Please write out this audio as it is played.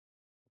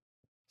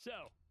So,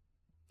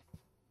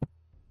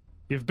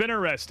 you've been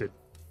arrested.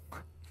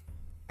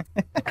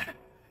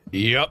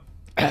 Yep.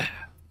 I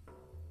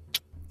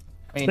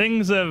mean,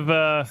 Things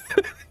have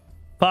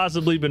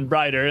possibly been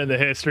brighter in the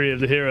history of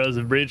the heroes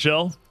of Breach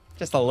Hill.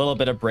 just a little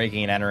bit of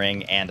breaking and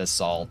entering and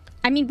assault.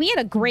 I mean, we had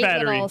a great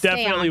Battery, little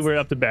definitely seance. we're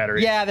up to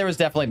battery. Yeah, there was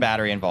definitely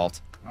battery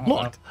involved.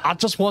 Look, I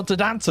just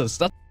wanted answers.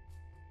 That's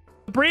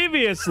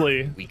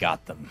Previously We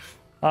got them.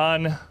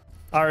 on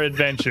our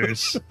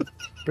adventures,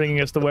 bringing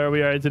us to where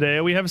we are today,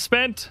 we have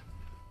spent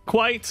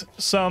quite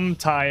some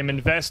time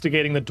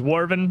investigating the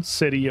dwarven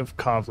city of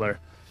Kovlar,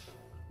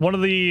 one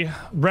of the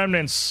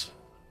remnants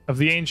of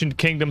the ancient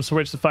kingdoms for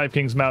which the Five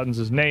Kings Mountains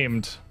is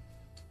named.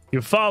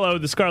 You follow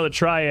the Scarlet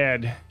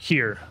Triad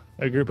here,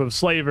 a group of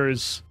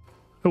slavers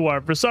who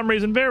are, for some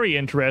reason, very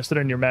interested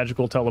in your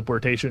magical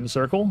teleportation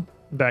circle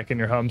back in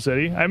your home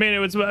city. I mean, it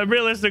was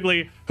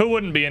realistically, who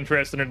wouldn't be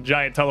interested in a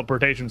giant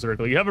teleportation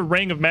circle? You have a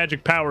ring of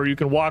magic power you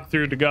can walk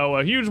through to go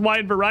a huge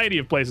wide variety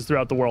of places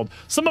throughout the world.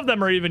 Some of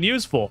them are even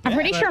useful. I'm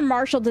pretty sure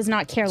Marshall does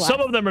not care less.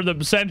 Some of them are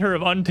the center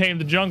of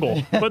untamed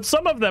jungle, but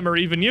some of them are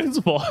even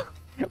useful.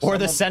 Or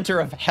the center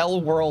of Hell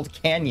World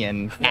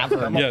Canyon cavern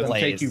Some of them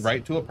place. take you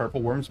right to a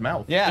purple worm's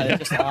mouth. Yeah, they're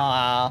just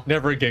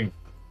never again.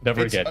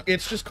 Never again.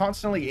 It's just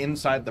constantly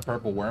inside the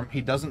purple worm.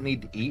 He doesn't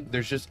need to eat.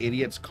 There's just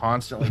idiots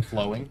constantly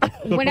flowing.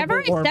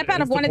 Whenever I worm step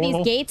out is of one the of these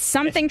portal. gates,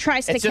 something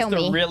tries to it's kill just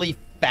me. a really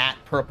fat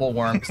purple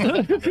worm.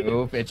 Doesn't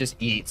move. It just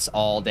eats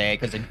all day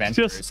because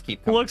adventurers Just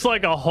keep coming. looks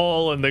like a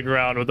hole in the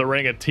ground with a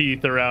ring of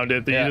teeth around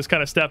it that you Yeah. just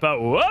kind of step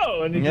out,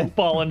 whoa, and you Yeah. can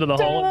fall into the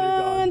hole and you're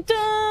gone. Dun,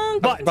 dun,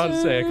 But I was about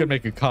to say I could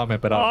make a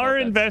comment, but I don't know our if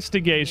that's-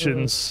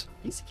 investigations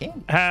He's a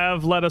king.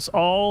 have led us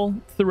all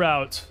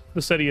throughout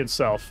the city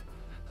itself,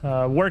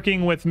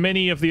 working with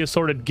many of the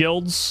assorted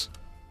guilds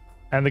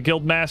and the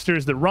guild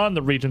masters that run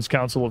the Regent's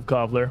Council of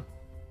Kovlar.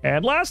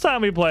 And last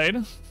time we played,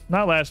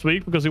 not last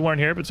week because we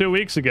weren't here, but 2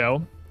 weeks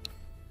ago,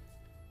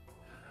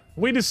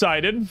 we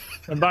decided,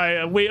 and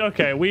by we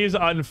is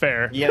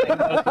unfair. Yeah.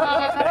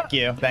 Thank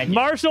you. Thank you.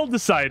 Marshall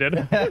decided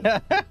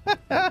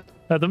that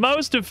the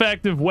most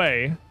effective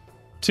way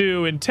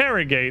to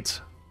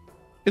interrogate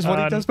is what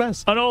he does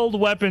best. an old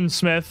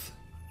weaponsmith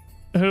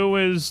who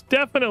is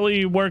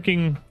definitely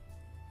working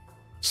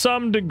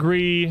some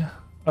degree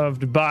of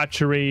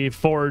debauchery,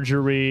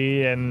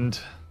 forgery, and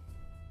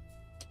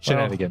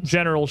Shenanigans.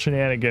 general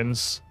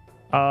shenanigans,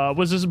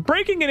 was just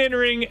breaking and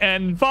entering,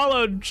 and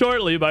followed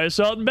shortly by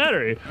assault and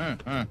battery.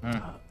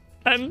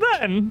 And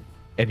then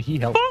And he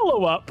helped.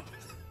 follow up.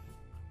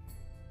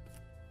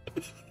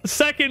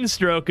 Second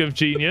stroke of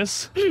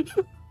genius.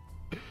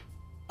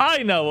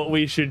 I know what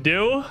we should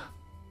do.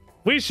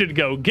 We should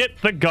go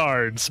get the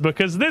guards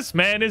because this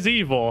man is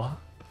evil.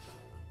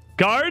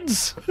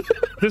 Guards?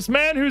 This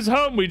man whose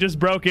home we just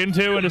broke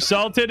into and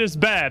assaulted is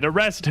bad.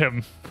 Arrest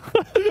him.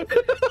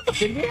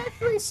 Did we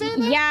actually say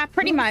that? Yeah,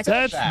 pretty much.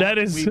 That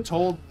is We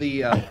told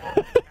the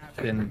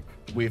captain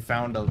we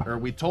found, or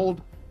we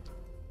told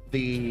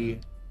the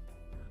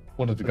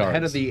One of the guards.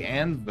 head of the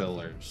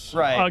Anvilers.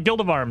 Right. Guild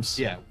of Arms.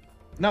 Yeah.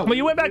 No. Well,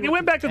 you went back. we You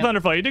went back to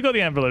Thunderfall. You did go to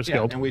the Anvilers Yeah,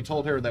 Guild. and we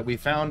told her that we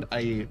found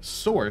a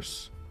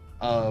source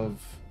of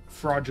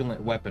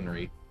fraudulent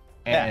weaponry.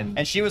 Yeah. And,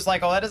 And she was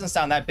like, "Oh, that doesn't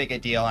sound that big a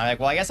deal." And I'm like,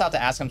 "Well, I guess I'll have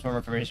to ask him some more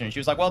information." And she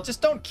was like, "Well,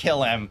 just don't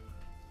kill him."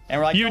 And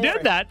we're like, You "Don't did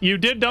worry." that. You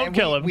did. Don't And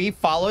kill him. We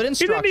followed You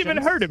instructions. didn't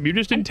even hurt him. You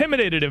just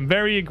intimidated him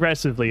very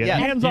aggressively in Yeah.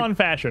 hands-on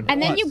fashion.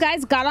 And then you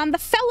guys got on the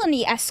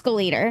felony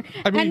escalator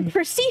I mean, and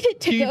proceeded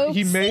to go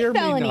he may see or may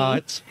felony.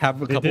 not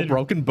have a couple did.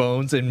 broken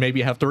bones and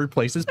maybe have to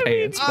replace his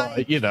pants,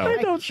 but you know. I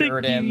I don't think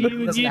cured him. you-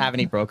 He doesn't you- have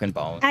any broken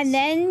bones. And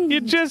then You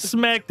just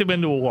smacked him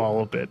into a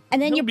wall a bit. you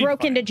He'll be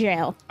broke fine. into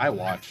jail. I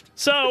watched.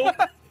 So,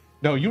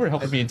 No, you were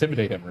helping me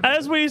intimidate him.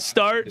 as we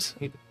start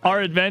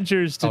our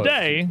adventures Oh,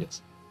 today,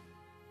 yes.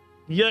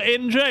 you're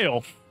in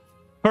jail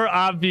for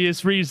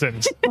obvious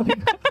reasons.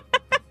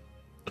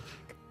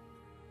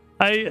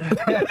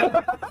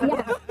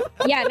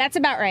 Yeah, that's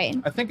about right.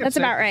 I think it's That's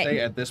safe about to right. say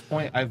at this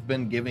point, I've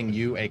been giving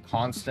you a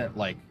constant,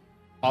 like,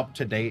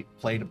 up-to-date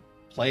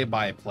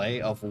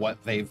play-by-play of what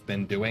they've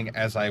been doing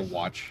as I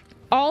watch.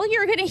 All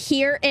you're gonna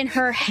hear in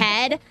her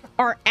head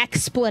are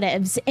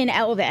expletives in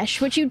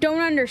Elvish, which you don't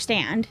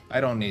understand.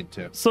 I don't need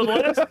to. So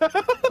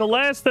the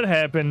last that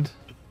happened,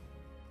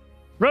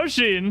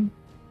 Roshin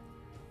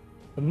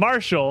and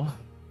Marshall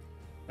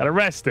got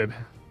arrested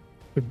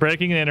for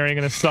breaking and entering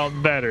an assault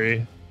and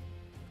battery.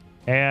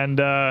 And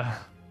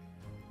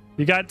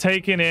you got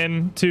taken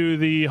in to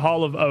the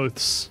Hall of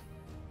Oaths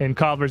in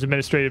Kovlar's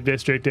administrative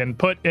district and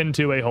put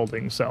into a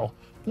holding cell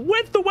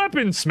with the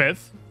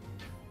weaponsmith,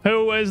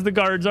 who, as the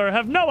guards are,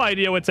 have no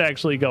idea what's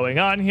actually going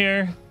on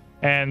here.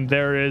 And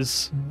there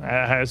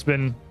has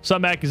been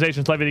some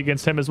accusations levied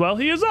against him as well.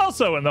 He is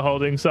also in the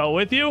holding cell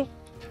with you.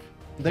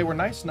 They were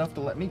nice enough to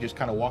let me just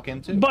kind of walk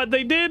into. But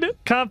they did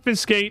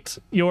confiscate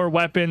your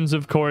weapons,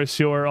 of course,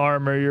 your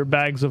armor, your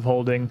bags of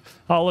holding,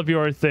 all of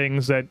your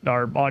things that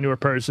are on your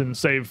person,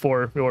 save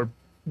for your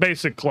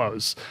basic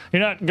clothes.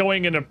 You're not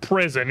going into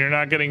prison. You're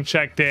not getting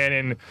checked in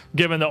and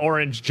given the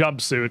orange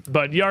jumpsuit,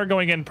 but you are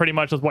going in pretty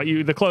much with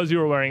the clothes you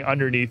were wearing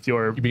underneath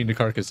your You mean the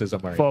carcasses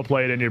I'm wearing? full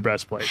plate and your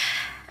breastplate.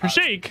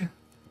 Sheik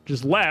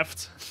just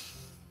left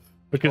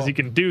because he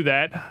can do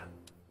that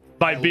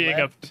by being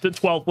left a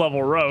 12th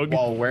level rogue.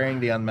 while wearing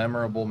the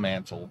unmemorable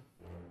mantle,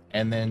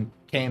 and then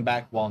came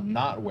back while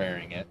not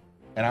wearing it.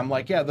 And I'm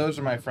like, yeah, those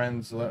are my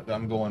friends.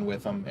 I'm going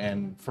with them.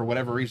 And for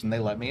whatever reason, they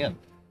let me in.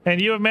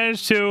 And you have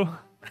managed to,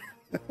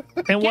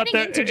 and what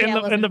Getting into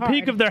jail in the isn't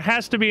peak hard. of there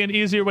has to be an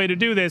easier way to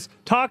do this,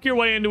 talk your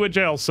way into a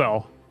jail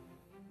cell.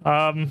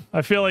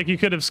 I feel like you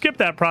could have skipped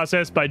that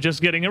process by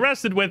just getting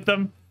arrested with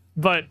them,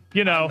 but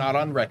you know, Not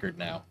on record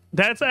now.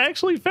 that's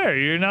actually fair.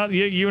 You're not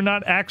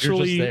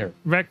actually there.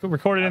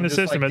 recorded in I'm the just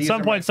like, system. At these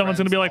some are point, my someone's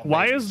going to be like, friends,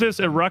 "Why I'll is this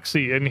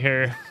Eruxy in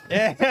here?"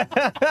 Yeah.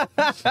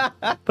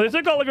 But they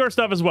took all of your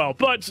stuff as well.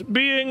 But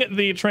being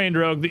the trained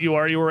rogue that you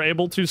are, you were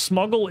able to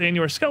smuggle in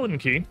your skeleton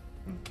key.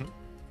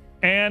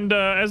 And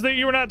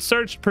you were not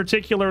searched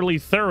particularly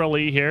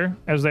thoroughly here,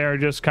 as they are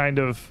just kind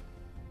of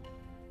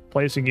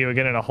placing you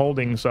again in a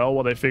holding cell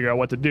while they figure out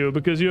what to do,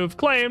 because you have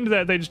claimed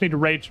that they just need to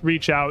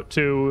reach out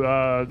to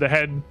the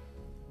head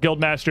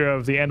guildmaster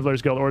of the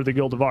Antlers Guild or the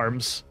Guild of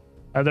Arms.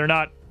 And they're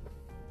not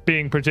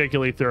being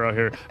particularly thorough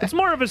here. It's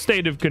more of a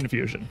state of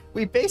confusion.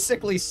 We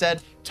basically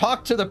said,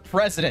 talk to the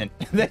president.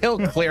 They'll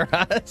clear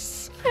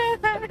us.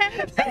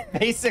 That's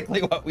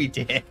basically what we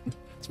did.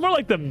 It's more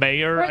like the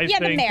mayor, I Yeah,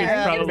 the think. mayor. Is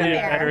Yeah, probably the a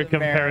mayor. better The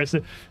mayor.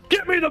 comparison.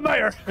 Get me the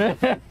mayor!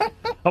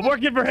 I'm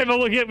working for him.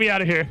 He'll get me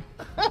out of here.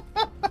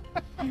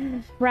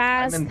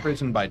 Raz, I'm in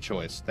prison by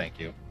choice. Thank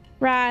you.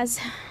 Raz,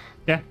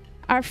 Yeah.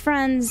 our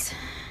friends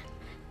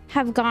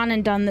have gone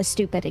and done the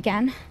stupid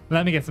again.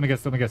 Let me guess.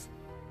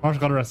 Marshall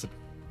got arrested.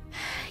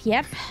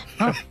 Yep.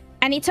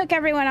 And he took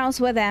everyone else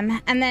with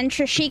him. And then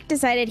Trishik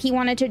decided he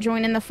wanted to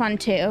join in the fun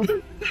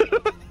too.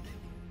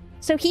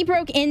 So he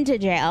broke into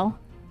jail.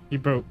 He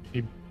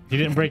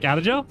didn't break out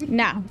of jail?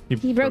 No,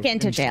 he broke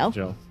into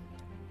jail.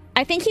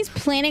 I think he's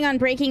planning on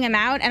breaking him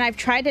out, and I've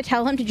tried to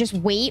tell him to just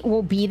wait.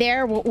 We'll be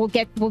there. We'll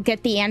get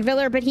the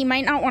anviler, but he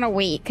might not want to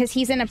wait because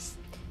he's in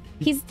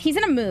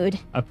a mood.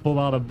 I pull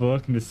out a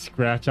book and just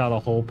scratch out a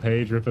whole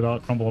page, rip it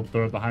out, crumble up,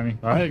 throw it behind me.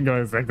 All right,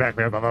 goes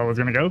exactly as I thought it was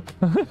gonna go.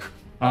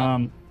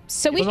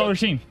 So What about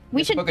Rasheen?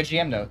 we should. Book of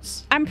GM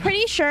notes. I'm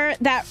pretty sure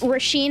that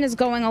Rasheen is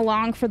going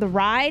along for the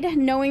ride.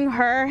 Knowing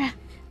her,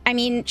 I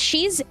mean,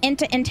 she's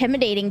into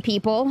intimidating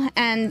people,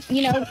 and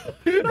you know,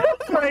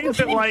 Phrase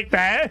it like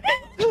that.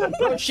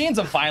 Oh, Sheen's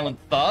a violent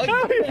thug.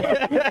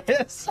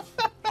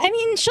 I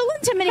mean, she'll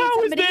intimidate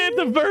How is somebody. that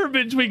the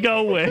verbiage we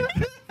go with?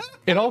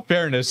 In all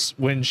fairness,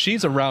 when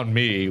she's around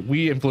me,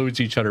 we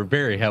influence each other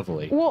very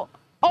heavily. Well,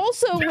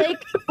 also,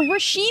 like,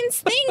 Rasheen's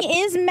thing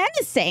is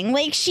menacing.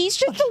 Like, she's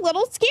just a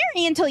little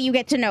scary until you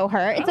get to know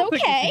her. It's I don't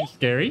think okay. she's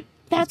scary.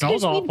 That's She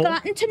because smells we've awful.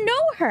 gotten to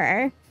know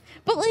her.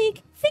 But,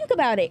 like, think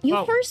about it. You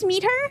Well- first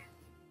meet her.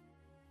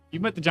 You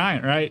met the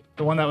giant, right?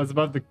 The one that was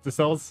above the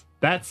cells?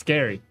 That's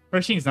scary.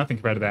 Rasheen's nothing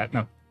compared to that.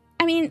 No.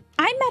 I mean,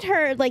 I met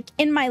her, like,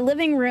 in my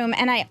living room,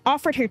 and I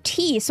offered her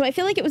tea, so I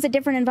feel like it was a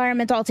different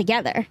environment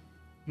altogether.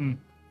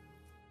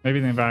 Maybe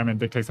the environment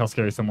dictates how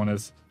scary someone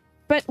is.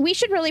 But we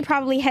should really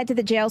probably head to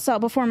the jail cell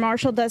before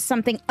Marshall does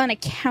something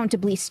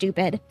unaccountably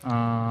stupid.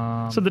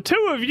 So the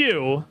two of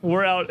you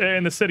were out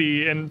in the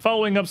city and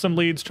following up some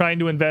leads, trying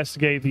to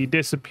investigate the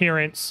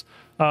disappearance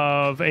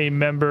of a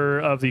member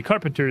of the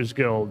Carpenters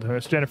Guild.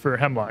 It's Jennifer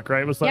Hemlock,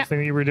 right? Was the last Yep. thing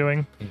that you were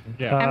doing?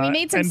 Yeah. And we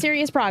made some and-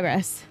 serious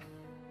progress.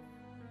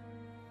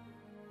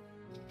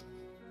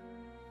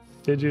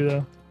 Did you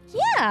though?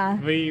 Yeah.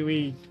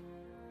 we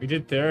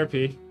did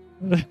therapy.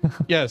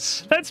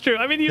 Yes. That's true.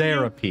 I mean, you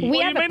Therapy. You, We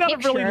well, have you a may not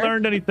have really picture.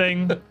 learned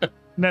anything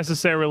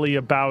necessarily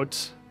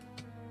about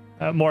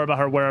more about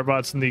her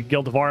whereabouts than the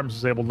Guild of Arms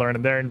was able to learn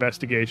in their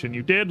investigation.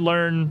 You did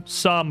learn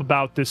some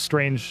about this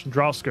strange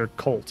Drosker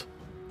cult.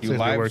 You Since we're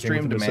live working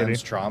streamed within a the man's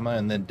city. trauma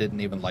and then didn't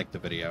even like the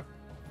video.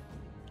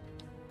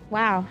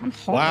 Wow. I'm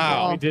horrible.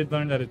 Wow. We did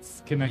learn that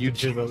it's connected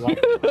to the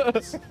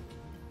light.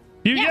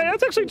 Yeah,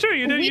 that's actually true.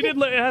 You did. We You did.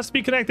 It has to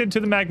be connected to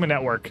the magma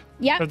network.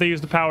 Yep. That they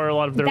use to power a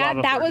lot of their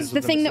lava. That forges was the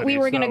within thing that we city,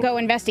 were going to so- go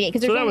investigate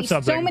because so there's that only was so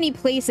something. many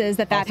places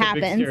that Also big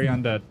happens. scary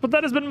undead. But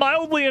that has been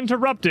mildly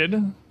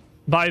interrupted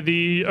by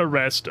the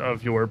arrest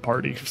of your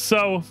party.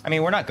 So I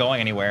mean, we're not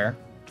going anywhere.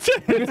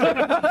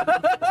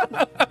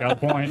 Got a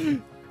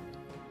point.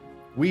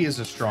 We is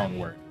a strong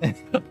word.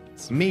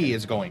 Me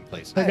is going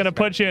places. they're gonna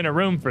put you in a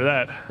room for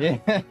that. Yeah.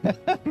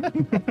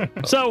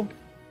 So,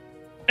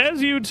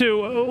 as you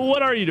two,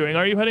 what are you doing?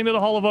 Are you heading to the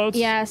Hall of Oaths?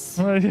 Yes.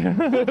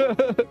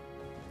 The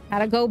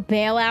Gotta go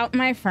bail out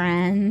my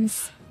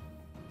friends.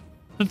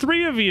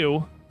 three of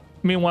you,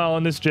 meanwhile,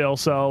 in this jail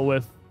cell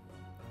with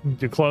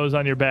your clothes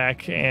on your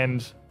back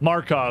and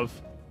Markov,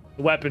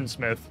 the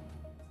weaponsmith,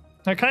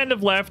 are kind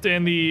of left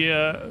in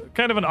the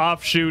kind of an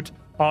offshoot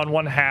on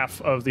one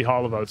half of the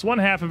Hall of Oaths. One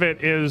half of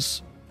it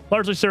is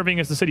largely serving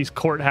as the city's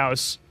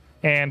courthouse,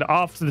 and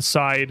off to the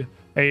side,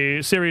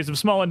 a series of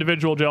small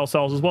individual jail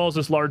cells, as well as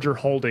this larger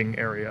holding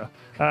area.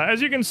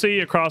 As you can see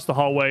across the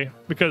hallway,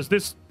 because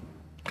this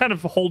kind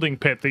of holding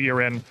pit that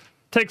you're in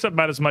takes up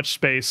about as much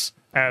space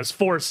as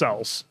 4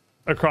 cells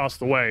across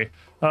the way.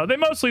 They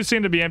mostly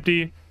seem to be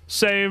empty,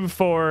 save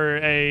for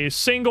a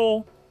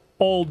single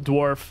old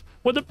dwarf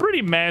with a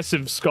pretty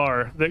massive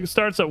scar that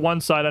starts at one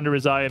side under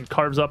his eye and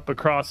carves up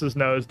across his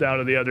nose down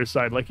to the other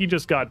side, like he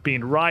just got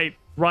beamed right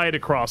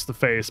across the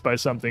face by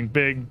something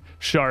big,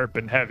 sharp,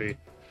 and heavy.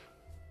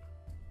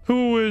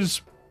 Who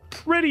is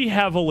pretty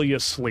heavily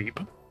asleep.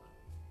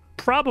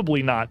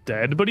 Probably not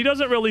dead, but he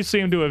doesn't really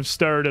seem to have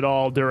stirred at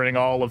all during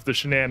all of the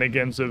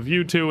shenanigans of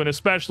you two, and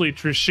especially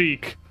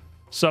Trishik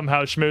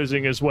somehow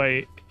schmoozing his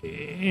way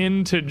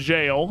into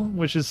jail,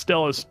 which is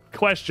still a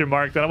question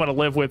mark that I want to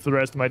live with the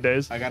rest of my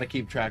days. I got to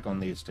keep track on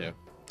these two.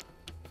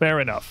 Fair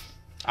enough.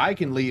 I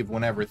can leave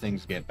whenever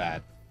things get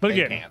bad. But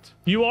They again, can't.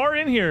 you are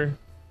in here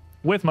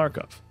with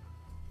Markov.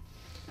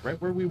 Right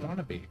where we want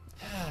to be.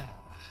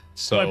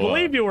 So I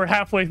believe you were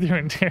halfway through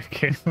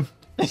interrogating.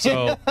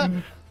 So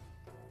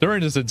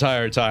during this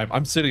entire time,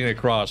 I'm sitting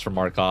across from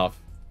Markov,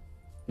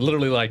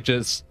 literally like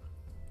just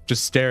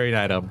staring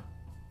at him,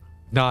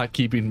 not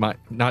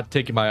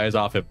taking my eyes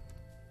off him.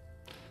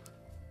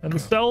 And the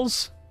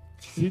cells,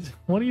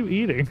 what are you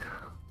eating?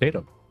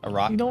 Potato. A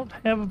rock. You don't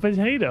have a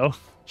potato.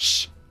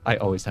 Shh. I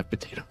always have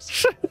potatoes.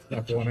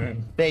 Stuck one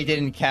in. They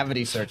didn't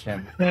cavity search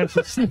him.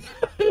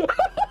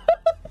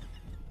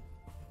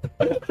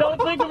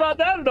 Don't think about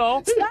that at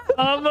all.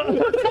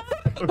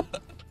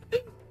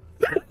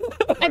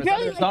 I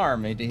barely His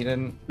arm. He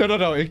didn't.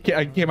 No. It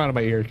came out of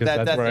my ear because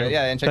that's where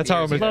and check that's the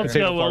how ears. I'm a Let's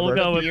potato go, we'll farmer.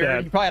 go with Beard,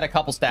 that. you probably had a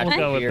couple stacks We'll of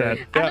go with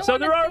beard. that. I don't So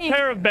there wanna are a think-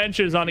 pair of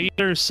benches on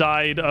either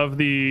side of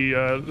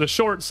the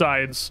short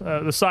sides,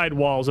 the side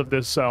walls of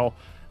this cell,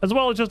 as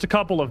well as just a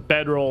couple of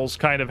bedrolls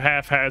kind of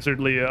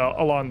haphazardly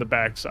along the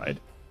backside.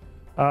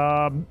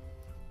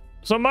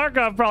 So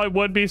Markov probably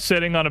would be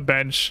sitting on a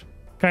bench,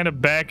 kind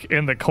of back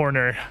in the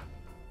corner.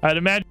 I'd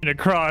imagine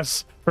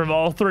across from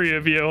all 3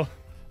 of you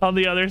on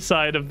the other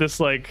side of this,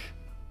 like,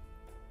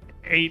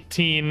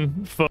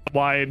 18-foot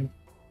wide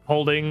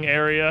holding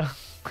area.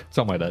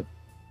 Something like that.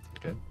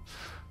 Okay.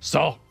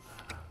 So,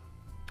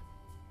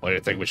 what do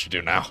you think we should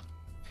do now?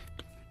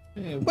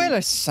 Well,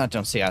 I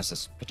don't see us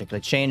as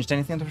particularly changed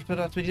anything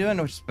that we doing.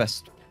 It's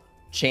best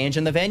change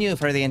in the venue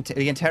for the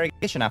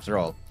interrogation, after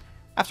all.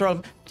 After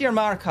all, dear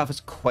Markov is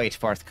quite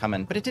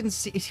forthcoming, but it didn't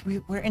see. We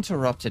were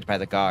interrupted by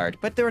the guard,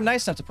 but they were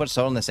nice enough to put us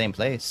all in the same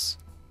place.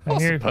 I And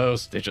here-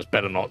 suppose they just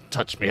better not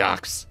touch me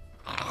axe.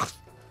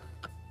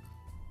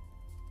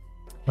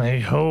 I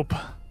hope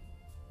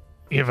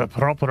you have a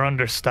proper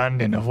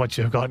understanding of what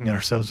you've gotten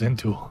yourselves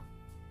into.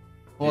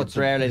 Well, it's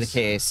rarely the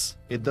case.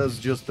 It does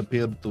just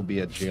appear to be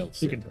a jail You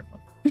cell. can turn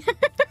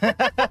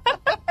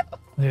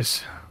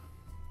one.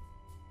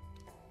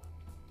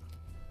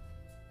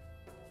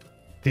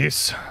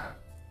 This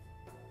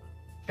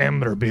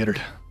Emberbeard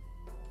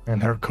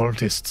and her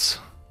cultists.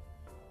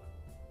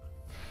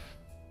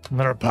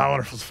 They're a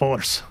powerful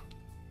force.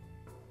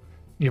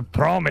 You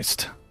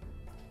promised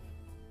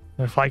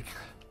if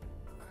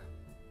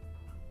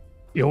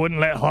you wouldn't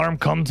let harm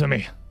come to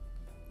me.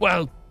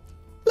 Well,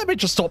 let me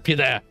just stop you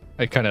there.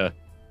 I kind of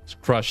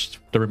crushed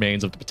the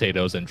remains of the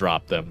potatoes and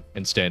dropped them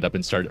and stand up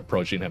and start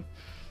approaching him.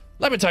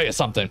 Let me tell you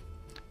something.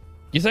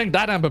 You think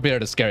that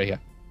Amberbeard is scary here?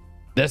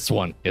 This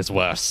one is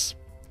worse.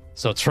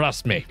 So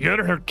trust me.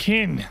 You're her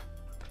kin.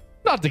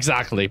 Not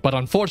exactly, but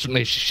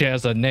unfortunately she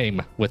shares a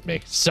name with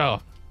me.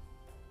 So,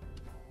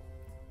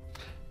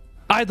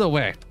 either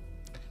way,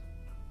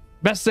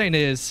 best thing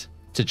is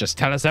to just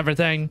tell us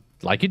everything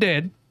like you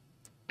did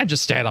and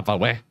just stay out of our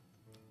way.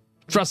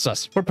 Trust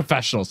us, we're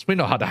professionals. We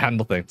know how to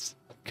handle things.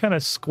 Kind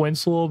of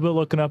squints a little bit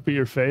looking up at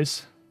your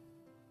face.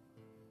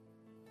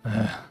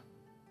 I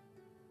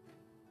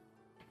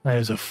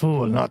was a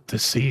fool not to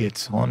see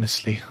it,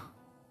 honestly.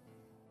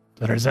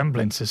 The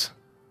resemblance is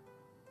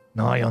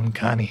nigh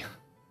uncanny.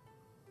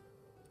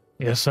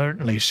 You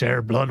certainly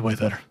share blood with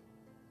her.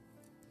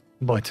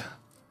 But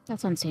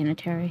That's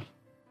unsanitary.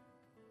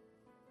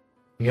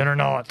 you're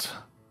not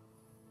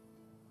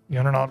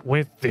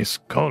with this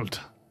cult.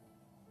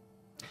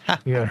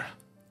 You're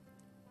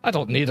I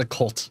don't need a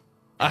cult.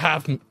 I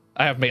have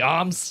my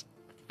arms.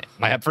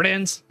 I have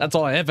friends. That's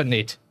all I ever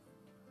need.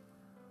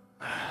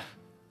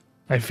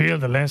 I feel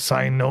the less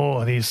I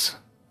know these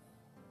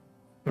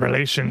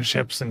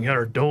relationships and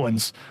your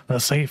doings, the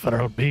safer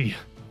I'll be.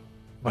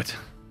 But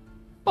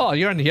Oh,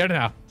 you're in here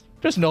now.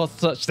 There's no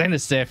such thing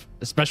as safe,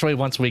 especially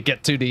once we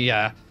get to the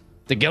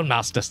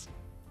guildmasters.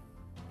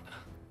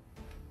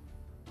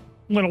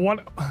 I'm gonna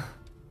want.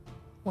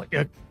 What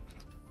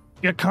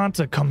you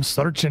can't come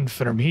searching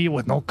for me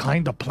with no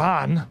kind of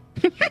plan.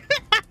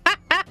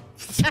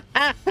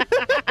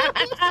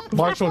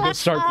 Marshall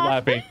just starts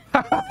laughing.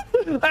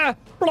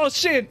 Bro,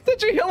 shit!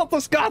 Did you hear what the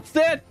Scots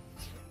said?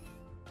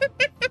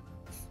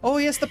 Oh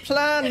yes, the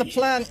plan.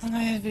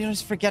 We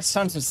always forget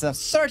something. A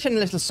certain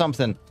little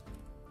something.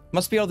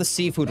 Must be all the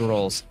seafood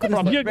rolls.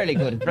 Really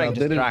good. Very Now,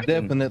 that is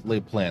distracting.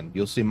 definitely planned.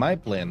 You'll see my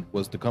plan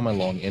was to come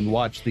along and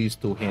watch these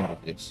two handle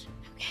this.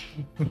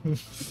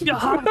 You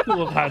have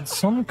to have had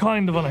some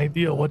kind of an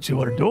idea what you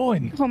were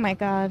doing. Oh my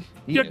god.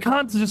 You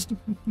can't just...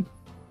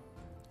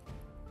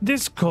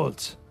 This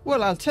cult,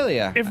 Well, I'll tell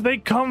you. if they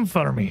come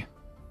for me,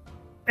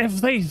 if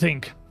they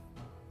think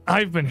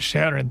I've been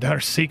sharing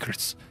their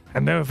secrets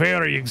and their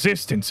very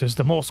existence is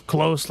the most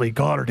closely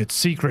guarded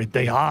secret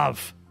they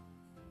have,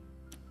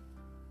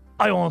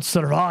 I won't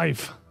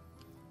survive.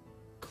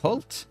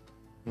 Cult?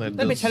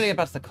 Let me tell you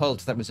about the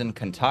cult that was in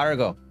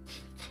Cantargo.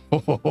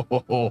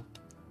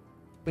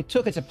 We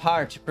took it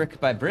apart brick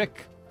by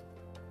brick,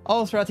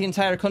 all throughout the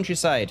entire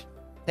countryside.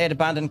 They had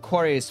abandoned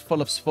quarries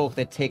full of smoke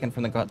they'd taken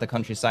from the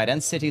countryside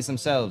and cities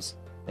themselves.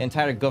 The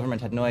entire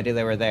government had no idea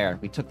they were there.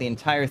 We took the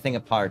entire thing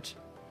apart.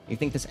 You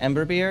think this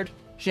Emberbeard?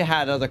 She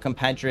had other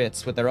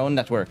compatriots with their own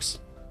networks.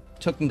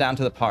 Took them down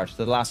to the part, to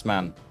the last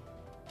man.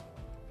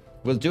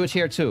 We'll do it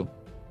here too.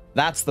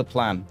 That's the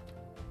plan.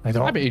 I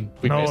don't I mean,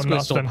 we know basically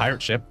stole a nothing.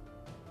 pirate ship.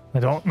 I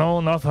don't know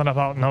nothing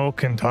about no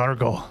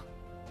Cantargo.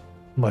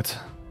 But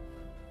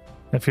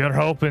if you're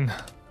hoping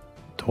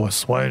to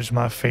assuage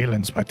my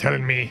feelings by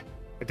telling me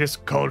that this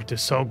cult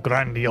is so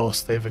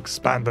grandiose they've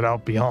expanded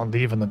out beyond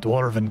even the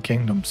Dwarven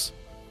kingdoms,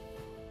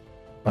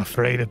 I'm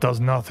afraid it does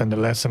nothing to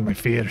lessen my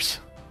fears.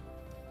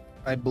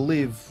 I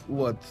believe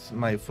what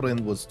my friend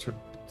was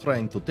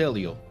trying to tell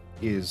you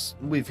is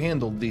we've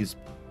handled these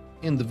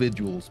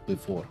individuals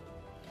before.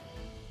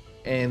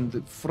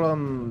 And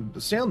from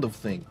the sound of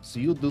things,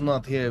 you do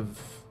not have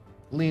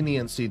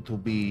leniency to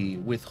be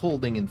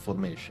withholding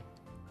information.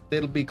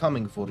 They'll be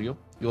coming for you.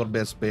 Your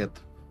best bet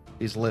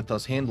is let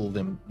us handle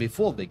them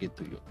before they get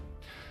to you.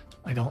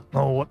 I don't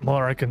know what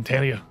more I can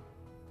tell you.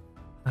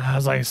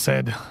 As I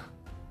said,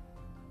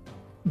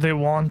 they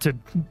wanted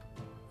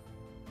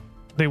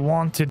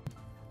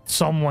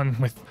someone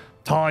with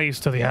ties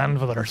to the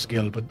Anvilers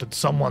Guild, but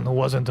someone who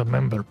wasn't a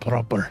member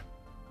proper.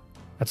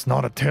 That's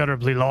not a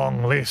terribly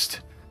long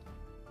list.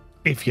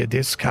 If you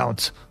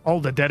discount all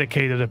the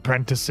dedicated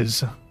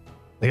apprentices,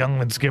 the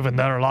younglings given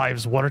their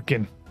lives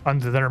working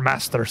under their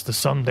masters to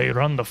someday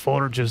run the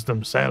forges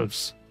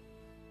themselves,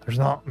 there's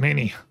not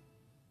many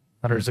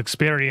that are as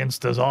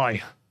experienced as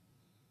I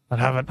that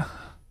haven't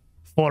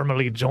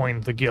formally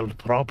joined the guild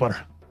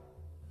proper.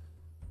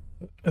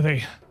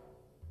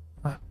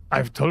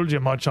 I've told you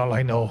much all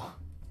I know.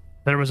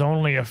 There was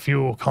only a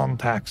few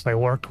contacts I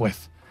worked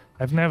with.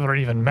 I've never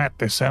even met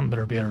this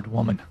Emberbeard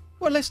woman.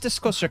 Well, let's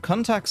discuss your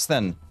contacts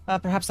then.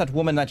 Perhaps that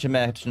woman that you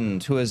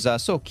mentioned who is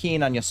so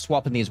keen on you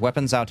swapping these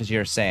weapons out, as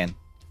you're saying.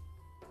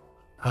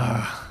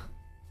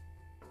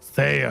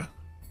 Thea,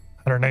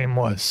 her name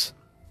was.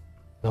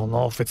 Don't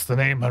know if it's the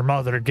name her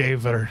mother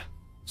gave her,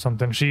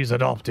 something she's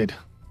adopted.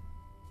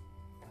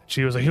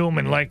 She was a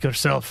human like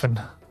herself,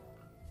 and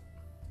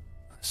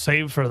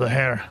save for the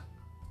hair,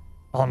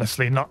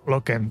 honestly not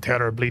looking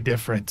terribly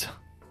different.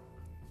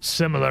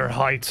 Similar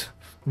height,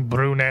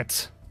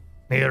 brunette,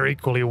 near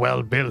equally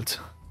well built.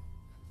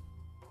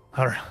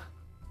 Her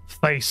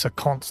face a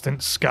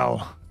constant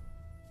scowl.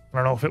 I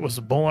don't know if it was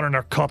born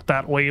or cut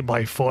that way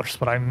by force,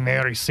 but I've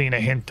nary seen a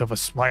hint of a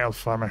smile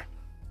from her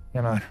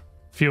in a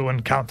few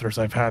encounters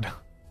I've had.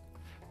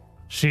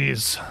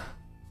 She's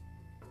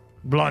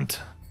blunt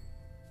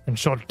and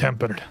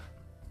short-tempered.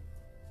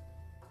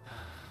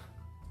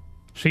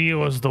 She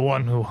was the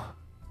one who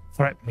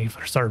threatened me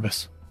for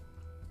service.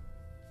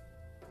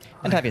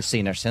 And have you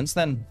seen her since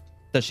then?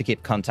 Does she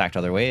keep contact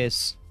other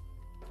ways?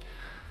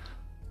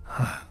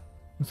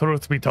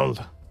 Truth be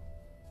told,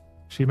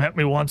 she met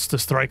me once to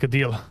strike a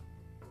deal,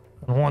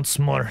 and once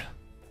more,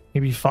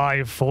 maybe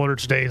 5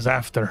 forge days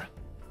after,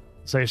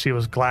 say she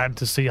was glad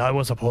to see I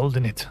was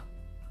upholding it.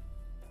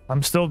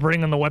 I'm still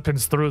bringing the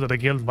weapons through to the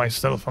guild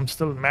myself. I'm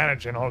still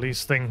managing all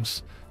these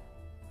things.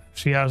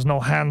 She has no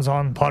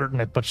hands-on part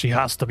in it, but she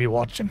has to be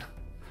watching.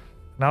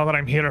 Now that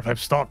I'm here, if I've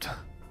stopped,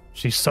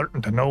 she's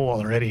certain to know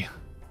already.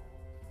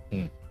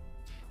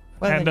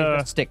 Well, And, then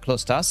you stick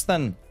close to us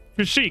then.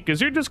 Kashyyyk,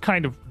 as you're just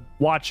kind of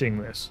watching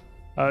this,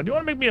 do you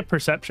want to make me a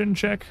perception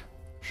check?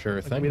 Sure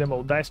Give thing. me them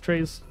old dice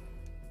trays.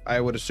 I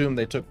would assume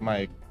they took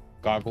my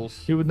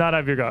goggles. You would not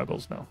have your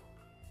goggles, no.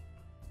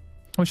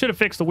 We should have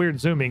fixed the weird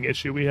zooming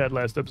issue we had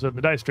last episode of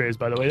the dice trays,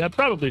 by the way. That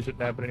probably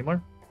shouldn't happen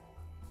anymore.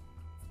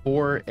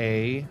 For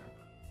a...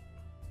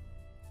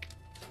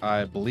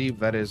 I believe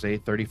that is a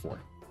 34.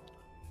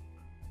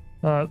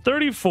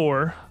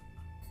 34.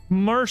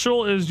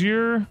 Marshall, as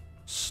you're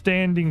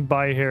standing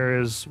by here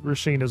as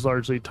Rasheen is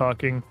largely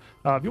talking,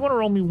 if you want to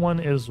roll me one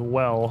as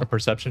well. A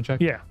perception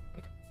check? Yeah.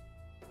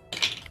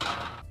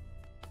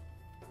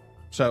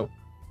 So,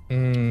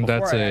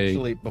 That's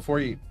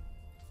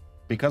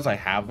because I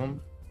have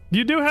them,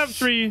 You do have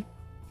 3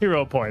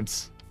 hero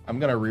points. I'm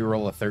gonna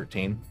re-roll a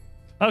 13.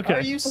 Okay.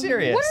 Are you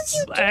serious? What are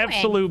you doing?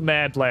 Absolute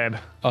mad lad.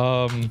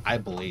 I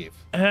believe.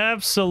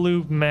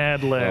 Absolute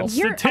mad lad. Well,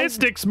 You're a-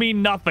 Statistics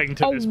mean nothing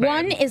to A this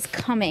 1 man. is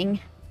coming.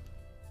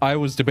 I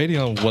was debating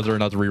on whether or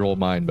not to reroll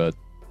mine, but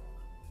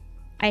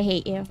I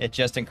hate you. It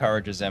just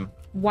encourages him.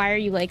 Why are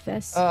you like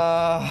this?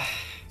 I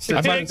can't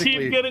Statistically-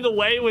 keep getting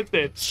away with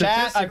it.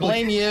 Chat, I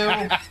blame you.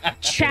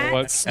 Chat,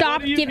 what?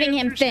 stop What do you giving do,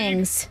 him Rasheen?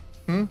 things.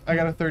 I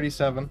got a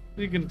 37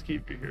 You can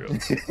keep your hero.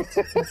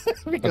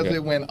 because Okay.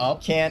 it went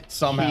up. Can't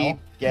Somehow. keep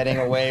getting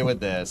away with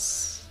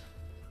this.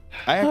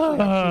 I actually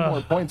have 2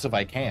 more points if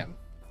I can.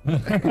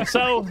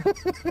 So,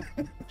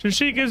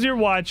 Trishik, as you're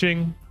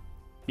watching,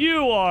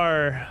 you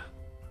are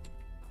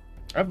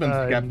I've been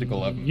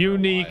skeptical of him. for a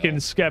unique while.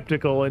 and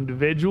skeptical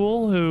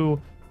individual who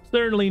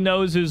certainly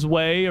knows his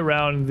way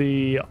around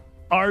the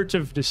art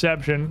of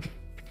deception.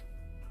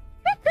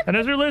 And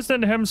as you're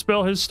listening to him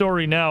spill his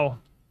story now,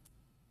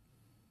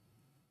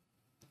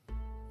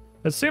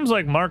 it seems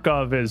like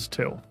Markov is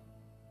too.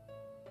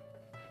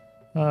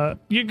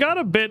 You got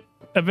a bit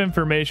of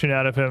information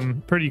out of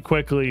him pretty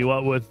quickly,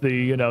 what with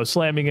the,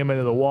 slamming him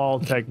into the wall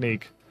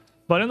technique.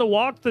 But in the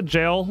walk to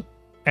jail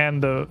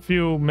and the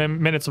few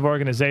minutes of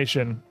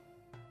organization,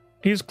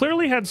 he's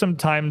clearly had some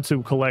time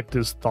to collect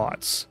his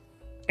thoughts.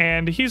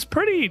 And he's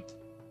pretty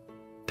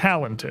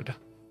talented.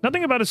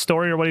 Nothing about his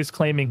story or what he's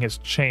claiming has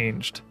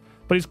changed.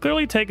 But he's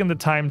clearly taken the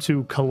time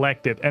to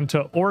collect it and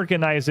to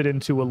organize it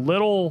into a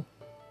little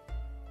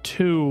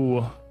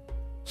too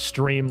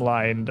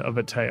streamlined of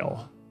a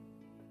tale.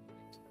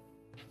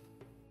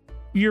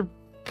 You're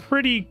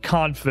pretty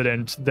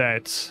confident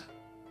that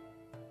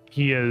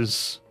he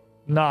is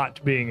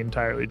not being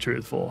entirely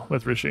truthful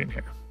with Rasheen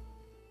here.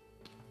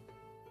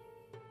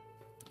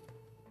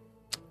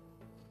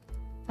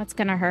 That's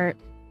gonna hurt.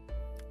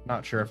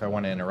 Not sure if I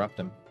want to interrupt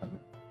him,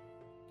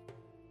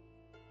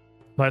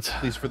 But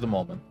at least for the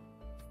moment.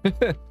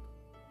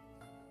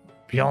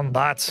 beyond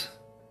that,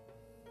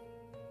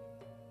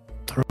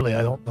 truly,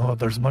 I don't know if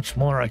there's much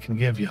more I can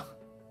give you.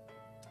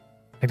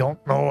 I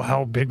don't know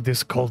how big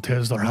this cult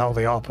is or how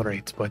they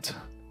operate, but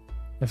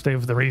if they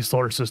have the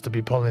resources to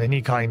be pulling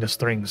any kind of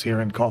strings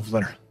here in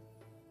Kovlar,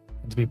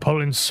 and to be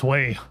pulling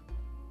sway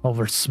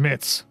over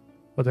smiths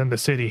within the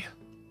city,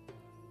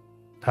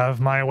 to have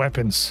my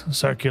weapons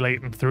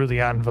circulating through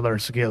the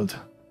Anvilers Guild,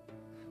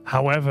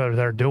 however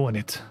they're doing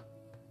it,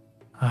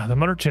 the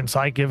merchants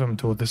I give them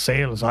to, the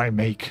sales I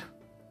make,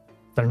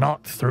 they're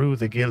not through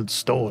the guild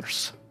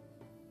stores.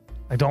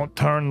 I don't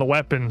turn the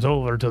weapons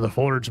over to the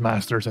forge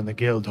masters in the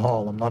guild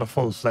hall. I'm not a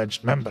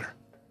full-fledged member.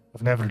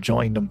 I've never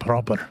joined them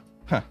proper.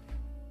 Huh.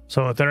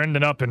 So if they're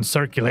ending up in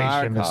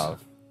circulation,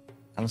 Markov,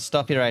 I'll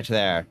stop you right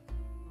there.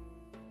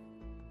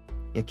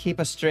 You keep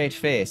a straight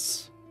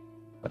face,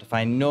 but if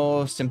I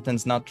know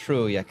something's not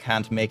true, you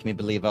can't make me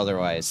believe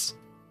otherwise.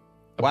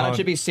 Why don't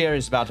you be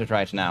serious about it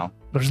right now?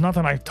 there's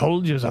nothing I've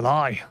told you is a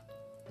lie.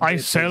 I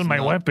sell is my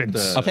not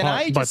weapons. the- Can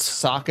I just but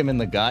sock him in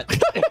the gut?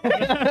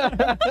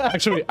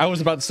 Actually, I was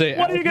about to say.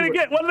 what are you gonna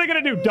get? What are they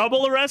gonna do?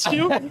 Double arrest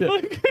you?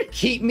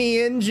 Keep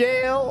me in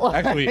jail?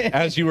 Actually,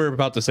 as you were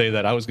about to say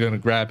that, I was going to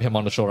grab him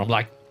on the shoulder. I'm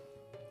like,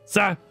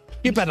 sir,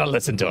 you better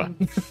listen to her.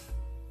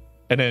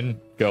 And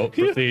then go,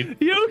 proceed.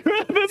 You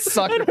grab him.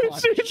 Sucker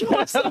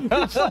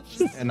punch.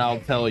 And I'll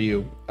tell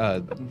you,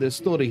 the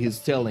story he's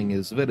telling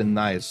is very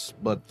nice,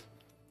 but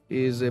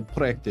is a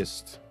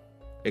practiced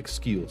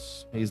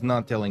excuse. He's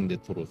not telling the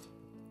truth.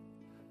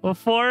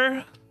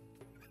 Before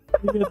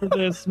we get to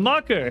this,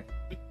 Mucker,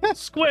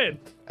 Squid,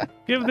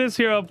 give this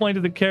hero a point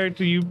to the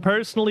character you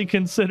personally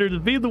consider to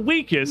be the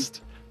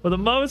weakest, or the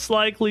most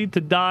likely to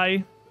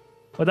die,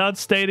 without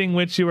stating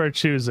which you are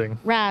choosing.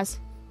 Raz.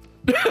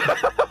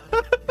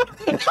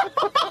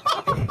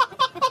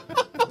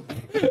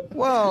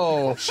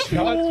 Whoa. Shots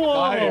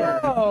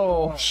fired.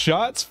 Whoa.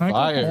 Shots Can I go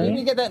fired. Can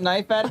you get that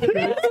knife out of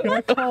here? Can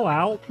I call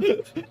out?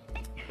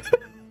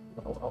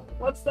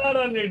 What's that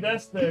on your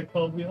desk there,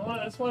 Colby?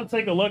 I just want to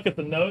take a look at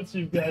the notes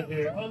you've got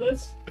here. Oh,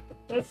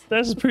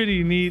 that's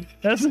pretty neat.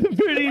 That's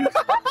pretty.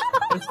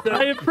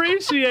 I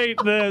appreciate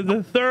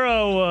the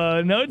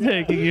thorough note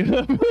taking you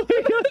have.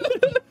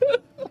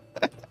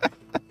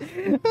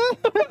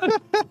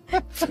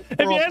 If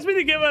you ask me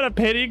to give out a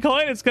pity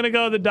coin, it's gonna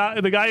go to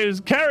the guy whose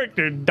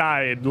character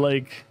died,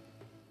 like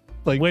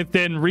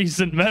within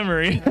recent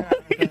memory.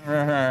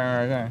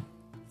 I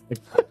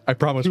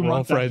promise 2 we're all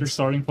months after friends.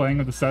 starting playing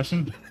of the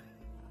session.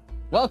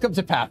 Welcome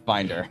to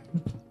Pathfinder.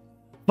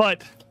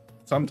 But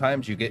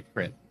Sometimes you get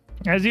crit.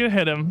 as you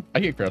hit him, I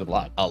get credit a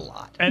lot. A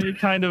lot. and he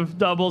kind of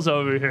doubles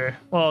over here.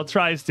 Well,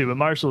 tries to, but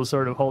Marshall is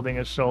sort of holding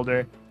his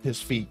shoulder. His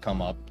feet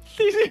come up.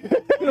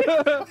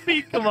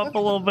 Feet come up a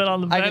little bit on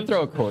the bench. I can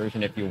throw a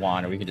coercion if you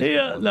want, or we can just.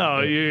 Yeah,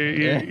 no,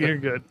 you're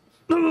good.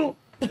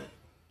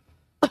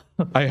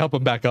 I help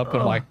him back up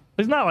and I'm like,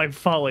 He's not like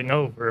falling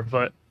over,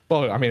 but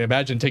well, I mean,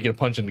 imagine taking a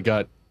punch in the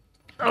gut.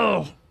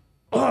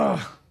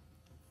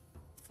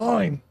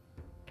 fine.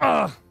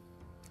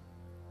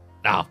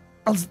 Now,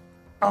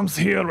 I'm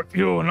here with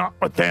you, not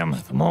with them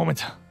at the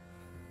moment.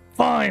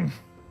 Fine.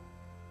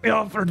 They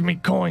offered me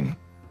coin,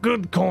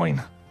 good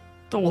coin,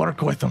 to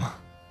work with them.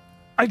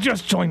 I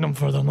just joined them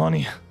for the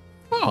money.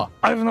 oh,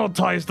 I've no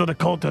ties to the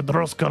cult of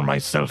Droskar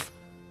myself.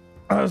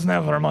 I was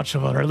never much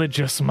of a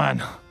religious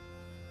man.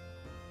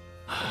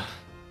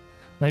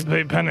 They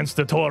pay penance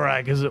to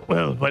Torag as it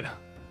will, but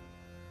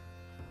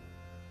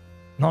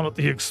not at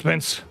the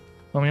expense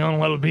of my own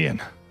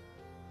well-being.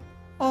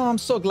 Oh, I'm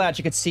so glad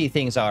you could see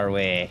things our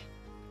way.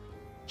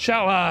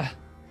 shall I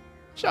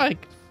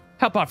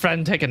help our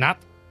friend take a nap?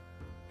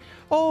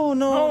 Oh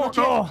no, No, not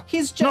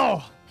yet.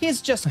 no,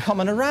 He's just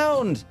coming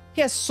around.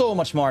 He has so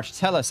much more to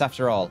tell us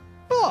after all.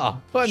 Oh,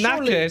 well, in that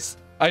Surely- case,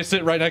 I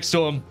sit right next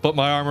to him, put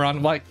my armor on.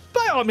 I'm like,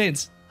 by all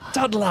means,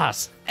 tell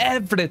us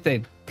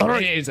everything,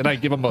 please. And I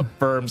give him a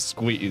firm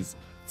squeeze.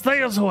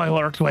 There's who I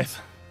worked with.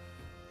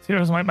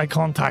 Here's my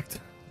contact.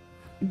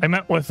 I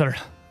met with her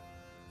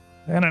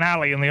in an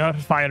alley in the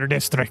Earthfire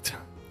district.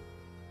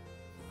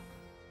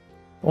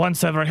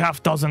 Once every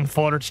half dozen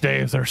forage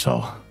days or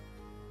so.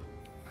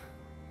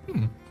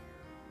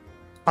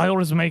 I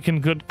was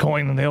making good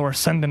coin and they were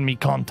sending me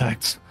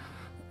contacts.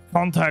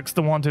 Contacts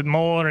that wanted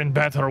more and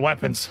better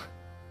weapons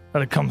that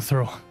had come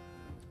through.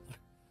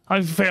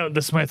 I've failed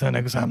the smithing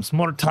exams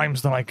more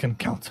times than I can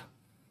count.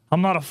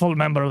 I'm not a full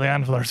member of the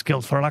Anvilers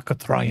Guild for lack of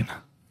trying.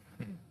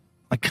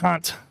 I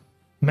can't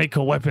make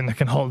a weapon that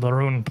can hold a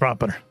rune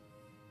proper.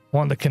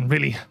 One that can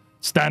really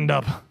stand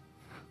up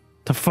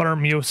to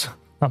firm use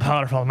of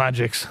powerful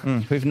magics.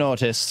 We've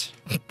noticed.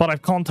 But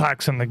I've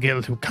contacts in the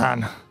guild who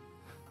can,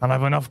 and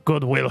I've enough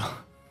goodwill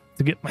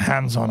to get my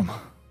hands on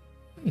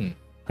them.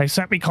 They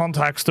sent me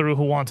contacts through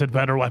who wanted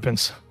better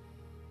weapons,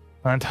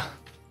 and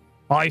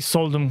I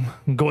sold them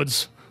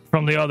goods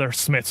from the other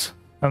smiths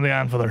and the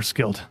Anvilers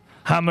Guild.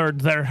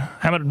 Hammered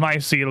my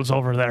seals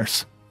over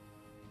theirs,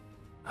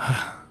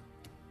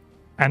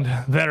 and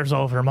theirs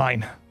over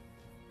mine,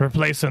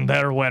 replacing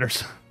their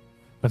wares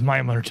with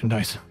my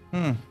merchandise.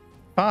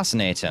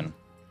 Fascinating.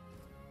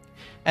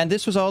 And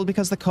this was all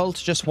because the cult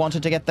just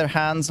wanted to get their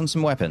hands on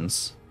some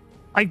weapons.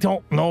 I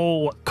don't know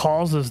what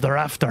causes they're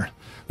after.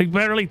 They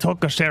barely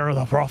took a share of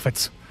the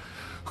profits.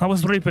 I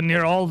was reaping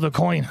near all the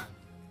coin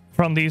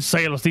from these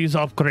sales, these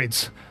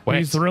upgrades,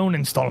 these rune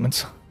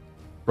installments.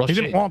 They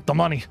didn't want the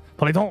money,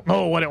 but I don't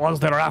know what it was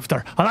they were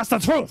after. And that's the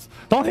truth.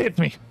 Don't hit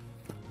me.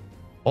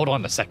 Hold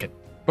on a second.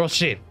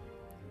 Roshin,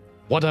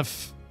 what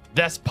if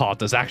this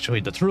part is actually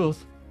the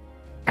truth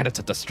and it's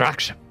a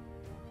distraction?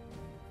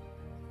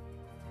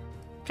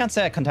 Can't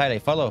say I can entirely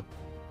follow.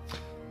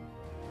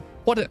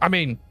 I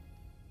mean,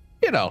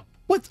 you know,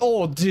 with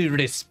all due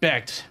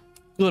respect,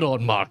 good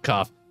old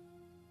Markov,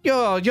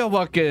 your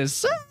work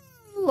is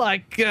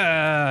like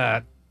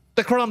the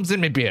crumbs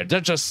in my beard. They're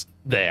just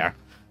there.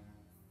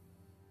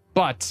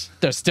 But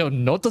they're still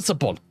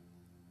noticeable.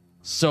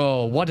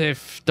 So what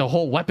if the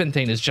whole weapon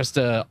thing is just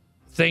a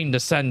thing to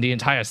send the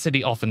entire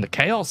city off into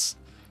chaos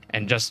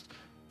and just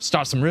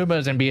start some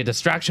rumors and be a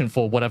distraction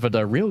for whatever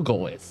the real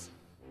goal is?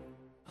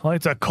 Oh,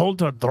 it's a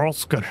cult of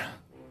Drosker.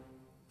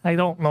 I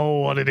don't know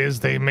what it is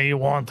they may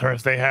want or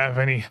if they have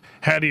any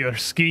headier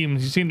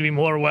schemes. You seem to be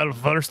more well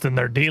versed in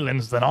their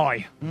dealings than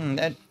I.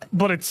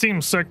 But it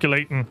seems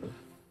circulating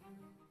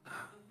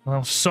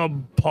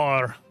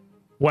subpar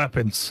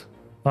weapons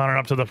that aren't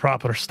up to the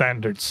proper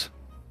standards.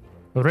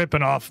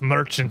 Ripping off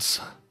merchants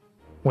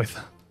with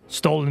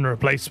stolen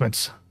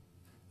replacements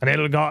and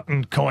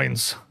ill-gotten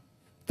coins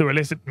through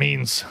illicit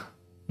means.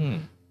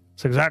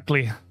 It's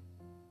exactly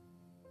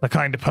the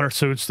kind of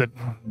pursuits that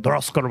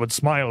Drosker would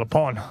smile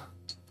upon.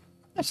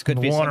 That could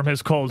be Warm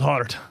his cold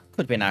heart.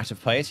 Could be an act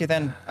of piety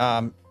then.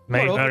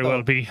 May moreover, very though,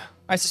 well be.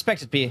 I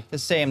suspect it'd be the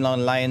same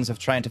long lines of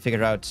trying to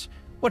figure out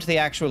what the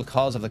actual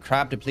cause of the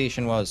crab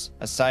depletion was,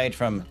 aside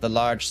from the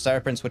large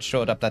serpents which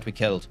showed up that we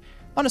killed.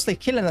 Honestly,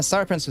 killing the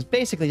serpents was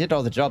basically did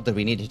all the job that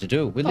we needed to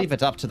do. We'll leave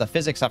it up to the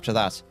physics after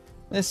that.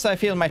 This, I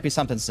feel, might be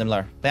something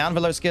similar. The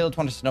Anvilers Guild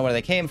wanted to know where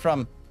they came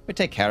from. We'd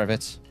take care of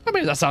it. I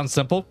mean, that sounds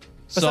simple.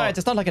 Besides,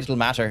 it's not like it'll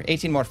matter.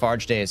 18 more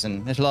forge days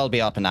and it'll all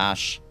be up in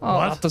ash.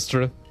 What? That's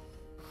true.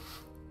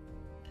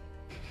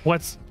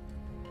 What's...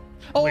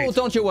 Oh, Wait.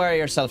 don't you worry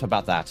yourself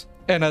about that.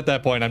 And at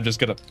that point, I'm just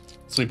gonna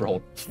sleeper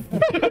hold.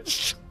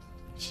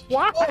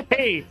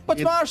 Why? But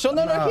Marshall,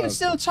 no, he's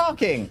still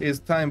talking. It's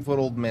time for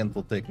old man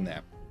to take a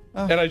nap.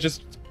 And I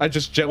just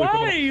gently put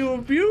Why him. you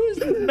abuse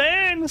the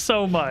man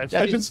so much?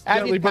 I just As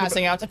gently he's put him.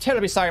 passing out, I'm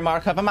terribly sorry,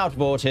 Markov. I'm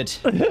outvoted.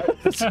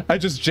 I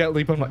just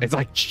gently put him. It's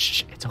like,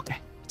 shh, it's okay.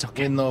 It's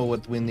okay. We know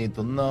what we need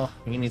to know.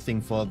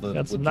 Anything further.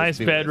 Got some would nice just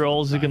be bed waste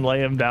rolls you of can time.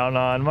 lay him down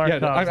on. Mark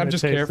Yeah, I'm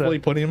just carefully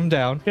putting him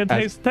down.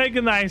 Take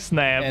a nice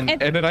nap. And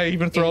And then I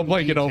even throw a in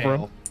blanket over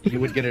him. detail, you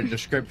would get a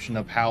description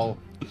of how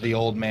the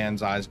old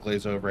man's eyes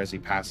glaze over as he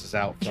passes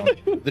out from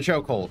the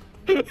chokehold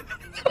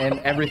and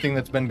everything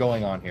that's been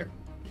going on here.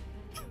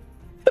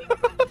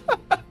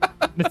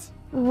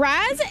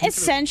 Raz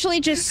essentially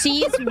just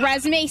sees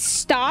Resume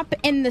stop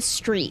in the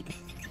street.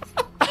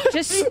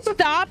 Just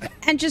stop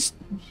and just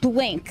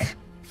blink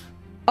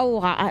a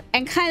lot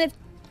and kind of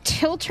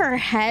tilt her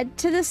head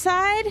to the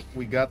side.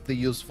 We got the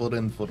useful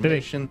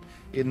information,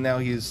 and now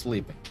he's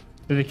sleeping.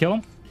 Did he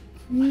kill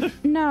him?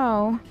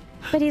 No,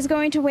 but he's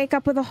going to wake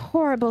up with a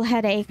horrible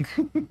headache.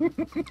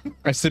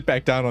 I sit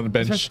back down on the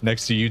bench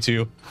next to you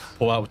two,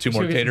 pull out two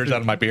more Should we get some taters food?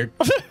 out of my beard.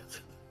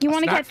 You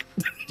want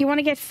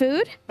to get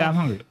food? Yeah, I'm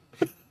hungry.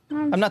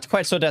 I'm not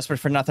quite so desperate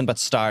for nothing but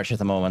starch at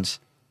the moment.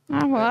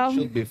 Oh well,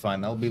 She'll be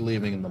fine. I'll be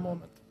leaving in the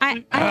moment.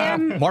 I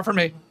am More for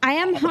me.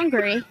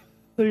 hungry.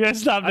 You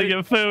guys stop to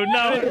get food.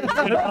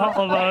 No,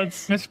 all of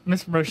us. Miss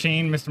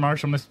Roisin, Mr.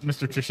 Marshall,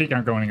 Mr. Trishik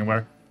aren't going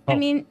anywhere. I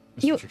mean,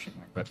 you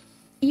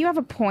have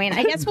a point.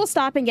 I guess we'll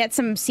stop and get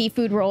some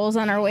seafood rolls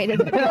on our way to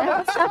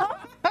the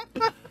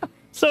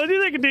So do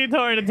you take a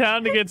detour into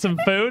town to get some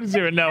food? Is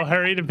you in no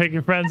hurry to pick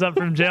your friends up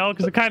from jail?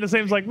 Because it kind of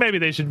seems like maybe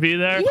they should be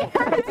there.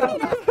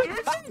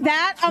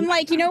 That, I'm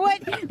like, you know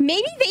what?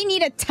 Maybe they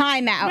need a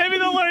timeout. Maybe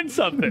they'll learn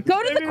something.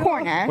 Go to the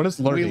corner. What is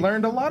We learning?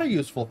 learned a lot of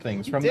useful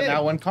things from the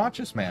now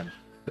unconscious man.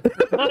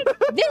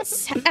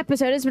 This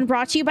episode has been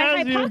brought to you by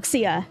As you-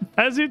 hypoxia.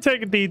 As you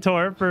take a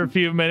detour for a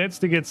few minutes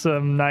to get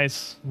some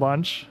nice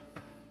lunch,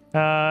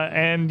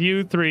 and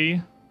you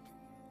three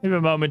have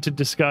a moment to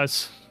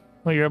discuss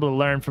what you're able to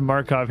learn from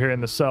Markov here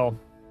in the cell.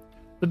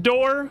 The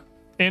door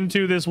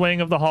into this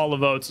wing of the Hall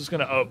of Oats is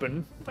going to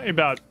open maybe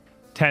about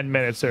 10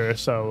 minutes or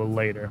so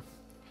later.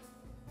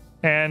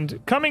 And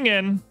coming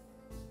in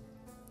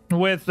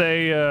with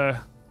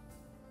a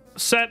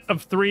set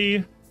of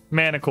 3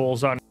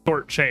 manacles on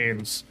short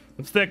chains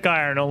with thick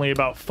iron, only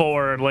about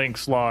 4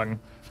 links long,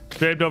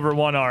 draped over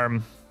one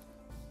arm,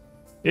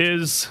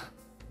 is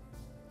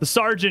the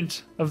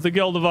sergeant of the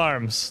Guild of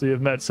Arms that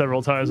you've met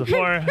several times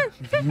before,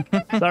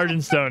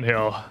 Sergeant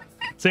Stonehill.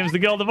 Seems the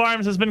Guild of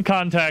Arms has been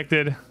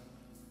contacted, and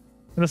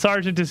the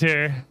sergeant is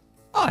here.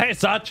 Oh, hey,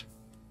 Sarge.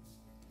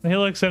 And he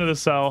looks into the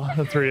cell,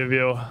 the 3 of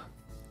you.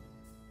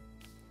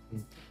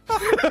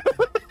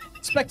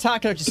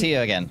 Spectacular to see you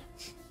again.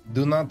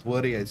 Do not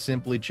worry, I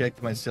simply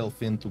checked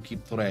myself in to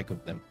keep track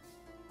of them.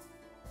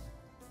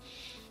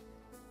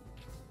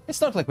 It's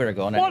not like we were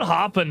going What anywhere.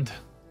 happened?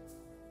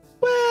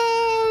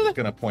 Well,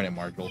 Gonna point at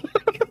Margot.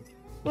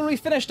 well, we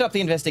finished up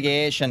the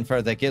investigation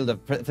for the Guild of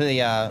for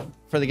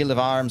the Guild of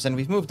Arms, and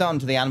we've moved on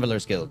to the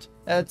Anvilers Guild.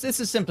 This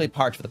is simply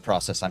part of the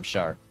process, I'm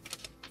sure.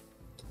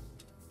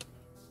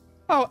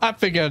 Oh, I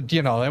figured,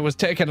 it was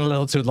taking a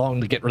little too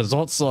long to get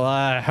results, so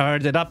I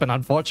hurried it up, and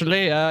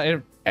unfortunately,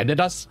 it ended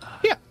us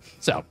here.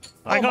 So,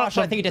 I got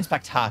Marshall, I the- think you did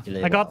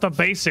spectacularly. I got the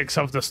basics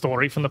of the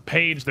story from the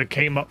page that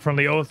came up from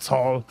the Oaths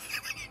Hall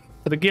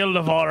for the Guild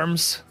of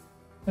Arms,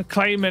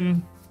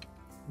 claiming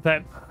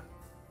that,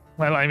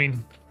 well, I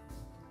mean,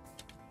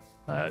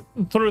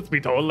 truth be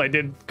told, I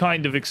did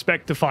kind of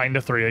expect to find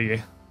the 3 of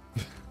you.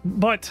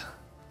 But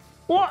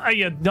what are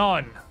you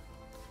done?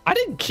 I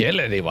didn't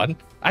kill anyone.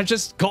 I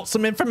just got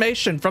some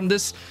information from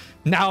this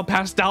now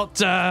passed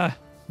out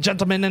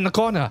gentleman in the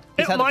corner.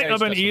 It had a might very have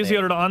been special easier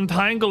name. to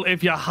untangle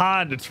if you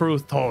had the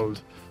truth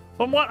told.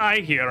 From what I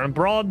hear, in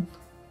broad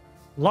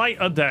light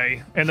of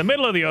day, in the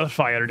middle of the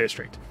Earthfire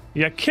District,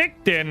 you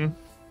kicked in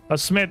a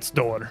smith's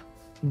door,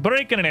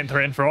 breaking and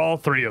entering for all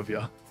 3 of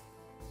you.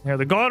 Now,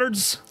 the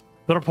guards,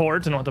 the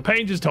report, and what the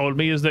pages told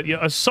me is that you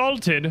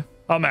assaulted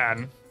a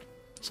man.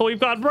 So we've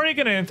got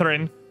breaking and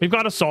entering, we've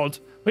got assault,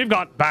 we've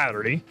got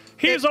battery.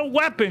 He's a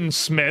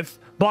weaponsmith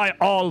by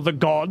all the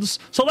gods,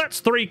 so that's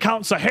 3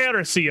 counts of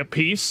heresy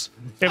apiece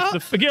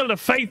if the Guild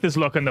of Faith is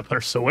looking to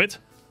pursue it.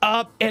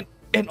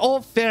 In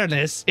all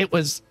fairness, it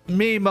was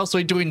me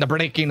mostly doing the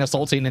breaking,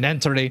 assaulting, and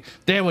entering.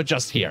 They were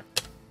just here.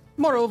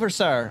 Moreover,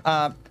 sir,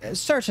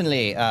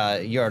 certainly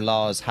your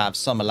laws have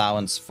some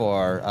allowance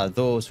for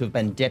those who've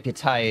been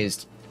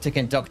deputized to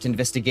conduct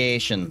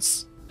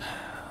investigations.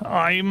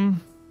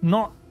 I'm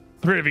not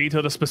privy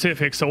to the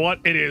specifics of what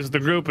it is the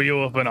group of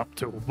you have been up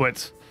to,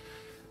 but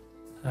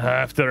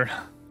after,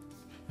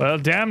 well,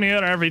 damn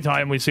near every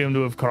time we seem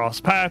to have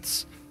crossed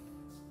paths,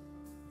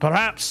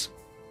 perhaps,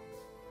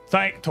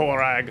 thank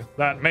Torag,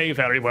 that may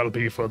very well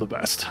be for the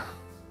best.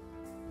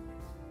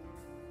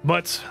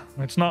 But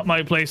it's not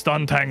my place to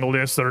untangle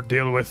this or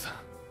deal with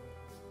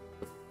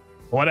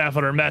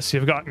whatever mess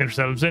you've gotten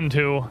yourselves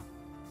into.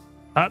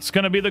 That's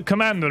going to be the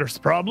commander's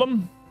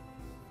problem.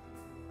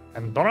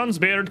 And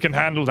Bronzebeard can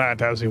handle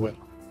that as he will.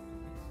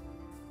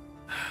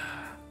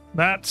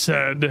 That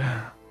said,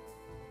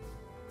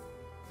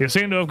 you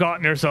seem to have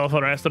gotten yourself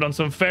arrested on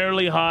some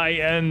fairly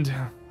high-end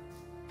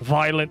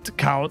violent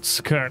counts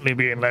currently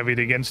being levied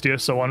against you,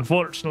 so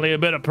unfortunately a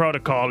bit of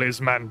protocol is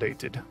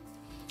mandated.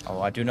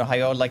 Oh, I do know how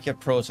you all like your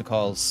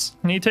protocols.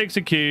 And he takes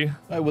a key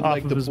I would off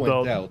like of to his point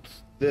belt. out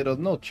there are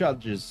no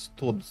charges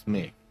towards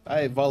me.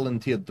 I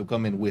volunteered to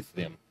come in with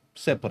them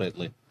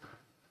separately.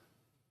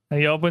 And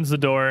he opens the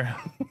door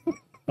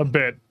a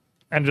bit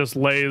and just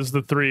lays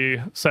the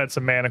 3 sets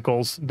of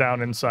manacles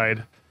down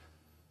inside.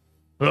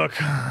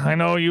 Look, I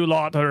know you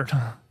lot are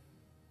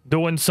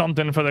doing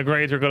something for the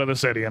greater good of the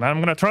city, and I'm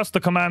going to trust the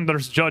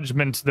commander's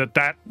judgment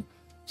that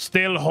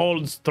still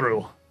holds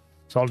through.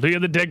 So I'll do you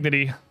the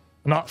dignity of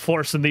not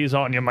forcing these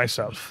on you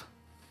myself.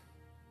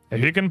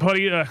 If you can put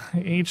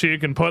each of you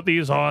can put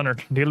these on or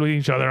deal with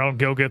each other, I'll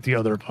go get the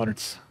other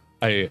parts.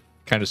 I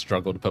kind of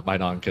struggled to put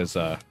mine on because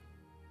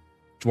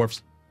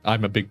dwarfs.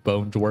 I'm a big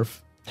bone dwarf.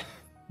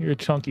 You're a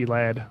chunky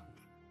lad.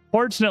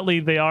 Fortunately,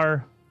 they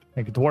are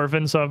like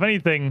dwarven, so if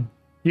anything,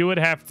 you would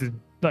have to,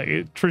 like,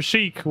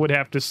 Trishik would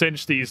have to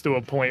cinch these to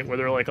a point where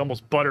they're like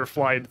almost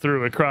butterflied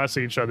through across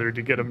each other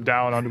to get them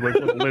down onto his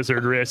little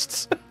lizard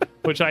wrists,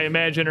 which I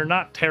imagine are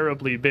not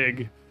terribly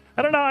big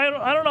I don't know.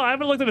 I don't know. I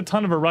haven't looked at a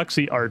ton of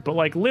Aruxi art, but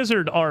like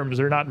lizard arms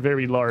are not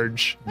very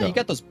large. Yeah, you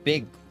got those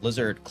big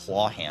lizard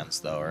claw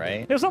hands, though,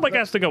 right? It's not like it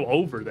has to go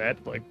over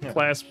that, like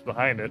clasps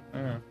behind it.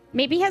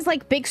 Maybe he has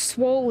like big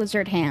swole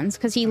lizard hands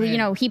because he,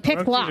 he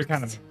picked Aruxis locks. are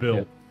kind of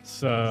built,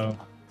 so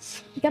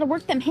You gotta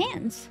work them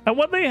hands. And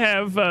what they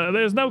have,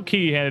 there's no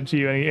key handed to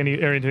you or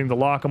anything to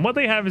lock them. What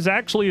they have is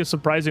actually a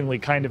surprisingly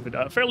kind of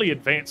a fairly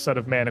advanced set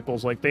of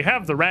manacles. Like they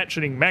have the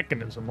ratcheting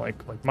mechanism, like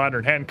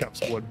modern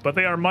handcuffs would, but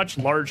they are much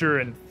larger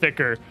and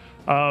thicker,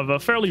 of a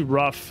fairly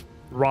rough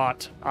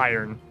wrought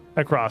iron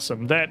across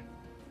them. That,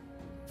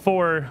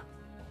 for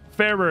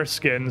fairer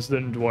skins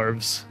than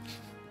dwarves,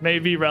 may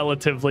be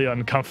relatively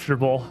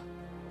uncomfortable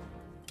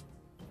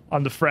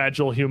on the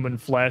fragile human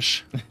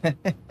flesh.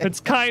 It's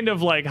kind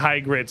of like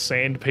high-grit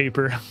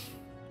sandpaper.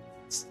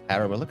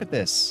 Terrible. Look at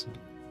this.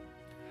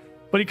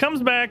 But he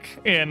comes back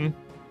in,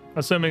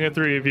 assuming the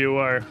three of you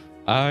are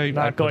I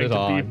not put going it to be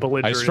on. I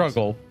belligerent.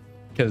 struggle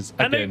because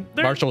And again,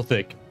 they're- martial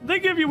thick. They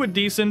give you a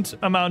decent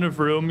amount of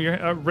room.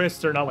 Your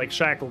wrists are not like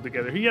shackled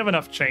together. You have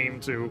enough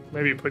chain to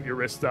maybe put your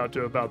wrists out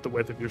to about the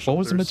width of your What shoulders.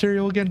 was the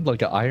material again?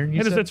 Like an iron?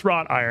 You It is, said? it's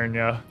wrought iron,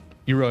 yeah.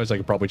 You realize I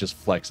could probably just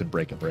flex and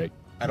break a break.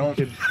 I don't.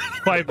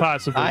 Quite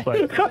possibly,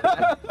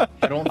 but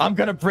I don't. I'm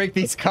gonna break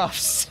these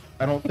cuffs.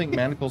 I don't think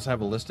manacles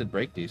have a listed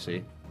break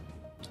DC.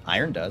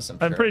 Iron does. I'm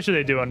I'm pretty sure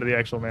they do under the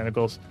actual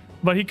manacles.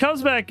 But he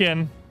comes back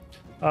in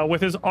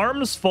with his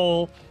arms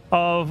full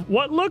of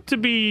what look to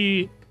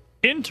be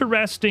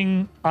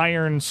interesting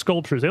iron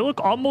sculptures. They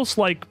look almost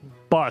like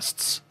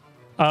busts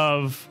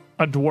of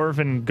a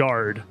dwarven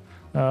guard,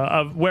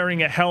 of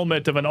wearing a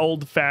helmet of an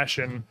old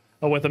fashion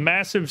with a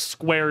massive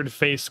squared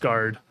face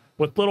guard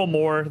with little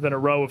more than a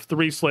row of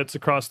 3 slits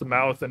across the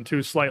mouth and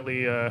 2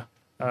 slightly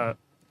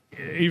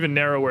even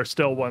narrower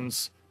still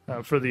ones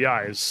for the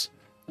eyes.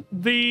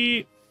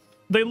 They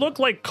look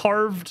like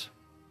carved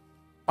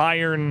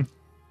iron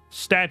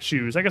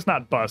statues. I guess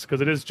not busts,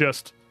 because it is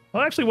just...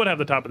 Well, actually would have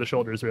the top of the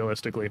shoulders,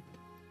 realistically.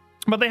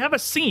 But they have a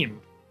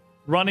seam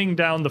running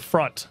down the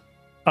front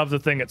of the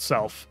thing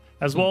itself,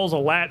 as well as a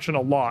latch and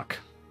a lock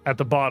at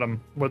the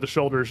bottom where the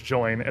shoulders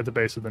join at the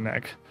base of the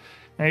neck.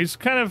 And he's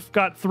kind of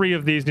got 3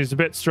 of these, and he's a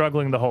bit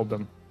struggling to hold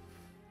them.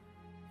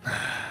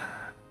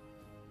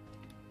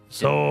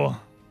 So,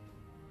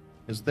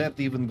 Is that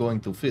even going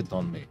to fit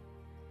on me?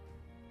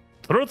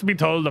 truth be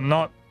told, I'm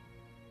not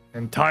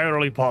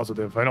entirely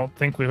positive. I don't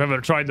think we've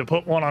ever tried to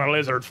put one on a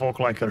lizard folk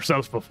like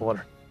ourselves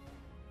before.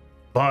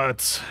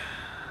 But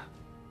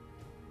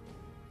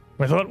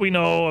with what we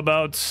know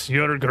about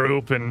your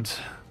group and,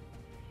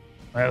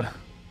 well,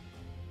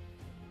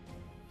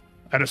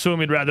 I'd assume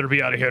you'd rather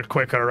be out of here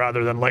quicker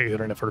rather than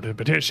later. And if we're to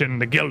petition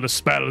the Guild of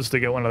Spells to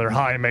get one of their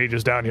high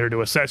mages down here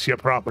to assess you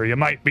proper, you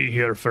might be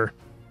here for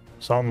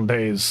some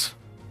days.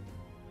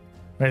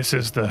 This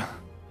is the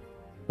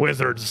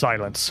Wizard's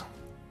Silence.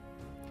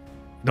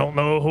 Don't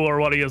know who or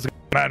what he has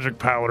magic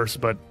powers,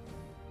 but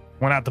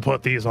we're gonna have to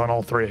put these on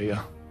all 3 of you.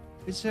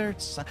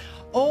 Wizards.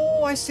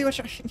 Oh, I see what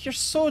you're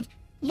so.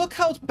 Look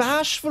how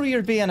bashful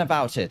you're being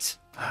about it.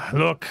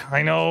 Look,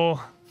 I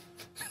know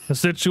the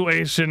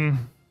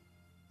situation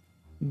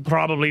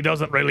probably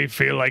doesn't really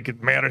feel like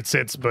it merits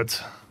it,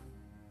 but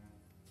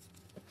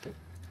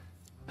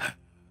I'm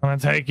gonna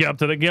take you up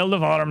to the Guild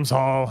of Arms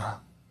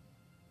Hall.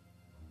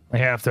 We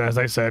have to, as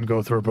I said,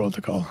 go through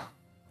protocol.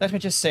 Let me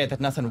just say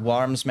that nothing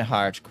warms my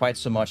heart quite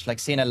so much like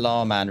seeing a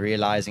lawman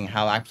realizing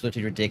how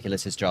absolutely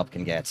ridiculous his job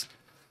can get.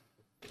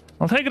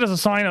 I'll take it as a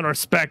sign of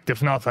respect,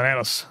 if nothing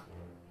else.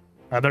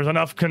 There's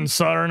enough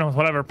concern with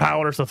whatever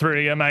powers the 3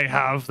 of you may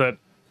have that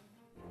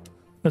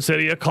the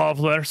city of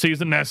Kovlar sees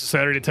it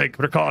necessary to take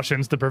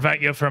precautions to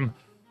prevent you from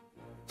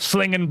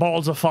slinging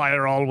balls of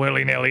fire all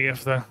willy-nilly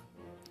if the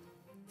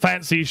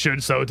fancy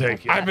should so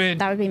take you. I mean,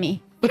 That would be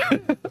me.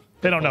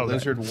 They don't know The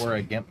that. lizard wore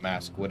a gimp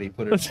mask. Would he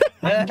put it?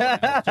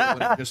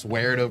 Would he just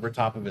wear it over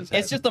top of his head?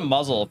 It's just a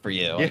muzzle for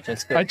you.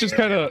 I just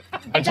kind of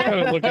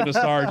look at the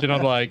Sarge and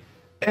I'm like,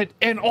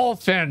 in all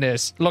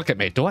fairness, look at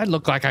me. Do I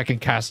look like I can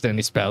cast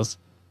any spells?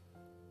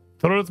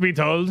 Truth be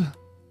told,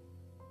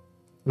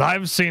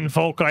 I've seen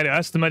folk I'd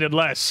estimated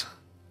less,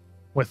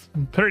 with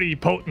pretty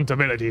potent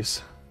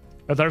abilities.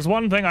 If there's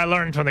one thing I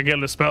learned from the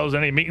Guild of Spells,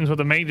 any meetings with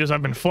the mages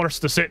I've been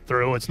forced to sit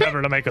through, it's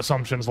never to make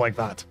assumptions like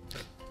that.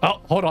 Oh,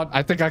 hold on.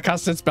 I think I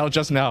cast that spell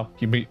just now.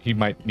 He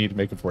might need to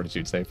make a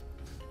fortitude save.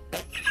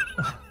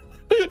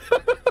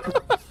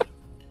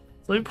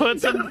 So he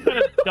puts him, kind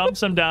of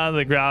dumps him down on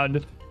the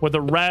ground with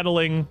a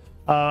rattling,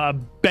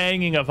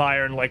 banging of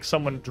iron, like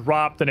someone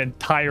dropped an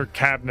entire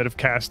cabinet of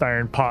cast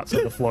iron pots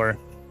on the floor.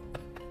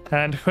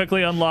 And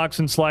quickly unlocks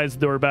and slides the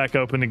door back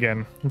open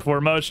again,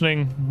 before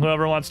motioning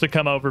whoever wants to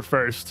come over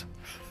first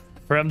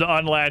for him to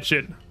unlatch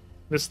it.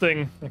 This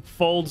thing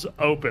folds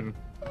open,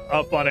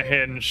 up on a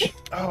hinge.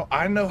 Oh,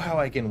 I know how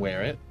I can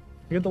wear it.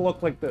 You get to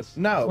look like this.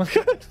 No,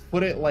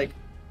 put it like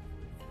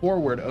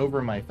forward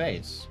over my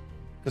face,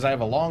 because I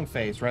have a long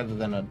face rather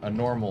than a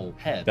normal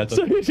head. That's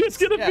So you're just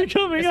gonna be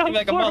coming It's out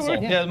like a forward.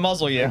 muzzle. Yeah,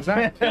 muzzle you.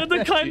 exactly. You have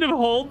to kind of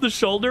hold the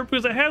shoulder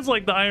because it has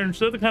like the iron,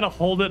 so you have to kind of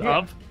hold it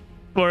up.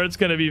 or it's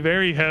going to be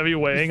very heavy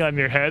weighing on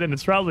your head, and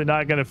it's probably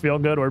not going to feel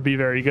good or be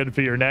very good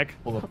for your neck.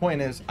 Well, the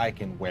point is, I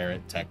can wear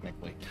it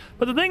technically.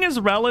 But the thing is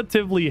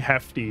relatively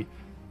hefty.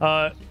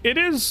 It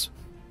is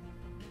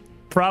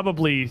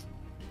probably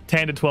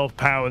 10 to 12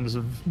 pounds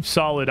of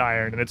solid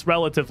iron, and it's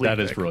relatively That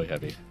thick. is really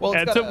heavy. Well,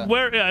 And it's to got a-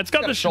 where, yeah, it's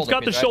got the shoulder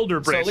piece, right? So at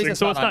least bracing, it's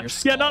so not it's on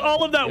not. your Yeah, not skull.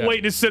 all of that Yeah.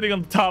 weight is sitting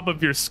on the top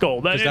of your skull.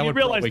 And that you would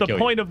realize probably the kill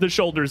point you. of the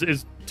shoulders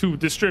is to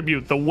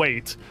distribute the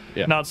weight,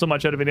 Yeah. not so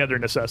much out of any other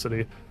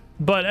necessity.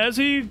 But as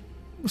he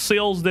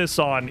seals this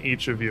on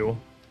each of you,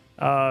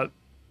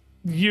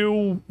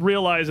 you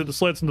realize that the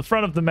slits in the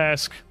front of the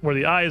mask, where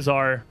the eyes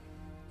are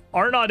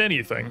not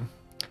anything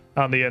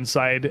on the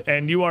inside,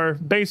 and you are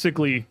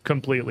basically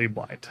completely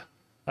blind.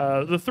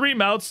 The 3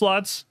 mouth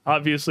slots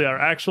obviously are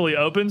actually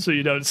open, so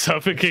you don't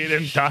suffocate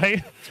and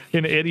die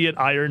in idiot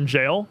iron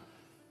jail.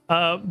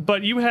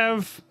 But you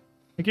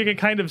can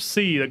kind of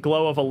see the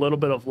glow of a little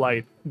bit of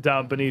light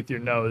down beneath your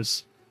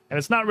nose, and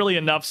it's not really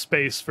enough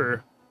space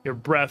for your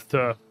breath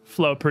to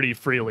flow pretty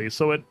freely,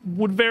 so it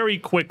would very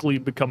quickly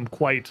become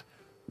quite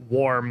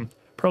warm,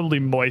 probably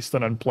moist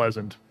and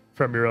unpleasant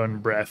from your own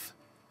breath.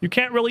 You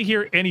can't really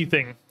hear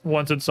anything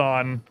once it's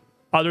on,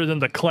 other than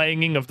the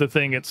clanging of the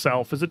thing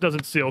itself, as it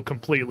doesn't seal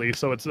completely.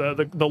 So it's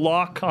the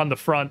lock on the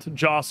front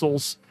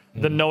jostles,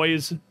 the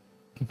noise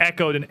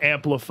echoed and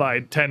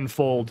amplified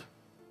tenfold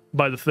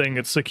by the thing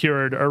that's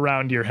secured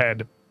around your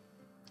head.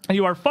 And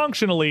you are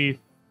functionally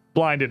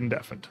blinded and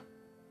deafened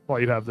while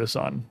you have this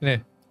on. Eh.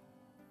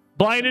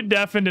 Blinded,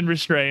 deafened, and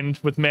restrained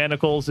with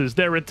manacles is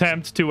their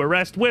attempt to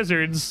arrest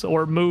wizards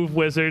or move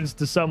wizards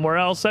to somewhere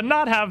else and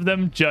not have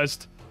them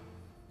just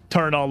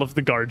turn all of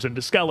the guards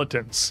into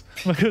skeletons.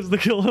 Because the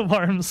Guild of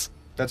Arms,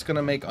 That's going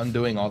to make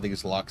undoing all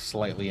these locks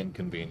slightly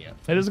inconvenient.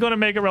 it is going to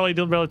make it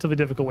relatively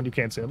difficult when you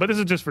can't see it. But this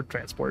is just for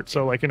transport,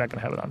 so like you're not going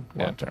to have it on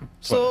long term.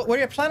 So, were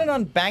you planning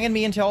on banging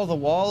me into all the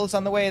walls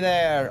on the way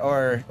there,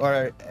 or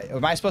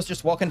am I supposed to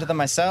just walk into them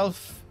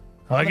myself?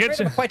 I I'm get afraid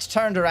you. I'm quite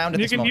turned around at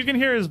You this can moment.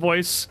 hear his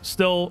voice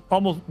still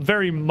almost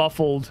very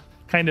muffled,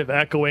 kind of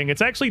echoing.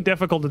 It's actually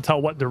difficult to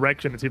tell what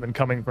direction it's even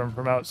coming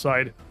from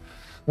outside.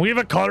 We have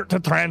a cart to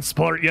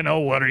transport you,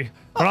 no worry.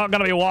 We're not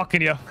gonna be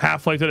walking you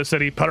halfway to the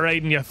city,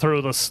 parading you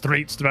through the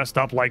streets dressed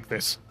up like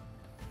this.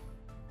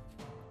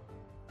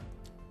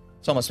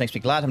 It almost makes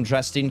me glad I'm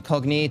dressed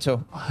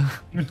incognito.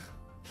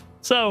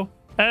 So,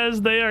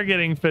 as they are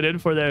getting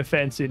fitted for their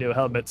fancy new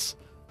helmets,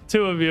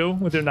 2 of you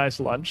with your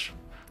nice lunch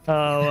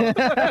would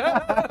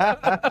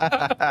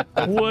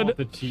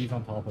The cheese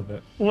on top of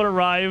it.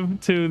 arrive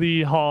to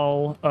the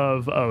Hall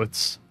of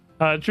Oaths.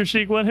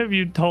 Trishik, what have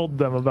you told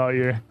them about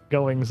your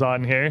goings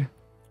on here?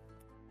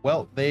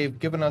 Well, they've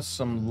given us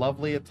some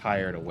lovely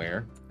attire to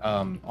wear.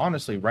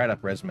 Honestly, right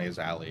up Resume's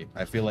alley.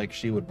 I feel like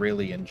she would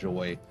really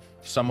enjoy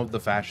some of the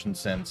fashion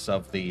sense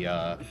of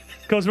the.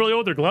 Goes really well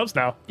with their gloves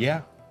now.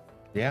 Yeah.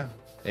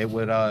 It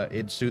would.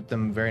 It'd suit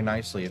them very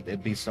nicely.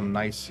 It'd be some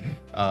nice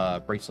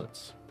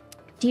bracelets.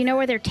 Do you know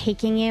where they're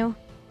taking you?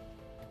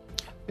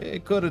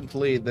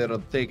 Currently, they're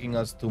taking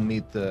us to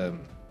meet the,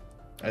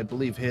 I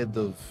believe, head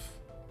of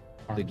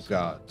the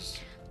gods.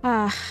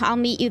 I'll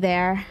meet you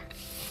there.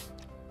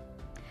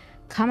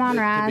 Come on,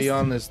 To Raz. be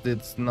honest,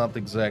 it's not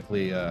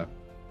exactly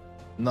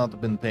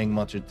not been paying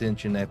much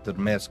attention after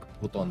mask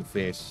put on the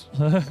face.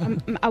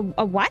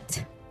 A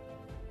what?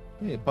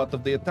 Yeah, part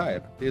of the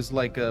attire is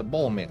like a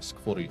ball mask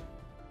for you.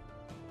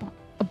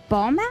 A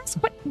ball mask?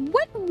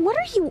 What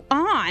are you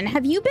on?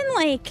 Have you been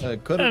like?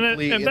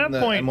 Currently, at that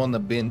point- I'm on the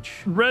bench.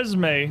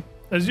 Resume,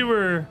 as you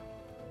were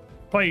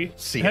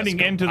heading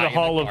go into by the in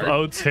Hall the of cart.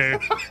 Oaths here,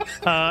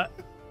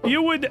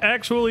 you would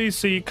actually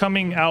see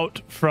coming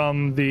out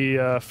from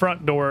the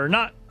front door,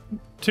 not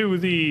to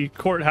the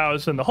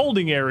courthouse and the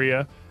holding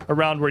area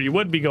around where you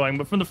would be going,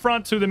 but from the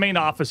front to the main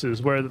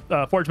offices where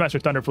Forge Master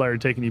Thunderflare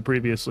had taken you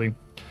previously.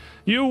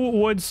 You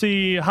would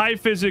see High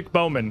Physic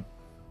Bowman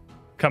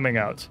coming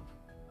out.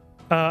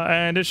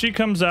 And as she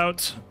comes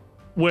out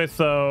with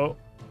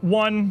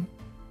one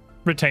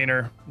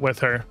retainer with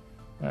her,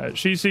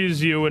 she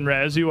sees you and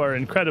Raz. You are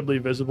incredibly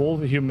visible,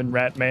 the human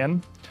rat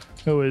man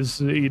who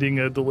is eating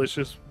a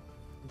delicious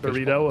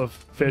burrito of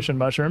fish and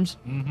mushrooms.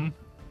 Mm-hmm.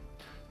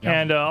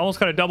 And almost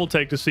kind of double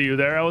take to see you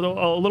there. With a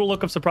little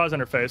look of surprise on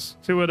her face.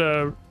 She would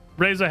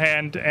raise a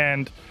hand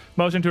and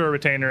motion to her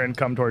retainer and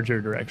come towards your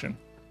direction.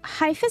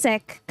 Hi,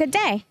 Physic. Good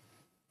day.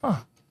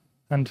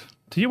 And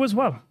to you as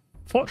well.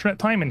 Fortunate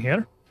timing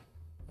here.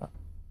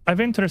 I've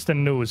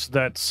interesting news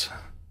that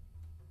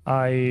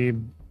I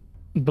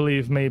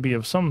believe may be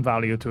of some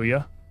value to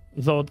you.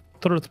 Though,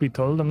 truth be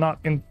told, I'm not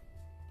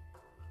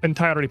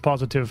entirely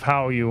positive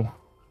how you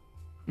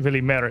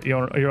really merit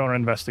your own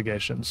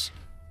investigations.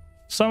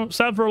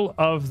 Several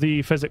of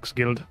the Physics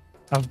Guild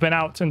have been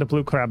out in the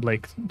Blue Crab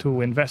Lake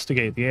to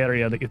investigate the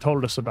area that you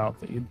told us about,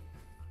 that you'd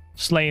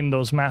slain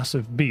those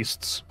massive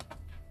beasts.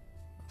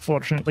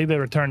 Fortunately, they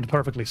returned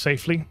perfectly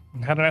safely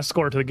and had an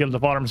escort to the Guild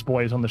of Arms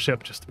boys on the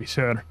ship, just to be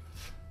sure.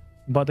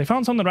 But they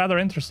found something rather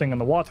interesting in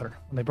the water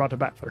when they brought it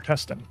back for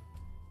testing.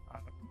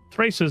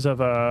 Traces of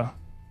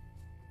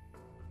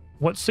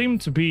what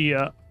seemed to be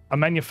a a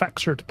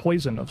manufactured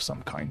poison of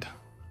some kind.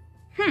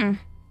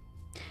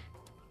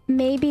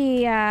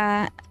 Maybe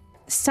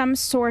some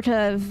sort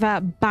of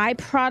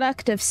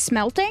byproduct of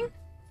smelting?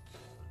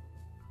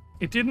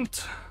 It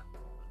didn't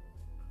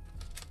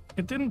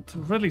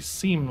really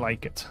seem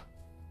like it.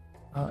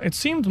 It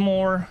seemed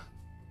more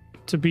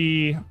to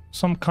be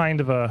some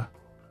kind of a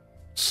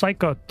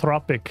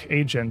psychotropic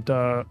agent,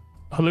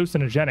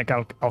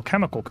 hallucinogenic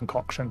alchemical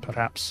concoction,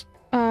 perhaps.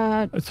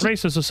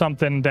 Traces of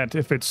something that,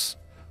 if it's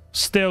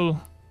still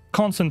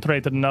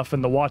concentrated enough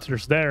in the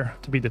waters there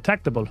to be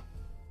detectable,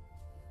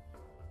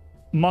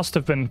 must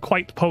have been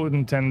quite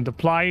potent and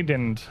applied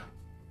in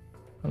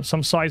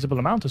some sizable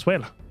amount as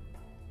well.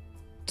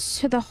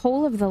 To the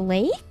whole of the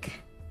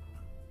lake?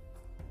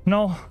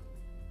 No,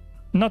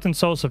 nothing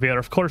so severe.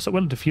 Of course, it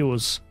will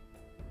diffuse.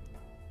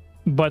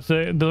 But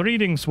the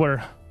readings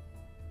were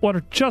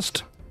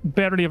just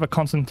barely of a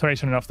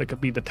concentration enough that could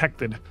be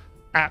detected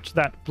at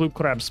that blue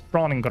crab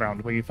spawning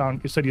ground where you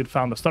said you'd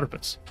found the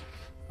serpents.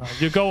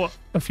 You go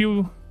a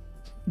few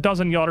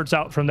dozen yards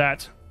out from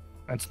that,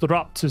 and it's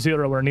dropped to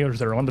zero or near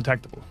zero,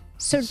 undetectable.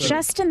 So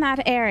just in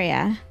that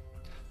area.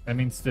 That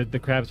means that the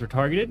crabs were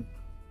targeted?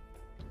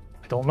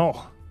 I don't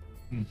know.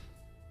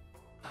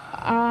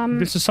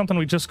 This is something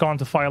we just gone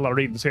to file our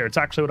readings here. It's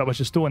actually what I was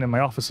just doing in my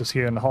offices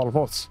here in the Hall of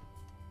Oaths.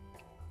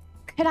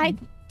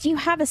 Do you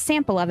have a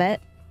sample of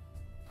it?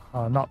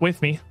 Not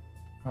with me.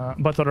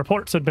 But the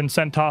reports had been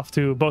sent off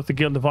to both the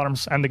Guild of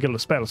Arms and the Guild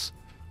of Spells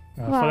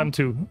for them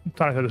to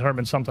try to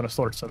determine something of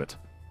sorts of it.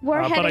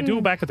 But I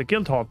do back at the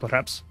Guild Hall,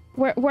 perhaps.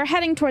 We're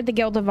heading toward the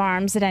Guild of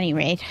Arms at any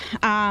rate.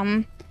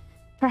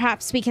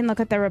 Perhaps we can look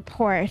at the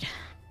report.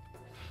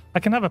 I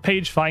can have a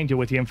page find you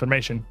with the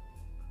information.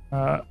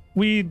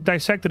 We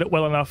dissected it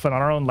well enough in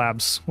our own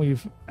labs.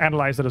 We've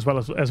analyzed it as well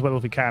as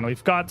we can.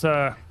 We've got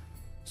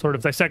sort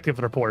of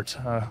dissective report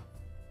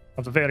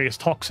of the various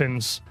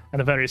toxins and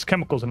the various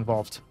chemicals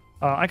involved.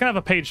 I can have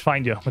a page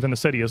find you within the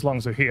city as long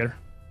as you're here.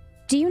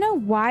 Do you know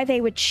why they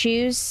would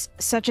choose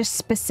such a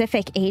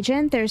specific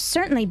agent? There's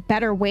certainly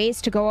better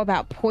ways to go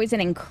about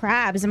poisoning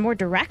crabs, a more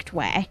direct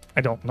way.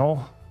 I don't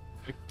know.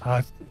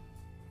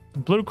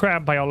 Blue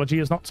crab biology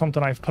is not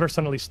something I've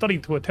personally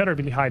studied to a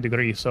terribly high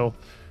degree, so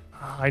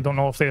I don't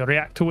know if they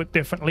react to it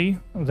differently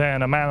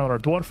than a man or a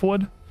dwarf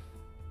would.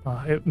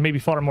 It may be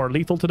far more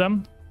lethal to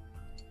them.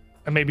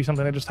 It may be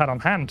something they just had on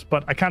hand,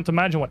 but I can't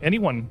imagine what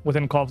anyone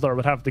within Kovlar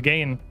would have to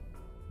gain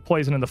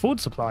poison in the food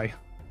supply.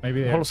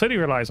 Maybe the whole city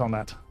relies on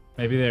that.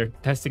 Maybe they're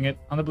testing it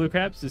on the blue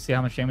crabs to see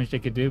how much damage they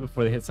could do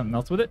before they hit something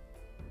else with it.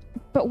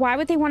 But why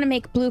would they want to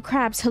make blue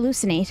crabs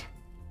hallucinate?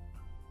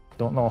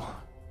 Don't know.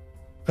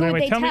 Who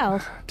would they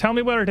tell? Tell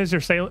me where it is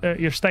you're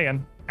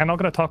staying, and I'll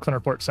get a toxin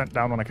report sent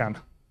down when I can.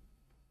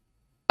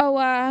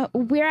 Oh,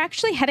 we're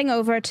actually heading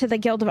over to the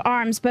Guild of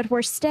Arms, but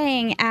we're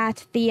staying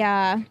at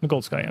the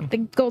Gold Sky Inn. The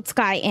Gold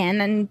Sky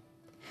Inn,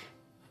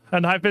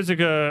 and High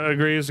Physica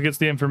agrees, gets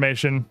the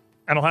information,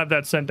 and I'll have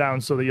that sent down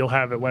so that you'll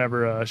have it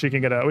whenever she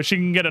can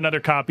get another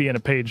copy and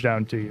a page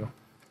down to you.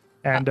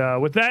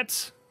 And with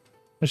that,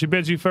 as she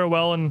bids you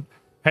farewell and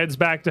heads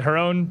back to her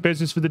own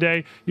business for the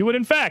day, you would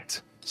in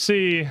fact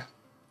see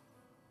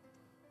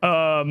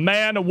a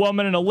man, a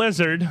woman, and a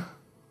lizard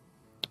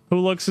who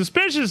look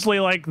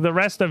suspiciously like the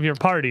rest of your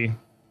party,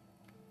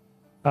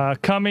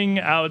 coming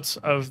out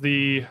of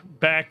the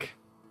back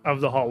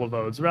of the Hall of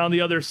Oaths, around the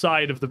other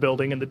side of the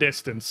building in the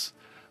distance,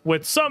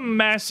 with some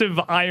massive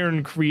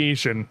iron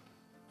creation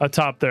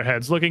atop their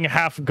heads, looking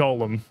half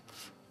golem.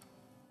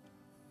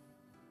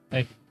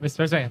 Hey, Mr.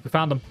 President, we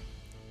found them.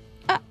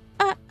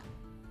 What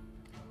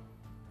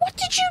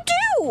did you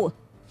do?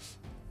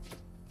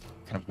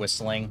 Kind of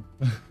whistling,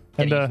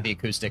 And getting into the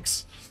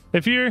acoustics.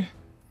 If you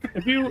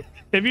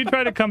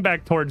try to come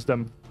back towards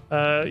them,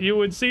 you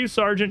would see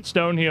Sergeant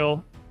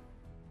Stonehill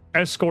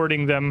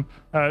escorting them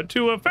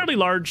to a fairly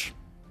large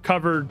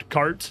covered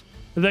cart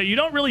that you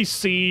don't really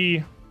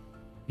see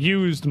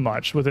used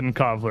much within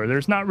Kovlar.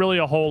 There's not really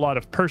a whole lot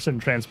of person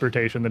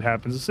transportation that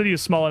happens. The city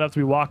is small enough to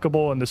be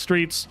walkable, and the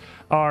streets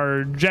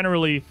are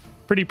generally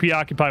pretty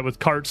preoccupied with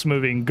carts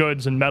moving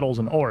goods and metals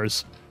and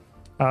ores.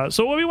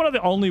 So it will be one of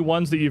the only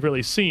ones that you've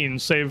really seen,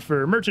 save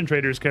for merchant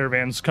traders'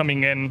 caravans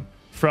coming in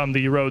from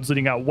the roads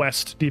leading out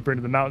west, deeper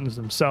into the mountains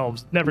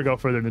themselves. Never go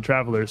further than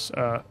Traveler's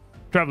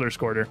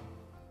Quarter.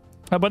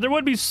 But there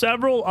would be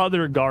several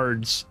other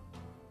guards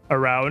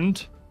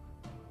around.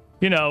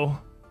 You know,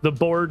 the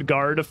bored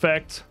guard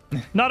effect.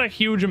 Not a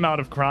huge amount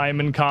of crime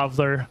in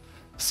Kovlar,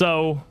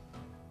 so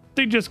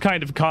they just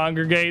kind of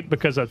congregate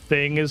because a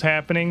thing is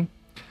happening.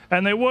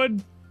 And they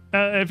would,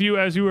 as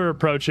you were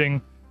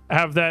approaching,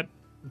 have that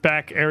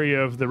back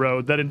area of the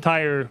road, that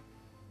entire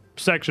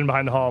section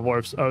behind the Hall of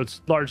Oaths,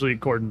 it's largely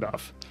cordoned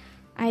off.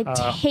 I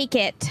take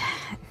it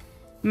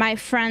my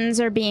friends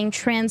are being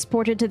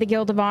transported to the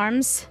Guild of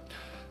Arms.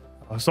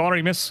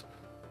 Sorry, miss.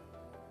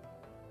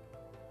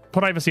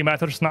 Privacy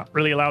matters, not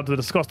really allowed to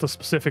discuss the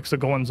specifics of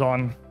goings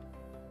on.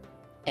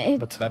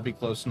 Would that be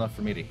close enough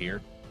for me to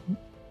hear?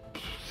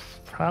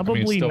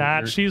 Probably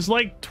not. She's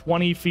like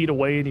 20 feet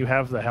away and you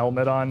have the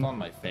helmet It's on. on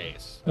my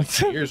face. Like,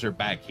 my ears are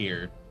back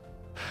here.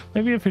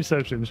 Maybe a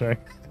perception check.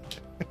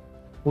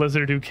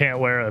 Lizard who can't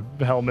wear a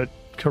helmet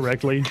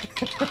correctly.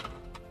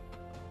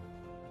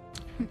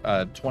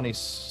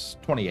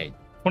 28.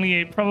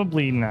 28,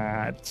 probably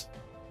not.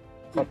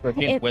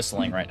 He's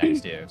whistling right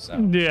next to you, so.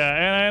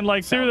 Yeah, and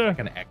like Sounds through like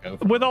the an echo.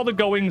 with all the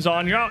goings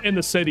on, you're out in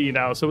the city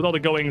now, so with all the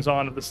goings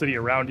on of the city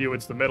around you,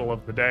 it's the middle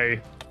of the day.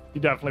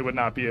 You definitely would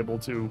not be able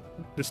to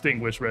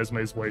distinguish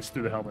Resume's voice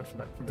through the helmet from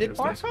the Did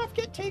distance. Markov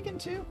get taken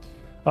too?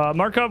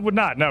 Markov would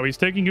not. No, he's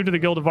taking you to the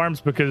Guild of Arms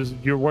because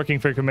you're working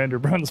for Commander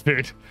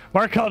Bronzebeard.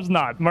 Markov's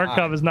not.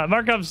 Markov is not.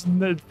 Markov's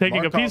taking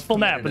a Markov peaceful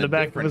nap committed in the a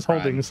back of different his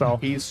holding crime. cell.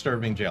 He's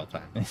serving jail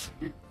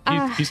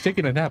time. He's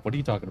taking a nap. What are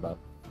you talking about?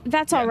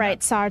 That's all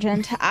right,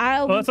 Sergeant.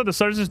 I'll. Well, that's not the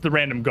sergeant's the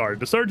random guard.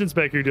 The sergeant's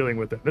back here dealing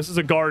with it. This is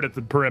a guard at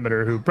the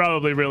perimeter who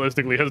probably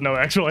realistically has no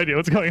actual idea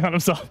what's going on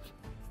himself.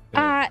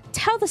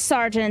 Tell the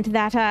sergeant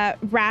that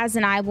Raz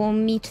and I will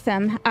meet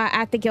them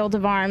at the Guild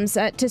of Arms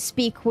to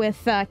speak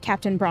with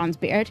Captain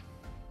Bronzebeard.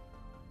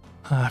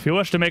 If you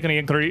wish to make any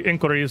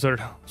inquiries or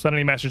send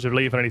any message or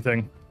leave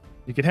anything,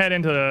 you can head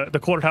into the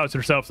courthouse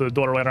yourself to the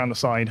door right on the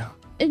side.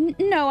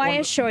 No, I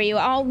assure you,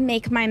 I'll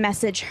make my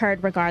message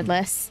heard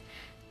regardless.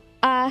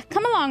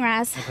 Come along,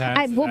 Raz.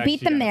 I will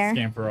beat them there.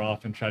 Scamper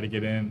off and try to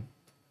get in.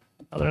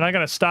 Well, they're not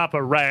going to stop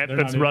a rat They're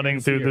not that's even running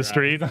gonna through see the a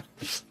street. rat.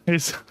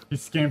 He's, He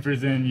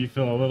scampers in. You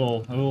feel a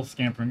little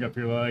scampering up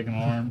your leg and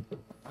arm.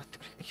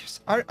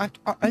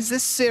 Is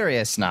this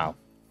serious now?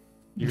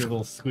 You hear a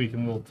little squeak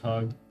and a little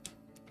tug.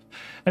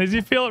 and as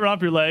you feel it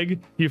around your leg,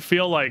 you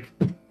feel like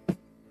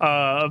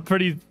a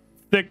pretty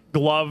thick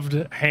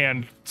gloved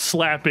hand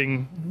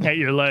slapping at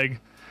your leg.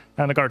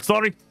 And the guard,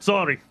 sorry.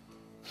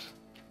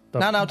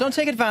 No, don't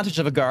take advantage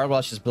of a girl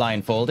while she's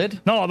blindfolded.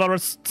 No, there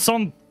was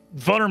some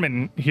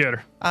vermin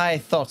here. I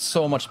thought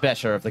so much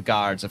better of the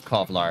guards of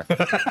Kovlar.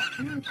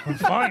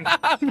 Fine.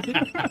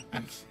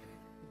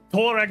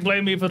 Torek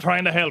blamed me for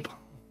trying to help.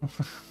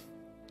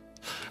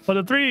 But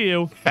the three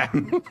of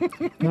you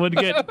would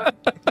get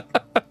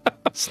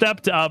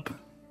stepped up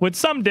with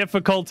some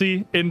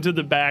difficulty into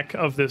the back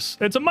of this.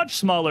 It's a much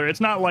smaller,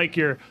 it's not like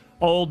your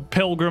old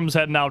pilgrims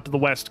heading out to the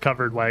west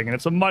covered wagon.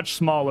 It's a much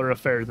smaller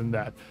affair than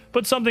that,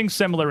 but something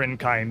similar in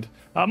kind.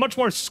 Much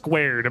more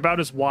squared, about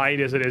as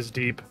wide as it is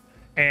deep,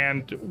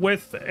 and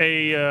with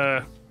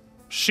a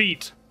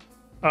sheet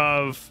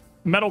of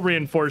metal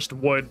reinforced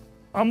wood,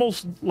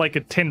 almost like a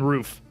tin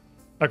roof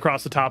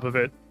across the top of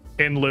it,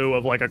 in lieu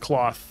of like a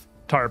cloth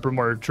tarp or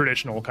more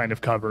traditional kind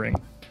of covering.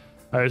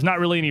 There's not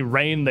really any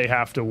rain they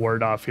have to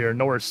ward off here,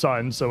 nor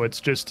sun, so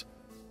it's just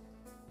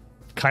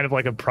kind of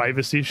like a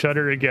privacy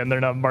shutter. Again,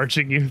 they're not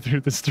marching you through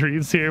the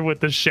streets here with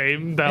the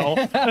shame bell.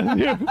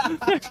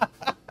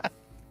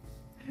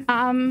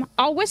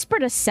 I'll whisper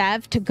to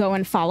Sev to go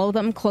and follow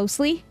them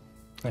closely.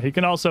 He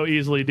can also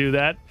easily do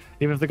that,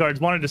 even if the guards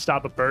wanted to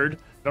stop a bird.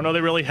 Don't know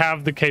they really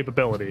have the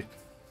capability.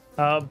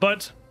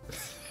 But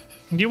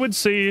you would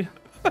see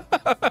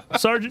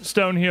Sergeant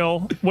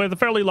Stonehill with a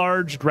fairly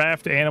large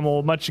draft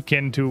animal, much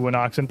akin to an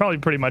oxen. Probably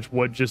pretty much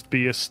would just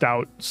be a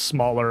stout,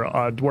 smaller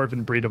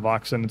dwarven breed of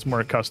oxen. It's more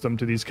accustomed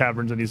to these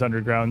caverns and these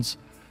undergrounds.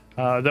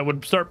 That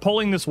would start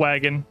pulling this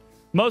wagon.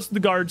 Most of the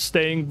guards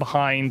staying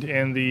behind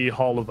in the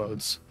Hall of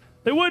Oaths.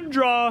 They would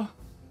draw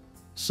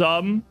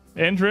some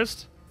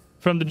interest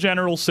from the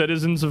general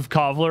citizens of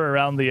Kovlar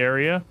around the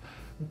area,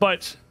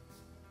 but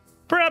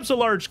perhaps a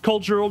large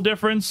cultural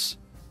difference.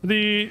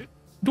 The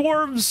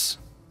dwarves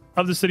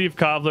of the city of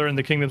Kovlar and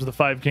the kingdoms of the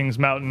Five Kings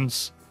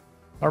Mountains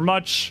are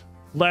much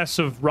less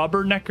of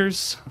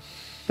rubberneckers.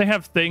 They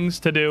have things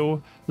to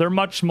do. They're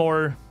much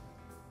more,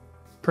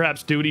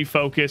 perhaps,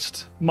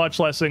 duty-focused, much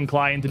less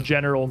inclined to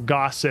general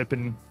gossip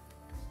and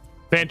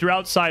banter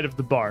outside of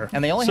the bar.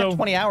 And they only have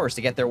 20 hours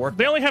to get their work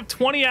They only have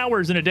 20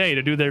 hours in a day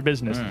to do their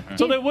business.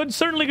 So they would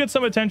certainly get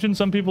some attention.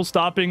 Some people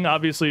stopping,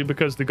 obviously,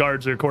 because the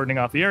guards are cordoning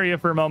off the area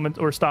for a moment,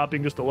 or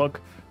stopping just to look.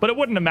 But it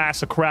wouldn't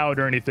amass a crowd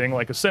or anything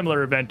like a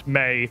similar event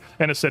may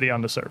in a city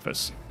on the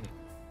surface.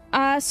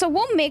 So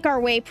we'll make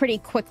our way pretty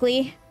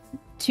quickly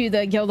to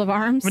the Guild of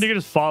Arms. I mean, you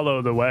can just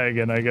follow the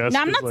wagon, I guess.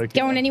 No, I'm 'cause, not like,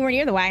 going anywhere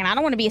near the wagon. I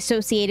don't want to be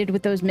associated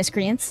with those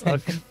miscreants.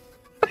 Okay.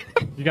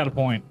 You got a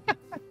point.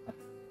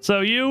 So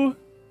you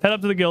head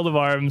up to the Guild of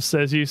Arms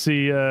as you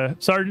see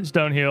Sergeant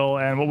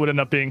Stonehill and what would end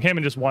up being him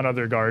and just one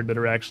other guard that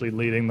are actually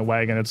leading the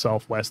wagon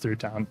itself west through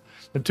town.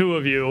 The two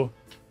of you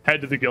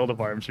head to the Guild of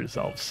Arms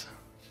yourselves.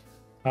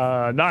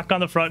 Knock on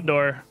the front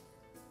door.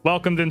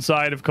 Welcomed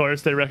inside, of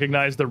course. They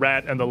recognize the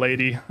rat and the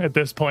lady at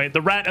this point.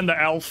 The rat and the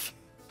elf.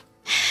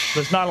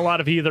 There's not a lot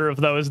of either of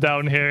those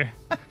down here.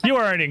 You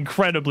are an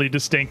incredibly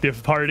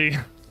distinctive party.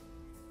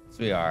 Yes,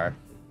 we are.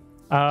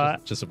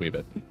 Just a wee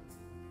bit.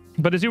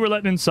 But as you were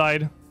let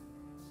inside,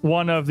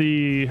 one of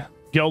the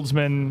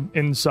guildsmen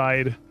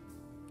inside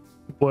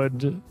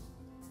would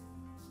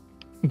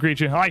greet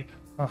you. Hi.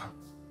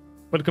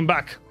 Welcome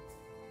back.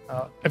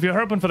 If you're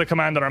hoping for the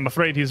commander, I'm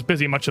afraid he's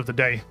busy much of the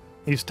day.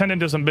 He's tending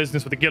to some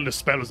business with the Guild of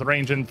Spells,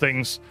 arranging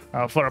things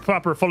for a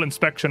proper full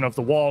inspection of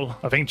the Wall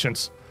of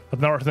Ancients of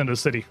the north end of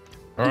the city.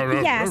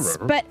 Yes,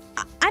 but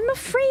I'm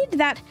afraid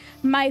that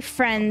my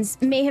friends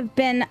may have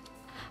been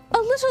a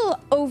little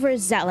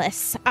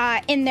overzealous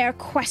in their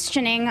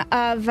questioning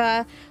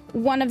of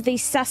one of the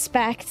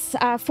suspects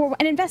for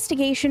an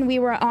investigation we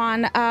were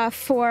on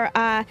for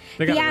the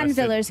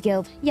Anvilers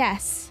Guild.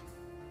 Yes.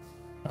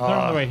 They're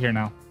on the way here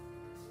now.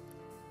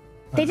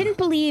 They didn't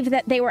believe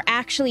that they were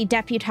actually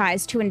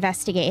deputized to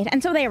investigate,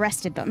 and so they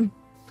arrested them.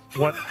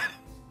 What?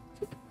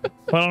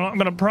 Well, I'm not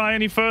going to pry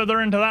any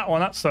further into that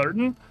one, that's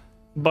certain.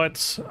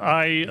 But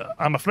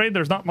I'm afraid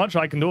there's not much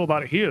I can do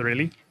about it here,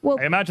 really. Well,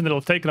 I imagine they'll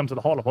have taken them to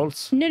the Hall of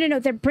Oaths. No,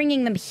 they're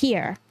bringing them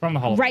here. From the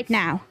Hall of right Oaths.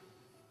 now.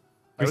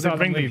 Why would they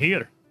bring them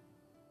here?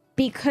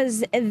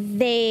 Because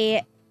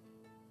they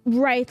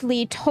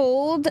rightly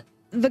told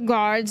the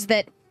guards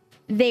that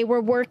they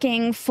were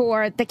working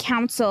for the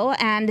council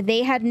and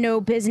they had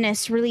no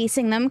business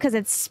releasing them because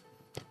it's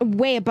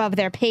way above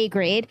their pay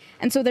grade,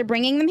 and so they're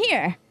bringing them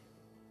here.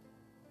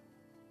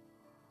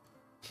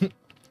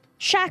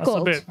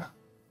 Shackled. That's a bit...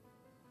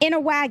 In a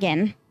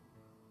wagon.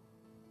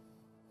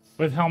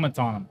 With helmets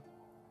on them.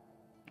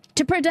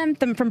 To prevent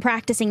them from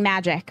practicing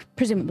magic,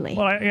 presumably.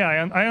 Well,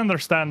 I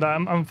understand.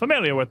 I'm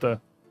familiar with the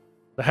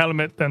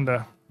helmet and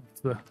the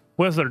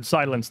wizard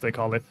silence, they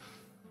call it.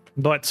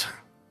 But,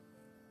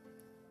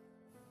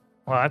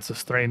 well, that's a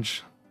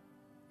strange...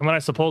 I mean, I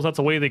suppose that's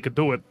a way they could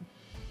do it.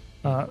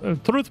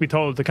 Truth be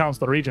told, the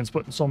Council of Regents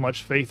putting so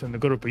much faith in the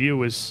group of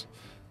you is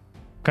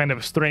kind of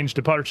a strange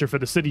departure for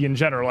the city in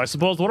general. I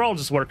suppose we're all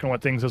just working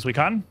with things as we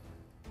can.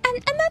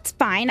 And that's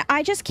fine.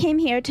 I just came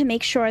here to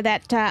make sure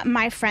that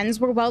my friends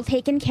were well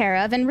taken care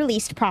of and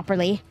released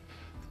properly.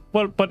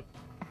 Well, but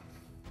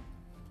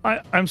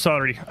I'm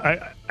sorry.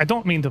 I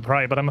don't mean to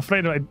pry, but I'm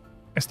afraid I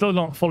still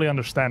don't fully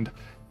understand.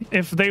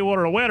 If they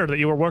were aware that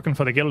you were working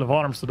for the Guild of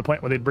Arms to the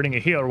point where they'd bring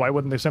you here, why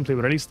wouldn't they simply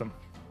release them?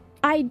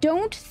 I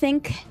don't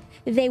think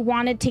they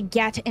wanted to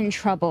get in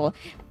trouble.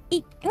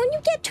 When you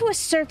get to a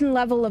certain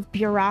level of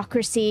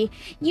bureaucracy,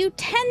 you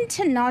tend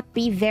to not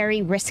be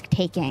very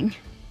risk-taking.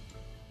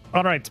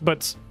 All right,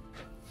 but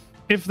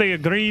if they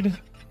agreed,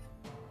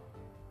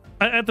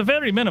 at the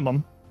very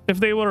minimum, if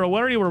they were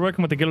aware you were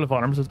working with the Guild of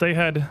Arms, if they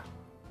had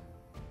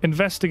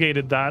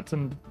investigated that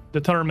and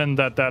determined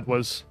that that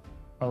was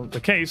the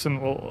case, and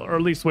or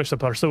at least wish to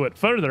pursue it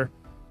further,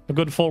 the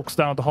good folks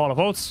down at the Hall of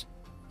Oaths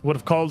would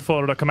have called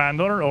for the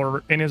commander,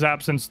 or in his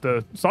absence,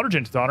 the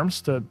sergeant at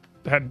arms, to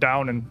head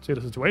down and see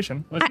the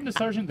situation. Wasn't the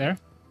sergeant there?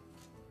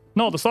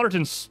 No, the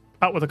sergeant's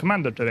out with the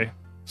commander today.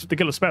 It's the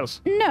Guild of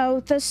Spells. No,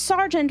 the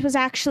sergeant was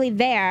actually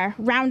there,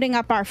 rounding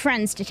up our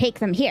friends to take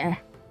them here.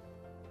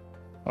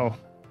 Oh,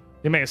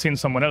 you may have seen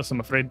someone else,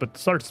 I'm afraid, but the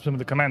sergeant's been with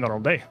the commander all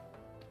day.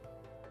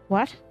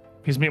 What?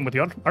 He's meeting with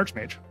the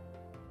Archmage.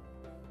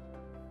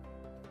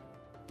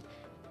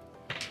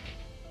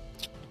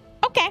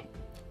 Okay.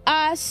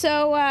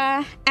 So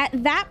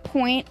at that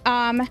point,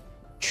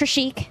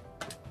 Trishik,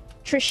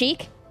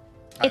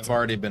 I've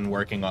already been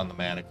working on the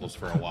manacles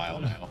for a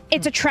while now.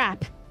 it's a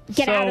trap.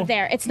 Get out So- of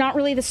there. It's not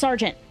really the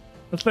sergeant.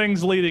 The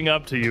things leading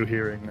up to you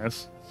hearing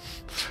this.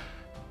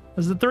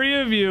 As the three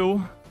of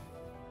you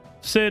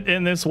sit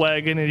in this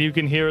wagon and you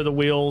can hear the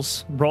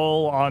wheels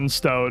roll on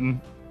stone,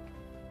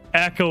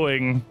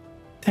 echoing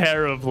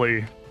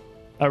terribly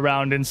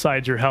around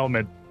inside your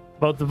helmet.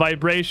 Both the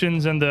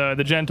vibrations and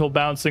the gentle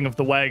bouncing of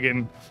the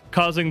wagon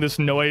causing this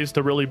noise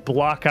to really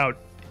block out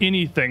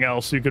anything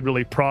else you could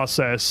really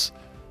process,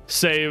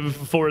 save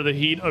for the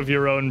heat of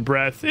your own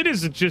breath. It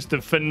is just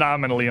a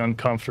phenomenally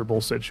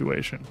uncomfortable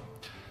situation.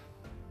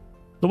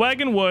 The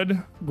wagon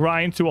would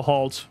grind to a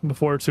halt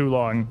before too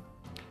long,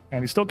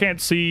 and you still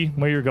can't see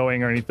where you're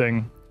going or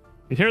anything.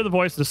 You hear the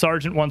voice of the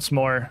sergeant once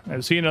more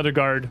as he and another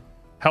guard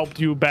helped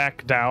you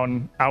back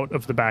down out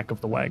of the back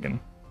of the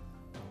wagon.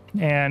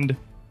 And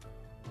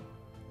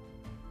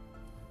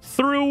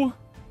through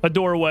a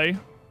doorway,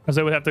 as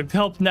I would have to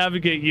help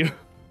navigate you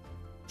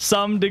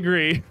some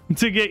degree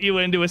to get you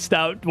into a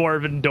stout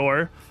dwarven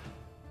door.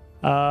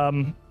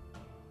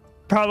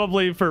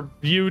 Probably for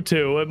you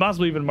two, and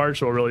possibly even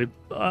Marshall, really,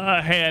 a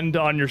hand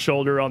on your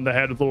shoulder on the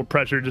head with a little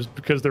pressure just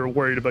because they're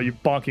worried about you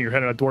bonking your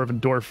head on a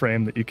dwarven door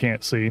frame that you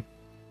can't see.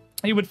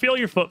 You would feel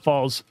your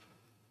footfalls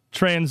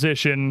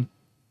transition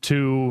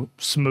to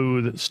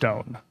smooth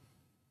stone.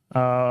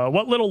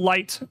 What little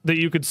light that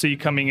you could see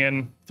coming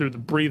in through the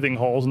breathing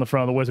holes in the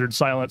front of the wizard's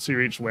silencer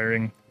you're each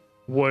wearing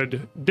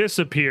would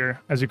disappear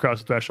as you cross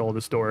the threshold of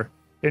this door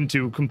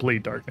into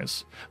complete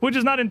darkness, which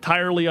is not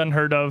entirely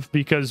unheard of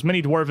because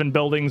many dwarven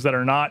buildings that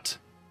are not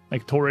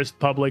like tourist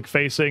public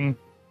facing,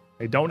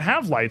 they don't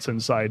have lights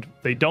inside.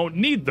 They don't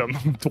need them.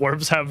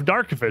 Dwarves have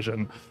dark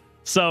vision.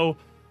 So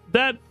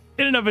that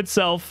in and of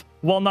itself,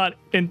 while not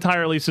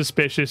entirely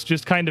suspicious,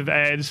 just kind of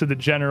adds to the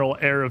general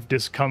air of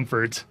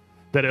discomfort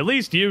that at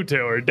least you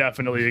two are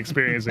definitely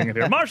experiencing it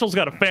here. Marshall's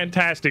got a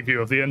fantastic view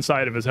of the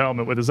inside of his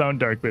helmet with his own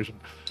dark vision.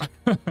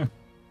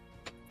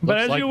 But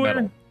as like you were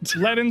metal.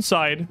 led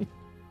inside,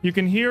 you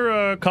can hear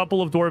a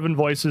couple of dwarven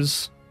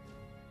voices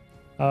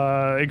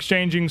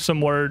exchanging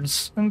some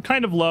words in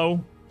kind of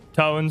low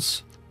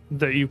tones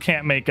that you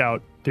can't make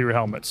out to your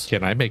helmets.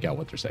 Can I make out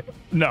what they're saying?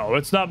 No,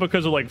 it's not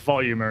because of like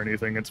volume or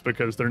anything. It's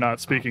because they're not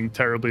speaking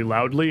terribly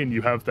loudly and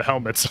you have the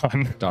helmets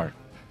on. Darn.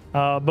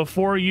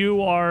 Before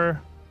you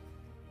are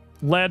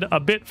led a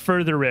bit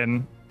further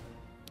in,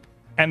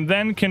 and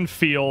then can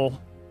feel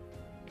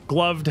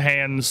gloved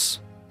hands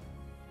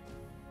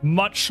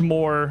much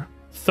more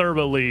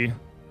thoroughly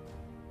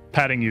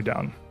patting you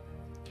down.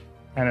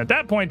 And at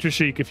that point,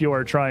 Trishik, if you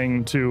are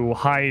trying to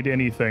hide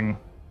anything,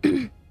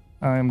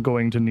 I'm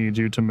going to need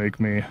you to make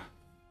me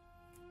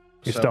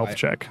a stealth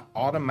check.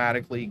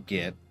 Automatically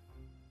get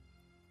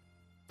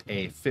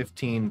a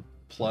 15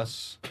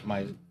 plus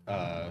my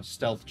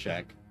stealth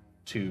check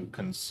to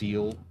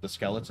conceal the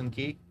skeleton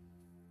key.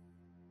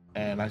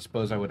 And I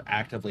suppose I would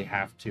actively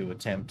have to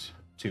attempt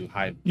to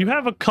hide. You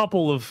have a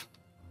couple of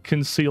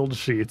concealed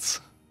sheets.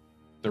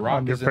 The rock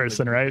on your is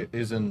person, right?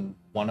 Is in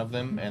one of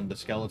them, and the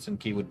skeleton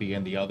key would be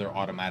in the other,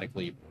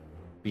 automatically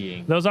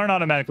being. Those aren't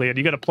automatically hid.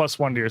 You get a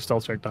 +1 to your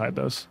stealth check to hide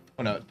those.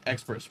 Oh no,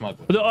 expert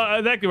smuggler.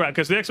 That's right,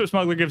 because the expert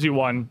smuggler gives you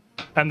 1,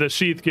 and the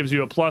sheath gives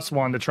you a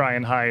 +1 to try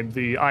and hide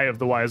the Eye of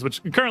the Wise, which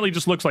currently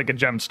just looks like a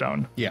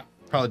gemstone. Yeah,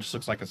 probably just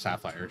looks like a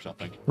sapphire or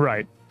something.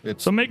 Right.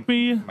 It's So make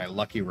me my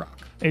lucky rock.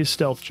 a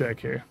stealth check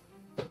here.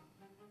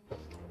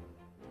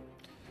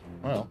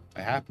 Well,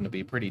 I happen to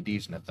be pretty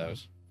decent at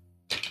those.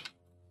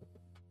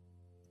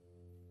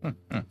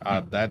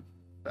 That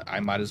I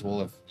might as well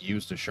have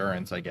used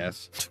assurance, I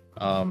guess.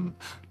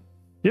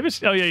 You have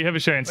a, you have a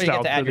sharing Well, you get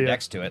stealth. to add for your the-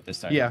 dex to it this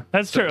time. Yeah,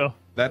 That's true.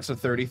 that's a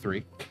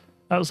 33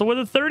 So with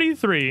a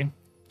 33,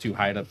 to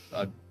hide a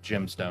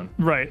gemstone.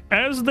 right,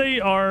 as they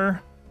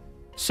are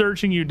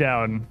searching you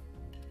down,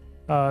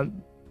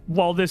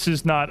 while this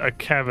is not a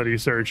cavity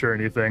search or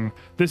anything,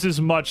 this is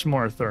much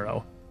more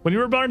thorough. When you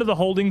were brought into the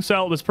holding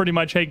cell, it was pretty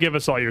much, hey, give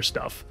us all your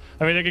stuff.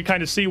 I mean, they could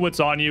kind of see what's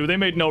on you. They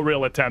made no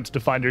real attempt to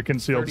find your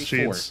concealed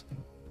 34. sheets.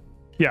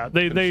 Yeah,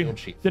 they Concealed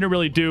sheets. didn't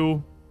really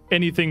do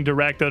anything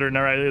direct other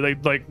than they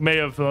like may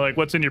have like,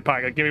 what's in your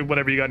pocket? Give me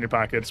whatever you got in your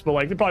pockets. But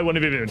like, they probably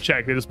wouldn't have even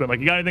checked. They just been like,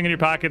 you got anything in your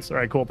pockets? All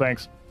right, cool,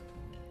 thanks.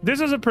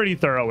 This is a pretty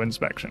thorough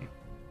inspection.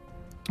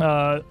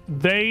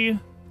 They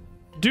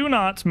do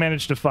not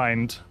manage to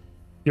find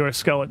your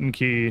skeleton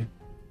key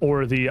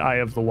or the Eye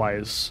of the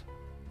Wise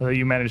that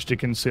you managed to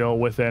conceal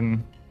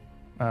within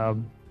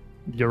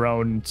your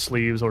own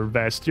sleeves or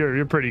vest.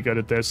 You're pretty good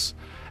at this.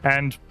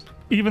 And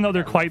even though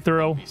they're quite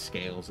thorough, These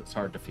scales, it's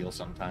hard to feel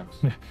sometimes.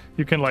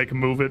 you can like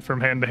move it from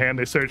hand to hand.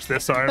 They search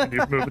this arm, and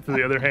you move it to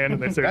the other hand,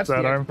 and they search That's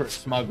that the arm. expert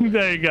smuggler.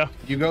 There you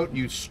go.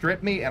 You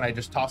strip me, and I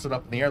just toss it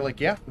up in the air like,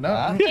 yeah,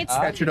 no, It's-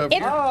 catch it over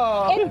here.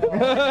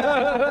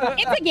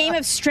 It's a game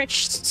of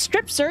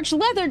strip search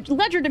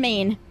ledger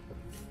domain.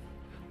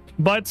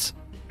 But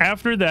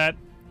after that,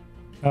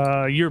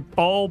 you're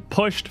all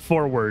pushed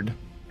forward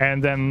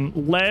and then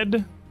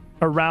led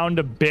around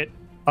a bit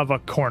of a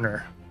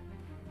corner.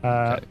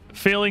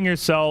 Feeling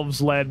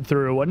yourselves led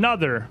through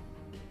another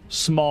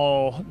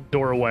small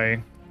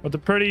doorway with a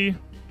pretty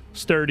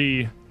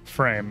sturdy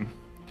frame.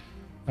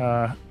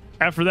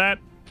 After that,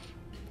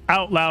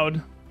 out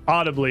loud,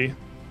 audibly, you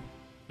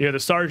hear the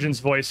sergeant's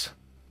voice.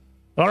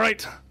 All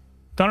right,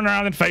 turn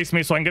around and face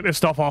me so I can get this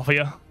stuff off of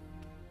you.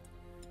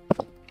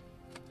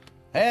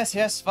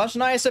 Yes, much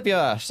nice of you,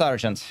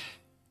 Sergeant.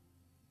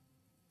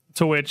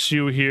 To which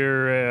you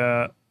hear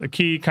a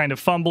key kind of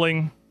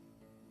fumbling,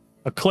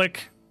 a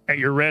click at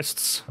your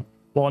wrists,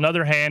 while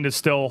another hand is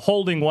still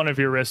holding one of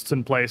your wrists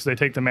in place. They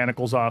take the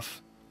manacles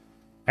off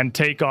and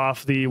take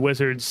off the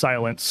wizard's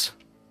silence.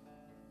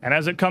 And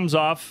as it comes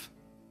off,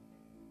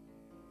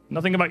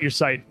 nothing about your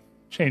sight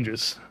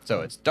changes.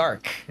 So it's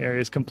dark. The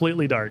area is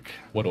completely dark.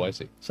 What do I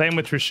see? Same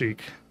with Trishik.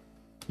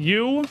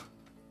 You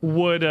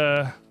would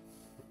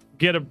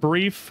get a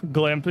brief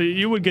glimpse.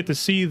 You would get to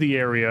see the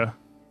area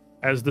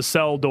as the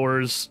cell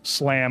doors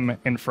slam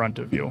in front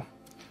of you.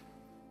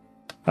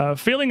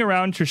 Feeling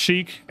around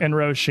Trishik and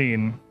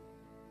Roshin,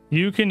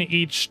 you can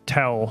each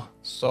tell,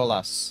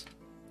 Solas.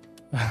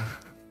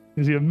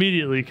 as you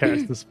immediately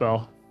cast the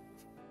spell,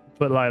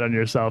 put light on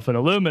yourself and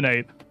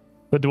illuminate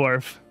the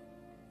dwarf.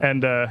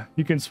 And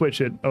you can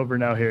switch it over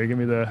now here. Give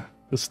me the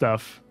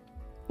stuff.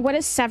 What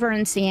is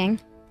Severin seeing?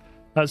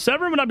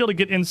 Severin would not be able to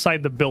get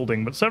inside the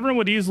building, but Severin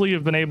would easily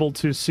have been able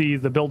to see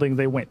the building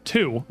they went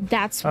to,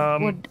 That's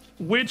what.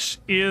 which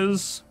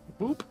is...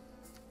 Whoop.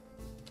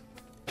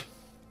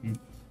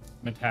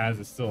 Mataz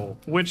is still.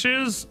 Which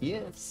is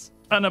Yes.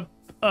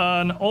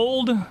 an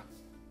old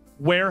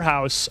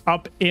warehouse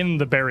up in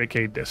the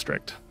barricade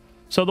district.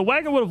 So the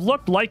wagon would have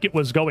looked like it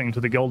was going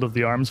to the Guild of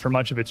the Arms for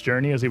much of its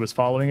journey as he was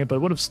following it, but it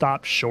would have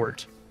stopped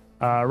short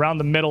around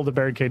the middle of the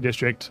barricade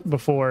district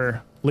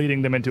before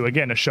leading them into,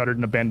 again, a shuttered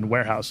and abandoned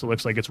warehouse. It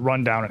looks like it's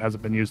run down and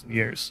hasn't been used in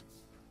years.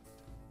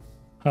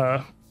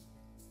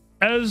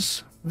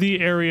 As the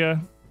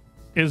area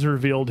is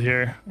revealed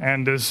here,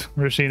 and as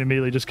Rasheen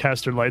immediately just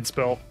cast her light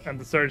spell, and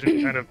the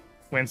sergeant kind of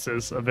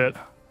winces a bit.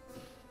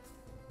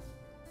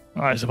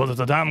 I suppose it's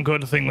a damn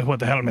good thing we put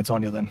the helmets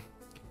on you then.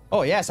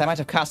 Oh, yes, I might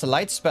have cast a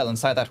light spell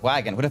inside that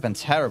wagon. Would have been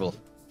terrible.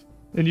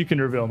 And you can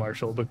reveal,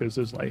 Marshall, because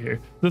there's light here.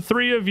 The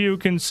three of you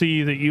can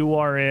see that you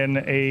are in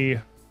a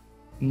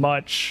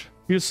much.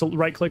 You just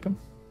right click them,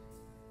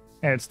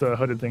 and it's the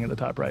hooded thing at the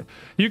top right.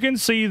 You can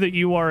see that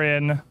you are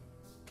in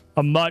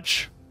a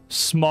much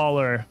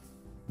smaller,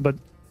 but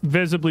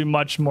visibly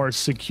much more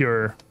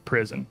secure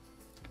prison.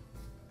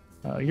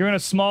 You're in a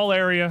small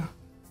area.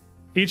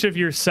 Each of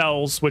your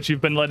cells, which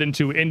you've been led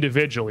into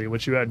individually,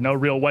 which you had no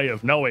real way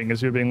of knowing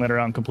as you're being led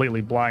around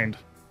completely blind,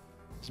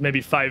 is maybe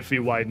 5 feet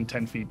wide and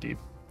 10 feet deep,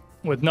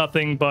 with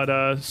nothing but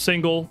a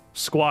single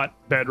squat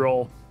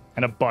bedroll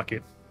and a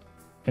bucket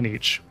in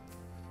each.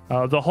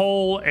 The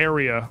whole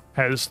area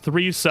has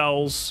 3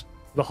 cells,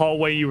 the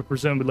hallway you were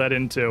presumably led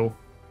into,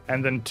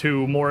 and then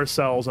 2 more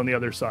cells on the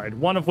other side,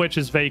 one of which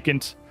is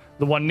vacant.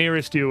 The one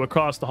nearest you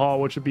across the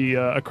hall, which would be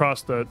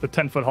across the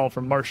 10-foot hall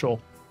from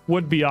Marshall,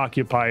 would be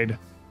occupied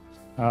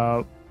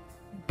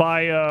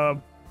by a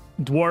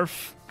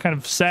dwarf, kind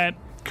of sat,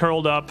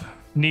 curled up,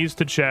 knees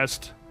to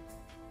chest,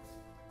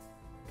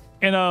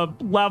 in a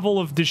level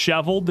of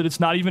disheveled that it's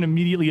not even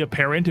immediately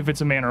apparent if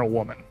it's a man or a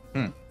woman.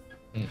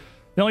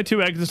 The only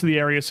 2 exits to the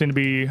area seem to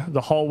be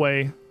the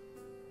hallway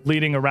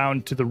leading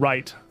around to the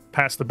right,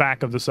 past the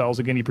back of the cells.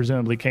 Again, he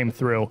presumably came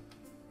through,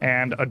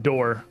 and a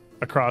door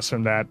across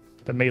from that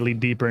may lead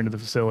deeper into the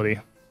facility.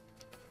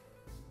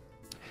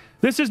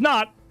 This is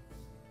not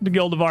the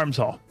Guild of Arms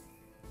Hall.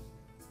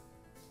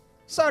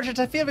 Sergeant,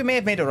 I feel we may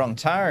have made a wrong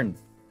turn.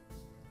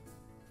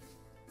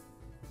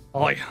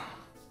 Aye.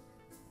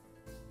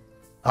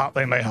 That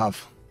they may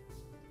have.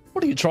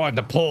 What are you trying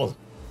to pull?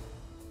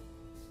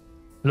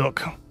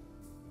 Look,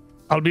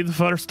 I'll be the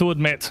first to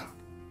admit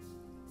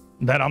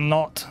that I'm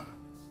not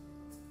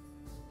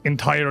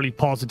entirely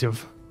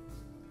positive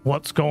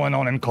what's going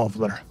on in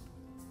Kovlar.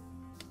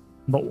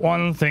 But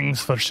one thing's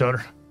for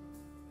sure.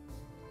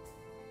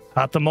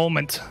 At the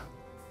moment,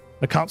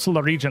 the Council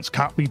of Regents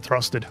can't be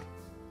trusted.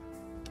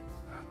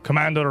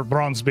 Commander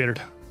Bronzebeard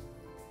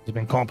has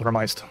been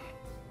compromised.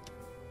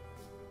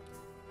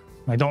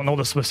 I don't know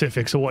the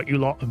specifics of what you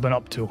lot have been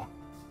up to,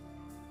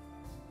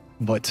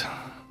 but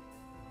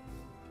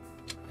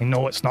I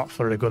know it's not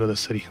for the good of the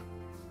city.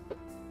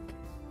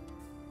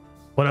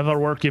 Whatever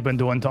work you've been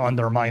doing to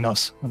undermine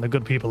us and the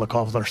good people of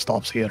Kovlar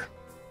stops here.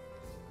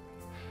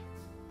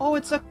 Oh,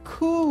 it's a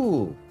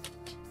coup.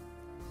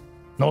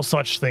 No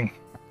such thing.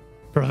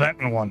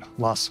 Preventing one,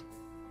 lass.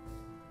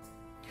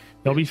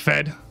 You'll be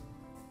fed.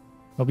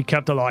 You'll be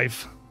kept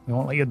alive. We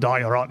won't let you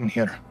die rotting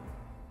here.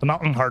 The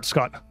Mountain Heart's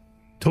got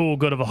too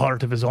good of a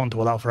heart of his own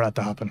to allow for that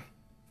to happen.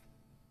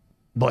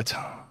 But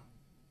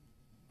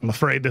I'm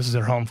afraid this is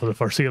your home for the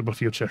foreseeable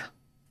future.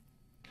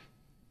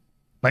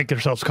 Make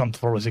yourselves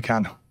comfortable as you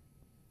can.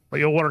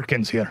 But your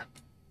working's here.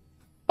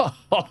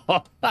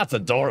 That's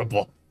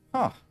adorable.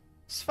 Huh.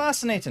 It's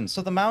fascinating.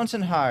 So the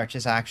Mountain Heart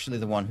is actually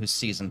the one who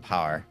sees in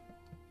power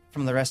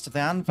from the rest of the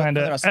Anvil. And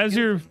as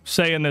you're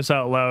saying this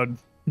out loud,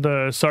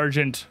 the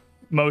sergeant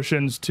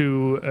motions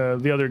to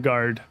the other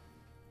guard,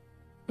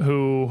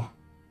 who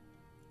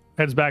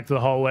heads back to the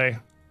hallway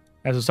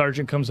as the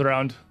sergeant comes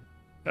around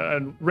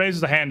and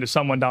raises a hand to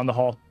someone down the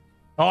hall.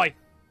 Oi!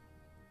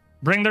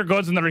 Bring their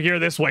goods and they're here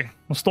this way.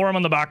 We'll store them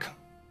on the back.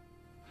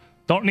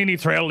 Don't need any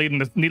trail leading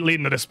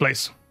to this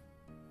place.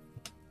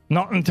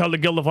 Not until the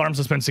Guild of Arms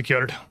has been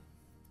secured.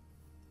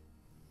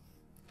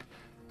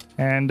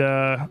 And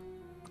a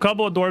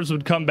couple of dwarves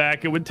would come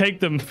back. It would take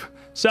them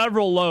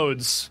several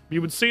loads.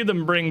 You would see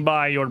them bring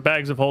by your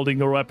bags of holding,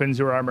 your weapons,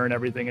 your armor, and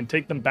everything, and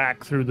take them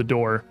back through the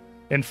door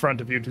in front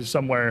of you to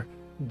somewhere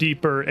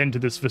deeper into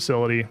this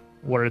facility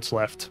where it's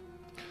left.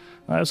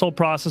 This whole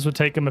process would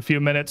take them a few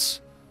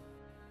minutes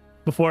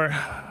before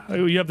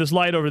you have this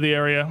light over the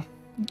area,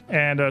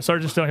 and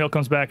Sergeant Stonehill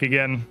comes back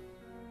again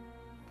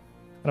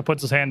and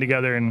puts his hand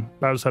together and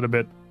bows his head a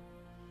bit.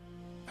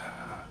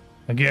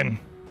 Again,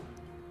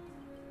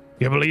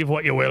 you believe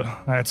what you will.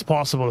 It's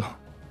possible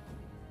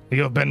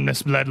you have been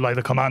misled by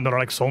the commander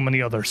like so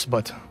many others,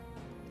 but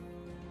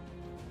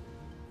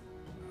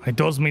it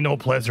does me no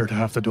pleasure to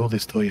have to do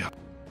this to you.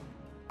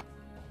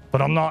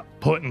 But I'm not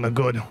putting the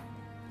good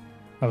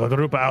of a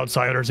group of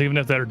outsiders, even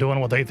if they're doing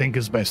what they think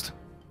is best,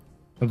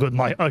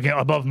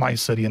 above my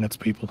city and its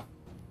people.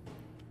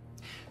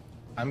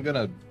 I'm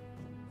gonna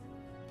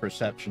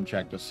perception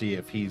check to see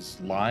if he's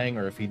lying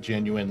or if he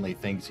genuinely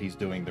thinks he's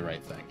doing the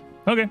right thing.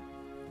 Okay.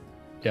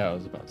 Yeah, I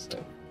was about to say.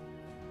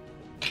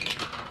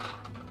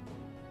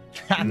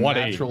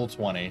 Natural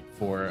 20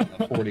 for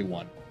a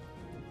 41.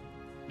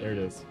 There it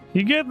is.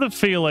 You get the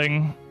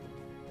feeling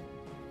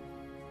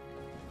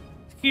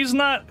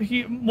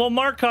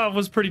Markov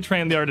was pretty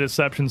trained in the art of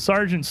deception.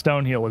 Sergeant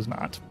Stonehill was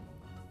not.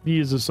 He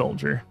is a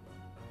soldier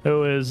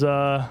who is,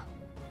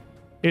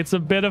 it's a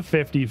bit of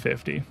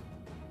 50-50.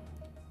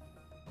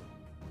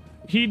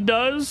 He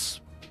does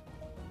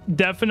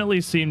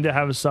definitely seem to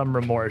have some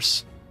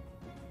remorse.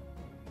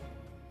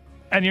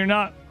 And you're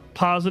not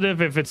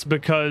positive if it's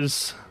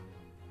because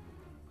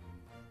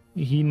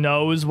he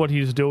knows what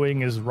he's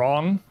doing is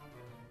wrong,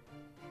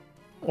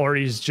 or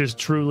he's just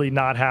truly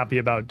not happy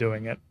about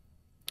doing it.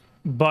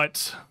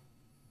 But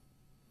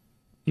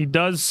he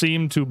does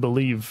seem to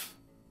believe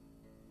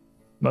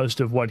most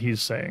of what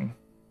he's saying.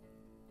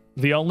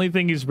 The only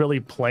thing he's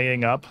really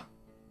playing up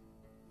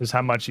is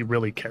how much he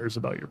really cares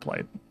about your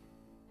plight.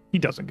 He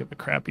doesn't give a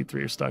crap you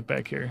 3 are stuck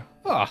back here.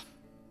 Ah,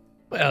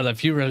 well,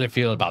 if you really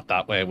feel about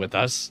that way with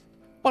us,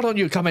 why don't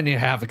you come in here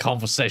and have a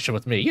conversation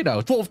with me? You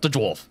know, dwarf to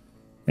dwarf.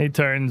 He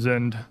turns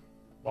and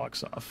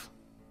walks off.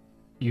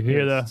 You hear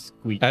hear the- the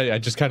squeak. I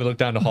just kind of look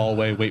down the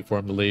hallway, wait for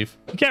him to leave.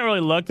 You can't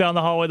really look down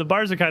the hallway. The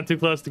bars are kind of too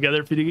close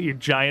together for you to get your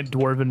giant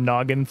dwarven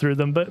noggin through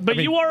them. But I mean,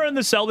 you are in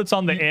the cell that's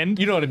on the end.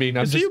 You know what I mean?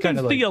 I'm so just you can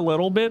kind of see like, a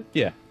little bit.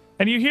 yeah.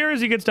 And you hear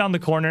as he gets down the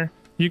corner,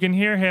 you can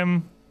hear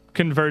him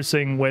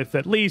conversing with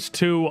at least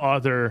 2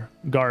 other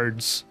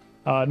guards,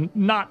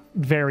 not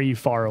very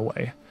far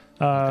away.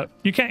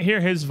 You can't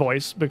hear his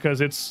voice because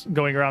it's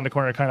going around the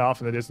corner kind of off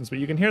in the distance, but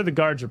you can hear the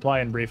guards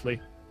replying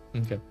briefly.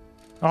 Okay.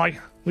 Aye,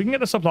 we can get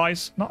the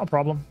supplies, not a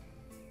problem.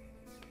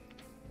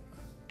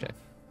 Okay.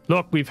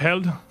 Look, we've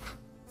held.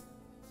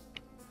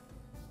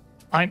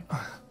 I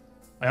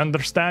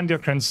understand your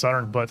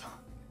concern, but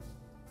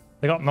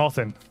they got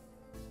nothing.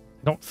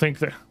 I don't think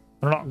they're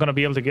not going to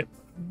be able to get.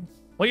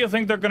 What do you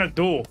think they're going to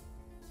do?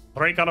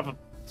 Break out of a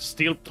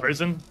steel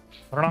prison?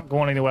 They're not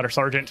going anywhere,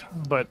 Sergeant,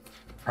 but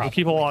we'll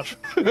keep a watch.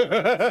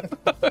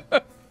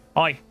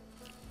 Aye.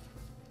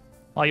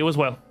 Aye, you as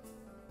well.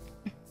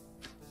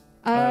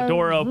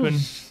 Door open,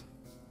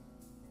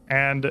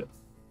 and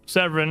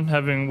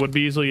Severin, would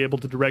be easily able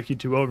to direct you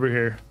 2 over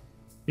here.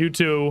 You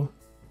 2,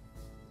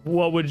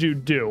 what would you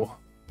do?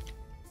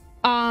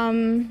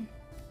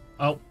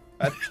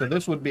 So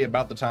this would be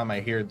about the time I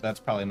hear that's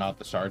probably not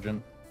the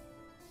sergeant.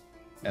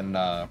 And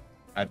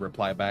I'd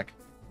reply back,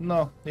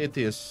 no, it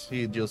is.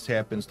 He just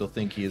happens to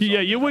think he is.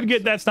 Yeah, you would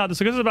get that's not the.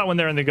 So this is about when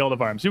they're in the Guild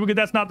of Arms. You would get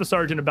that's not the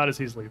sergeant about as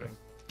he's leaving.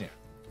 Yeah.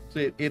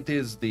 So it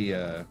is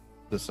the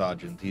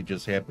sergeant. He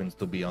just happens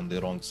to be on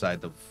the wrong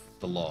side of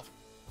the law.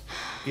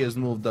 He has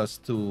moved us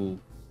to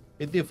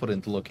a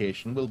different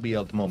location. We'll be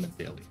out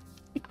momentarily.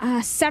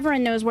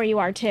 Severin knows where you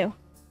are too.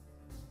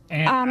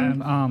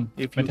 And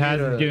If you Mataz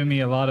hear is giving me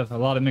a lot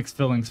of mixed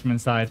feelings from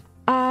inside.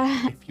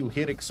 If you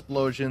hear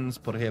explosions,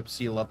 perhaps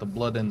see a lot of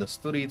blood in the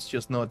streets,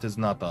 just know it is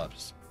not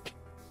ours.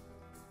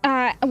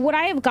 Would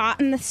I have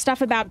gotten the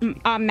stuff about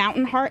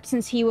Mountain Heart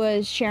since he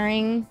was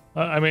sharing?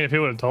 I mean, if he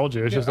would have told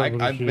you, it's just like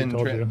I've been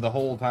told you. the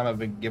whole time I've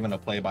been given a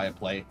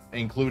play-by-play,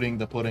 including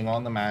the putting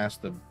on the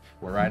mask,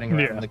 we're riding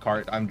around Yeah. in the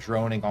cart. I'm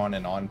droning on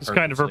and on. Just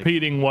kind of purposely-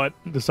 repeating what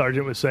the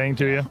sergeant was saying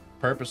to you.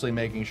 Purposely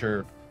making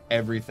sure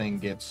everything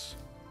gets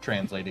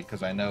translated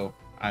because I know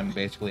I'm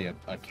basically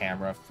a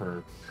camera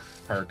for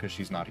her because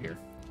she's not here.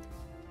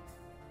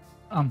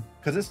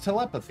 Because it's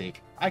telepathy.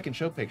 I can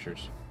show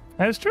pictures.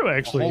 That's true,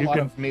 actually. A whole You lot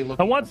can. of me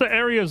looking. And once the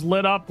area is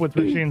lit up with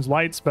Machine's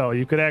light spell,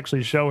 you could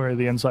actually show her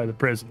the inside of the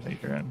prison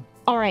that you're in.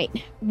 All right,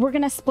 we're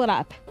gonna split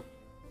up.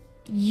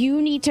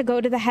 You need to go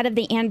to the head of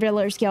the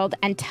Anvilers Guild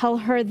and tell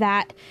her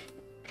that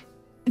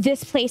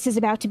this place is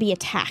about to be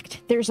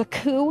attacked. There's a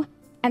coup,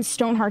 and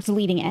Stoneheart's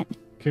leading it.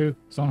 Cool.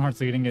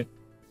 Stoneheart's leading it.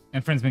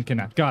 And friend's been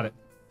kidnapped. Got it.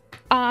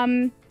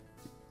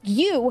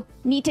 You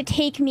need to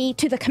take me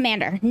to the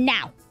commander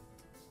now.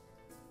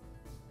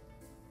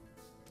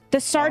 The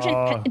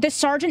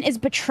sergeant is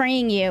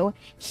betraying you.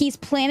 He's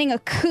planning a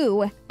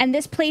coup, and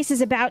this place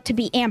is about to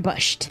be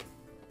ambushed.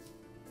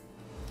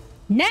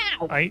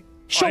 Now!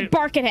 She'll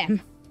bark at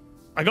him.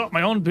 I got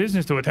my own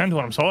business to attend to,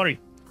 and I'm sorry.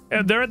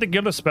 They're at the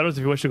Guild of Spells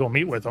if you wish to go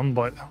meet with them,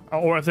 but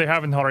or if they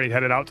haven't already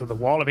headed out to the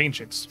Wall of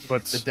Ancients.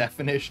 But The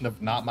definition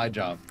of not my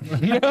job.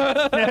 no,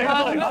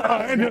 that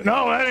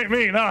ain't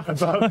me. No.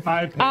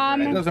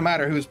 It doesn't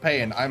matter who's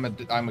paying. I'm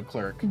a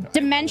clerk.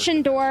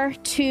 Dimension door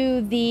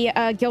to the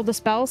Guild of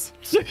Spells.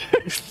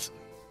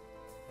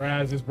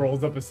 Raz just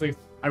rolls up his sleeves.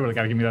 I really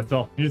gotta give me that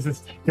spell. He just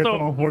gets So-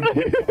 them on board.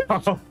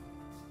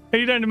 Are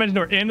you trying to mention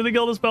door into the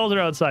Guild of Spells or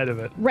outside of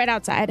it? Right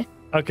outside.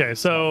 Okay,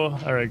 so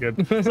all right,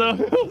 good. So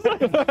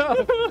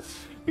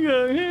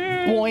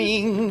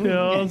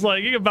Boing. it's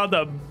like you're about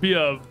to be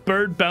a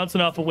bird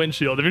bouncing off a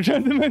windshield if you're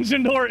trying to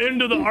mention door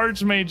into the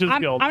Archmage's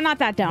Guild. I'm not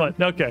that dumb.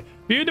 But okay,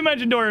 view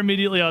dimension door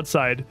immediately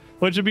outside,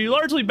 which would be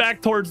largely back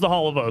towards the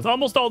Hall of Oath.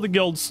 Almost all the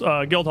guild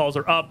halls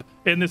are up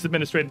in this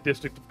administrative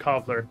district of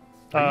Kovlar.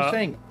 Are you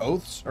saying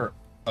oaths or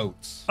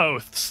oats?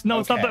 Oaths? No,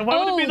 it's not Okay. that. Why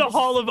would it be the Oaths.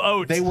 Hall of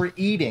Oats? They were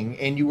eating,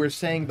 and you were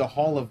saying the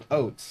Hall of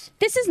Oats.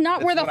 This is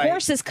not where the what I-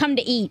 horses come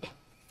to eat.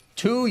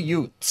 2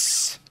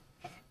 Utes.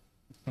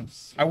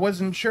 I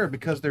wasn't sure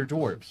because they're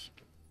dwarves.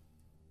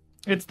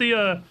 It's the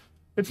Not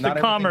everything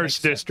commerce makes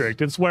sense.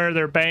 district. It's where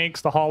their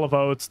banks, the Hall of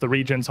Oats, the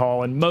Regent's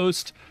Hall, and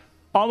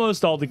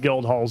almost all the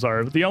guild halls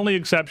are. The only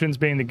exceptions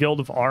being the Guild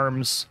of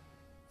Arms,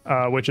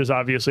 which is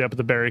obviously up at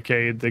the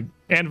barricade, the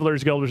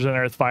Anvilers Guild, which is in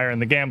Earthfire,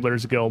 and the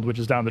Gamblers Guild, which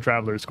is down the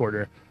Travelers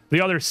Quarter.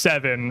 The other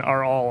 7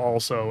 are all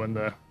also in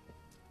the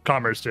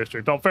commerce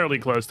district, all fairly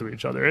close to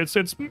each other. It's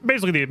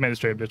basically the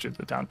administrative district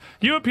of the town.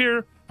 You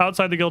appear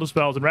outside the Guild of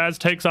Spells, and Raz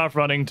takes off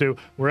running to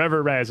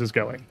wherever Raz is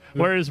going.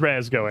 Where is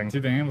Raz going? To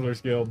the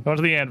Anvilers Guild. Going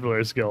to the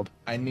Anvilers Guild.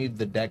 I need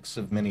the decks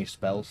of many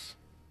spells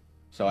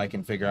so I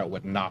can figure out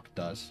what knock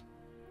does.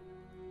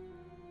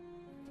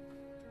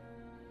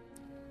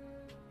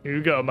 Here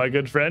you go, my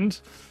good friend.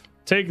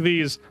 take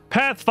these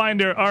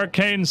Pathfinder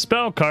Arcane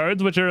spell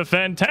cards, which are a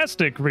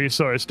fantastic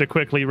resource to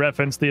quickly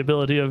reference the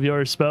ability of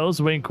your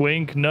spells. Wink,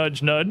 wink,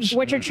 nudge, nudge.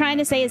 What you're trying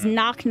to say is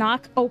knock,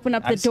 knock, open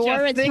up the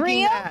door. It's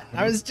real.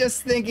 I was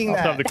just thinking I'll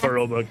have that. the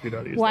rule book. Do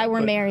not use Why that, we're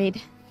but-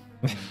 married.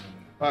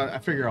 I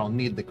figure I'll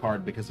need the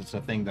card because it's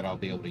a thing that I'll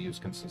be able to use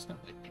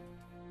consistently.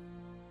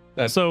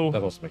 That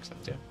also makes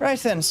sense, yeah. Right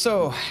then,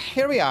 so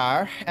here we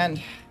are,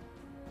 and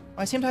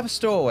I seem to have a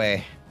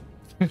stowaway.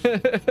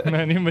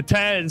 Man, you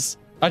Mataz.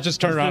 I just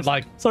turn around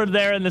like, Sort of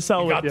there in the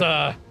cell with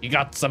you. you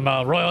got some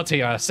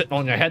royalty sitting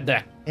on your head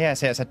there.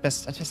 Yes, I'd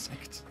best.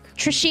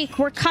 Trishik,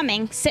 we're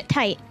coming. Sit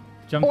tight.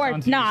 Jumps Or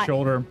onto not. your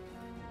shoulder.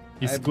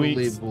 He I squeaks.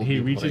 believe we'll He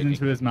be reaches playing.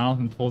 into his mouth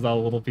and pulls out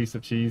a little piece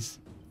of cheese.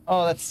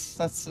 Oh, that's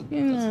This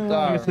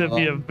would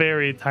be a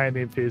very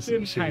tiny piece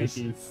of cheese.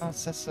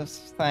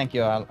 Thank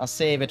you. I'll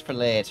save it for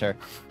later.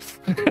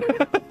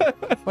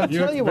 Well,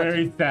 You're tell you what.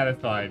 very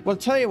satisfied. Well,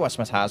 tell you what,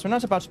 Mataz, we're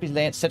not about to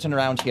be sitting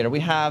around here.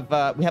 We have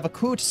a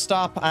coup to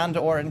stop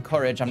and/or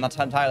encourage. I'm not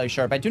entirely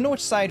sure, but I do know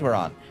which side we're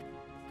on.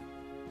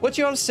 Would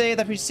you all say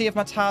that we see if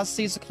Mataz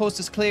sees the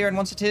coast is clear, and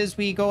once it is,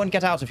 we go and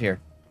get out of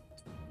here?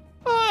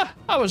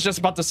 I was just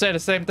about to say the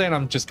same thing.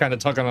 I'm just kind of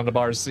tugging on the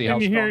bars to see how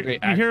And you strong they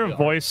hear a actually are.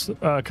 voice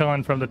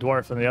coming from the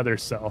dwarf in the other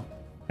cell,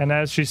 and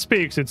as she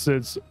speaks,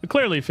 it's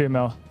clearly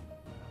female.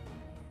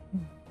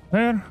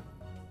 They're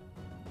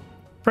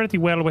pretty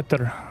well with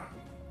their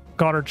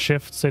guard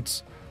shifts.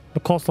 The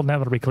coast will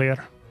never be clear.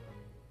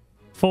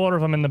 4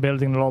 of them in the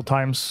building at all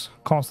times,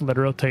 constantly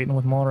rotating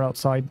with more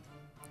outside.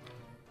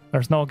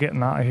 There's no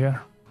getting out of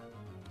here.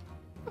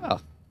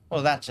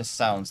 Well, that just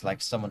sounds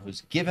like someone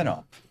who's given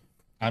up.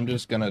 I'm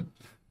just gonna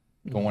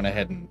go on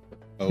ahead and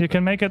open. You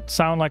can make it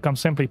sound like I'm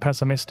simply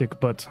pessimistic,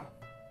 but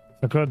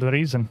for good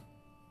reason.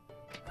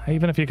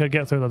 Even if you could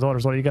get through the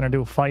doors, what are you going to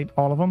do? Fight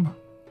all of them?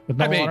 With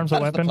no I mean, arms or That's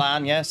the weapon?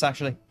 plan, yes,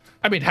 actually.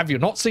 I mean, have you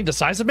not seen the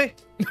size of me?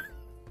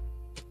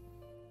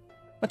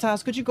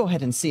 Mataz, could you go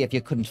ahead and see if you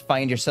couldn't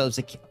find us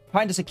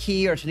a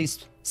key, or at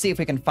least see if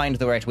we can find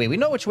the right way? We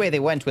know which way they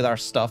went with our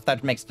stuff.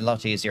 That makes it a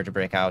lot easier to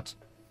break out.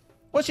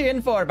 What you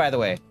in for, by the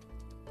way?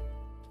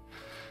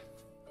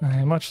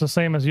 Much the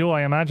same as you,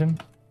 I imagine.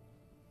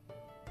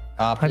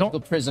 Political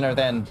prisoner,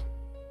 then.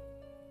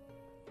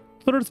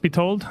 Truth be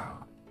told,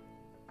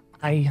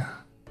 I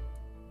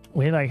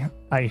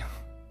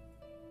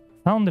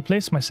found the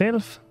place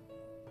myself.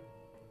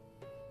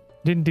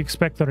 Didn't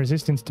expect the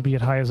resistance to be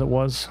as high as it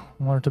was,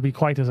 or to be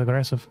quite as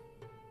aggressive.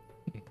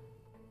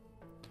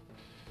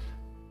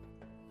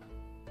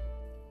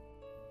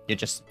 You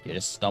just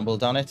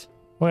stumbled on it?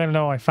 Well,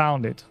 no, I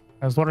found it.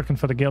 I was working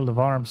for the Guild of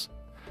Arms.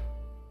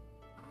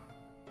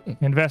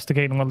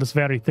 Investigating on this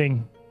very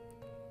thing.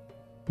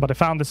 But I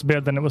found this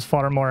building, it was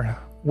far more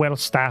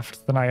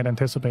well-staffed than I had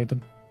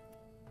anticipated.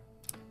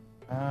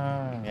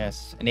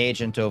 Yes. An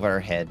agent over our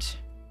head.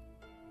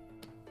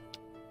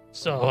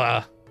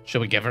 So,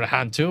 should we give her a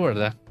hand too, or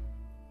the?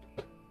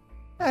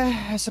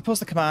 I suppose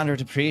the commander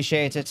would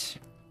appreciate it.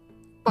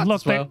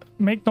 Look, well.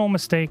 make no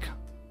mistake.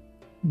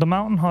 The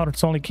Mountain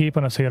Heart's only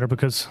keeping us here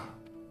because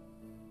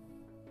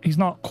he's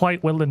not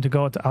quite willing to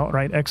go to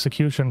outright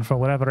execution for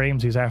whatever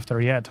aims he's after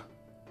yet.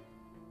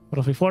 But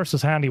if we force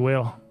his hand, he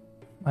will.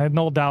 I have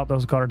no doubt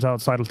those guards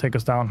outside will take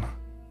us down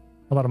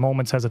without a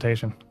moment's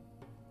hesitation.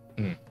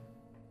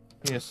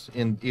 Yes,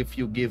 and if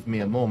you give me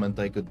a moment,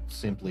 I could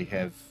simply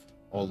have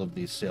all of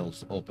these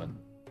cells open.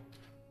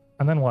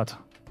 And then what?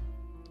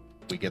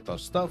 We get our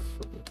stuff,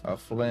 our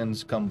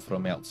friends come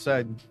from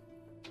outside.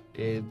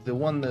 The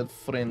one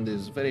friend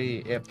is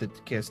very apt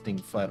at casting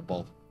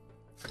fireball.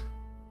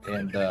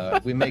 And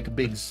we make a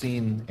big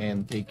scene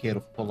and take care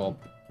of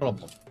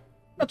problem.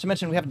 Not to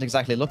mention we haven't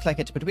exactly looked like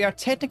it, but we are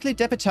technically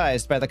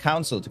deputized by the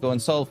council to go and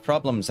solve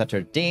problems that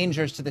are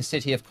dangers to the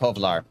city of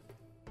Kovlar.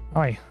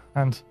 Aye,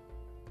 and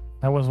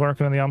I was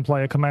working in the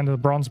employ of Commander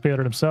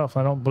Bronzebeard himself.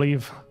 I don't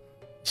believe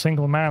a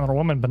single man or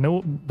woman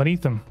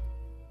beneath him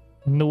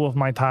knew of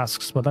my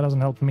tasks, but that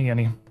doesn't help me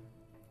any.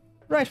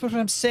 Right, but what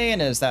I'm saying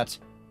is that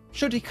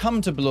should he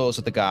come to blows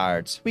with the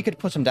guards, we could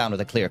put him down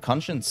with a clear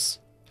conscience.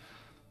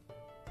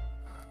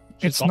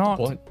 It's got the not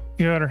point.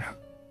 your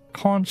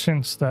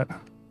conscience that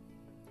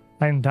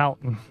I'm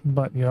doubting,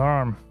 but your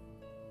arm.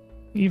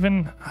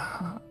 Even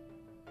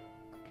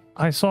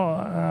I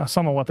saw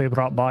some of what they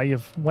brought by.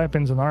 You've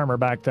weapons and armor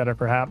back there,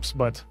 perhaps,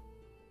 but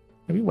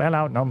you'll be well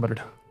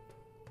outnumbered.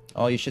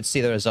 Oh, you should see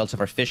the results of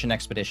our fishing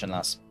expedition,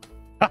 lass.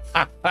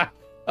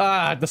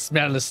 The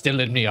smell is still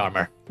in me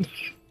armor.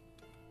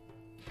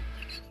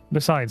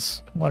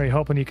 Besides, what are you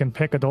hoping you can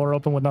pick a door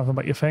open with nothing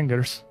but your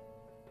fingers?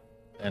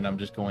 And I'm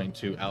just going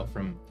to, out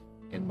from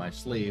in my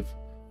sleeve,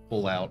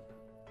 pull out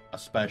a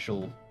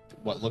special,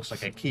 what looks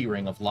like a key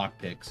ring of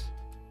lockpicks.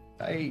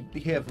 I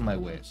have my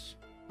ways.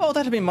 Oh,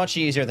 that'd be much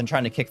easier than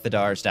trying to kick the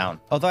doors down.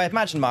 Although I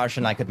imagine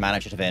Martian and I could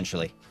manage it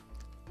eventually.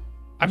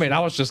 I mean, I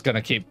was just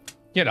gonna keep,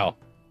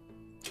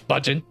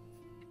 budging.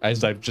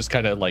 As I'm just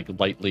kind of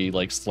lightly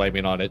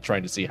slamming on it,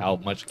 trying to see how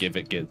much give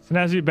it gives. And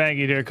as you bang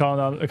it here, calling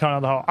out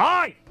the hall,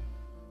 "Aye!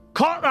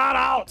 Cut that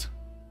out!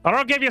 Or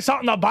I'll give you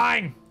something to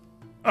bang!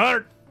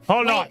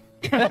 Hold on.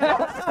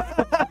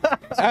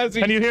 As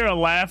he, And you hear a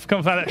laugh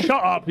come out of it.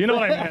 Shut up. You know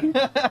what I meant.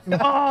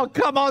 oh,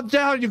 come on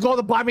down. You got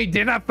to buy me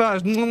dinner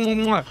first.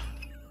 The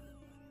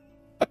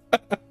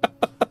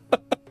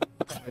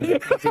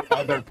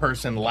other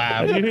person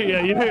laughs. You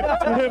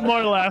hear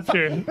more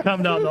laughter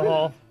come down the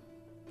hall.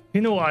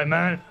 You know what I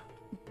meant.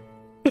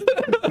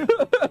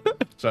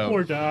 So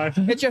Poor guy.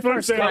 It's your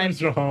first day on time. his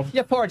job.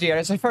 Yeah, poor dear.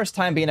 It's your first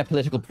time being a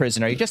political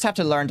prisoner. You just have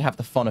to learn to have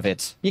the fun of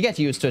it. You get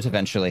used to it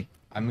eventually.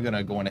 I'm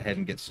gonna go on ahead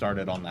and get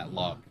started on that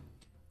log.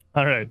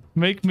 All right.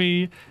 Make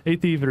me a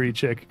thievery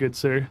check, good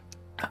sir.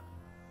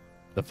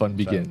 The fun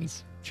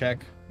begins.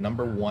 Check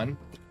number 1.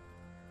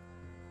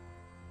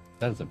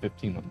 That is a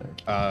 15 on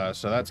there.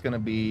 So that's gonna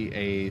be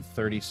a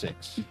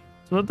 36.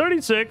 So the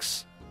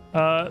 36,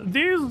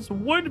 these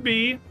would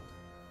be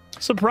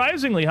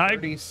surprisingly high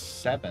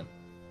 37.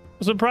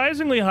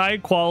 high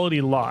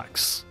quality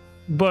locks,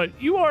 but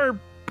you are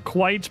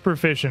quite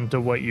proficient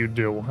at what you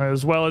do,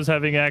 as well as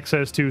having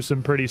access to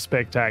some pretty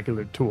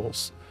spectacular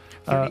tools.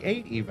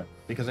 38 even,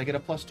 because I get a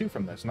 +2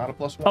 from this, not a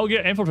 +1. Oh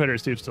yeah, infiltrator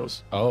Steve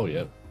stills. Oh,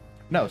 yeah.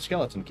 No,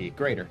 skeleton key,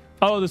 greater.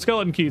 Oh, the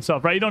skeleton key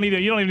itself, right? You don't even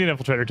need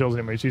infiltrator tools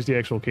anymore. Just use the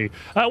actual key.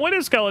 With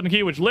a skeleton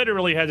key, which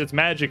literally has its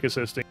magic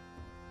assisting,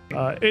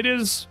 it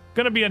is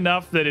going to be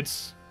enough that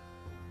it's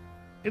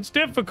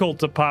difficult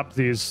to pop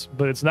these,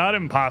 but it's not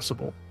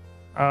impossible.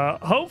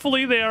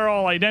 Hopefully they are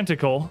all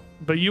identical,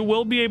 but you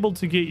will be able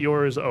to get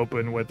yours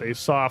open with a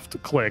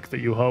soft click that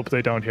you hope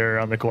they don't hear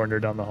on the corner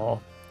down the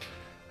hall.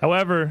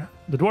 However,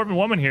 the dwarven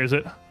woman hears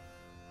it.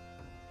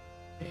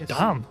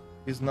 Damn.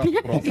 Is not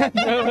a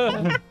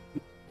problem.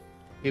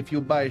 If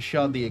you buy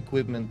shoddy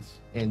equipment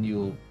and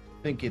you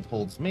think it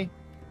holds me,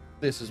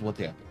 this is what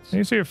happens.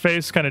 You see her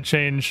face kind of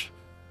change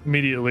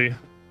immediately,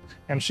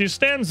 and she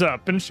stands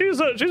up, and she's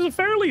a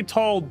fairly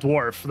tall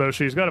dwarf, though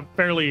she's got a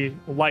fairly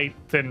light,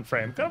 thin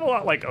frame, kind of a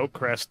lot like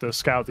Oakcrest, the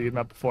scout that you've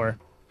met before.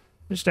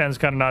 She stands,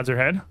 kind of nods her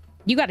head.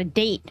 You got a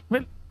date.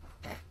 Well,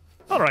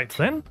 all right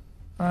then.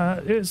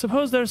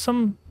 Suppose there's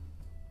some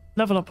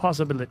level of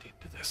possibility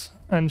to this.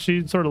 And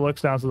she sort of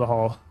looks down to the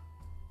hall.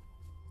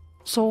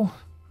 So,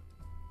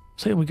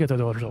 say we get the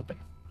doors open.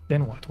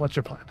 Then what? What's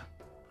your plan?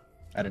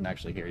 I didn't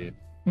actually hear you.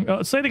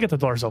 Say they get the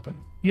doors open.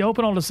 You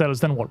open all the cells,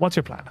 then what? What's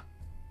your plan?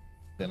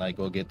 Then I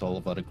go get all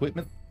of our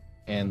equipment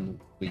and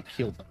we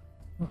kill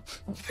them.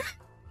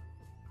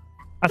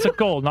 That's a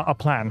goal, not a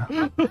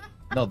plan.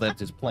 No,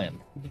 that is planned.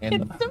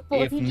 And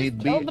Simple. if You need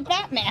just be, killed the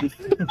Batman.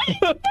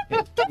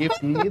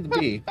 if need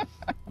be,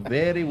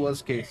 very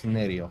worst case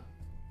scenario,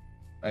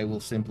 I will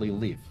simply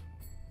leave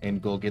and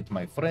go get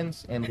my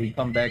friends, and we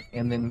come back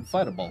and then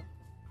fireball.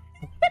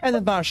 And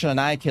then Marshall and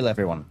I kill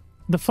everyone.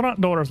 The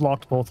front door is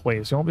locked both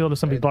ways. You won't be able to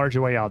simply barge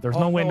your way out. There's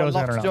no windows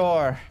in or locked out.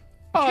 door.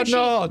 Oh,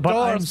 no. But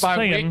I'm Doors my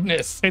saying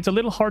weakness. it's a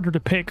little harder to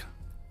pick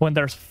when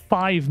there's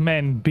 5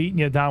 men beating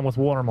you down with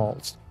water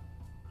mauls.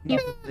 No,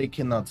 they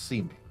cannot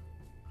see me.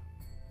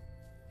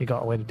 You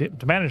got a way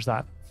to manage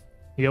that.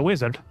 You're a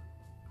wizard.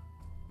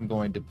 I'm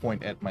going to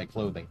point at my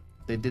clothing.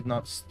 They did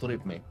not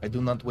strip me. I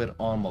do not wear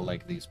armor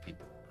like these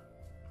people.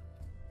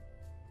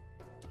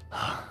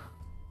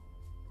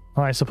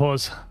 I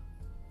suppose.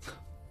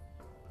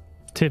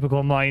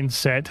 Typical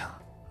mindset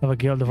of a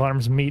Guild of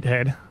Arms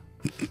meathead.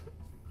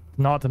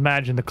 Not to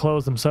imagine the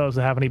clothes themselves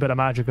that have any bit of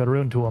magic or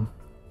rune to them.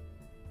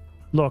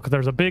 Look,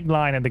 there's a big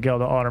line in the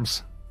Guild of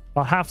Arms.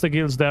 About half the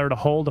guild's there to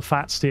hold a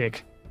fat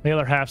stake. The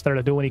other half's there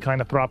to do any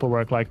kind of proper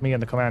work like me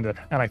and the commander.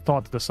 And I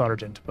thought the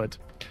sergeant, but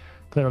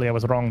clearly I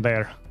was wrong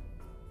there.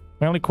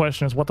 My only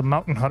question is what the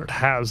Mountain Hunter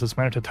has that's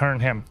meant to turn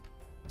him.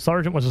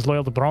 Sergeant was as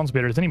loyal to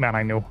Bronzebeard as any man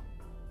I knew.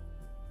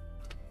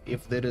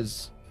 If there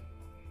is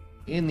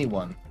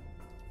anyone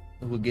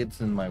who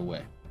gets in my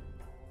way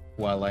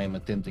while I am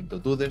attempting to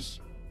do this,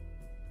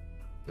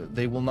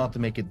 they will not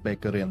make it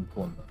back around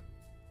corner.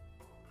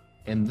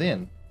 And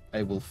then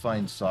I will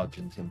find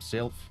Sergeant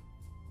himself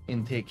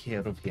and take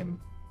care of him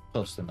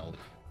personally.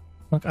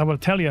 Look, I will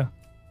tell you,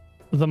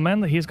 the men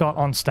that he's got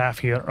on staff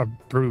here are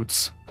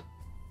brutes.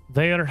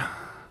 They're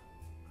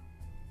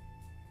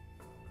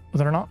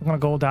not going to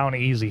go down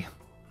easy.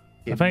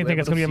 If you anything,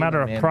 it's ever going to be a seen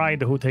matter of man-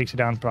 pride to who takes you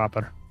down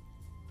proper.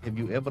 Have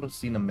you ever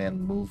seen a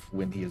man move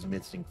when he is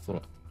missing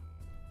throat?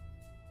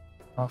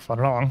 Not for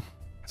long.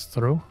 It's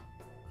true.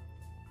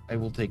 I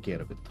will take care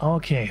of it.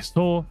 Okay,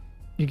 so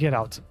you get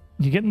out.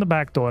 You get in the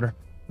back door,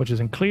 which is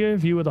in clear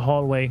view of the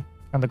hallway,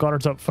 and the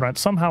guards up front,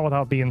 somehow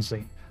without being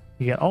seen.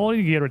 You get all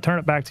your gear, return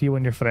it back to you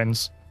and your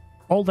friends.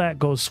 All that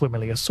goes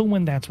swimmingly,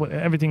 assuming that's what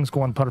everything's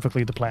going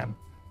perfectly to plan.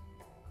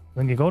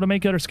 Then you go to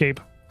make your escape,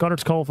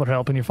 guards call for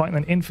help, and you find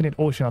an infinite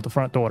ocean at the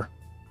front door.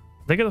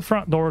 They get the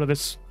front door to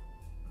this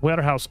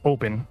warehouse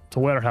open. It's a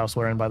warehouse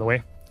we're in, by the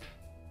way.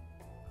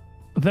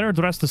 They're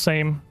dressed the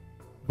same,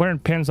 wearing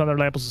pins on their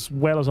lapels as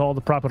well as all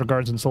the proper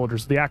guards and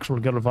soldiers, the actual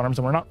Guild of Arms,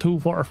 and we're not too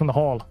far from the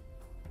hall.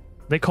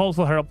 They call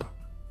for help.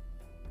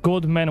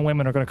 Good men and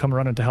women are going to come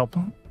running to help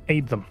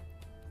aid them.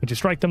 Would you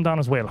strike them down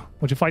as well?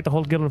 Would you fight the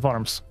whole Guild of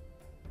Arms?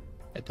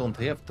 I don't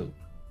have to.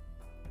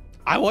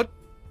 I would.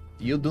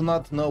 You do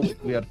not know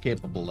what we are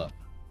capable of.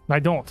 I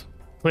don't.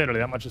 Clearly,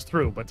 that much is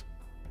true, but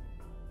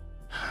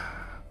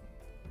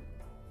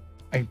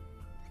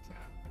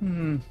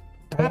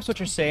Perhaps what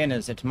you're saying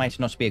is it might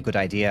not be a good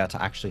idea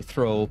to actually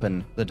throw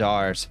open the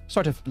doors,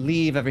 sort of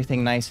leave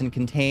everything nice and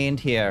contained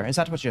here. Is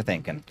that what you're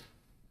thinking?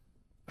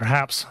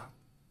 Perhaps.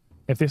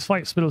 If this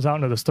fight spills out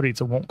into the streets,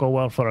 it won't go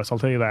well for us, I'll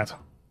tell you that.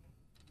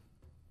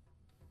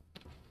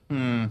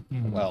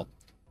 Well,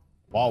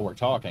 while we're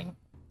talking,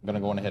 I'm gonna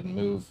go ahead and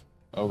move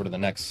over to the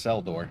next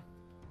cell door.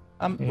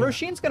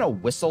 Roshin's gonna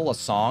whistle a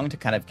song to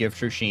kind of give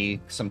Trushi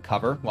some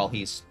cover while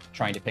he's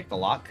trying to pick the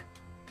lock.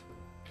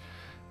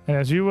 And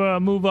as you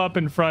move up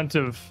in front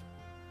of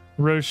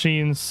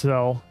Roshin's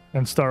cell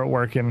and start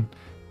working,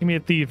 give me a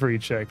thievery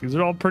check. These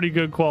are all pretty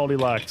good quality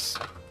locks.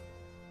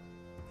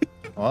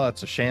 Well,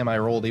 it's a shame I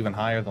rolled even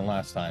higher than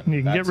last time. And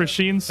you can get That's a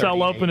Roshin's cell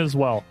 38. open as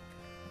well.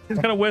 He's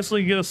kind of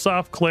whistling, you get a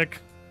soft click.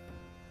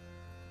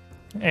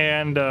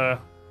 And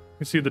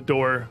you see the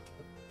door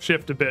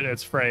shift a bit in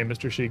its frame.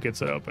 Mr. Sheik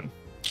gets it open.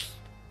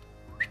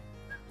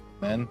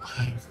 Then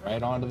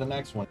right on to the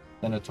next one.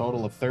 Then a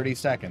total of 30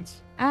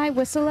 seconds. I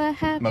whistle a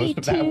happy Most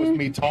of that was tune.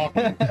 me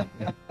talking.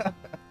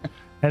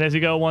 And as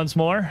you go once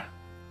more,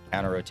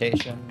 Counter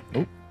rotation.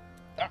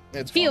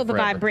 It's Feel gone the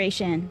forever.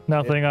 vibration.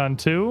 nothing on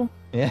 2.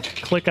 Yeah.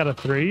 Click out of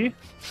 3.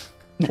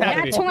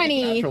 At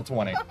 20. Natural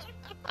 20.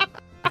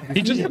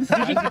 He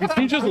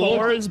just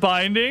 4 is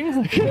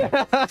binding. he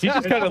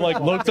just kind of like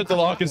looks at the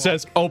lock and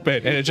says open,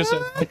 and it just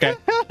says okay.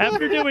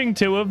 After doing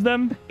 2 of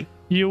them,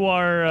 you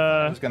I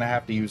are was gonna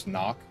have to use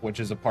knock, which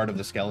is a part of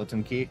the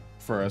skeleton key,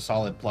 for a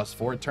solid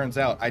 +4. It turns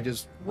out I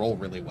just roll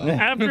really well.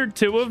 after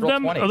 2 of Roll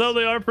them, 20s. although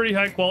they are pretty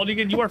high quality,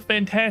 again, you are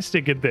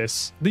fantastic at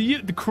this.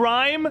 The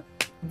crime,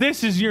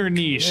 this is your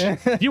niche.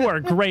 You are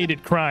great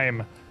at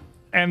crime.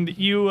 And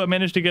you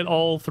managed to get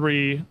all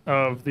 3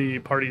 of the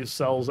party's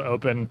cells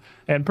open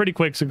in pretty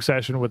quick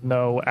succession with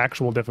no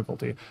actual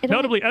difficulty.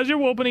 Notably, as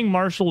you're opening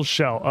Marshall's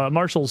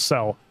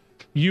cell,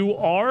 you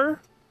are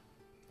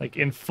like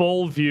in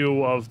full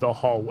view of the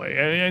hallway,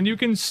 and you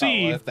can Oh,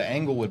 see well, if the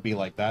angle would be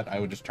like that, I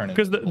would just turn it.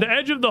 because the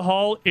edge of the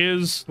hall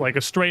is like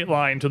a straight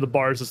line to the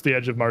bars. That's the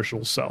edge of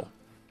Marshall's cell,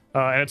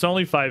 and it's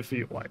only 5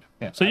 feet wide.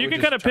 Yeah, So I you would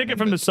can just kind of pick turn it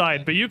from the invisible side,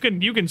 then.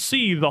 but you can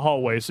see the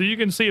hallway, so you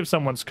can see if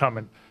someone's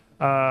coming.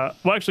 Well,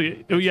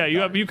 actually, yeah,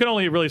 you can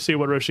only really see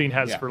what Roshin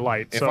has Yeah. for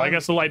light. If So I I'm-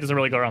 guess the light doesn't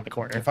really go around the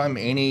corner. If I'm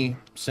any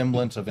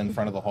semblance of in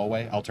front of the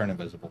hallway, I'll turn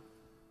invisible.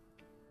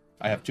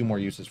 I have 2 more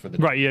uses for the.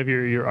 Right, you have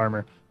your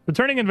armor. But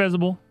turning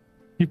invisible,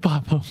 you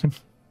pop open.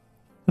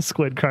 The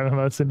squid crime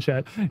emotes in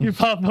chat. You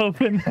pop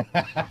open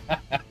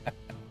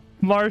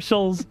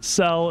Marshall's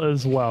cell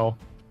as well,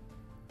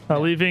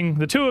 leaving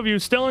the 2 of you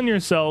still in your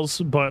cells,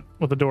 but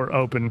with the door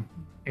open,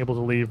 able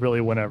to leave really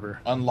whenever.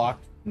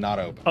 Unlocked, not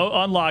open.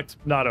 Oh, unlocked,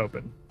 not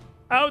open.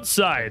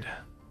 Outside,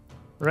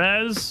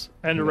 Rez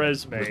and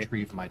Resme.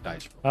 Retrieve my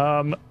dice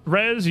roll.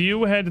 Rez,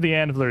 you head to the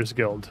Anvilers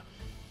Guild,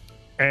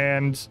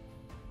 and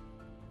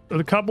with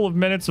a couple of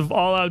minutes of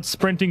all-out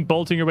sprinting,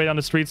 bolting your way down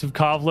the streets of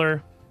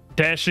Kovlar,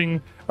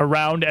 dashing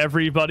around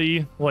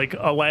everybody like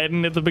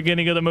Aladdin at the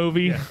beginning of the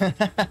movie,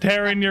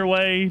 tearing your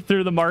way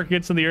through the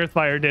markets in the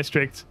Earthfire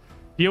District,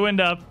 you end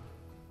up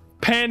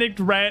panicked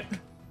rat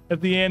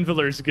at the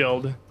Anvilers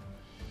Guild.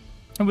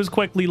 It was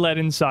quickly led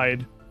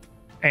inside,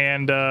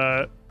 and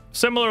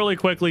similarly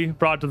quickly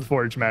brought to the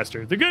Forge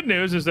Master. The good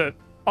news is that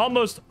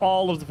almost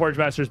all of the Forge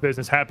Master's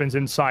business happens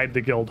inside the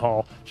guild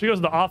hall. She goes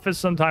to the office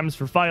sometimes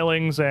for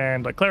filings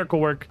and like clerical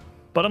work,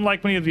 but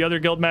unlike many of the other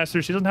guild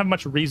masters, she doesn't have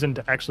much reason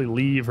to actually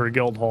leave her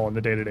guild hall in the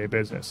day-to-day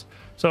business.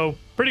 So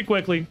pretty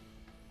quickly,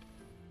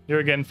 you're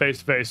again face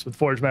to face with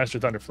Forge Master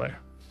Thunderflare.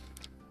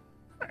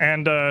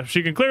 And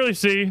she can clearly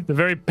see the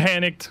very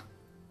panicked,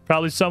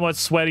 probably somewhat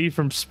sweaty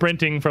from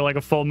sprinting for like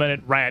a full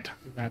minute rat.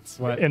 That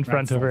sweat In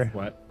front that's of all her.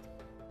 Sweat.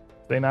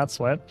 They not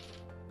sweat?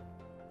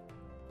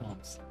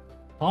 Palms.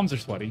 Palms are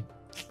sweaty.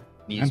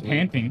 Knees I'm weak.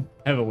 panting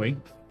heavily.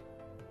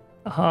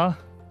 Uh-huh.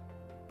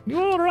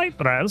 You all right,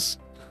 Raz?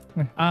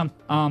 1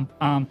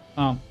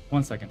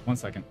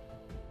 second.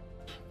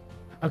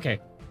 Okay.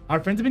 Our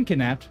friends have been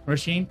kidnapped.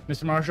 Roshin,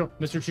 Mr. Marshall,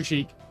 Mr.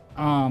 Trushik,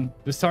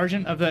 the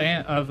sergeant of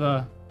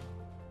the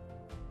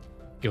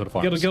Guild of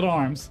Arms. Guild of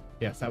Arms.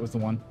 Yes, that was the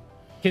one.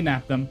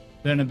 Kidnapped them.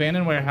 They're in an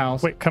abandoned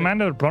warehouse. Wait,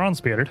 Commander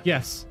Bronzebeard?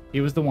 Yes,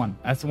 he was the one.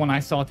 That's the one I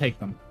saw take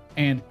them.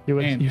 And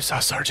You saw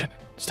Sergeant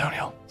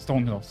Stonehill.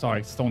 Stonehill.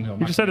 Sorry, Stonehill.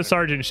 You just said a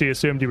sergeant, she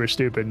assumed you were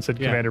stupid and said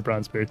Yeah. Commander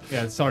Bronzebeard.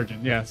 Yeah,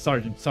 sergeant. Yeah,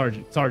 sergeant.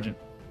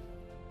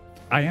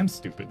 I am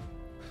stupid.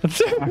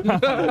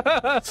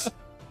 Highest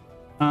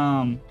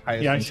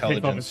Yeah, I should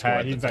take off intelligence his score hat.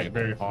 at the He's like table.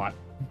 very hot.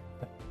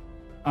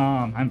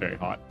 I'm very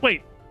hot.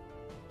 Wait,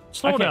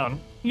 slow Okay. down.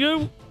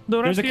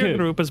 The rest There's a of your coup.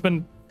 group has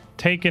been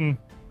taken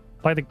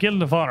by the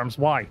Guild of Arms.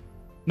 Why?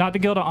 Not the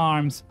Guild of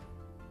Arms.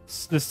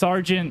 The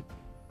Sergeant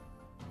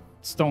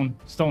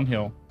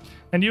Stonehill.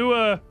 And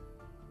you,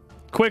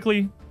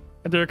 quickly,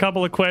 after a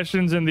couple of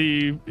questions and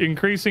the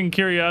increasing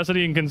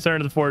curiosity and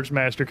concern of the Forge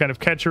Master, kind of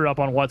catch her up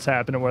on what's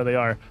happened and where they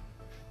are.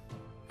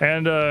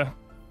 And,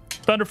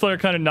 Thunderflare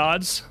kind of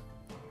nods.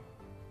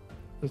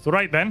 That's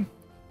right then.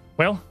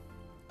 Well,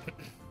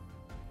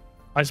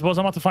 I suppose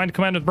I'm off to find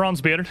Commander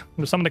Bronzebeard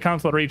and some of the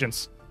Council of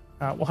Regents.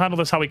 We'll handle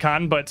this how we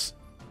can, but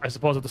I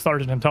suppose if the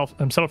sergeant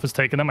himself has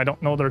taken them, I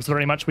don't know there's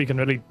very much we can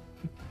really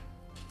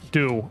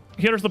do.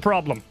 Here's the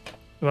problem,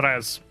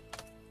 whereas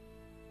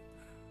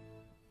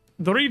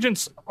the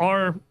regents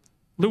are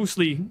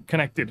loosely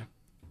connected.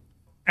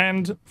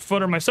 And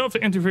for myself to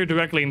interfere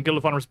directly in Guild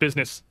of Honor's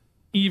business,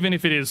 even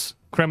if it is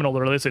criminal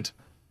or illicit,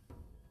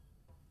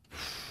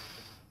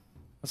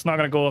 that's not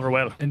going to go over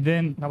well. And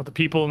then, Not with the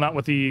people, not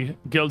with the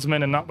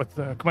guildsmen, and not with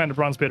Commander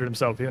Bronzebeard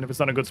himself, even if it's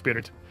not a good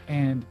spirit.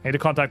 and I need to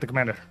contact the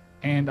commander.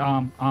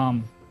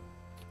 Mr.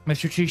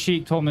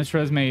 Chishik told Miss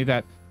Resme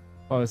that,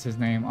 what was his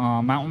name?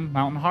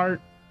 Mountain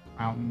Heart?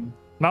 Mountain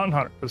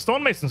Hunter, the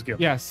Stonemasons Guild.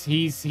 Yes,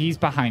 he's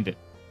behind it.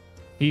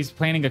 He's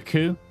planning a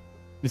coup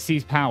to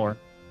seize power.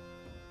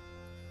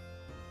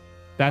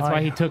 That's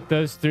why he took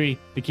those three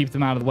to keep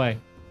them out of the way.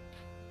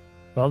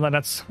 Well, then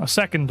that's a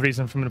second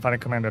reason for me to find a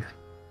commander.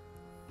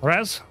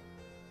 Whereas,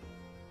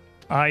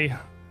 I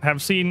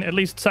have seen at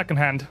least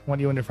secondhand what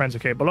you and your friends are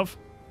capable of.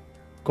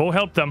 Go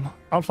help them.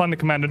 I'll find the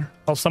commander.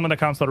 I'll summon the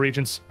Council of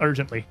Regents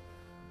urgently.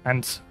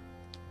 And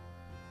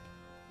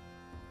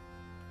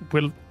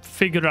we'll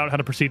figure out how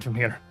to proceed from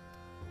here.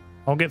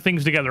 I'll get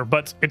things together,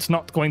 but it's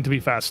not going to be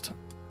fast.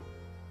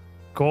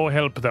 Go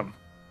help them.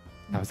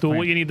 Do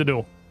what you need to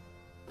do.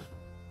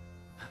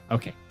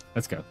 Okay,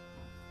 let's go.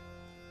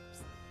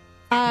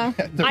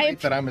 The rate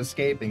that I'm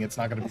escaping, it's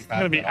not going to be fast. I'm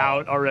gonna be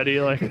out already.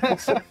 Like,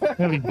 it's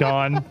gonna be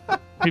gone.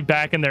 Be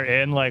back in their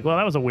inn. Like, well,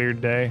 that was a weird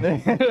day.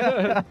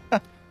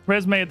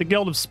 Resme, at the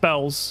Guild of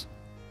Spells,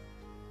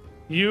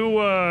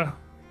 you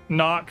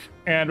knock,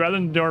 and rather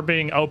than the door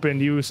being opened,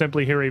 you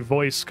simply hear a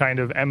voice kind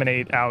of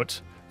emanate out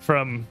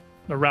from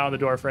around the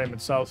door frame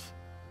itself.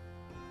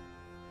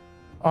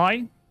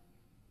 I,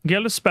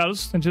 Guild of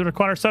Spells, and you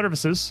require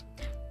services.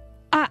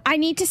 I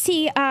need to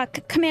see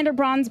Commander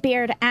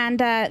Bronzebeard and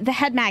the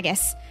head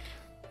magus.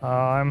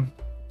 I'm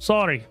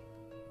sorry.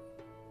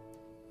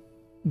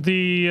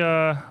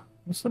 The,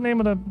 what's the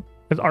name of the...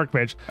 It's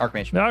Archmage.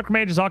 Archmage. The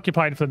Archmage is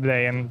occupied for the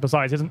day, and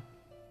besides, isn't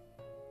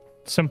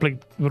simply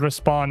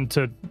respond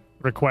to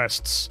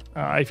requests.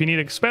 If you need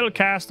a spell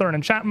cast or an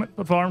enchantment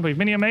performed, we've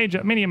mini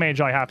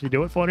mage, I happily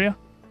do it for you.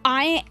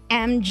 I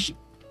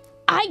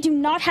do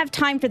not have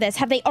time for this.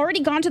 Have they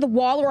already gone to the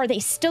wall, or are they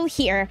still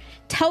here?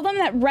 Tell them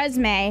that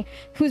Resme,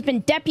 who's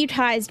been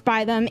deputized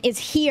by them, is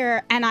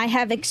here, and I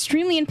have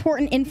extremely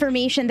important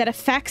information that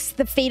affects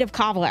the fate of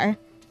Kovlar.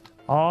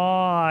 Oh,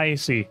 I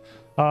see.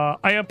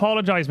 I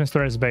apologize, Mr.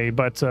 Esbey,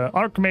 but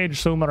Archmage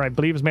Sumer, I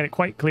believe, has made it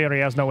quite clear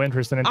he has no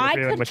interest in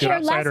interfering with your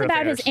outsider affairs. I could care less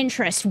about his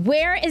interest.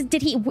 Where is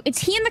he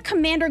and the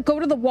commander go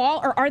to the wall,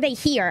 or are they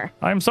here?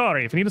 I'm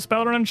sorry. If you need a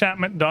spell or an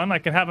enchantment done, I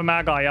can have a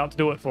magi out to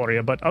do it for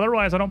you. But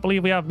otherwise, I don't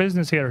believe we have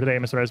business here today,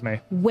 Mr.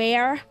 Esbey.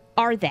 Where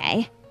are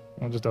they?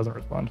 Well, it just doesn't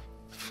respond.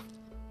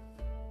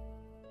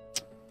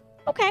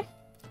 Okay.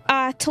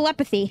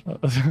 Telepathy.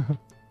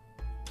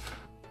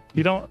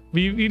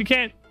 You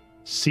can't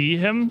see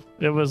him.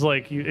 It was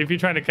like, if you're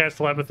trying to cast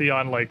telepathy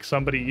on like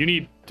somebody, you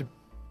need to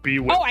be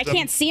with I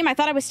can't see him. I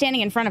thought I was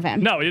standing in front of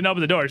him. No, you didn't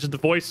open the door. It's just the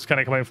voice is kind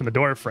of coming from the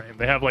door frame.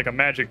 They have like a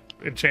magic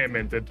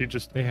enchantment that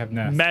they have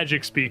Nest.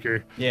 Magic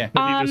speaker. Yeah.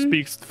 That he just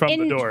speaks from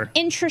the door.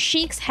 In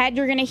Trishik's head,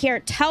 you're gonna hear,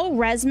 tell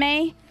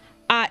Resme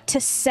to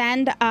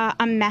send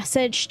a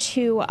message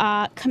to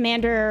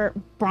Commander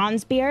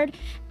Bronzebeard,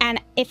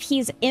 and if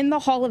he's in the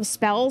Hall of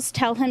Spells,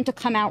 tell him to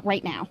come out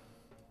right now.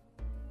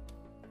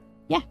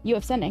 Yeah, you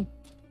have sending.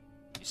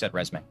 You said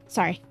Resme.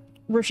 Sorry,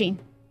 Rushin.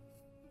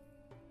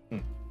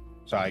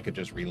 So I could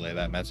just relay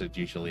that message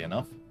easily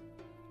enough.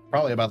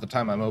 Probably about the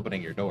time I'm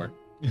opening your door.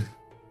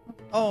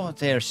 Oh,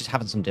 there, she's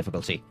having some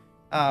difficulty.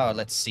 Oh,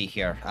 let's see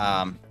here.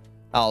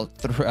 I'll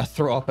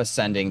throw up a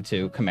sending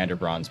to Commander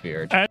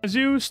Bronzebeard. As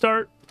you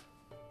start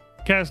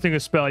casting a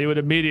spell, you would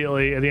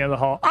immediately, at the end of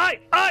the hall, I!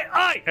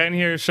 And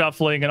hear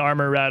shuffling and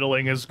armor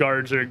rattling as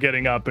guards are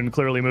getting up and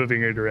clearly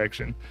moving your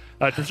direction.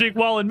 Trishik,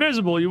 while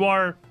invisible, you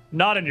are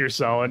not in your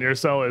cell, and your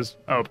cell is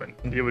open.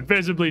 You would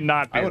visibly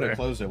not be I would there. have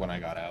closed it when I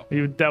got out.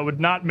 That would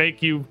not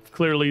make you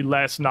clearly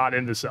less not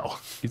in the cell.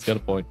 He's got a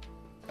point.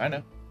 I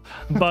know.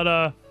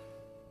 But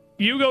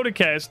you go to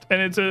cast,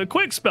 and it's a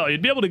quick spell.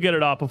 You'd be able to get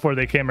it off before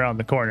they came around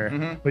the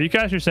corner. But you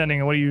cast your sending,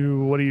 and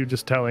what are you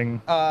just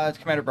telling?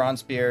 Commander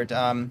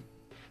Bronzebeard,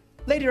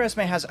 Lady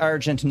Resme has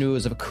urgent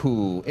news of a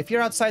coup. If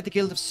you're outside the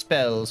Guild of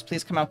Spells,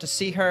 please come out to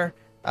see her.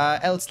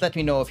 Else let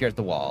me know if you're at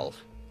the wall.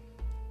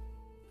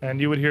 And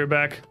you would hear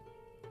back,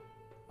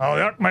 oh,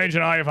 the Archmage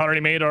and I have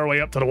already made our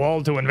way up to the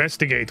wall to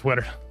investigate.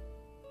 We're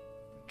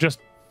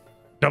just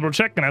double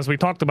checking as we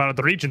talked about at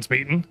the Regents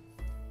meeting.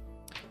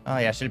 Oh,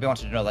 yeah, she'd be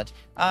wanting to know that.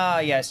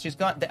 Yes, she's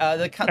gone.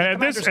 The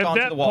commander's gone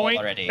to the wall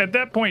already. At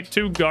that point,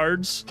 two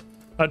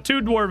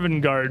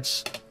dwarven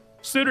guards,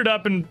 suited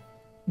up in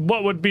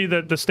what would be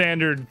the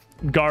standard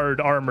guard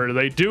armor.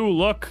 They do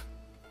look,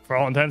 for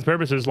all intents and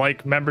purposes,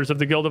 like members of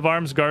the Guild of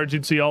Arms guards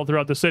you'd see all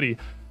throughout the city,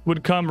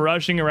 would come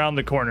rushing around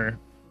the corner.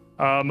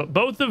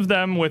 Both of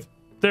them with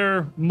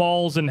their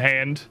mauls in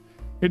hand.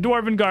 The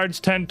dwarven guards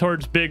tend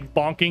towards big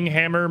bonking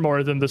hammer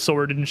more than the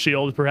sword and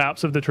shield,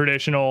 perhaps, of the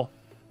traditional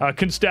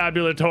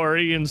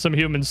constabulatory in some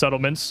human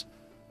settlements.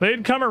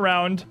 They'd come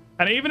around,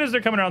 and even as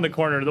they're coming around the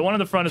corner, the one in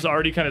the front is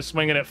already kind of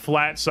swinging it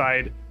flat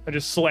side and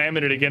just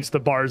slamming it against the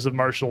bars of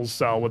Marshall's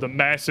cell with a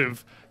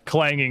massive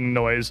clanging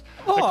noise.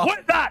 Like,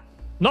 quit that!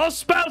 No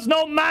spells,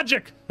 no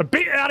magic! I'll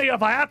beat it out of you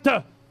if I have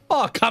to!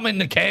 Oh, come in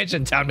the cage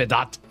and tell me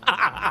that.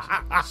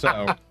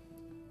 So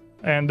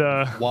And,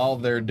 while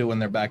they're doing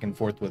their back and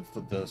forth with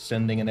the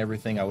sending and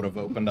everything, I would have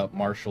opened up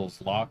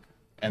Marshall's lock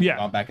and Yeah.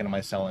 gone back into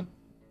my cell and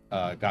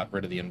got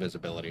rid of the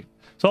invisibility.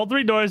 so all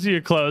 3 doors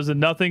are closed, and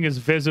nothing is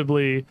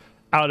visibly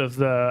out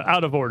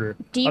of order.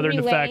 Do you other than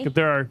the relay? fact that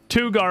there are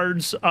 2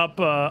 guards up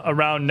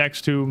around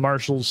next to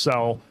Marshall's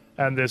cell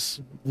and this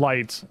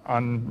light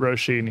on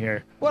Roshin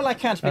here. Well, I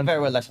can't be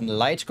very well letting the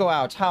light go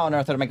out. How on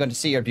earth am I going to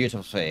see your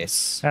beautiful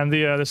face? And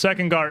the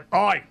second guard,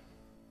 oi!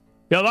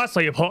 Yeah, that's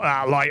how you put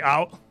that light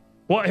out.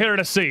 What here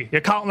to see? You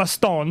counting the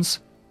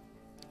stones?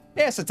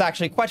 Yes, it's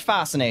actually quite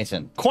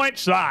fascinating.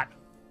 Quench that.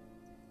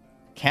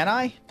 Can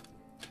I?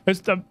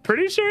 I'm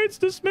pretty sure it's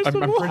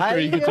dismissible. I'm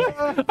pretty sure you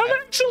can. I'm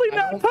actually I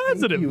not don't think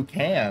positive. you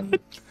can.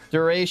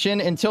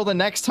 Duration until the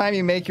next time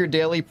you make your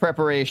daily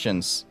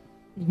preparations.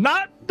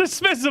 Not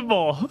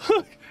dismissible.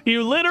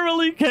 You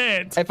literally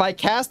can't. If I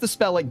cast the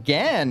spell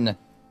again,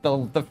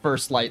 the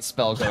first light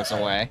spell goes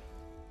away.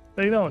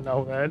 They don't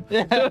know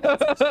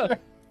that.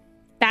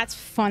 That's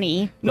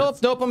funny. Nope,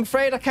 I'm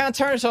afraid I can't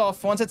turn it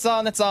off. Once it's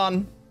on, it's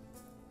on.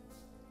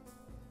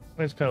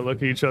 They just kind of look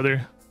at each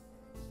other.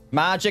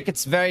 Magic,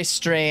 it's very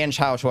strange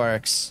how it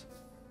works.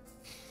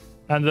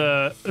 And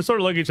they sort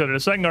of look at each other. The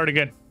second guard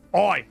again.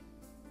 Oi!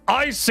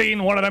 I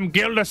seen one of them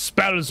Gilda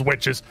Spells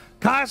witches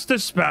cast a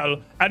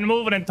spell and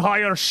move an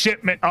entire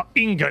shipment of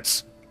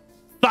ingots.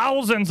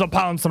 Thousands of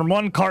pounds from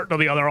one cart to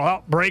the other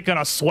without breaking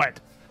a sweat.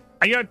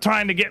 And you're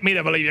trying to get me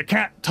to believe you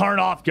can't turn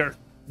off your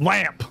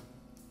lamp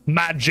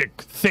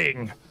magic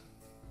thing.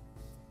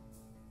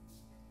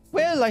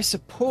 Well, I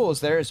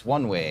suppose there's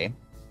one way.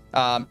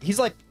 He's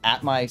like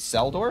at my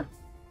cell door.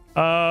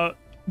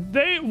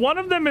 One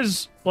of them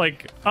is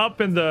like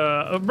up in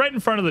the right in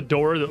front of the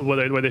door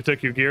where they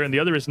took your gear, and the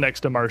other is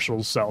next to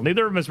Marshall's cell.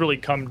 Neither of them has really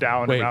come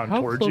down Wait, around how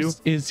towards you.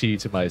 close is he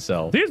to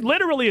myself? He's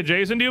literally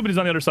adjacent to you, but he's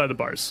on the other side of the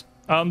bars.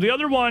 The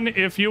other one,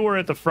 if you were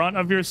at the front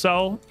of your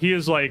cell, he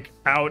is like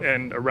out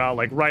and around,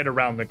 like right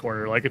around the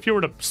corner. Like if you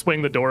were to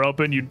swing the door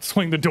open, you'd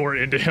swing the door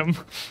into him.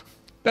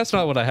 That's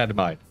not what I had in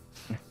mind.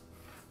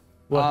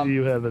 What do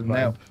you have in mind?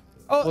 Now,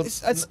 Oh, well,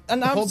 it's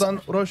announced. hold on,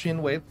 Roshin,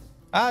 wait.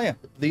 Ah, yeah.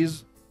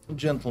 These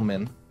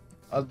gentlemen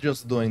are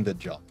just doing the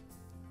job.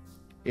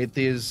 It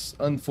is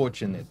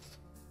unfortunate,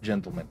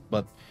 gentlemen,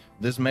 but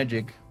this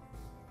magic,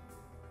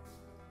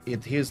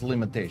 it has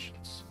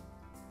limitations.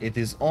 It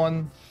is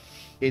on,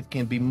 it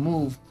can be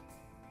moved,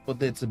 but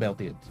that's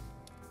about it.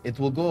 It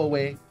will go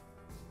away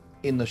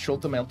in a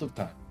short amount of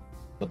time,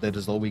 but that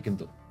is all we can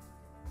do.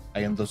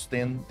 I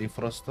understand the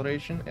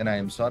frustration, and I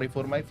am sorry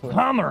for my friend.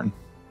 Hammering.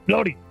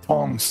 Bloody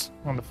tongues.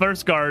 On the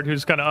first guard,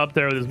 who's kind of up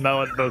there with his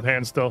mallet in both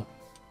hands still.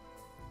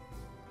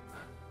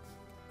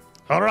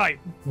 All right,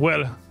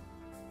 well,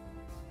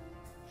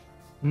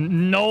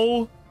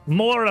 no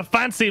more of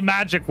fancy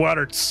magic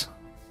words.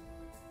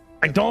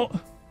 I don't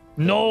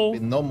know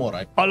No more.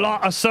 I a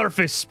lot of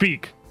surface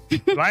speak.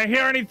 If I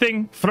hear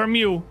anything from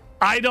you,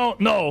 I don't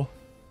know.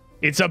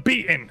 It's a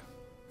beating.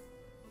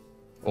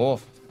 Oh,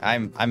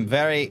 I'm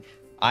very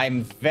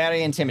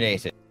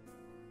intimidated.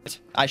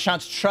 I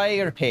shan't try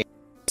your pace.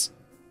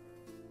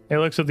 He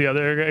looks at the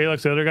other guy. He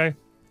looks at the other guy.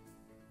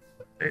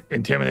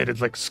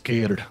 Intimidated, like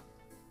scared.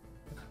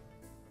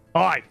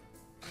 All right.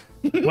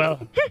 Well,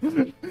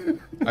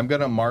 I'm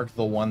gonna mark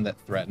the one that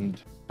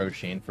threatened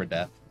Roshin for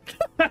death.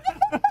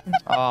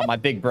 Oh, my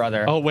big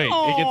brother. Oh wait,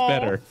 it gets Aw.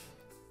 better.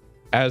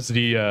 As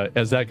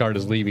that guard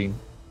is leaving,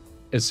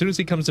 as soon as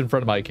he comes in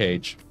front of my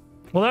cage,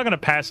 well, they're gonna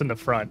pass in the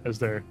front as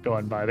they're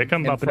going by. They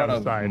come In up and down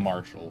front the of side.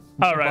 Marshall.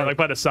 All right, like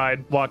by the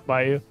side, walk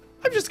by you.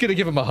 I'm just gonna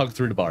give him a hug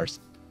through the bars.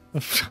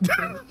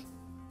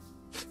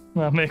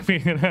 Well, make me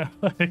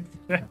like,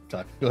 It's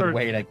a good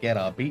way to get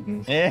a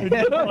beating.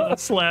 Yeah.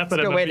 slap at It's a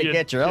him. good way and to be a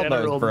get your elbows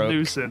general broke.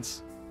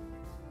 Nuisance.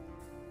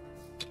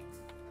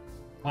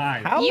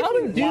 Why? How You do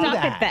you do suck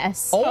that? at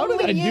this.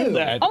 Only you.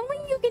 Only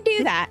you can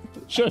do that.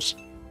 Shush.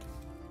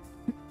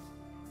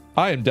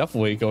 I am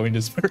definitely going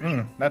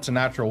to. That's a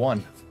natural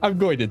one. I'm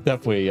going to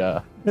definitely.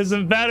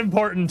 Isn't that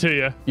important to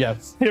you?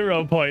 Yes.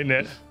 Hero pointing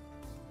it.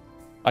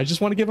 I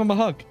just want to give him a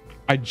hug.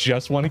 I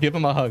just want to give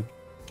him a hug.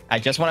 I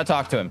just want to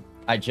talk to him.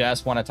 I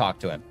just want to talk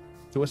to him.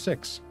 To a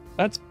 6.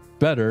 That's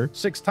better.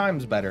 6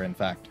 times better, in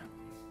fact.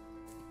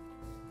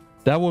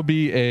 That will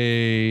be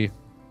a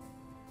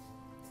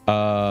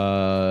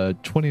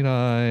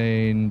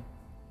 29,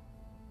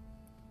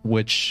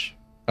 which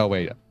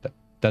wait,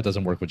 that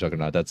doesn't work with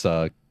Juggernaut. That's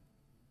a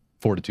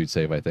fortitude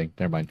save, I think.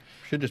 Never mind.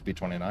 Should just be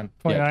 29.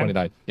 Yeah,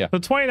 29. Yeah. The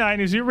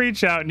 29 is you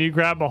reach out and you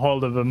grab a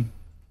hold of him.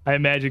 I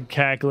imagine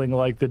cackling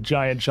like the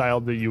giant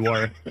child that you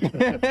are.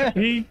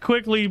 He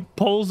quickly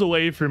pulls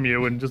away from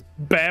you and just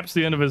baps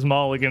the end of his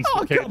maul against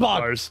the cage come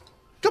on. bars.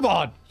 Come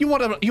on, you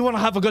wanna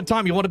have a good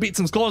time? You wanna beat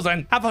some scores?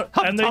 Then have a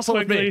And they tussle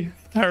with me. quickly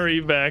hurry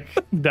back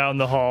down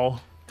the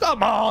hall.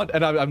 Come on!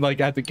 And I'm like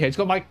at the cage,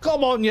 going like,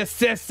 come on, you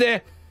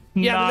sissy,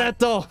 you Not-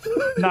 little.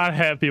 Not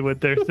happy with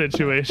their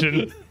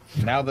situation.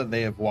 Now that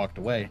they have walked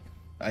away,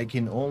 I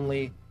can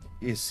only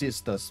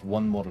assist us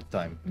one more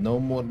time. No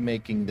more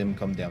making them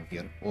come down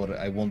here, or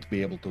I won't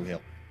be able to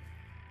help.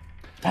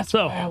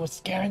 So, was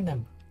scaring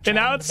them. in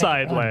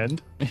outside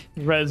land,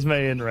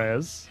 Resme and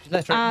Rez.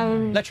 Let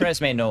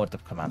Resme know what the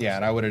command Yeah, is.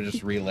 and I would have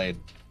just relayed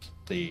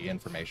the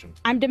information.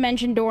 I'm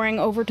dimension dooring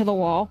over to the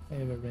wall. I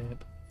have a rat.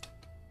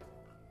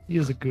 He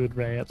is a good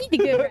rat. He's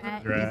a good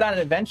rat. He's on an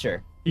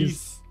adventure.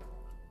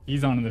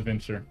 He's on an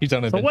adventure. He's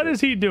on a So what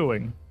is he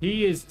doing?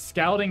 He is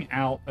scouting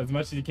out as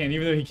much as he can,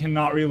 even though he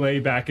cannot relay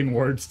back in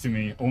words to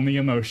me, only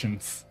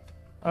emotions.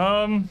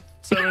 So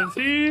as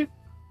he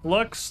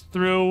looks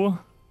through,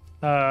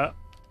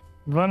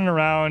 running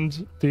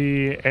around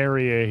the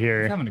area He's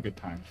here, having a good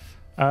time.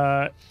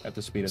 At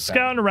the speed of sound.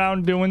 scouting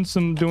around, doing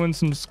some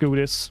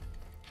scootus.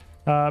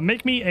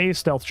 Make me a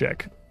stealth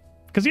check,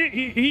 because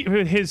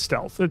his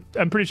stealth.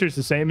 I'm pretty sure it's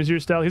the same as your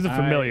stealth. He's a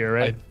familiar,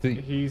 I right? think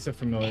He's a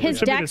familiar. His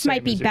Should be the dex same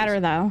might be as yours. better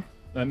though.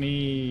 Let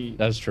me.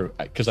 that's true.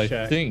 Because I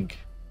Check. think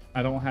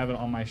I don't have it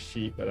on my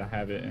sheet, but I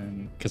have it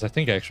in. I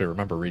actually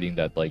remember reading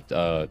that like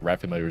rat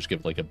familiars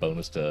give like a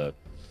bonus to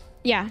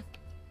Yeah.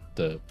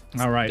 the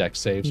All right. dex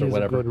saves He's or a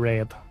whatever. good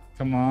rat.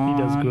 Come on.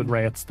 He does good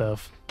rat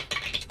stuff.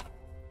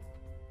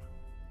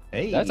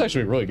 Hey. That's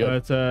actually really good.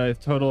 It's a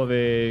total of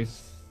a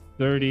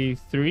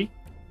 33.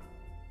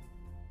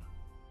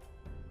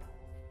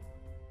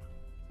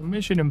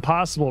 Mission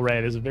Impossible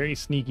rat is a very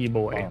sneaky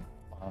boy.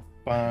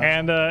 Uh,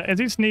 And as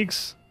he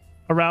sneaks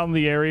around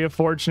the area,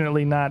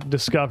 fortunately not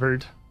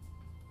discovered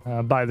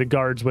by the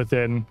guards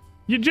within,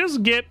 you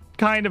just get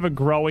kind of a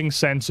growing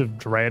sense of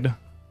dread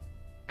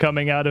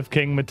coming out of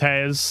King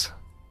Matez.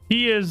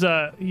 He is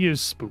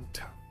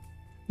spooked.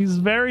 He's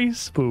very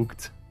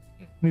spooked.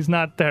 He's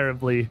not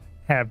terribly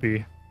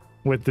happy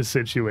with the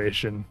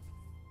situation.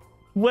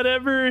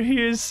 Whatever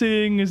he is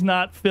seeing is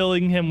not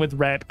filling him with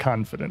rat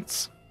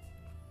confidence.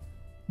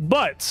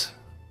 But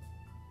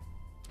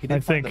he did I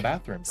find the think-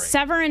 bathroom break.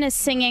 Severin is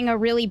singing a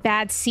really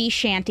bad sea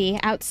shanty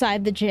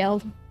outside the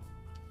jail.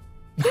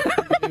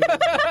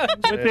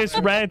 with this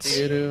rat's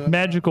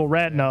magical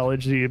rat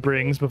knowledge that he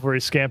brings before he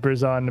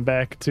scampers on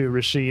back to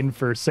Rasheen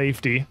for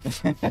safety.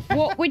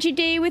 What would you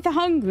do with a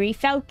hungry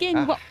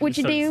falcon? What would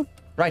you do?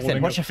 Right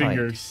then, Holding what up you find?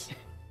 fingers.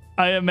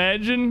 I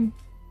imagine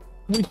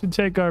we should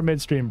take our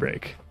midstream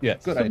break.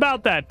 Yes. Good It's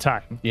about that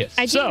time. Yes.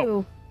 I So-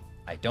 do.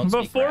 I don't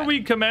speak Before rat.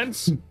 we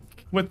commence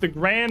with the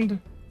grand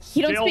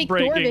You don't speak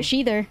jailbreaking. Dwarvish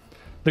either.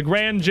 the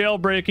grand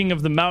jailbreaking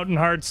of the Mountain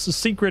Heart's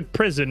secret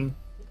prison,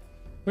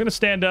 we're gonna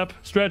stand up,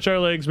 stretch our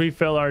legs,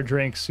 refill our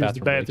drinks, use the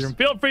Bathroom breaks. bathroom.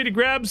 Feel free to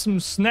grab some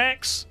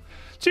snacks.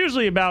 It's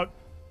usually about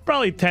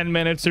probably 10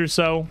 minutes or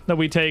so that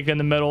we take in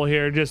the middle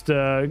here, just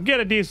to get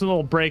a decent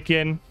little break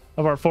in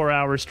of our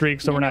 4-hour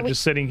streak, so we're not we-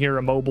 just sitting here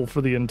immobile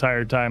for the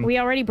entire time. We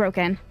already broke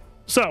in.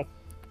 So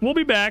we'll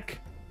be back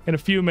in a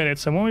few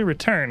minutes, and when we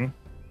return,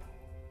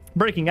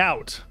 breaking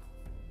out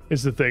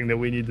is the thing that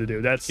we need to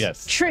do. That's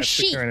Yes. the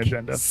current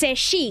agenda. Trishik. Say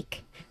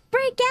chic.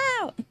 Break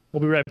out.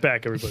 We'll be right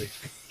back, everybody.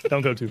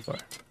 Don't go too far.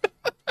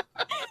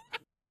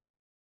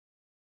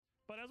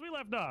 But as we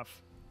left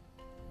off,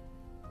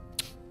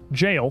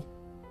 jail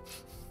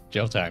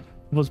Jail time.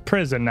 was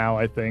prison now,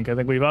 I think. I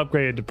think we've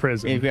upgraded to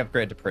prison. We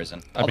upgraded to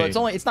prison.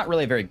 Although it's not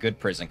really a very good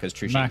prison because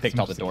Trushi picked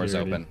all the doors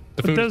security. open.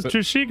 The But food does is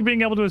Trishik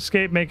being able to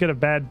escape make it a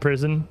bad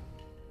prison?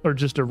 Or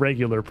just a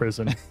regular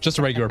prison? just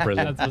a regular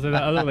prison. So the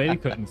other lady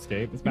couldn't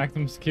escape. It's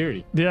maximum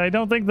security. Yeah, I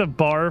don't think the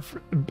bar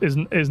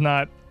is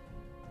not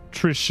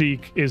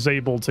Trishik is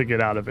able to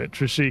get out of it.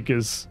 Trishik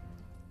is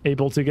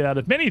able to get out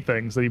of many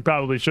things that he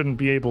probably shouldn't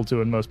be able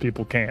to, and most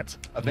people can't.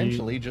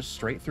 Eventually, just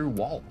straight through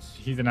walls.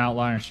 He's an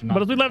outlier. Should not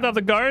But as we be left off,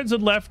 the guards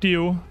had left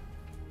you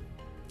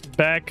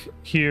back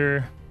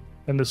here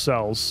in the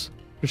cells.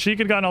 Trishik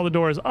had gotten all the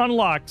doors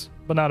unlocked,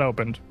 but not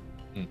opened.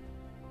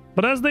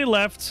 But as they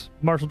left,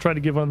 Marshall tried to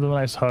give one of them a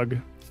nice hug.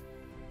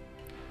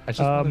 I just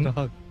wanted a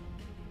hug.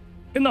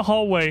 In the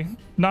hallway,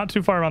 not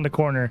too far around the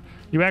corner,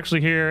 you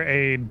actually hear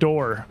a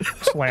door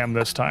slam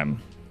this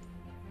time.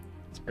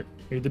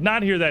 You did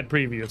not hear that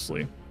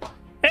previously.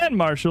 And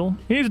Marshall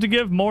needs to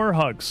give more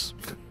hugs.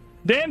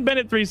 Dan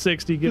Bennett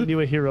 360 giving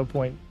you a hero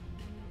point.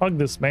 Hug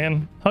this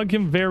man. Hug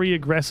him very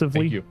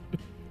aggressively. Thank you.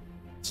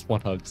 Just one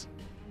hugs.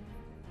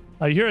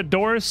 You hear a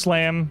door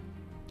slam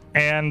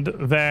and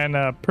then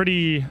a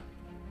pretty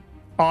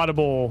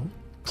audible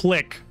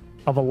click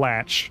of a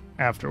latch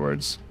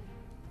afterwards.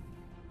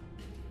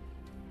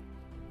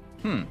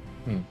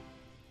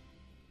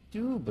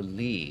 Do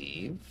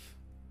believe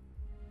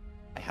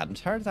I hadn't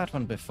heard that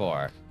one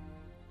before.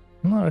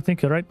 Well, I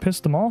think you're right.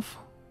 Pissed them off.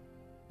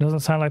 Doesn't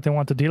sound like they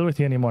want to deal with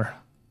you anymore.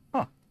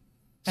 Huh.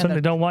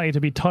 Certainly don't want you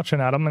to be touching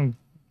at them and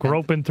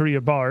groping through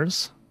your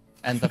bars.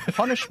 And the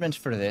punishment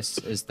for this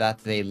is that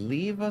they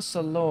leave us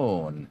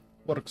alone.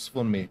 Works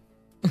for me.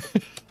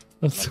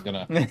 I'm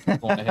gonna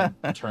go ahead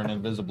and turn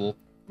invisible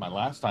my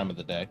last time of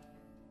the day.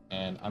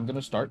 and I'm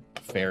gonna start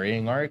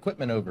ferrying our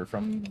equipment over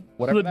from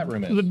whatever that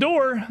room is. The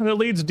door that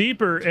leads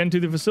deeper into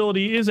the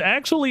facility is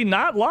actually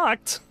not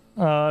locked.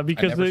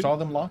 Because I never saw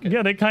them lock it.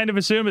 Yeah, they kind of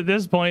assume at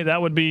this point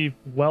that would be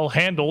well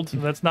handled.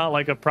 That's not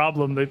like a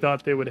problem they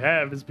thought they would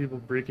have, is people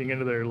breaking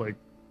into their like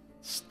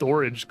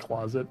storage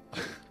closet.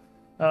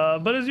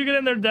 But as you get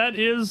in there, that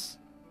is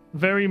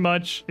very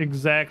much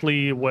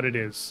exactly what it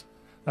is.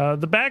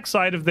 The back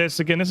side of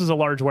this, again, this is a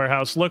large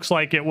warehouse. Looks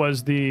like it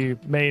was the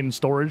main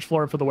storage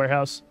floor for the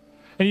warehouse.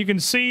 And you can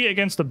see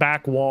against the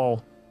back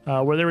wall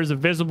where there is a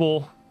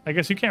visible, I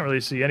guess you can't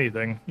really see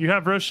anything. You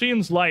have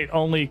Roshin's light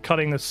only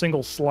cutting a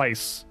single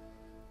slice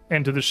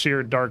into the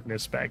sheer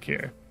darkness back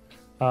here,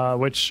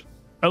 which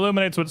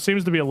illuminates what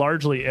seems to be a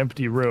largely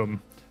empty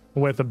room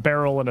with a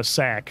barrel and a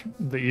sack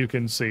that you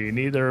can see,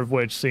 neither of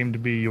which seem to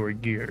be your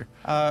gear.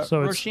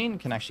 So Roshin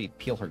can actually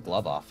peel her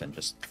glove off and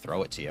just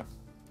throw it to you.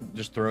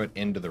 Just throw it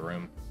into the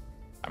room,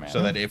 I mean,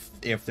 so that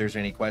if there's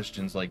any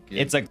questions, like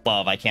it's a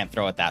glove. I can't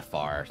throw it that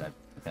far. I'm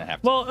gonna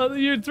have to. Well,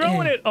 you're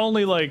throwing it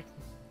only like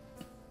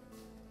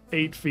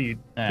 8 feet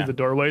through the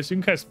doorway, so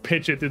you can kind of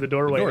pitch it through the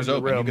doorway. the door's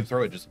into the open, you room can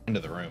throw it just into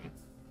the room.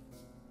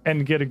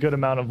 and get a good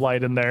amount of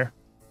light in there,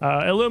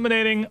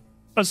 illuminating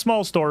a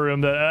small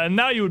storeroom that and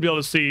now you would be able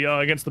to see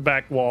against the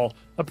back wall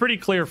a pretty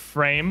clear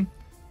frame,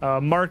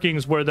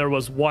 markings where there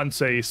was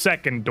once a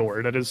second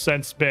door that has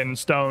since been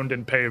stoned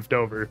and paved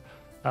over,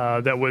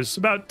 that was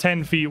about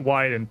 10 feet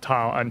wide and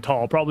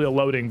tall, probably a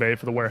loading bay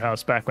for the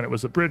warehouse back when it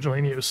was originally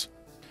in use.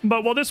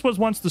 But while this was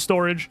once the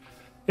storage,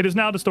 it is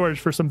now the storage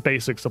for some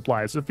basic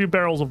supplies. A few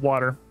barrels of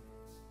water,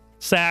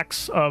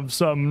 sacks of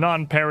some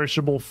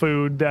non-perishable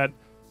food that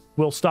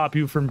will stop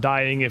you from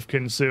dying if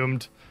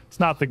consumed. It's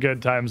not the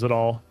good times at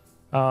all.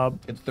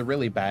 It's the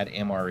really bad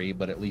MRE,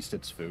 but at least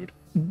it's food.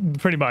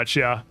 Pretty much,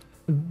 yeah.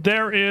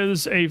 There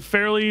is a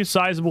fairly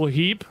sizable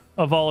heap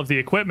of all of the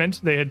equipment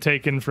they had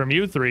taken from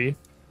you three,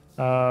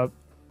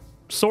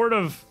 sort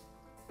of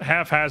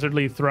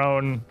haphazardly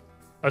thrown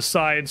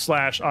aside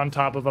 / on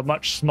top of a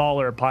much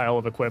smaller pile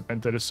of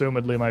equipment that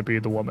assumedly might be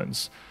the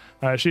woman's.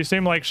 She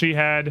seemed like she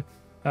had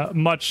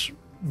much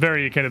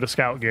very akin to the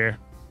scout gear.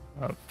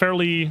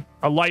 Fairly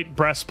a light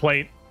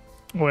breastplate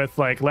with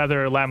like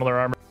leather lamellar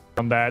armor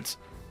on that,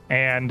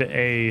 and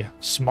a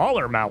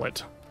smaller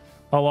mallet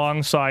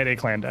alongside a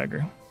clan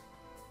dagger.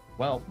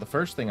 Well, the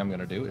first thing I'm going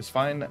to do is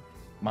find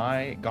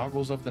my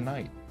goggles of the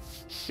night,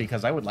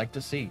 because I would like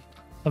to see.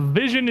 A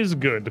vision is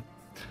good.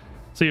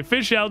 So you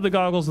fish out the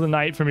goggles of the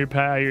night from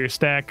your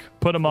stack,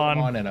 put them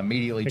on, and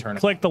immediately turn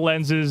click the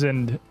lenses,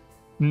 and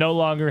no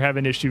longer have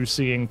an issue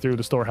seeing through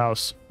the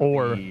storehouse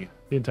or the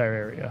entire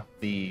area.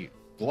 The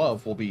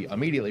glove will be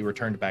immediately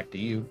returned back to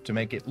you to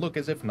make it look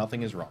as if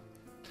nothing is wrong.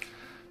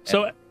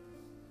 So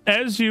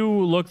as you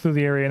look through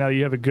the area now,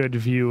 you have a good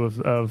view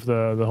of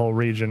the whole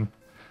region.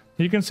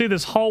 You can see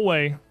this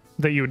hallway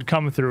that you would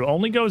come through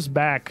only goes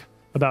back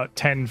about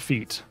 10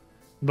 feet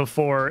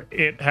before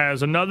it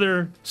has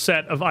another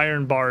set of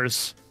iron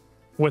bars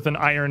with an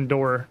iron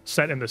door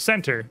set in the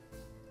center.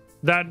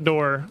 That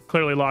door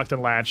clearly locked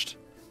and latched.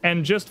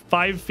 And just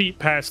 5 feet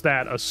past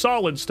that, a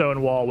solid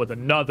stone wall with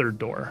another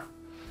door.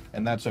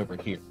 And that's over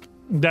here.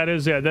 That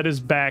is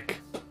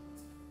back.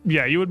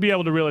 Yeah, you would be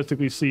able to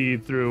realistically see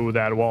through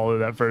that wall that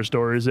that first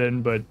door is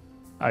in, but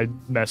I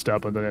messed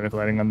up on the dynamic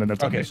lighting on the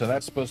that's okay. So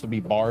that's supposed to be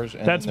bars.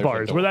 And that's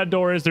bars. Where that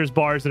door is, there's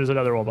bars, and there's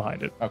another wall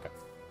behind it. Okay.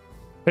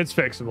 It's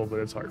fixable, but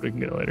it's hard. We can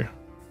get it later.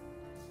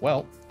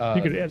 Well,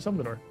 you could add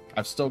something to the door.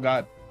 I've still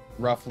got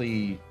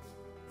roughly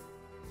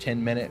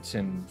 10 minutes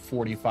and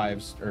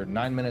 45 or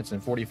 9 minutes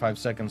and 45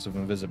 seconds of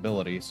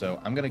invisibility. So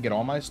I'm going to get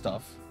all my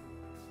stuff,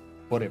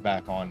 put it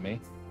back on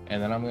me,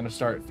 and then I'm going to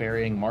start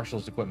ferrying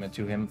Marshall's equipment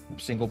to him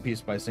single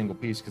piece by single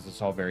piece because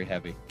it's all very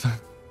heavy.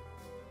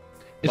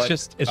 It's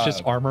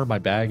just armor, my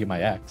bag, and my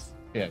axe.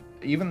 Yeah,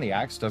 even the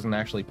axe doesn't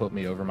actually put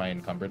me over my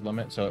encumbered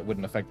limit, so it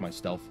wouldn't affect my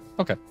stealth.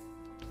 Okay.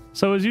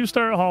 So as you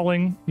start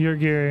hauling your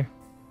gear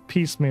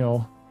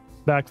piecemeal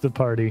back to the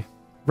party,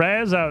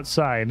 Raz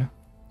outside,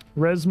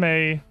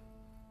 Resme,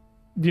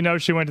 you know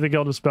she went to the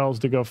Guild of Spells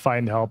to go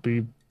find help.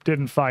 You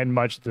didn't find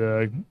much at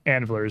the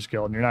Anvilers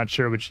Guild, and you're not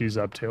sure what she's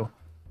up to.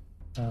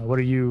 What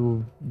are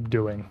you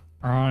doing?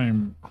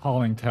 I'm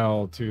hauling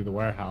tail to the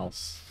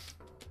warehouse.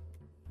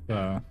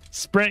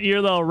 Sprint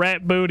your little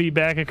rat booty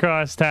back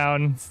across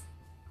town. It's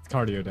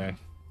cardio day.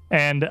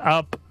 And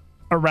up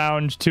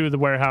around to the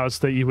warehouse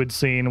that you had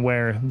seen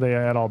where they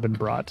had all been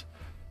brought.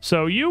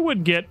 So you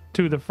would get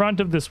to the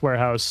front of this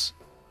warehouse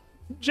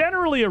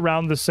generally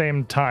around the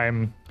same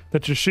time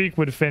that Jashik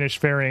would finish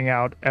ferrying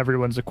out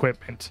everyone's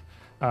equipment.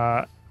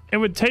 It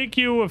would take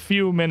you a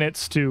few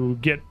minutes to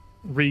get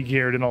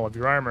re-geared in all of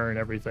your armor and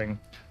everything.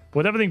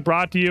 With everything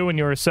brought to you and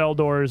your cell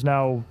doors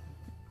now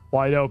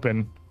wide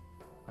open,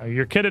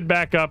 you're kitted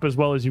back up as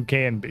well as you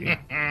can be.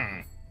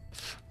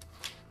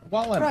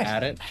 While I'm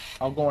at it,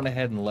 I'll go on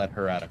ahead and let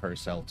her out of her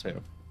cell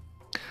too.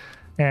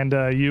 And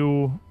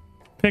you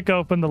pick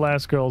open the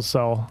last girl's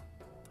cell.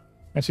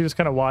 And she just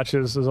kind of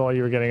watches as all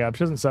you were getting up.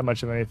 She doesn't say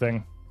much of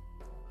anything.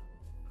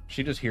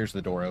 She just hears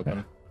the door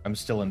open. I'm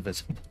still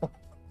invisible.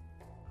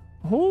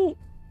 Who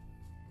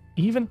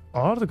even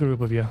are the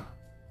group of you?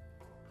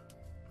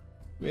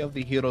 We are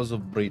the heroes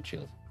of Breach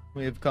Hill.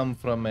 We have come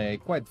from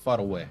quite far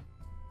away.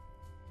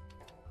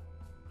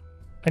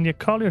 And you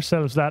call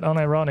yourselves that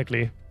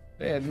unironically.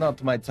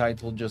 Not my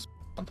title, just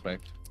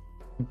contract.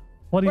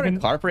 What We're even?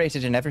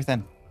 incorporated in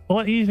everything.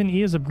 What even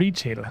is a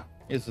breach hill?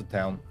 It's a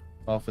town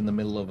off in the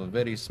middle of a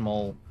very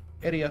small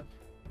area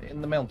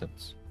in the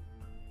mountains.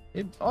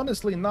 It's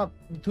honestly not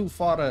too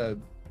far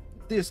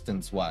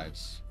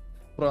distance-wise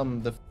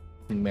from the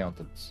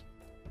mountains.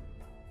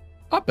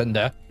 Up in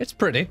there. It's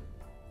pretty.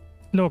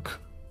 Look,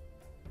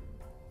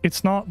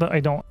 it's not that I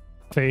don't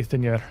have faith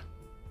in your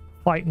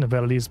fighting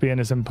abilities being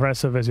as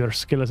impressive as your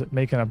skills at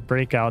making a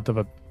breakout of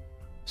a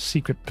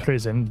secret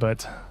prison,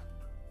 but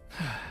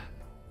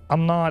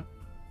I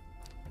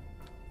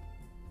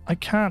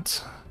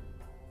can't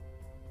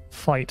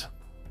fight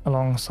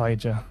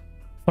alongside you.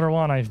 For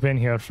one, I've been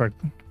here for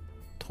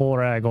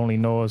Torag only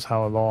knows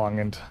how long,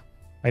 and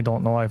I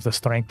don't know I have the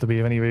strength to be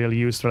of any real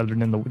use rather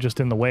than just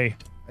in the way.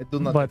 I do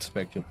not But-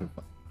 expect you to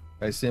fight.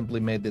 I simply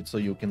made it so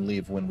you can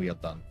leave when we are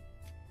done.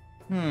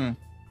 You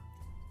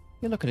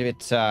look a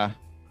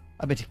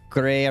bit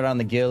grey around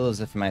the gills,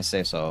 if I may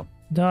say so.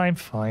 I'm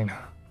fine.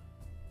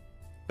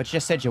 But you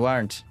just said you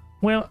aren't.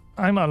 Well,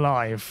 I'm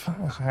alive,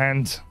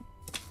 and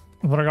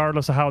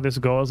regardless of how this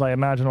goes, I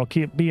imagine it'll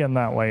keep being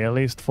that way, at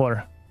least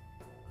for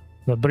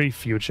the brief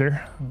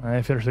future.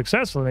 If you're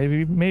successful,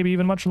 maybe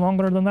even much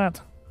longer than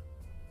that.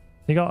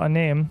 You got a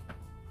name?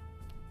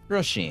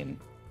 Roshin.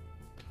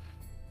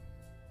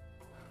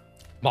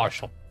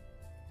 Marshall.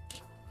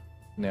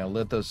 Now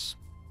let us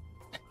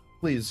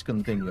please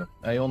continue.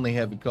 I only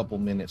have a couple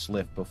minutes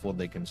left before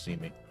they can see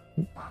me.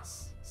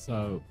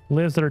 So,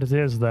 Lizard it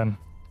is, then.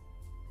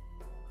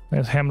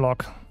 There's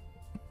Hemlock.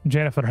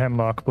 Jennifer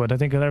Hemlock, but I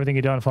think with everything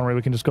you've done for me,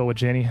 we can just go with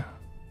Jenny.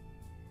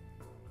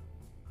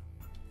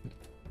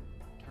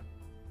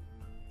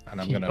 And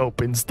I'm He gonna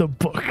opens the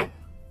book.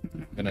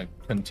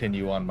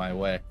 continue on my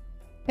way.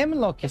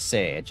 Hemlock, you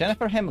say?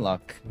 Jennifer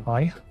Hemlock.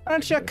 Aye.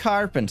 Aren't you a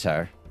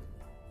carpenter?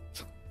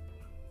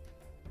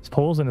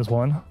 Posing is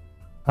one.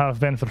 Have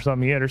been for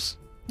some years.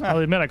 I'll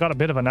admit I got a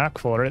bit of a knack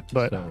for it,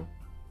 but So,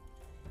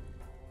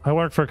 I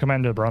work for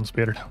Commander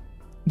Bronzebeard.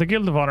 The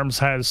Guild of Arms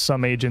has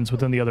some agents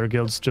within the other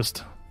guilds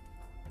just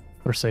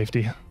for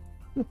safety.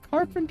 The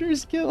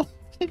Carpenter's Guild.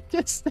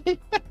 Just it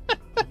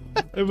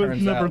was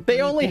Turns never. out.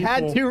 They only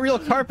had 2 real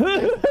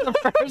carpenters in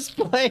the first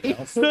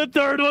place. The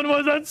third one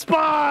was a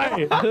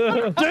spy!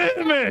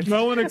 Damn it!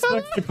 No one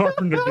expects the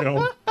Carpenter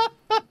Guild.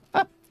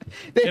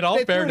 In all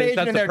they threw an fairness, agent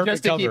that's in the there just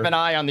perfect to keep cover. an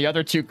eye on the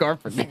other 2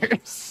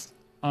 carpenters.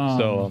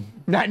 so,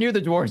 I knew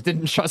the dwarves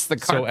didn't trust the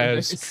so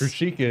as carpenters.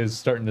 Krushik is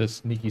starting to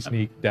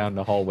sneak down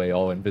the hallway,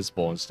 all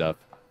invisible and stuff,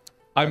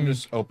 I'm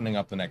just opening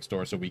up the next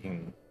door so we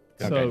can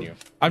continue.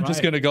 I'm just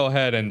Right. gonna go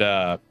ahead and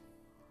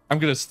I'm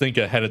gonna think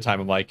ahead of time.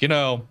 I'm like,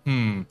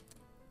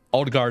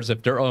 all the guards,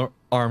 if they're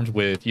armed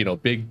with,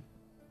 big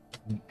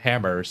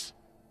hammers,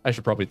 I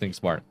should probably think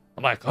smart.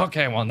 I'm like,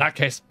 okay, well, in that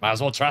case, might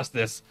as well trust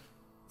this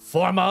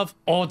form of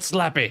old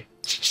slappy.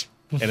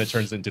 And it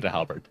turns into the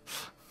halberd.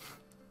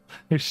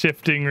 Your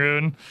shifting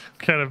rune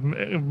kind of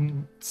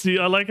see.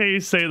 I like how you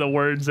say the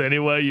words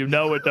anyway. You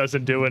know it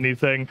doesn't do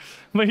anything,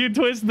 but you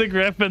twist the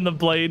grip and the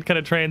blade kind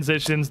of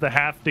transitions. The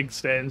haft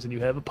extends, and you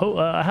have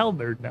a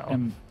halberd now.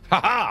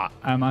 Haha!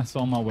 Am I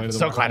still on my way to the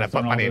So warehouse glad I put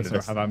and all money this, into or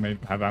this.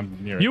 Have I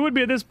near it? You would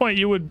be at this point.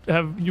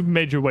 You've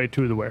made your way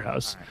to the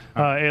warehouse.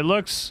 It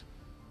looks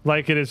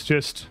like it is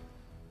just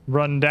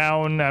run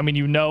down. I mean,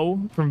 you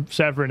know from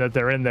Severin that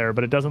they're in there,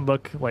 but it doesn't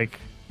look like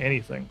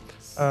anything.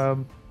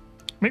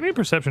 Maybe a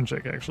perception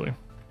check actually.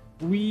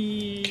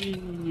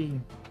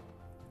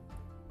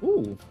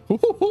 Ooh,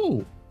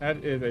 Hoo-hoo-hoo. that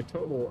is a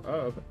total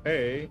of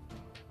a.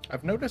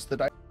 I've noticed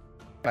that I have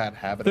a bad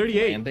habit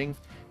 38. of landing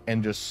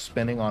and just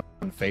spinning on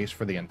face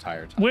for the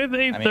entire time. With a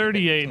I mean,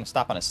 38, It can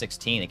stop on a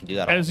 16. It can do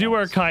that all as at you are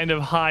once. kind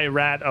of high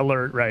rat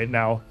alert right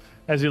now,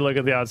 as you look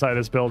at the outside of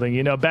this building,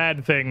 you know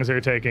bad things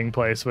are taking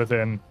place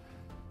within.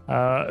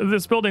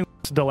 This building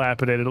looks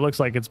dilapidated. It looks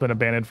like it's been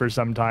abandoned for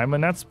some time,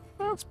 and that's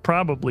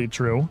probably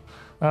true.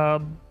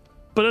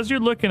 But as you're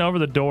looking over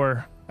the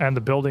door and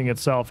the building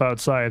itself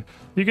outside,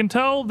 you can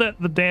tell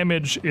that the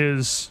damage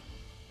is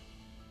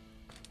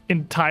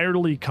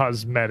entirely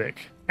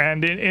cosmetic.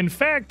 And in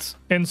fact,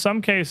 in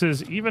some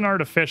cases, even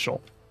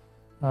artificial.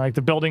 Like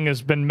the building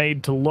has been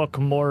made to look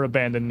more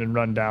abandoned and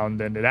run down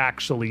than it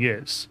actually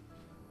is.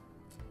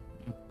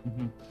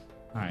 All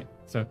right,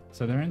 so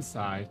they're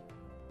inside.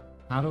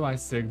 How do I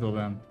signal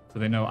them so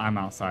they know I'm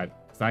outside?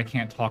 Because I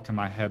can't talk in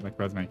my head like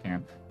Resume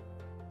can.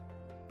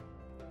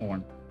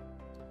 Orn.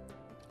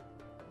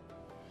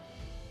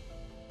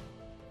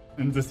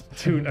 And just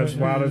toot as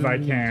loud as I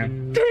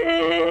can.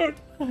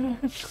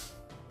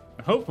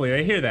 Hopefully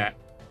they hear that.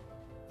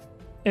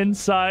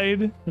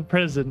 Inside the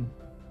prison,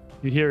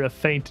 you hear a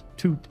faint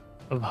toot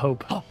of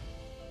hope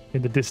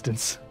in the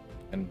distance.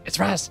 And It's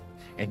Raz.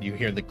 and you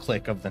hear the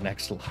click of the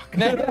next lock.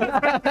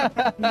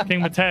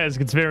 King Matez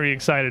gets very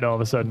excited all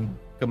of a sudden.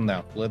 Come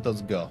now, let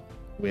us go.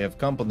 We have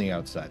company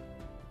outside.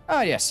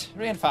 Oh, yes.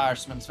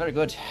 Reinforcements. Very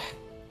good.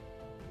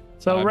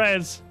 So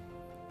Rez,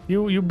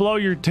 you blow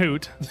your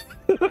toot.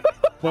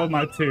 Blow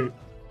my toot.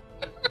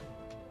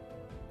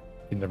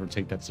 You never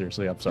take that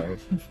seriously. I'm sorry.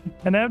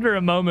 And after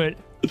a moment,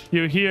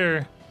 you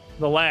hear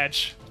the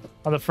latch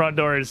on the front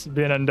door is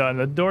being undone.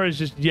 The door is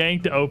just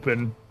yanked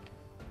open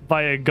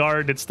by a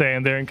guard that's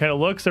standing there and kind of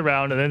looks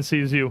around and then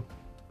sees you.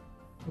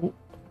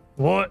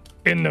 What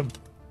in the...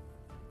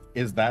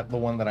 Is that the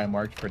one that I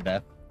marked for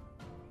death?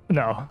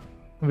 No,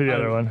 it'll be the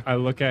other one. I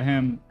look at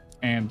him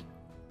and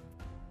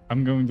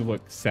I'm going to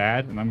look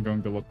sad and I'm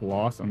going to look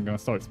lost. I'm going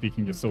to start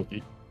speaking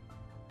Yosoki.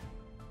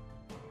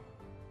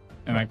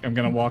 And I'm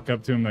going to walk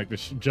up to him like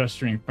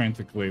gesturing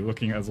frantically,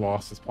 looking as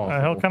lost as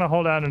possible. He'll kind of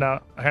hold out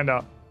a hand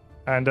out.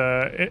 And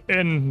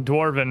in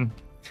Dwarven,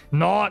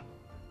 not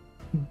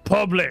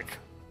public.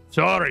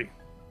 Sorry.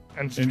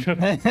 And Into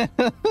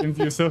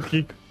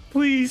Yosoki,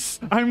 please,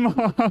 I'm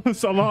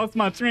lost. I lost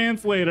my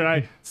translator.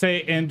 I say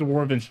in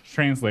Dwarven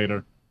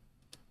translator.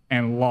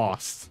 And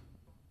lost.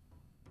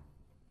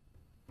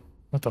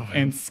 what the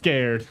And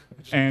scared.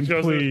 And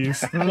please.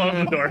 Close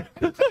the door.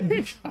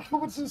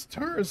 What's this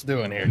tourist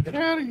doing here? Get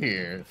out of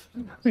here.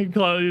 He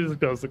just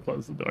goes to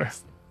close the door.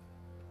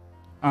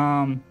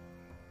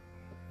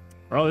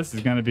 Well, this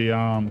is gonna be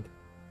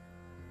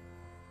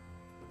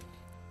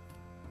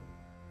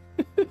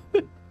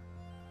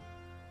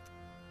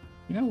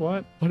You know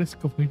what? What is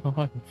going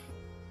on?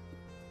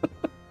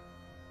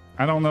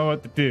 I don't know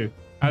what to do.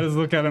 I just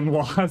look at him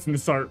lost and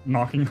start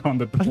knocking on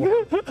the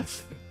door.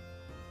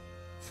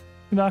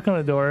 Knock on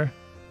the door.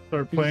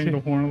 Start playing the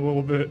horn a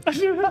little bit.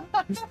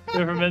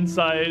 They're from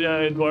inside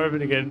in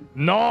Dwarven again.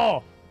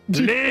 No!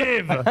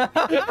 Leave!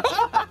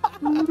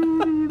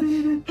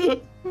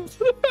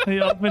 he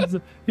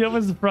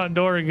opens the front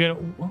door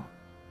again.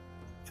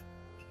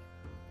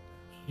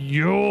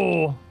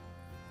 You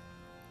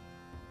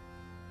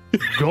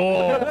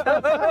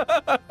go.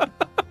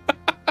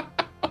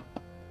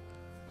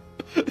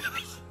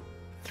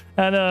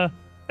 And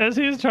as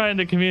he's trying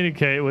to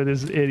communicate with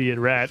his idiot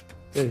rat,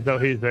 though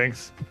he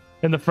thinks,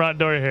 in the front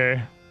door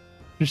here,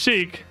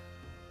 Rashik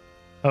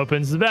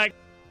opens the back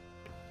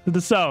to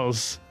the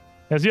cells.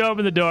 As you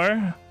open the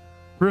door,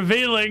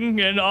 revealing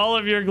in all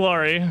of your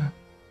glory,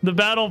 the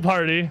battle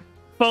party,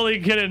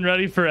 fully kitted and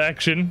ready for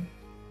action.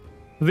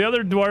 The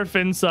other dwarf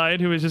inside,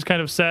 who is just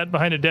kind of sat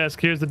behind a desk,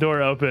 hears the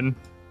door open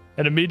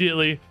and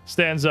immediately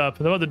stands up.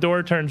 And then when the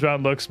door turns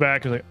around, looks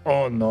back, and is like,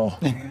 oh no.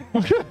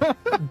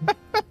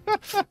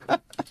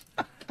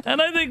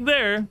 And I think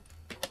there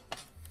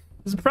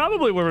is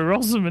probably where we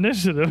roll some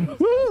initiative.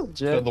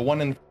 So the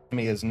one in front of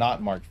me is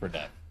not marked for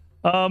death.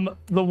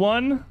 The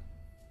one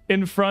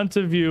in front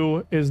of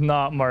you is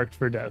not marked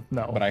for death,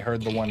 no. But I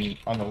heard the one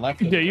on the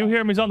left. Yeah, you hear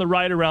him. He's on the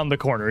right around the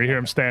corner. You hear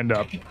him stand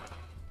up.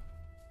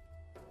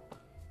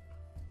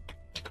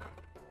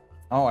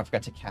 Oh, I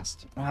forgot to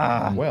cast.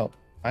 Well,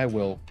 I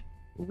will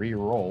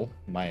re-roll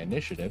my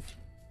initiative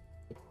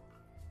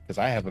because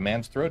I have a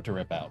man's throat to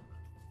rip out.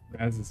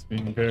 As is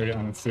being very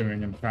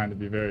unassuming and trying to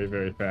be very,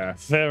 very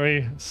fast.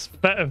 Very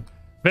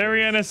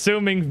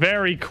unassuming,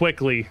 very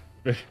quickly.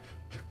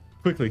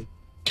 Quickly.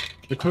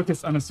 The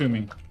quickest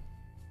unassuming.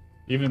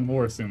 Even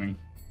more assuming.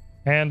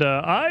 And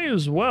I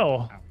as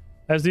well,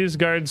 as these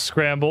guards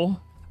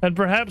scramble and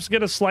perhaps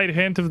get a slight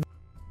hint of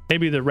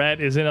maybe the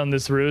rat is in on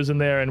this ruse and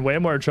they're in way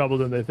more trouble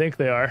than they think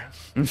they are.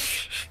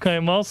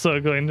 I'm also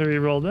going to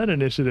re-roll that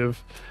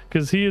initiative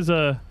because he's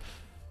a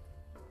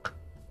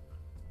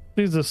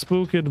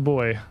spooked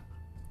boy.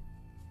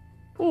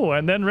 Oh,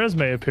 and then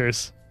Resme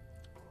appears.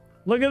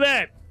 Look at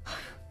that.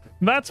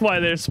 That's why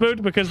they're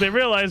spooked, because they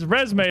realize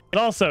Resme is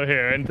also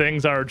here and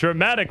things are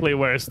dramatically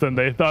worse than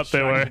they thought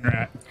they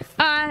were.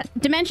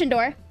 Dimension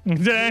door.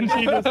 Then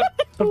she just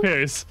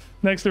appears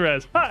next to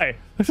Rez. Hi.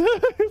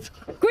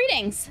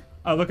 Greetings.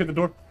 Look at the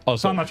door.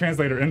 Also- Saw my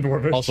translator in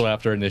Dwarvish. Also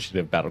after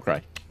initiative, battle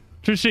cry.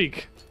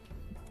 Trishik.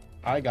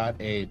 I got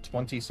a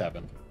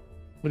 27.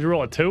 Would you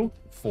roll a 2?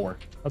 4.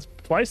 That's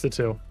twice the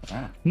 2.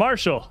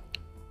 Marshall.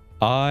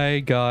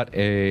 I got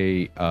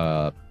a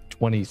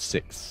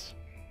 26.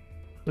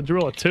 Would you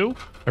roll a 2?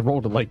 I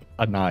rolled like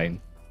a 9.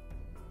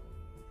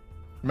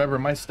 Remember,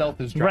 my stealth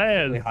is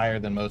Red. drastically higher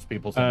than most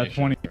people's. initiative.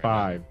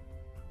 25.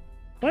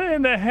 What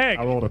in the heck?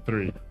 I rolled a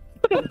 3.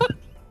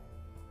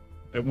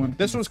 It went.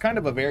 This was kind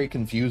of a very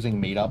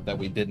confusing meetup that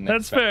we didn't.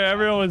 That's expect. fair.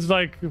 Everyone was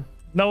like,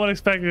 no one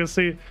expected to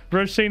see.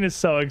 Roisin is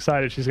so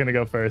excited she's going to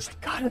go first.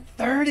 Got a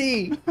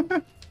 30.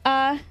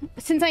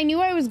 Since I knew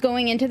I was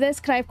going into this,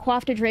 could I have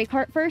quaffed a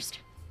Drakeheart first?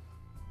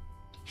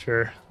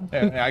 Sure.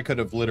 Yeah, I could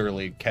have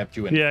literally kept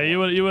you in. Yeah, you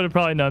would have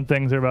probably known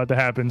things are about to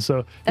happen,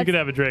 so you could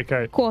have a Drake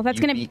card. Cool. That's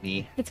You gonna beat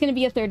me. It's gonna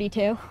be a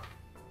 32.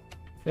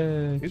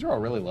 These are all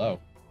really low.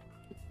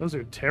 Those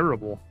are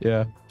terrible.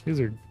 Yeah. These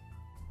are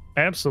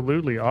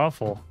absolutely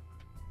awful.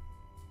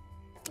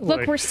 Look,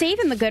 Like- we're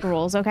saving the good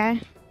rolls, okay?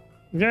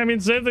 Yeah, I mean,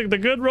 save the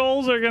good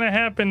rolls are gonna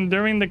happen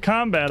during the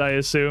combat, I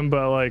assume.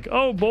 But like,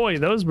 oh boy,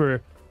 those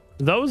were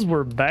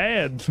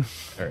bad.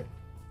 All right.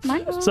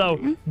 Mine was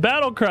So,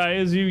 battle cry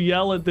as you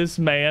yell at this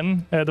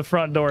man at the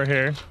front door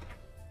here.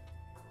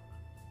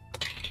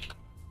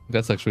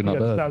 That's actually not You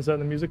got the bad. sound set of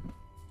the music.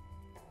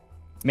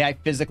 May I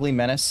physically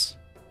menace?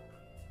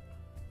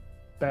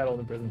 Battle in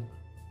the prison.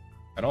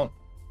 I don't.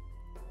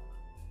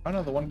 Oh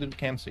no, the one dude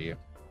can see you.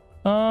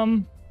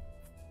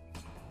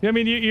 Yeah, I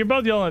mean, you're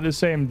both yelling at the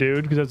same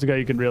dude because that's the guy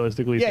you can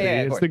realistically see. Yeah, of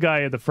It's course. the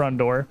guy at the front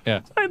door.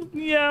 Yeah.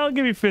 I'll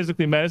give you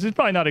physically menace. He's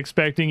probably not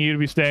expecting you to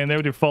be standing there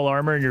with your full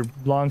armor and your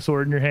long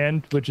sword in your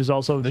hand, which is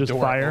also The just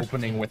door fire.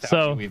 opening without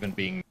So- you even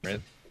being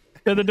rid.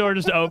 Then the door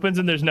just opens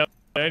and there's no.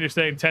 And you're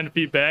staying 10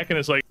 feet back and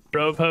it's like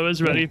rope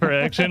hose ready for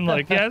action.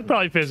 Like, yeah, it's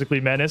probably physically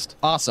menaced.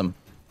 Awesome.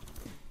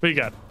 What you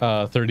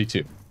got?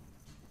 32.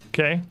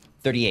 Okay.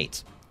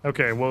 38.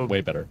 Okay, well, Way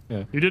better.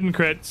 Yeah. you didn't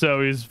crit,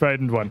 so he's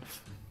frightened one.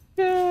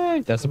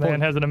 Yay. That's The the man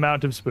point. has an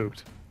amount of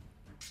spooked.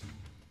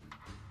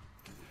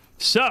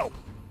 So,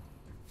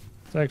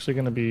 it's actually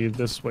going to be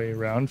this way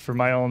around for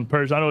my own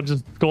person. I don't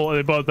just scold,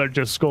 they both are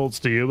just scolds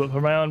to you, but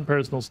for my own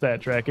personal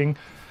stat tracking.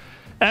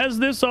 As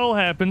this all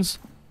happens,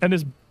 and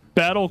this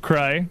battle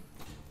cry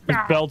is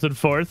belted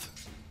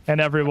forth, and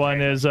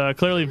everyone is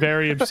clearly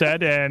very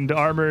upset, and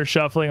armor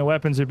shuffling and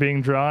weapons are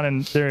being drawn,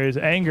 and there is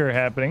anger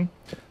happening.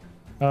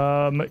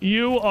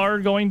 You are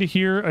going to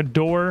hear a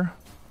door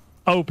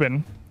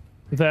open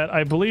that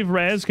I believe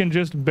Raz can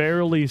just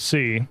barely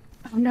see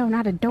Oh no,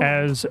 not a door.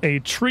 as a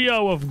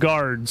trio of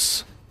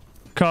guards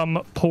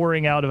come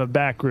pouring out of a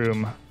back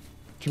room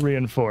to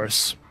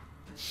reinforce.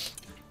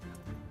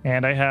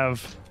 And I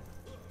have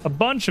a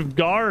bunch of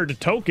guard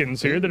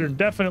tokens here that are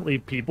definitely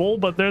people,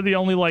 but they're the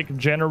only like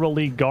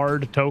generally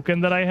guard token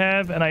that I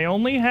have, and I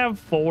only have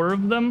 4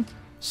 of them.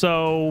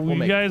 So you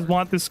make guys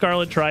want this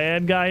Scarlet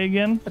Triad guy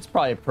again? That's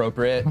probably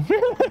appropriate.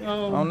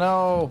 Oh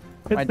no.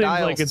 It My seems like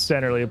dials. it's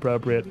generally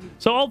appropriate.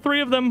 So all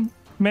 3 of them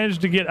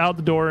managed to get out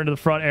the door into the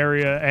front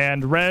area,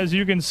 and Rez,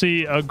 you can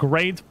see a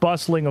great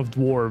bustling of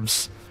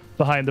dwarves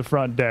behind the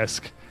front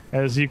desk.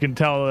 As you can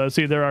tell,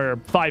 there are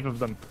 5 of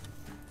them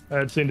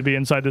that seem to be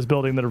inside this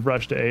building that have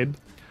rushed to aid.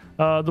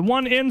 The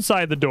one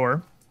inside the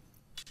door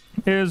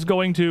is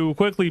going to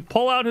quickly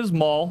pull out his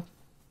maul,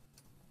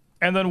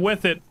 and then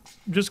with it,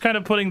 just kind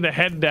of putting the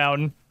head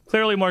down,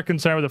 clearly more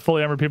concerned with the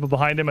fully armored people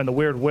behind him and the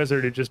weird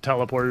wizard who just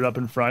teleported up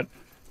in front.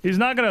 He's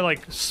not going to,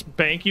 like,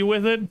 spank you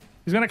with it.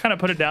 He's going to kind of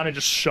put it down and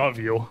just shove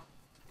you.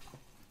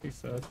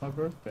 Lisa, it's my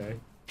birthday.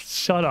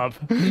 Shut up.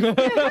 Did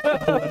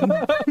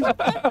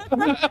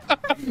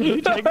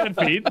you take that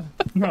feet?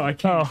 No, I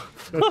can't.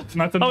 Oh, That's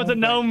not the oh, it's a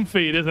normal thing. gnome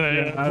feat, isn't it?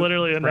 Yeah, It's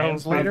literally a gnome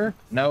feat. Translator?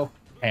 No.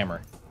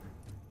 Hammer.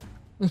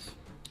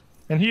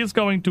 And he is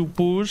going to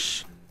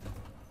push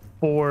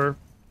for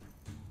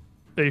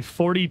a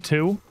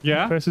 42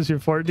 Yeah. versus your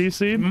fort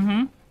DC.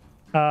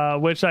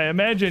 Which I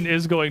imagine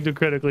is going to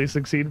critically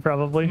succeed,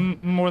 probably.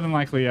 More than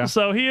likely, yeah.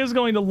 So he is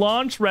going to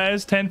launch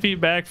Raz 10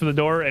 feet back from the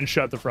door and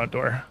shut the front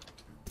door.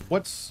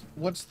 What's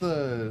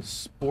the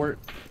sport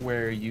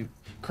where you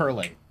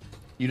curling?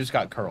 You just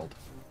got curled.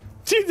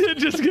 He did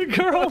just get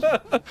curled.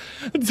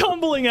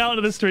 Tumbling out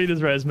of the street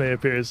as Resme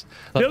appears.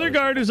 The other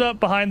guard who's up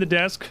behind the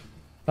desk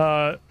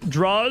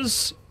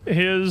draws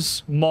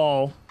his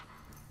maul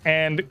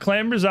and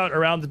clambers out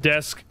around the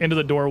desk into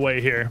the doorway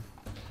here.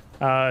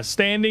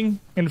 Standing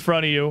in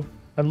front of you,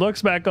 and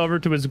looks back over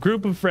to his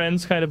group of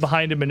friends kind of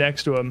behind him and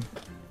next to him,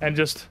 and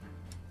just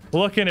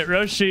looking at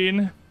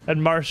Roshin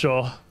and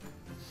Marshall.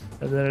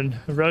 And then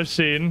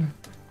Roshin,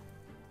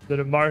 then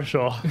at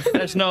Marshall,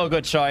 There's no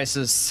good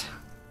choices.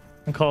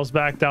 and calls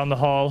back down the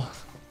hall.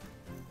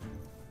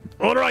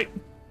 All right,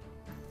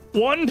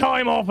 one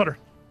time offer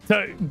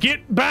to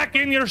get back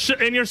in your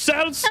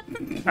cells,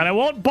 and I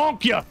won't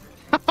bonk you.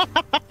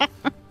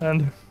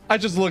 And I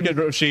just look at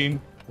Roshin,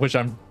 which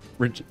I'm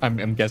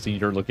guessing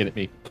you're looking at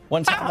me.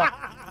 One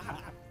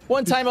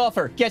time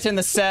offer. Get in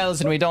the cells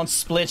and we don't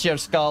split your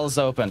skulls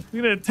open. I'm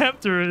gonna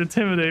attempt to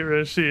intimidate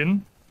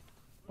Roshin.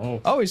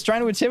 Oh, he's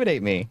trying to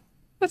intimidate me.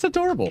 That's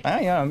adorable. Ah,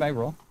 yeah, I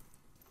roll.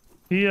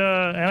 He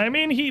and I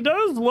mean he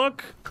does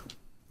look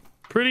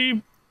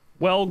pretty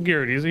well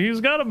geared.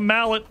 He's got a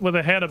mallet with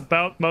a head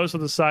about most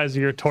of the size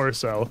of your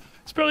torso.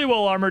 He's pretty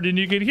well armored, and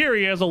you can hear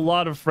he has a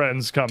lot of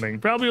friends coming.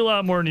 Probably a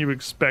lot more than you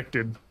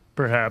expected,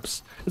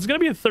 perhaps. It's gonna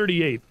be a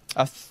 38.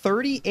 A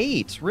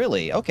 38,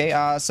 really?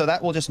 Okay, so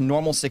that will just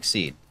normal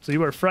succeed. So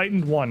you are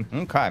frightened 1.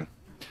 Okay.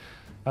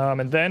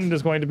 And then it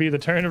is going to be the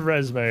turn of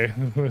Resme,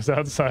 who is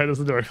outside as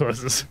the door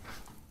closes.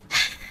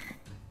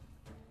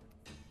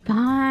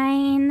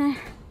 Fine.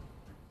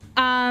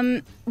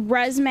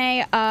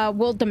 Resme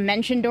will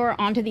dimension door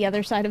onto the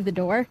other side of the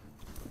door.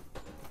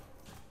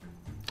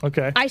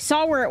 Okay. I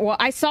saw where it was.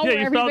 I saw where Yeah,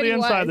 you saw everybody the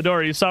inside was. of the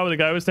door. You saw where the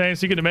guy was standing,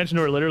 so you can dimension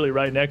door literally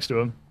right next to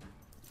him.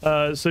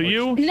 So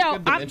you No,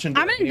 Good I'm dimension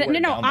door gonna anywhere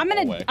no, down the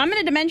hallway. I'm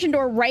gonna dimension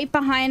door right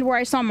behind where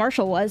I saw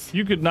Marshall was.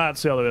 could not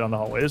see all the way down the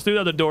hallway. This dude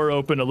had the door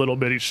open a little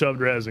bit. He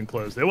shoved Rez and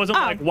closed it. It wasn't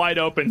Oh, like wide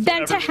open. So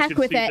Then to everyone heck could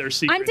with see their it.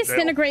 secret I'm veil.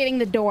 disintegrating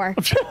the door.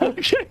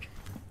 Okay.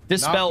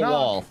 Dispel knock.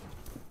 wall.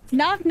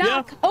 Knock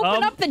knock. Yeah,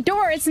 Open up the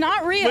door. It's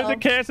not With real. the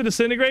cast to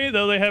disintegrate,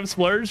 though they have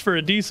splurged for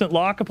a decent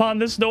lock upon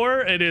this door,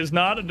 it is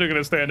not they're going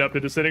to stand up to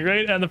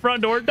disintegrate, and the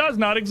front door does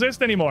not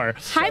exist anymore.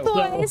 Hi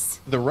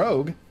boys. The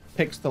rogue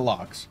picks the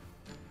locks.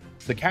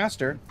 The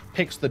caster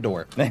picks the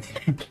door.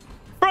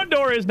 Front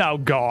door is now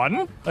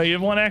gone. You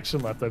have one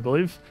action left, I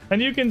believe. And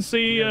you can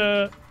see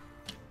a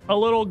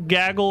little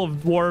gaggle of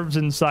dwarves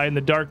inside in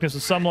the darkness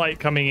with some light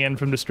coming in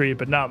from the street,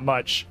 but not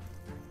much.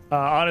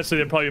 Honestly,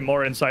 there'd probably be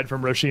more inside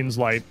from Roshin's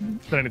light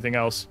than anything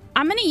else.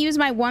 I'm going to use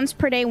my once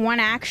per day,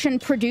 one action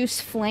produce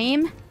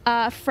flame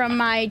from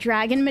my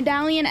dragon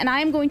medallion, and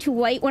I'm going to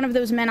light one of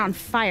those men on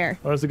fire.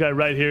 Oh, there's the guy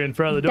right here in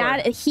front of the door.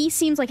 He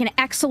seems like an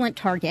excellent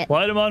target.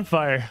 Light him on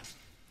fire.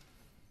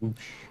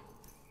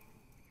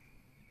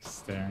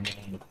 Staring at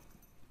him.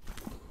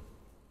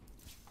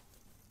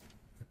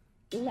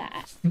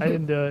 That I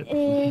didn't do it.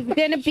 is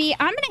going to be...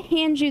 I'm going to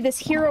hand you this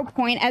hero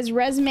point as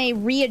Resume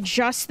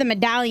readjusts the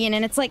medallion,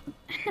 and it's like,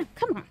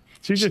 come on.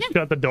 She just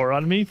shut the door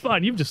on me.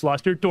 Fine, you've just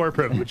lost your door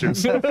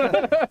privileges. Like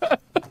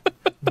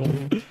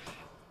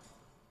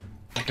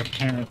a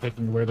parent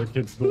taking away their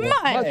kid's door.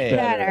 Much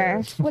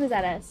better. What is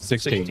that as?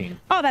 16.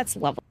 Oh, that's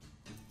level.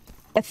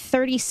 A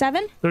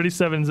 37?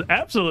 37's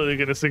absolutely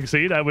going to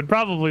succeed. I would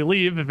probably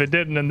leave if it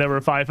didn't, and there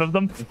were 5 of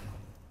them.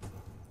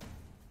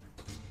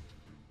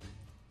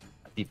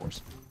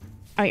 D4s.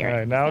 Oh, you're All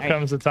right, now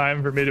comes the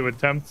time for me to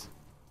attempt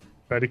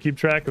try to keep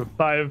track of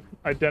 5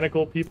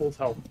 identical people's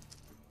health.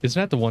 Isn't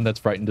that the one that's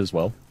frightened as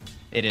well?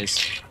 It is.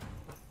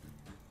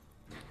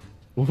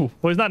 Ooh.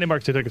 Well, he's not named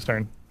Mark, so he took his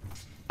turn.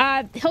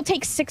 He'll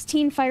take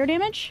 16 fire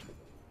damage.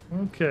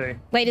 Okay.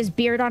 Light his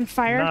beard on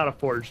fire. Not a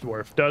forged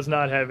dwarf. Does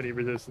not have any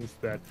resistance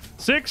to that.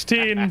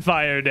 16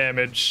 fire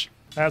damage.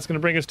 That's going to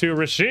bring us to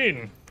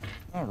Rasheen.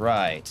 All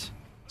right.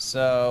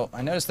 So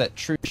I noticed that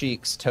True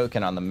Cheek's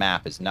token on the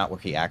map is not where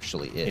he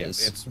actually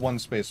is. Yeah, it's one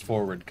space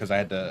forward because I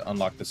had to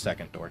unlock the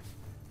second door.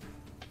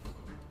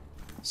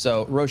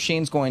 So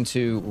Roshin's going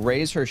to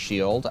raise her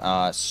shield,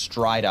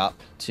 stride up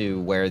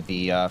to where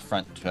the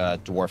front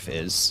dwarf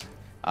is,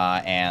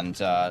 and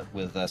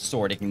with a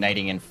sword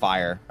igniting in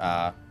fire.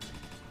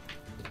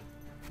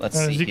 Let's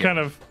see. As he here. kind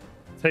of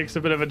takes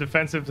a bit of a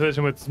defensive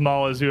position with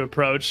Small as you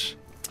approach.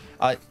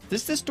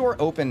 Does this door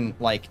open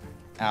like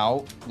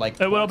out? Like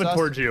It will open us?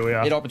 towards you,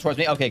 yeah. It opened towards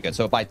me. Okay, good.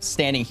 So by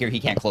standing here, he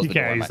can't close You the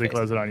door. can't in my easily face.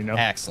 close it on you, know.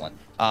 Excellent.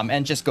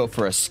 And just go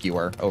for a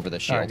skewer over the All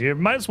shield. right, you're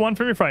 -1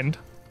 from your friend.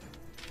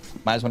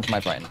 -1 for my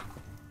friend.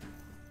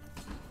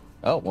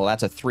 Oh, well,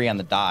 that's a 3 on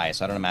the die,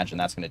 so I don't imagine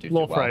that's going to do A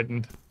little too well.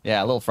 frightened.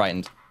 Yeah, a little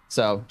frightened.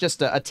 So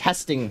just a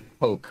testing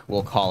poke,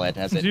 we'll call it.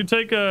 As it You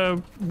take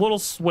a little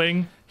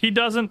swing. He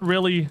doesn't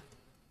really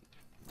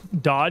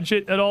dodge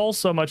it at all,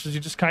 so much as he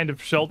just kind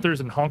of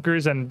shelters and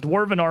hunkers, and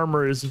dwarven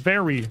armor is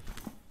very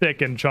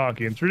thick and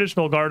chunky. In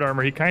traditional guard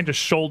armor, he kind of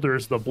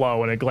shoulders the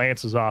blow and it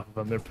glances off of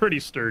him. They're pretty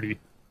sturdy.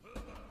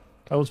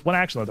 That was one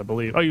action left, I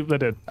believe. Oh, that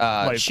did.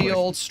 Light,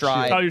 shield,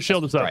 strike. Oh, your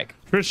shield is up. strike.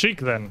 Trishik,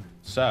 then.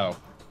 So,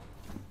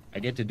 I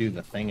get to do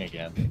the thing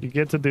again. You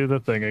get to do the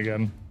thing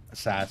again.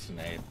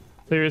 Assassinate.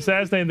 So you're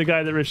assassinating the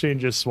guy that Rasheen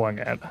just swung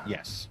at.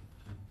 Yes.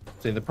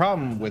 See, the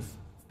problem with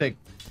thick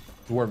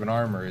dwarven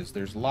armor is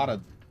there's a lot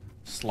of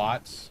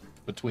slots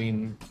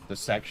between the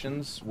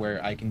sections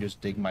where I can just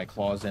dig my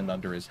claws in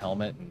under his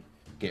helmet and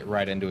get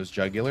right into his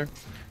jugular.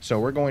 So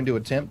we're going to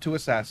attempt to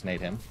assassinate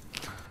him.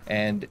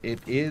 And it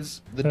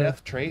is the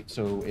death trait,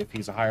 so if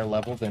he's a higher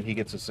level, then he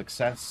gets a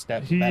success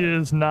step He better.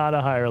 is not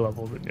a higher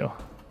level than you.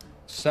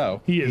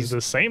 So He is the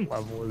same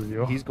level as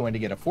you. he's going to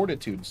get a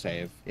fortitude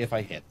save if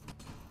I hit.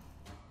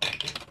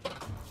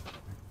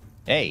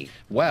 Hey,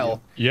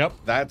 Well, Yep.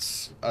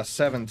 that's a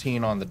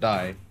 17 on the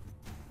die,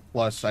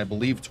 plus I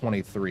believe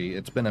 23.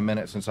 It's been a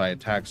minute since I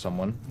attacked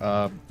someone.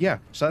 Yeah,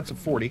 so that's a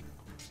 40,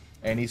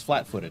 and he's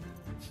flat-footed.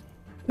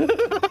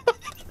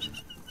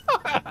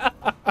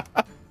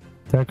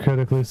 That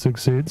critically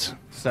succeeds.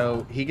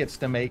 So he gets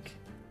to make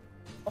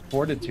a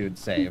fortitude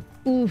save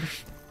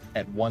Oof.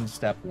 at 1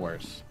 step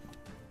worse.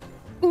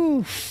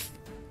 Oof.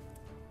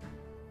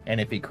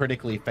 And if he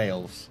critically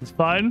fails, It's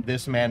fine.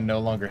 this man no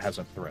longer has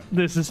a throat.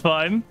 This is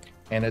fine.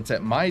 And it's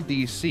at my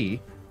DC,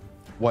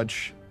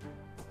 which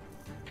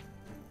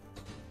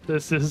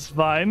This is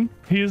fine.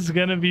 He's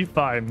gonna be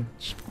fine.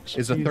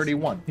 is a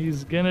 31.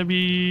 He's gonna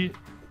be.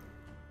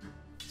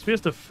 So he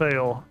has to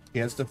fail He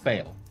has to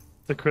fail.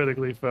 to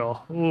critically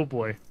fail. Oh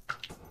boy.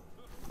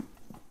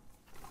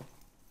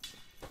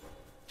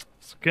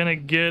 It's gonna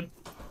get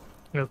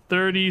a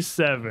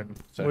 37,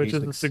 So which he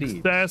is a succeeds,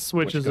 success,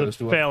 which which is a goes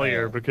to a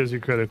failure fail. because you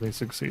critically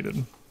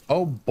succeeded.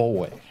 Oh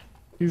boy.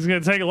 He's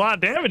gonna take a lot of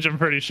damage, I'm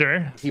pretty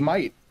sure. He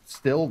might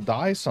still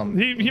die some.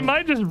 He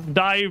might just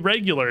die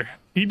regular.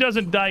 He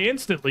doesn't die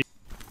instantly.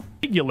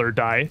 Regular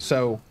die.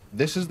 So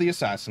this is the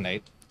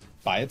assassinate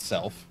by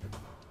itself.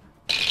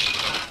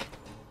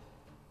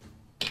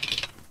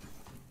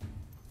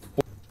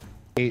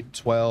 8,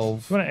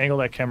 12, You want to angle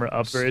that camera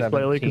up very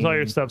slightly because all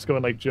your 17. stuff's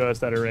going like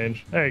just out of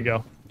range. There you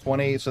go.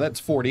 20. So that's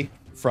 40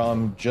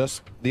 from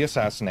just the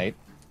assassinate.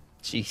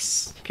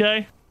 jeez.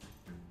 Okay.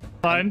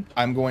 Fine.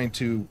 I'm going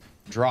to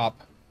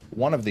drop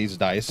one of these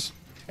dice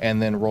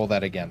and then roll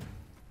that again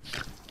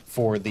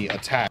for the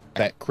attack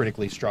that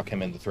critically struck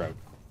him in the throat.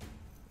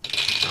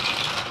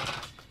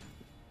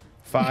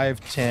 5,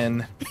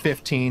 10,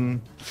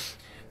 15,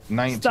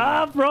 19,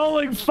 Stop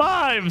rolling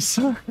fives.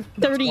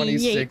 38.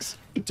 26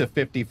 to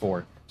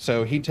 54.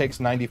 So he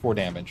takes 94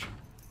 damage.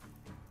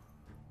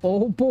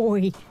 Oh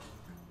boy.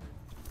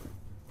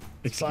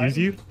 Excuse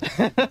you?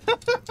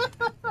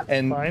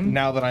 And Fine.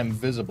 now that I'm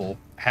visible,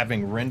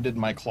 having rended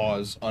my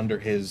claws under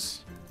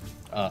his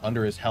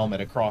helmet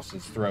across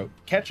his throat,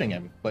 catching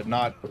him, but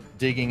not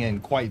digging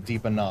in quite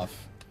deep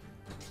enough,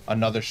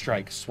 another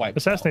strike swipes.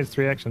 Assassinate's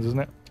 3 actions, isn't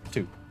it?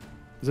 2.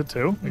 Is it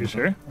 2? Are you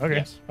sure? Okay.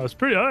 Yes. I was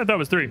pretty. I thought it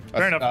was 3.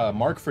 Fair enough.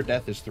 Mark for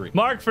death is 3.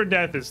 Mark for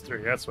death is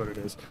 3. That's what it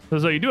is.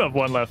 So you do have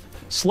 1 left.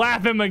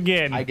 Slap him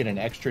again. I get an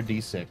extra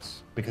d6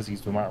 because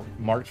he's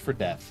marked for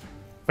death.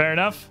 Fair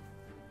enough.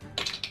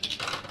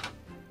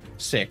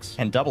 6.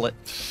 And double it.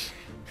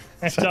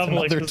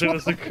 Double it because it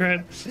was a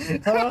crit.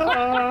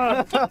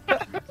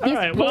 All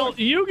right. Well,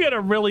 you get a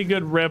really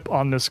good rip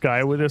on this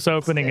guy with this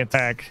opening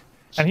attack,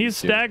 and he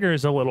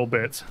staggers a little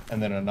bit.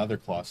 And then another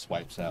claw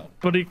swipes out.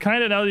 But he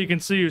kind of, now that you can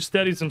see, he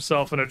steadies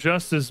himself and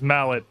adjusts his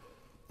mallet.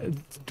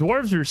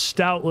 Dwarves are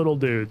stout little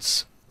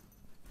dudes.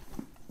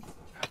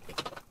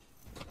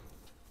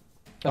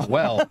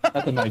 Well,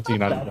 That's a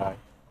 19 on the die.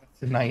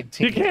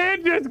 19. You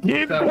can't just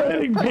keep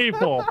hitting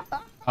people.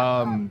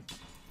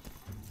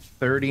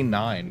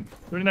 39.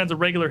 39's a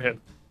regular hit.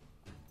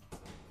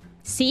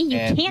 See, you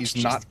And can't he's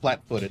just... not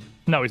flat-footed.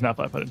 No, he's not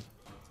flat-footed.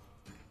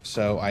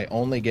 So I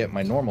only get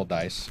my normal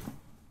dice.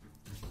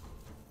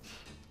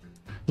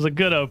 It was a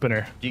good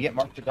opener. Do you get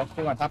marked for death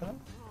too on top of them?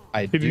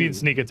 I You do. need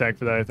sneak attack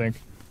for that, I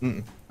think.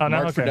 Mm-mm. Oh,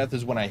 no, Mark for okay. death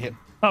is when I hit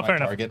Oh, my fair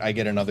enough. target. I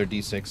get another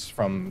d6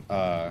 from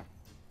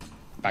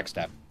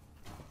backstab.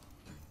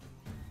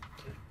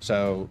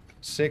 So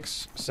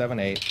 6, 7,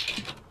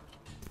 8,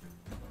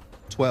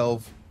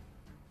 12,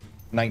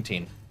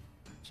 19.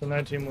 So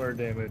 19 more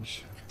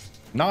damage.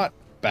 Not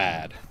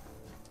bad.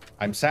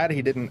 I'm sad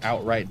he didn't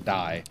outright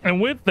die. And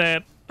with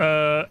that,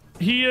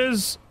 he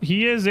is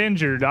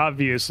injured.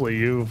 Obviously,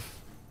 you've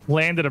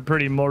landed a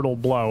pretty mortal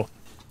blow,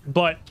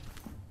 but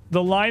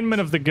the linemen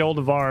of the Guild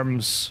of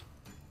Arms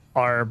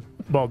are,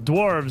 well,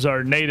 dwarves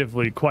are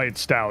natively quite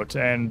stout,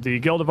 and the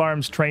Guild of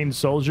Arms trained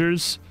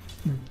soldiers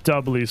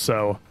doubly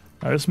so.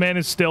 This man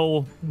is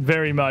still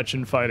very much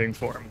in fighting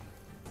form.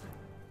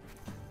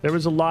 There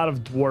was a lot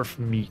of dwarf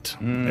meat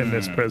in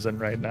this prison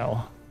right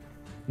now.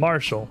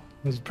 Marshall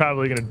is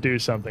probably going to do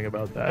something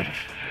about that.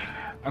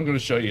 I'm going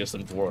to show you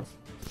some dwarf.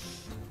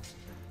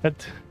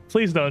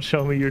 Please don't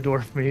show me your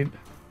dwarf meat.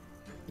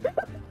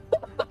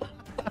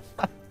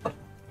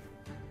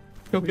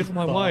 Go get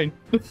my wine.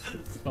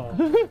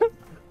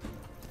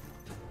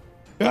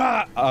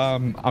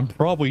 I'm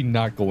probably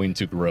not going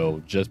to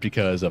grow just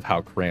because of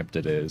how cramped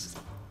it is.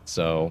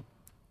 So,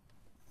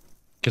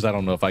 because I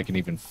don't know if I can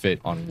even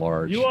fit on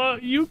large.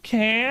 You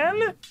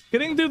can.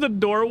 Getting through the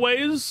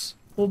doorways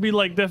will be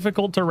like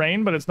difficult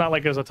terrain, but it's not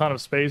like there's a ton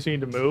of space you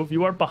need to move.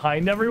 You are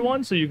behind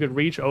everyone, so you could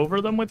reach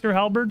over them with your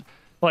halberd.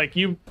 Like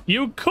you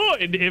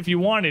could if you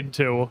wanted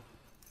to,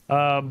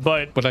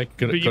 but I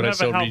could you I have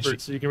still a halberd,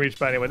 reach? so you can reach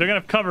by anyway. They're gonna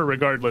have cover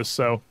regardless,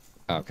 so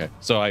Okay,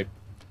 so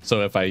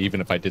if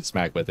I did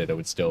smack with it, it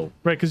would still.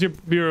 right, because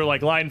you're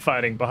like line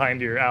fighting behind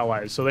your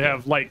allies, so they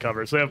have light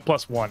cover, so they have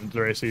 +1 to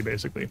their AC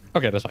basically.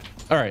 Okay, that's fine.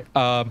 All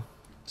right.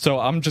 So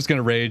I'm just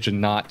gonna rage and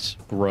not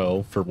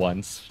grow for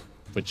once,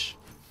 which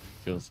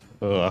feels.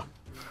 It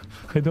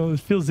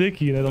feels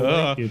icky, and I don't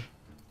like it.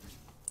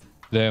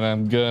 Then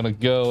I'm gonna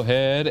go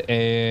ahead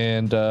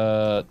and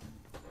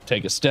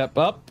take a step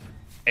up,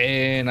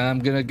 and I'm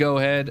gonna go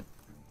ahead.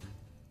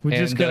 We're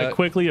just And, gonna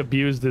quickly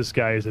abuse this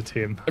guy as a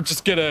team. I'm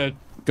just gonna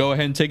go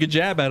ahead and take a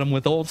jab at him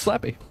with old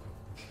Slappy.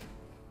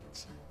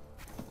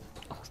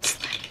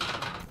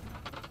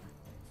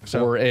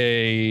 For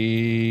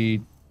a.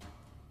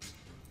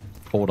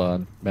 Hold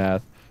on,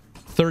 math.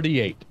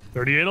 38.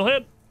 38 will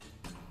hit.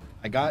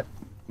 I got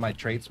my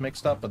traits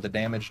mixed up, but the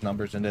damage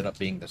numbers ended up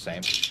being the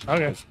same.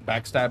 Okay.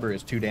 Backstabber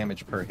is 2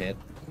 damage per hit,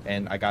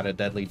 and I got a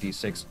deadly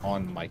d6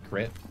 on my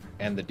crit,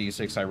 and the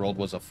d6 I rolled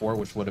was a 4,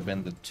 which would have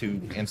been the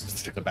 2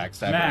 instances of the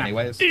backstabber Math.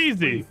 anyways.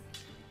 Easy.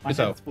 My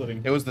So head's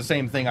splitting. it was the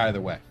same thing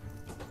either way.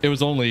 It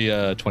was only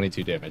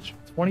 22 damage.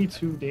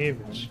 22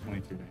 damage.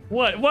 22 days.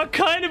 What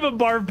kind of a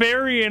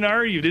barbarian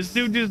are you? This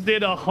dude just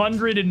did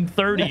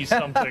 130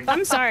 something.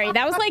 I'm sorry.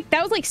 That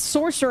was like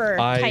sorcerer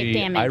type I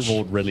damage.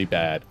 rolled really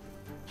bad.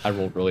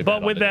 But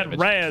But with that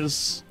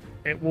res,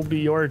 it will be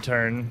your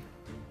turn.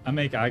 I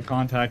make eye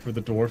contact with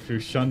the dwarf who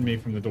shunned me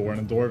from the door, and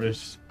in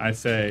Dwarvish, I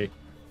say,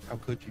 How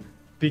could you?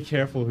 be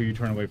careful who you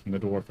turn away from the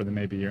door, for they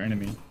may be your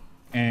enemy.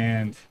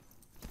 And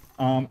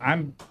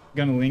I'm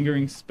gonna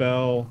lingering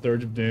spell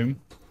Dirge of Doom.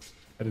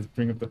 That is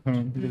bring up the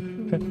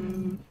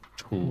home.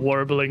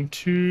 Warbling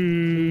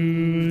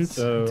toot.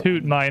 So-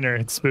 Toot minor.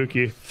 It's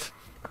spooky.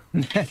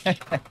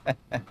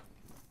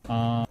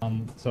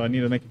 So I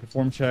need to make a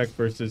perform check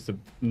versus the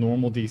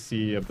normal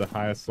DC of the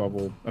highest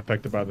level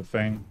affected by the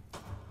thing.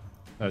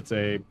 That's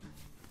a.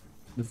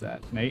 What's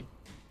that? An 8?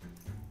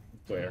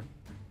 Where?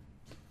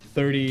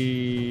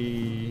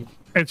 30.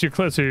 It's your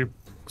spell,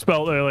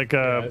 so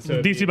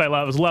DC by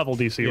level, level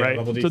DC, Yeah, right?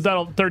 level So DC.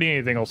 that'll 30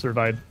 anything will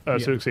survive,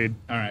 succeed.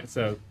 Alright,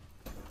 so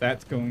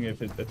that's going if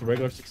that's a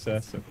regular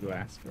success, so it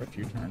lasts for a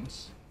few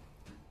turns.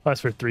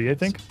 That's for 3, I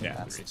think. Yeah,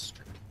 That's 3. the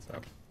street. So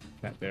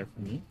that there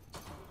for me.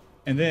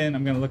 And then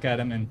I'm gonna look at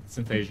him in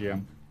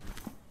Symphasia.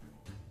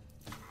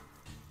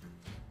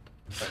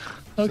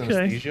 Okay.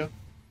 Synesthesia?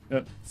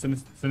 Yep,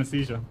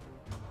 synesthesia.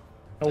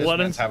 This What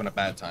man's is? having a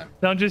bad time.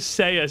 Don't just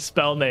say a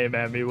spell name,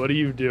 Emmy. What do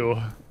you do?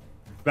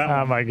 That Oh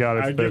one. my god,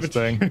 I it's give this it to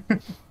thing. you.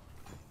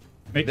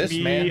 Make This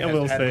me man a has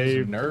will had his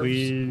save, nerves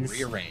please.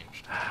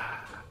 rearranged.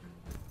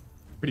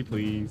 Pretty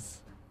please.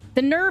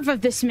 The nerve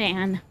of this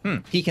man.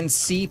 He can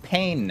see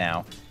pain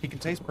now. He can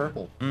taste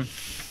purple.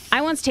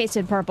 I once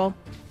tasted purple.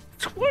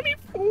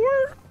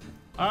 24.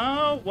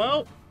 Oh,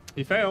 well,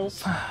 he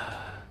fails.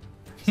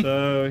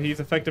 So he's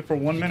effective for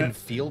 1 He can minute.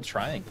 feel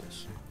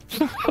triangles.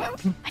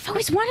 I've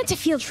always wanted to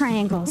feel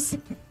triangles.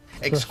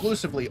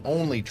 Exclusively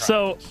only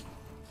triangles.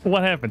 So,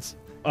 what happens?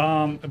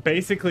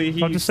 Basically,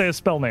 Don't just say a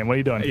spell name. What are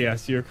you doing?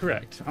 Yes, you're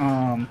correct.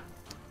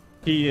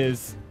 He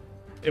is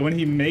when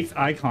he makes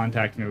eye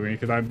contact with me,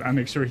 because I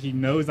make sure he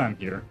knows I'm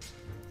here.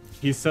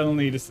 He's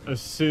suddenly just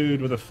ensued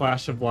with a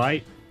flash of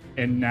light,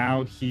 and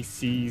now he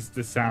sees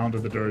the sound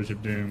of the Dirge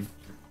of Doom.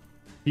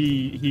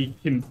 He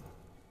can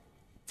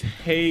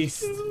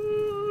taste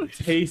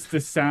the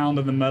sound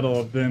of the metal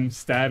of them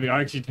stabbing. I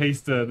actually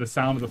taste the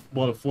sound of the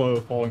blood flow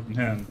falling from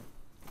him.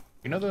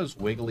 You know those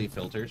wiggly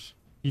filters?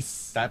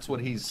 He's That's what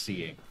he's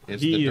seeing.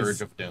 Is He the is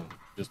Dirge of Doom.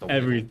 Just a wiggle.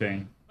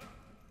 everything.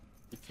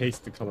 He tastes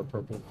the color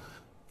purple.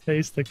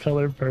 Taste the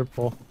color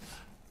purple.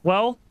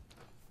 Well,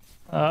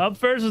 up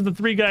first is the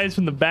 3 guys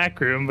from the back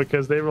room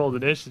because they rolled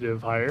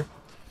initiative higher.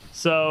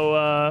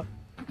 So,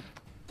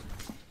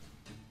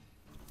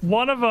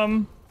 one of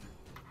them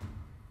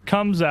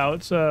comes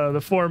out,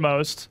 the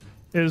foremost,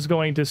 is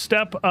going to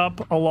step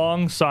up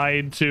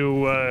alongside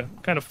to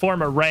kind of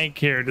form a rank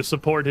here to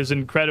support his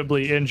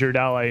incredibly injured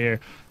ally here.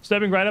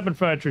 Stepping right up in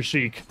front of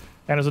Trishik.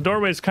 And as the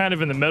doorway is kind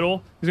of in the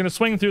middle, he's going to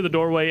swing through the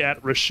doorway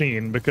at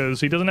Rasheen because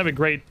he doesn't have a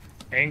great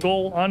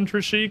angle on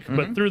Trishik,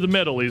 but through the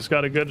middle, he's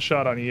got a good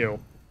shot on you.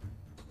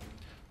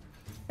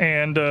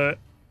 And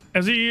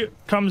as he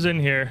comes in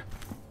here,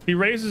 he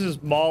raises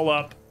his maul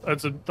up.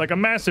 It's like a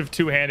massive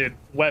 2-handed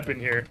weapon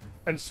here,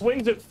 and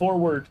swings it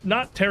forward,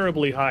 not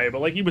terribly high, but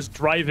like he was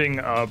driving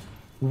a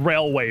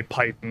railway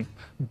pipe and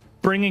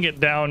bringing it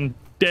down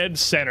dead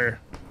center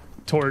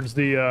towards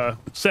the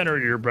center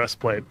of your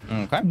breastplate.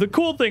 Okay. The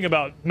cool thing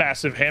about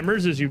massive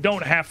hammers is you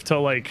don't have to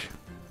like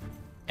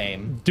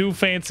Aim. do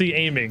fancy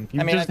aiming.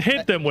 You just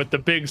hit them with the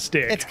big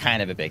stick. It's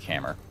kind of a big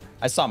hammer.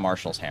 I saw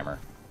Marshall's hammer.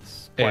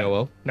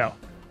 AOO. No.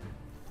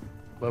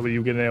 What would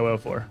you get an AOL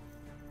for?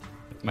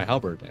 It's my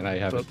halberd, and I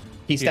haven't.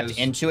 He stepped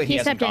into it. He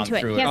hasn't stepped gone into it.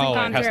 through He hasn't Oh,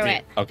 gone it has through to be.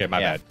 it. Okay, my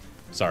Yeah. bad.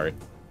 Sorry.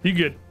 You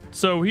good.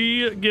 So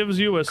he gives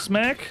you a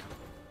smack.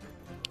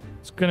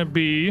 It's gonna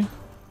be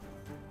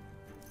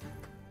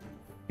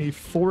a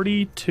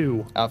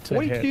 42. A to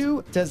hit.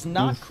 42 does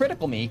not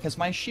critical me because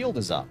my shield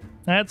is up.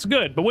 That's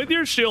good. But with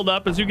your shield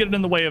up, as you get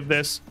in the way of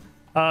this,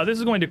 this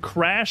is going to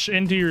crash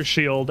into your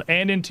shield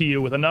and into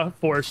you with enough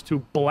force to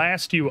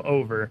blast you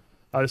over.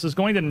 This is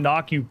going to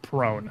knock you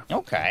prone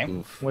Okay.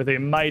 with a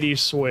mighty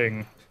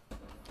swing.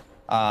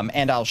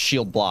 And I'll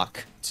shield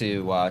block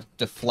to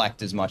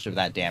deflect as much of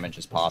that damage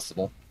as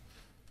possible.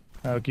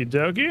 Okie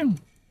dokie.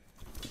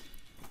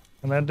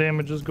 And that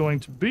damage is going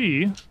to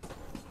be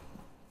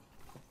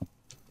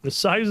a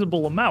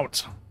sizable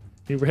amount.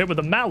 You were hit with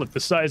a mallet the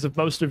size of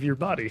most of your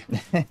body.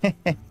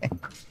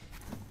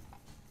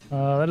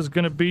 That is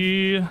going to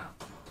be...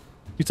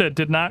 You said it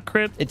did not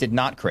crit? It did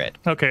not crit.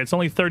 Okay, it's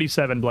only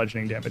 37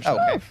 bludgeoning damage.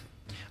 Okay.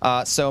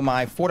 So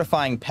my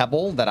fortifying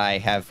pebble that I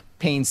have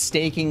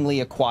painstakingly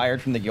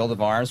acquired from the Guild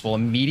of Arms will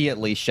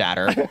immediately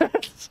shatter.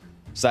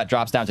 So that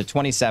drops down to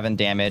 27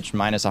 damage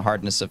minus a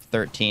hardness of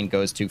 13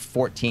 goes to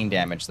 14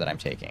 damage that I'm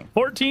taking.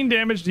 14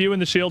 damage to you in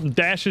the shield and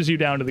dashes you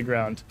down to the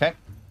ground. Okay.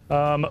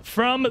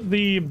 From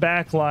the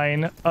back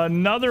line,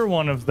 another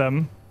one of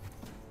them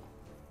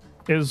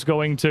is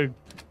going to...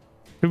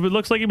 It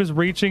looks like he was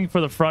reaching for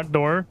the front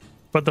door,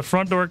 but the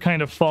front door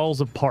kind of falls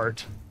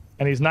apart,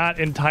 and he's not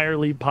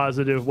entirely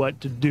positive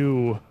what to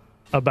do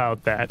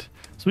about that.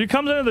 So he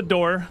comes into the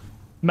door,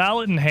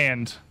 mallet in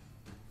hand,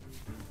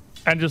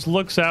 and just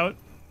looks out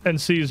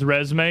and sees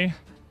Resme,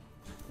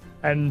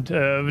 and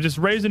just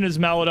raising his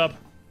mallet up.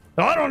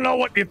 I don't know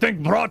what you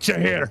think brought you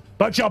here,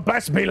 but you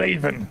best be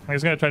leaving.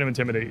 He's going to try to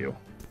intimidate you.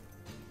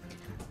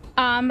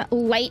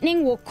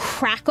 Lightning will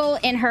crackle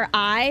in her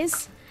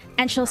eyes,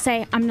 and she'll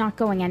say, I'm not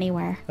going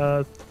anywhere.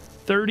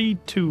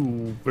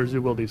 32 versus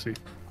will DC.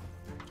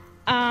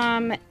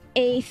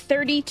 A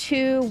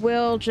 32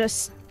 will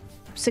just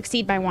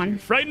succeed by 1.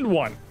 Frightened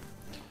 1.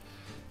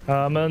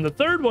 And the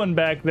third one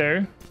back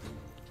there,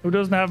 who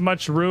doesn't have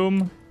much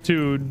room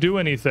to do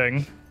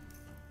anything,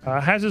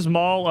 has his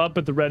maul up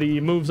at the ready. He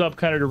moves up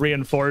kind of to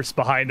reinforce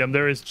behind him.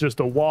 There is just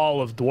a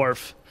wall of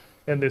dwarf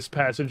in this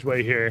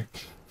passageway here.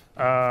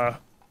 And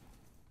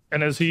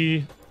as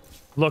he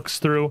looks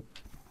through,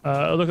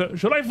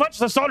 should I fetch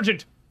the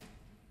sergeant?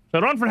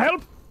 Should I run for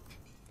help?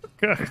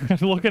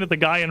 Looking at the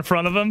guy in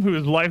front of him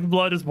whose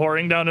lifeblood is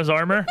pouring down his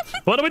armor.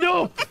 What do we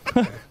do?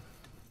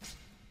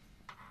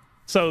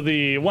 So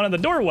the one in the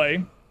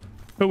doorway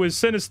who is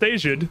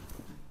synestasia'd,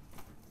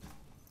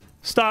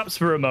 stops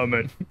for a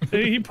moment.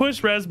 He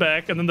pushed Rez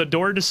back, and then the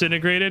door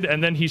disintegrated,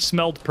 and then he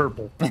smelled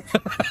purple. And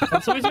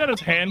so he's got his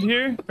hand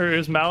here, or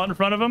his mallet in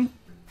front of him.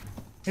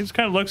 He just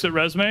kind of looks at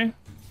Resme.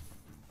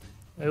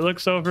 He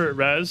looks over at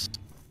Rez.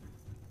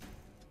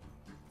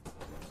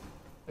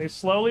 He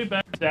slowly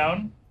bends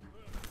down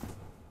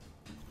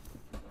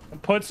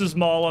and puts his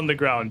maul on the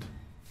ground.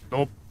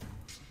 Nope.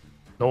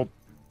 Nope.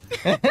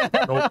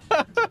 Nope.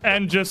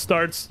 And just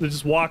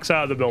walks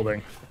out of the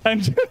building.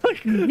 And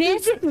like,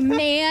 This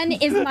man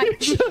is my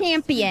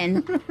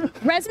champion.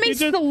 Resme just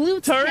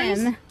salutes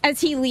turns him as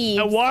he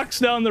leaves. and walks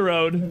down the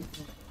road.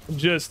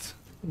 Just,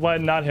 well,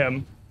 not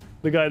him.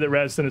 The guy that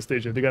Raz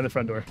synesthesia, the guy in the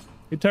front door.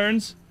 He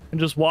turns and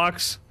just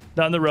walks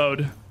down the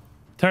road.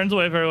 Turns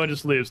away from everyone,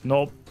 just leaves.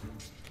 Nope.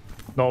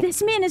 Nope.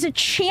 This man is a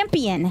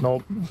champion.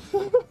 Nope.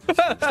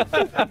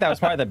 That was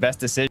probably the best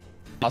decision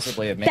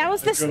possibly have made. That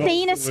was the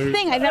sanest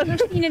thing I've ever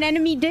seen an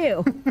enemy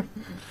do.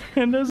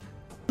 And as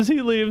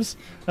he leaves,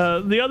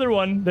 the other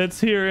one that's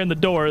here in the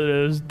door that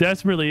is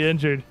desperately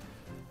injured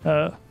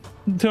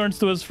turns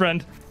to his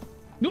friend.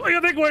 What do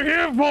you think we're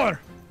here for?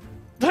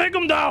 Take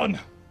him down!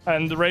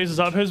 And raises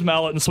up his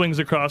mallet and swings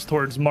across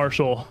towards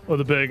Marshall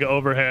with a big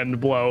overhand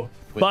blow,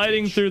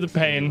 biting through the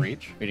pain.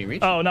 Reach. Did he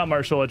reach? Oh, not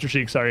Marshall,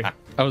 Etrashik, sorry.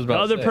 I was The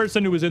about other to say.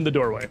 person who was in the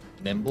doorway.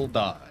 Nimble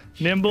dodge.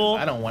 Nimble.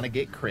 I don't want to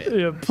get crit.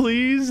 Yeah,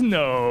 please,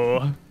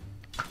 no.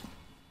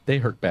 They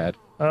hurt bad.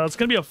 It's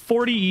going to be a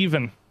 40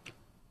 even.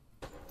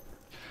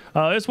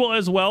 This will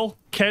as well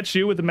catch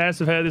you with the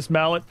massive head of this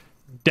mallet,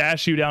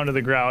 dash you down to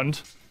the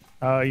ground.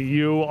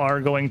 You are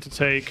going to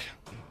take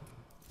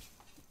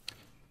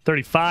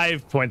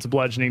 35 points of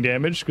bludgeoning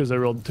damage because I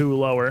rolled 2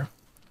 lower.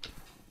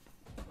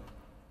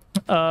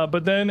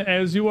 But then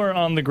as you are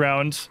on the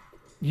ground,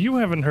 you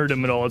haven't hurt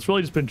him at all. It's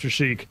really just been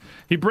Trishik.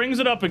 He brings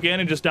it up again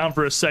and just down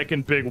for a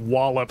second big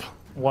wallop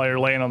while you're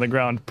laying on the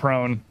ground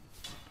prone.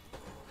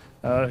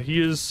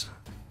 He is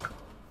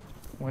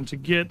going to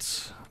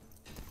get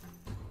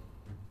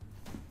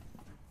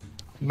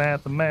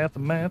math.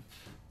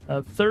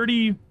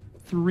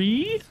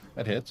 33.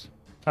 That hits.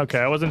 Okay,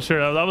 I wasn't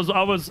sure. I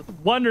was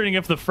wondering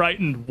if the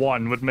frightened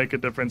one would make a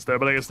difference there,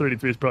 but I guess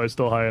 33 is probably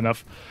still high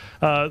enough.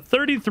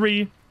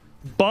 33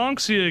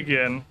 bonks you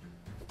again,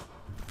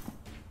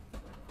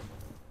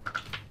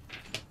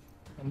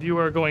 and you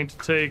are going to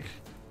take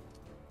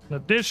an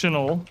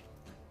additional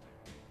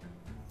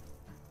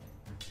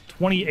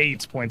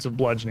 28 points of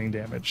bludgeoning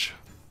damage.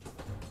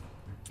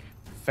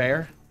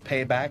 Fair.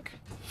 Payback.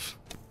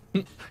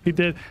 He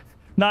did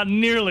not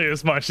nearly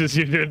as much as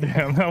you did to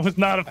him. That was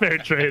not a fair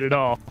trade at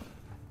all.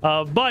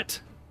 But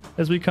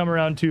as we come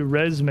around to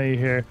Resme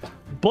here,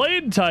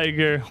 Blade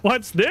Tiger,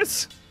 what's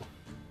this?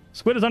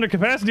 Squid is under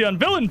capacity on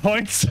villain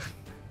points.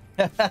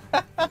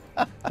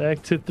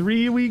 Back to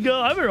 3 we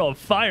go. I'm on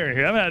fire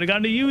here. I haven't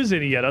gotten to use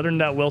any yet, other than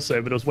that will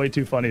save, but it was way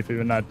too funny if he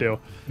would not do.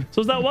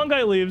 So as that one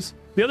guy leaves,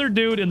 the other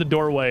dude in the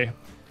doorway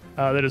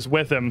that is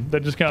with him,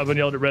 that just kind of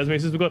yelled at Resme, he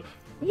says,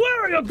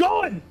 "Where are you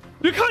going?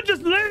 You can't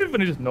just leave!"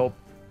 And he just, nope.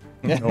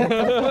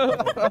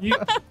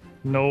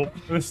 Nope.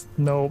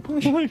 Nope.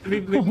 Leave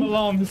him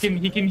alone.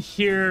 He can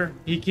hear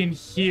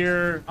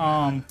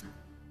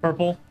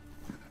purple.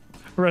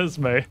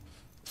 Resme.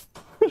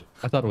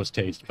 I thought it was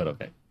taste, but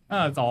okay.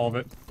 That's all of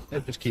it.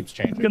 It just keeps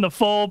changing. In the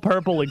full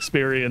purple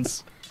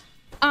experience.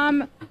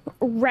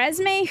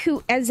 Resme,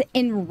 who is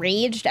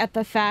enraged at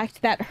the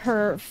fact that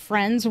her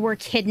friends were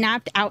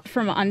kidnapped out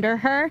from under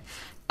her,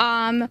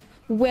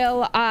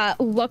 will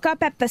look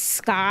up at the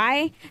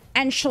sky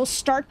and she'll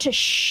start to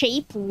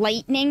shape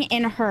lightning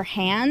in her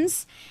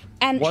hands.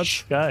 And What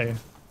sky?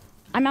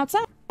 I'm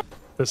outside.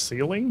 The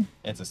ceiling?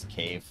 It's a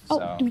cave. Oh,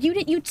 So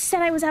you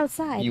said I was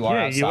outside. you are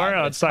Yeah, outside. you are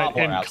but it's outside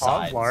in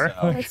outside, Kovlar.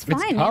 so- It's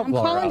fine. I'm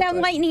Kovlar calling down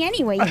outside. lightning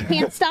anyway. You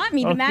can't stop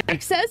me. The map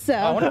says so.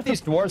 I wonder if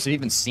these dwarves have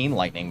even seen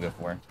lightning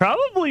before.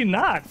 Probably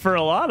not for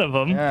a lot of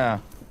them. Yeah.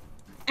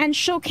 And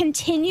she'll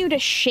continue to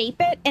shape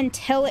it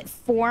until it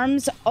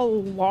forms a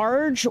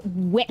large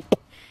whip.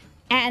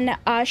 And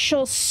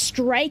she'll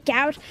strike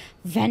out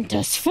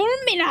Ventus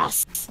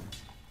Fulminas.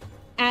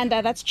 And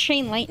that's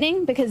chain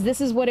lightning because this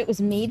is what it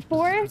was made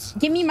for.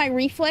 Give me my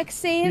reflex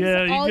saves,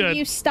 Yeah, you all got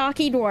you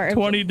stocky dwarves.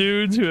 20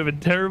 dudes who have a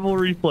terrible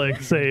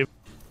reflex save.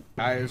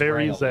 Guys Very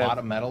wearing a sad. lot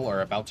of metal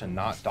are about to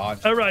not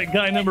dodge. All right,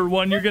 guy number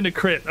 1, you're going to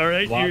crit, all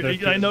right? Wow,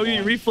 they're I know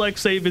your reflex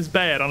save is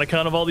bad on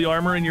account of all the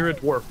armor and you're a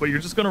dwarf, but you're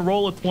just going to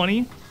roll a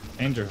 20.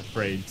 And you're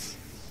afraid.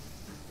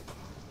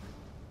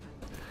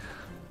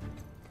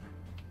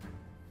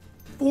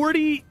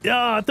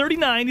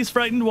 39, he's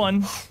frightened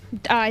 1.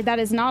 That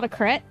is not a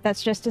crit.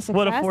 That's just a success.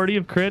 What, a 40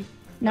 of crit?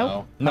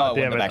 Nope. No, it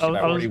damn wouldn't it. have actually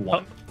I been was-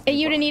 41.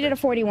 You'd have needed a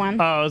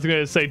 41. I was going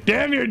to say,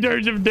 damn your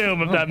Dirge of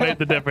Doom, if that made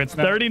the difference.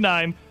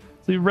 39.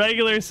 So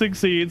regular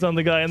succeeds on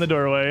the guy in the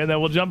doorway, and then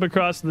we'll jump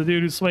across to the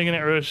dude who's swinging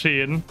at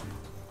Roshin.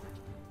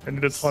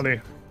 And it's funny.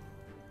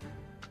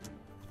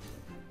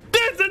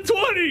 That's a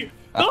 20!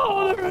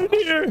 Oh, they're right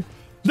here!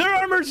 Their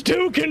armor's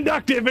too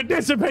conductive. It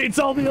dissipates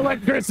all the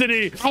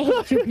electricity. I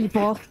hate you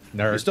people. You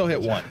Nerd. still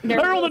hit 1. I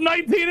rolled a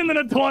 19 and then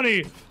a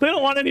 20. They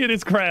don't want any of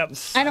this crap.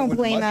 I don't Would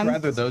blame much them.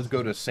 rather those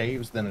go to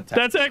saves than attack.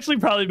 That's actually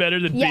probably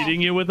better than Yeah.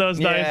 beating you with those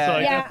dice. So Yeah.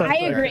 Yeah, guess that's I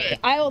fair. agree.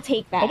 I will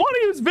take I that. want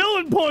to use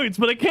villain points,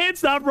 but I can't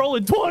stop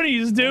rolling 20s,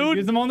 Use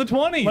dude. them on the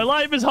 20. My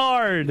life is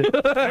hard.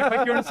 Act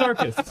like you're in a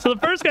circus. So the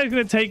first guy's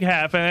going to take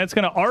half, and it's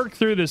going to arc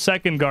through the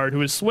second guard,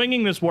 who is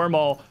swinging this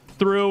wormhole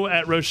through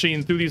at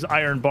Roshin through these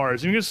iron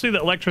bars. You can see the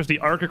electricity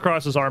arc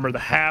across his armor, the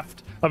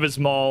haft of his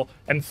maul,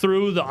 and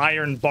through the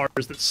iron bars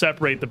that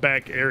separate the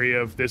back area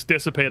of this,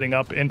 dissipating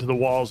up into the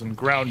walls and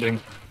grounding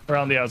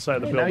around the outside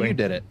of the Hey, now building. you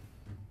did it.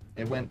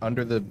 It went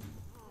under the.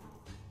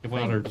 It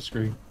went under the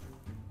screen.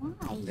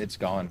 Why? It's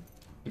gone.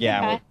 Yeah,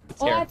 well, Okay.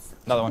 it's Well, here. that's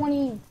Another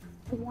one.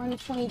 21,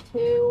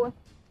 22.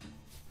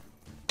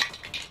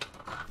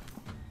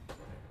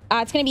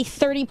 It's going to be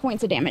 30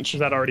 points of damage. Does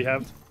that already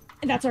have?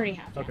 That's already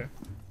happened. Okay.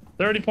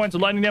 30 points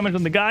of lightning damage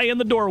on the guy in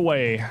the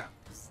doorway.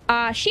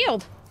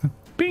 Shield.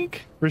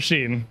 Bink.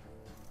 Rasheen.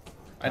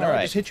 I know All I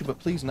right. just hit you, but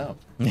please no.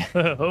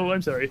 Oh,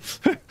 I'm sorry.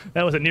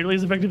 That wasn't nearly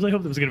as effective as I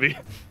hoped it was going to be.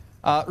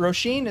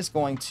 Roshin is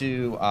going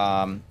to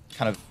kind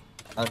of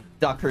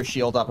duck her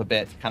shield up a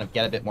bit, kind of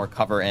get a bit more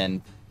cover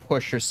and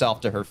push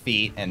herself to her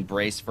feet and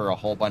brace for a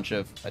whole bunch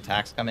of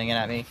attacks coming in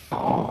at me.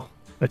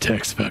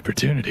 Attacks of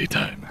opportunity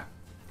time.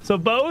 So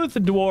both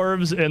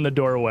dwarves in the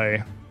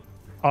doorway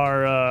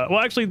are, well,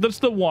 actually, that's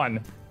the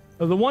one.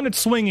 The one that's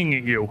swinging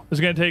at you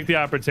is going to take the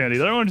opportunity.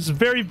 The other one is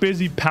very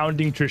busy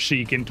pounding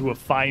Trishik into a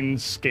fine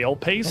scale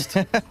paste.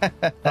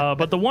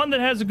 But the one that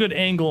has a good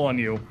angle on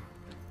you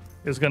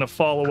is going to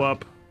follow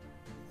up.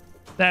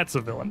 That's a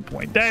villain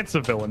point. That's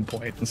a villain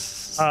point.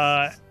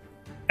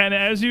 And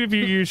as you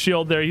use your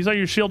shield there, you saw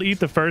your shield eat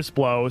the first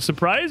blow.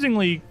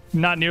 Surprisingly,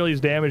 not nearly as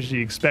damaged as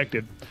you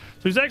expected.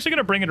 So he's actually going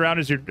to bring it around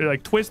as you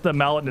like twist the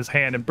mallet in his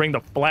hand and bring the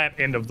flat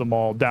end of the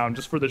maul down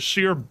just for the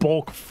sheer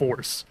bulk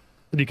force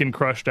that he can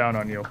crush down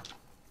on you.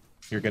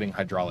 You're getting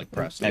hydraulic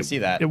pressed. I see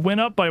that. It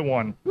went up by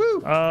 1.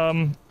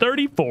 Woo!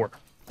 34.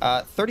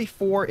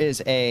 34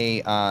 is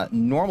a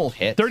normal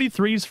hit.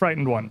 33 is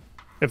frightened 1,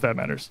 if that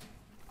matters.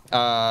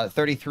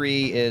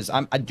 33 is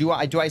do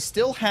I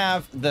still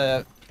have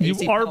the You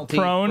AC are penalty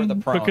for prone, the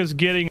prone? because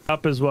getting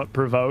up is what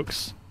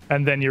provokes,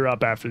 and then you're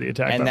up after the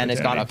attack. And of then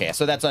it's gone. opportunity. Okay,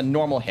 so that's a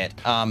normal hit.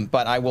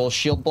 But I will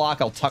shield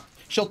block.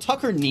 She'll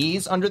tuck her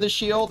knees under the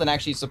shield and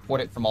actually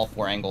support it from all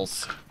 4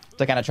 angles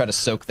to kind of try to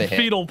soak the hit.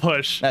 Fetal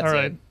push. That's All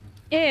right.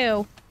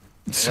 Ew.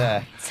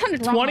 Uh,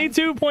 Sounded wrong.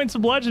 22 points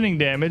of bludgeoning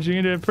damage.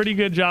 You did a pretty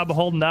good job of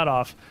holding that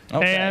off.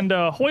 Okay. And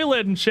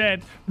Hoylett and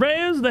chat,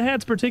 Rez, the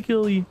hat's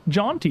particularly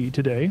jaunty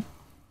today.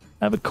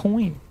 I have a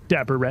coin.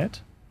 Dapper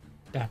rat.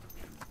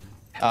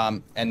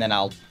 and then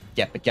I'll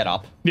get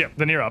up. Yeah,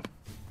 then you're up.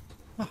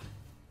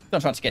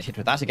 Don't want to get hit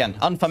with that again.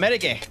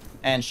 Unfamerige.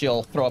 And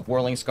she'll throw up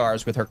whirling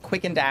scars with her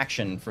quickened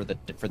action for the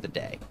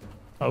day.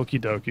 Okie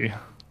dokie.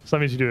 So that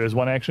means you do it as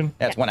one action?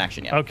 That's one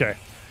action, yeah. Okay.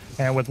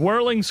 And with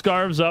whirling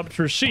scarves up,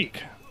 Trishik.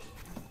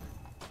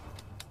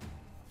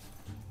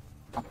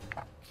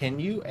 Can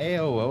you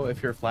AOO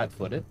if you're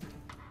flat-footed?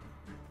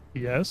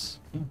 Yes.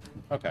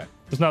 Okay.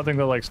 There's nothing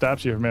that like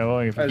stops you from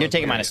AOing. If You're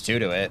taking -2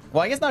 to it.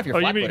 Well, I guess not if you're Oh,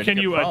 you flat-footed. mean can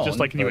if you you're prone, just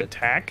like can you but-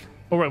 attack?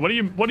 Oh, right.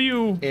 What do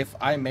you? If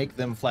I make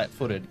them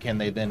flat-footed, can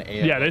they then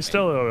AOO? Yeah, they me?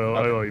 still.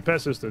 Okay. You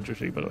pass this to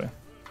Trishik, by the way.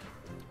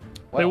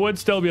 They Well, would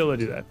still be able to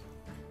do that.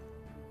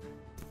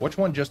 Which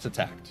one just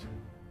attacked?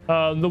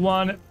 The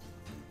one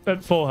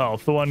at full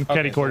health, the one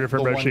Kenny so quarter from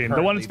the one Roshin.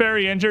 The one that's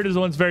currently- very injured is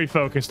the one that's very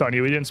focused on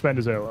you. He didn't spend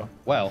his arrow.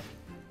 Well,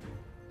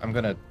 I'm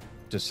gonna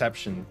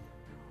deception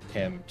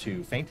him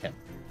to feint him.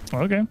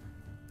 Okay.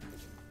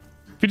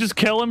 If you just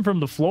kill him from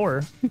the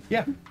floor,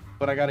 Yeah,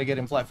 but I gotta get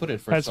him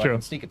flat-footed first That's so true. I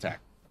can sneak attack.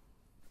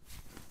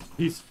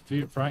 He's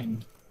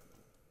frightened.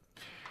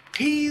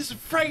 He's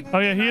frightened. Oh,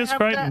 yeah, he I is have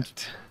frightened.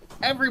 that.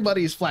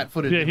 Everybody's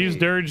flat-footed. yeah, to he's me.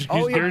 dirge.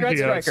 Oh, He's you're dirgy.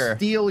 Dread ass. Striker.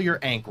 Steal your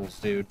ankles,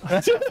 dude.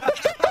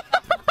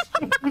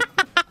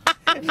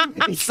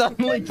 He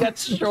suddenly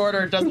gets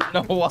shorter, doesn't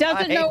know why.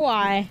 Doesn't know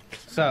why.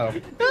 So,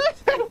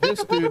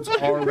 this dude's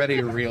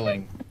already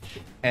reeling,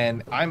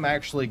 and I'm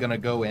actually gonna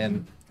go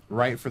in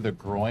right for the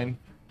groin,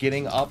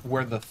 getting up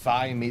where the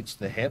thigh meets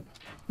the hip,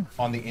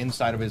 on the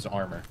inside of his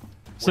armor,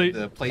 So where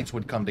the plates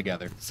would come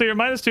together. So you're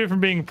 -2 from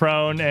being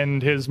prone,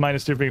 and his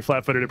 -2 from being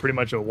flat-footed are pretty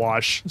much a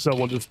wash. So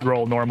we'll just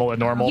roll normal at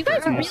normal. You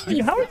guys are really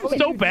How are you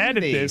so bad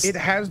at this? It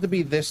has to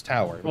be this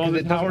tower Well, because the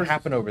it doesn't tower's-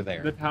 happen over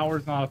there. The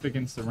tower's not up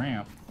against the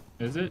ramp,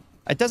 is it?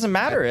 It doesn't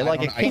matter. I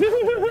Like it don't- came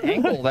from an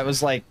angle that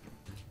was like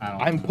I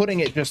don't I'm know. putting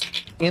it just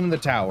in the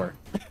tower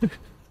It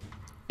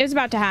was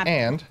about to happen.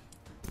 and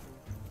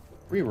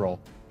reroll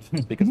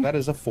because that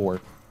is a 4.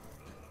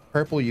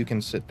 Purple, you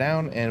can sit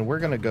down, and we're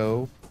gonna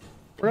go.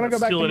 We're gonna go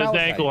back to stealing his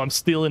Malachite. ankle. I'm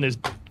stealing his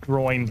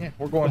groin. Yeah,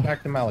 we're going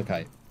back to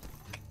Malachite.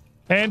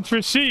 And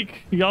Trishik,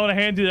 you gotta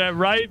hand you that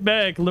right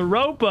back.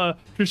 Laropa,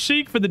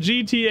 Trishik for the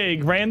GTA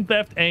Grand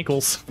Theft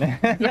Ankles.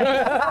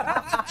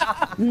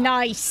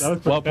 Nice. That was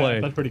pretty Well bad.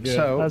 played. That's pretty good.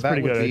 So That's that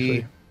pretty would good, be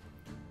actually.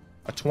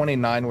 A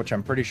 29, which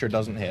I'm pretty sure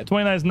doesn't hit.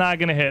 29 is not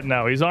going to hit.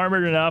 No, he's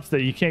armored enough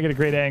that you can't get a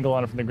great angle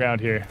on him from the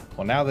ground here.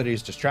 Well, now that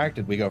he's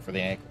distracted, we go for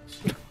the ankles.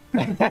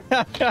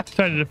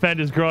 Trying to defend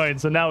his groin,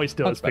 so now he's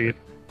still his feet.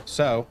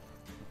 So,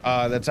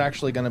 that's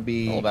actually going to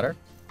be... A little better.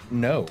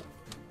 No,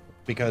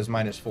 because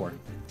 -4.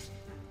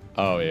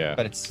 Oh yeah.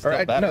 But it's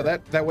still better. No,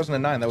 that wasn't a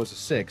 9. That was a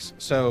 6.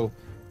 So,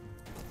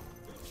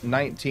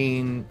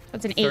 19...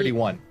 That's an 8.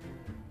 31.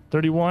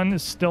 31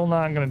 is still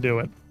not going to do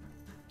it.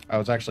 I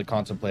was actually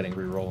contemplating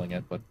re-rolling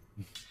it, but...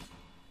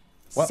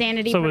 Well,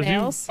 Sanity So as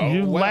prevails.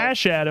 you Oh, well.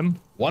 lash at him,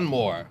 one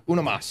more.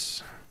 Una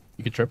mas.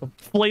 You could trip him.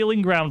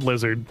 flailing ground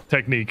lizard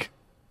technique.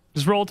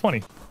 Just roll a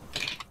 20.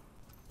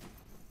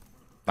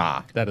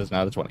 Ah. That is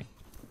not a 20.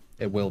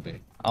 It will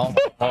be. Oh.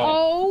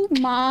 Oh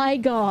my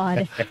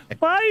god.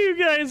 Why you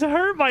guys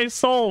hurt my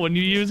soul when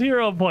you use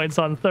hero points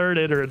on third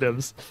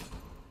iteratives?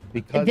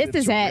 Because This it's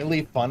is it.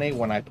 really funny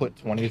when I put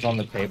 20s on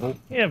the table.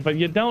 Yeah, but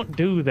you don't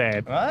do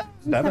that. What?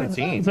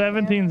 17.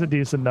 17's a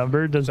decent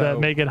number. Does that So-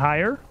 make it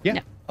higher? Yeah.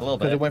 A little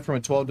Because bit. it went from a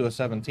 12 to a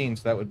 17,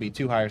 so that would be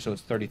 2 higher, so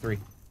it's 33.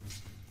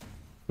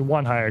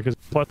 One higher, because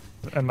plus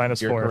and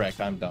minus You're 4.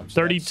 correct. I'm dumb.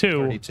 So that's 32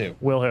 32.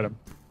 will hit him.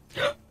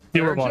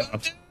 Fewer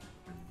bonus.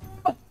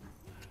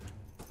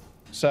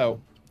 So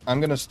I'm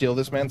gonna steal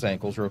this man's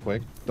ankles real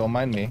quick. Don't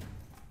mind me.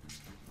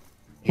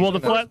 He's Well, the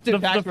gonna- the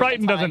frightened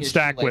tying doesn't his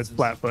stack with shoelaces.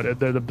 flat-footed.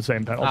 They're the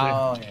same penalty.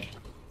 Oh, yeah.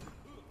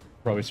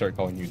 Probably start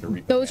calling you to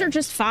read. Those are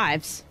just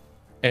 5s.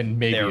 And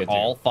maybe They're a two.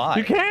 all 5.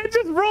 You can't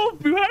just roll.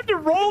 You have to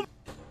roll.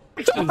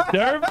 Like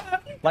They're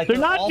they're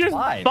not all just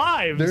 5.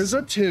 fives. There's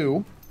a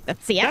 2.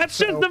 That's the That's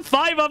just the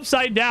 5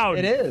 upside down.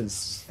 It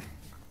is.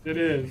 It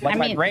is. Like I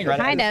my mean, brain right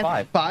kind now is of.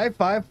 5. 5,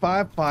 5,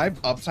 5, 5,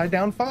 upside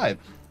down 5.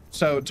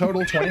 So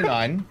total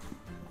 29.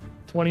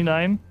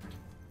 29.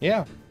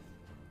 Yeah.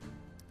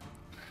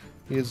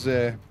 It's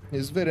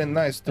very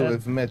nice to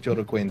have met your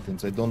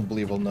acquaintance. I don't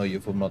believe I'll know you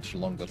for much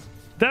longer.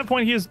 At that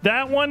point,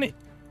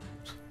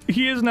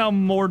 he is now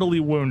mortally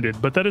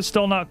wounded, but that is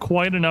still not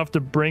quite enough to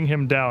bring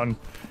him down,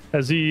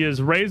 as he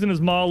is raising his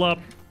maul up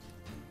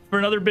for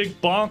another big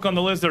bonk on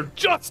the lizard.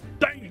 Just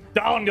stay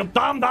down, you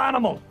damned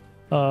animal.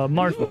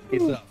 Marshall.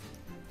 He's up.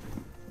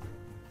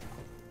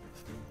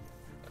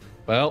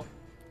 Well,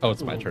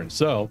 it's my turn.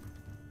 So,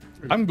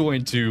 I'm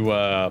going to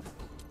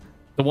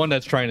the one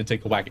that's trying to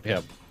take a whack at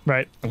him.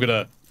 Right. I'm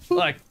gonna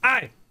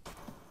hey,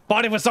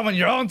 body with someone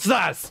your own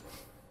size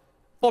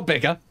or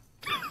bigger.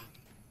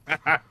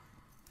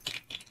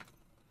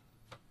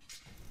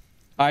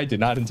 I did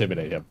not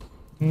intimidate him.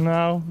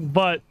 No,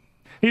 but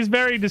he's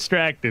very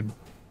distracted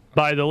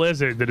by the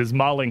lizard that is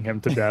mauling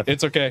him to death.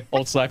 It's okay.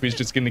 Old Slappy's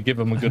just gonna give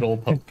him a good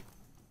old poke.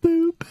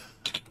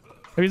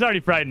 He's already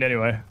frightened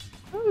anyway.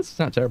 It's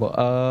not terrible.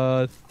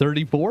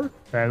 34.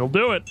 That'll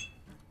do it.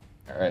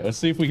 All right, let's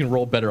see if we can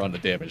roll better on the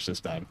damage this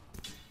time.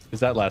 Because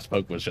that last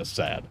poke was just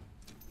sad.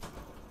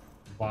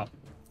 Wow.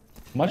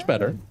 Much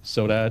better.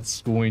 So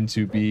that's going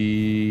to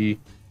be...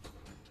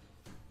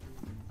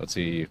 Let's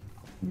see.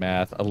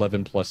 Math.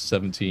 11 plus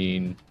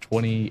 17.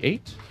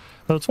 28?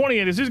 So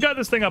 28 is he's got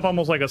this thing up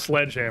almost like a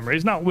sledgehammer.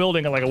 He's not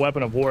wielding it like a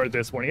weapon of war at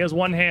this point. He has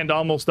one hand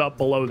almost up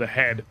below the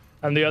head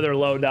and the other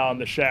low down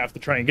the shaft to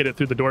try and get it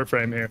through the door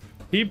frame here.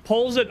 He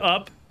pulls it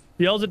up,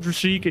 yells at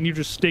Drashik, and you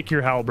just stick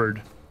your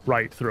halberd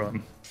right through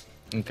him.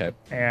 Okay.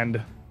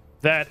 And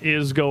that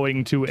is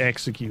going to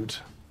execute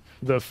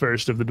the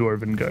first of the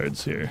Dwarven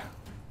guards here.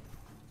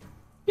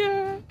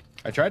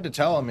 I tried to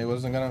tell him he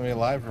wasn't going to be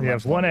alive for You much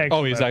have one longer. extra.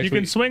 Oh, he's You actually-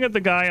 can swing at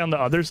the guy on the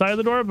other side of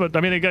the door, but I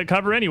mean, they got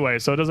cover anyway,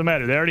 so it doesn't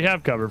matter. They already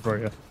have cover for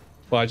you.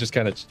 Well, I just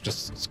kind of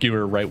just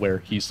skewer right where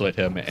he slit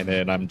him, and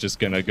then I'm just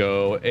going to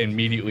go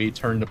immediately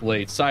turn the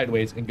blade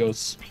sideways and go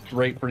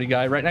straight for the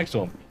guy right next to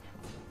him.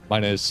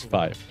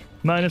 -5.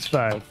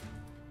 -5.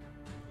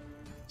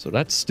 So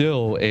that's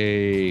still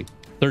a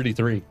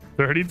 33.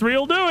 33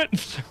 will do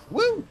it.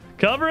 Woo!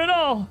 Cover it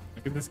all.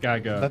 Look at this guy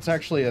go. That's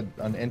actually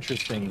an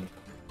interesting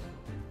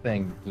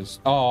thing.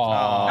 Just Oh,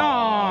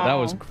 Aw. that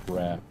was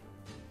crap.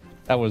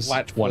 That was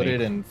 20.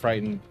 flat-footed and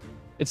frightened.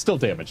 It's still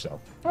damage,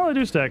 though. Well, they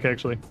do stack,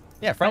 actually.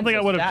 Yeah, I don't think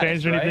I would have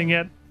changed anything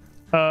yet.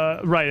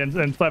 yet. Right,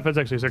 and flatfoot's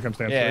actually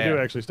circumstance, so they do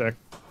Yeah. actually stack.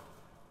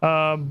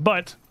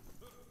 But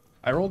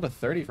I rolled a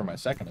 30 for my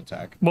second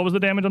attack. what was the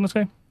damage on this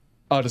guy?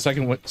 The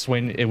second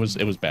swing, it was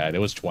bad. It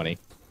was 20.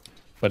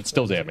 But it's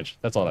still damage.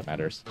 That's all that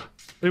matters.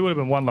 It would have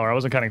been one lower. I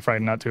wasn't counting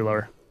frightened, not two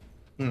lower.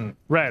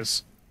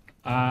 Rez.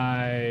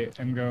 I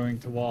am going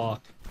to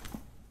walk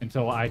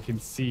until I can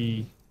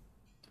see.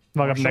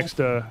 Walk up Marshall?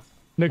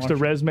 next to Marshall.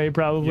 Resme,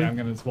 probably. Yeah, I'm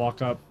gonna just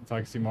walk up until I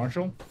can see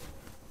Marshall.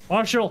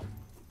 Marshall,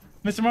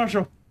 Mr.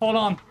 Marshall, hold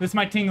on. This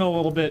might tingle a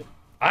little bit.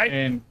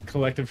 And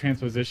collective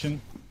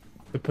transposition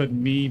to put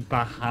me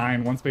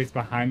behind, one space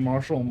behind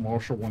Marshall, and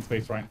Marshall one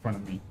space right in front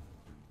of me.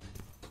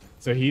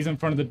 So he's in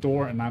front of the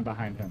door, and I'm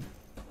behind him.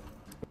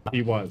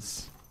 He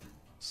was.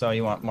 So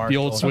you want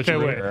Marshall? old switcheroo. Okay,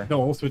 wait. or- The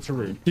old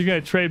switcheroo. You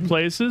gotta trade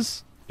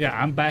places? Yeah,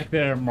 I'm back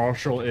there.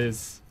 Marshall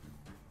is.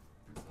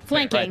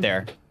 Flanking. Right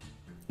there.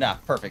 Nah,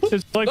 perfect.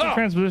 Is collective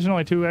transposition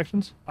only 2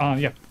 actions?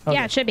 Yeah,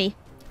 Yeah, it should be.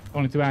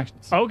 only 2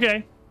 actions.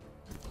 Okay.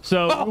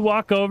 So you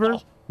walk over,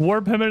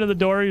 warp him into the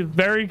door. He's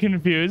very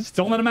confused.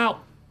 Don't let him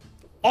out.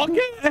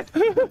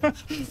 Okay.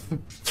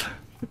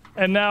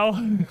 And now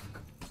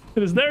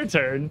it is their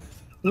turn.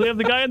 We have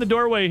the guy in the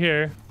doorway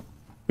here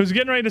who's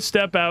getting ready to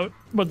step out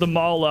with the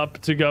maul up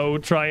to go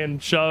try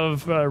and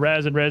shove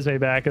Raz and Resme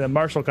back, and then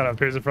Marshall kind of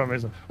appears in front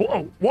of him. He's like,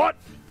 whoa, what?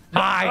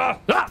 Hi.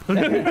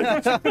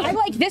 I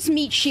like this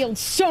meat shield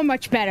so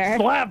much better.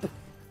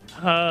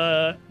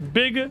 Slap.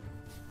 Big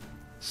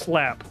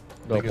slap.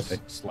 Biggest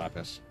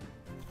slappus.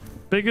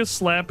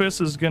 Biggest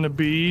slappus is going to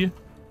be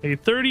a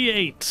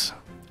 38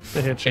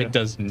 to hit you. It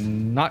does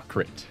not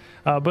crit.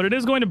 But it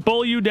is going to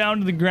pull you down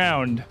to the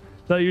ground.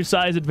 So your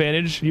size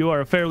advantage. You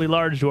are a fairly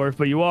large dwarf,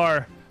 but you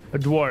are a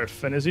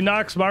dwarf. And as he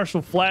knocks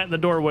Marshall flat in the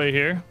doorway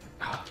here,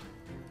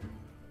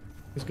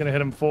 he's going to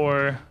hit him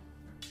for,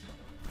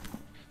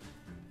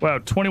 wow,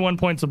 21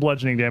 points of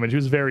bludgeoning damage. He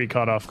was very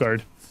caught off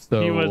guard.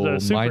 So He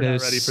was super not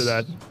minus, ready for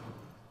that.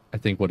 I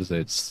think, what is it?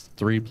 It's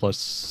 3 plus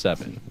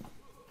 7.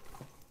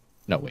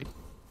 No, wait.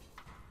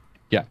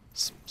 Yeah,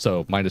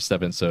 so minus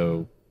 7,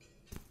 so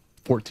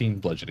 14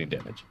 bludgeoning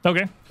damage.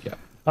 Okay. Yeah.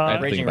 I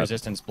think Raging about-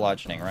 resistance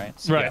bludgeoning, right?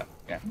 So, Right.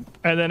 Yeah.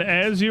 And then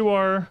as you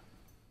are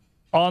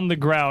on the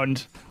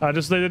ground,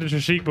 just like I did to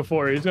Trishik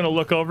before, he's going to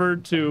look over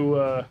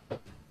to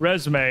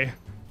Resme,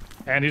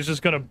 and he's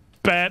just going to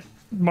bat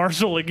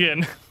Marshall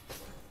again.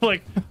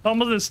 Like,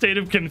 almost in a state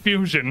of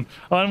confusion.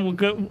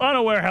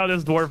 Unaware how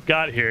this dwarf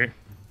got here.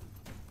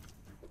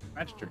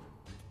 That's true.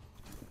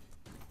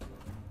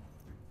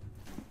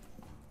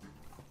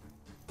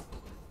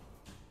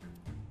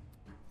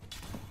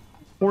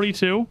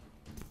 $42.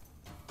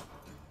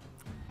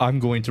 I'm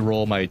going to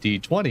roll my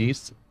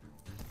d20s.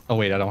 Oh,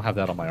 wait, I don't have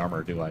that on my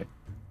armor, do I?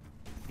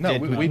 No,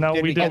 Did we, we- we, No,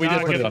 we did get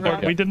not the get the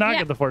fortification? we did not Yeah.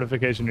 get the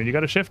fortification rune. You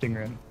got a shifting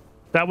rune.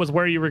 That was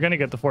where you were going to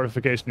get the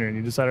fortification rune.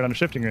 You decided on a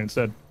shifting rune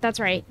instead. That's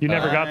right. You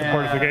never got the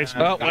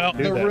fortification. Oh, rune. well,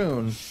 Do the that.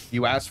 rune.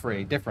 You asked for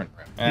a different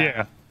rune.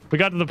 Yeah. We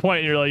got to the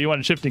point you're like, you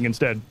wanted shifting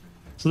instead.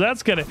 So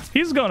that's gonna,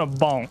 he's gonna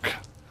bonk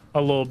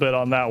a little bit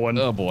on that one.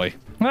 Oh, boy.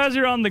 As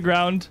you're on the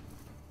ground,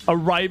 a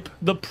prone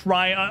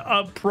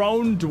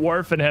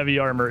dwarf in heavy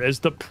armor is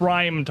the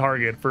prime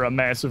target for a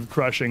massive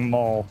crushing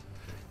maul.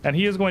 And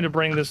he is going to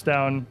bring this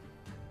down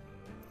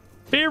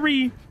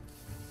very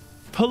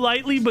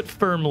politely but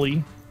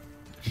firmly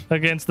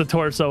against the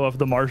torso of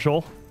the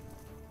marshal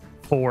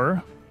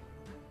for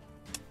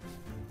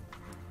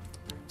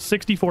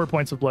 64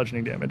 points of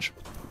bludgeoning damage.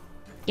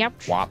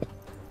 Yep. Whop.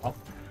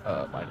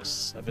 Minus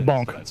 7.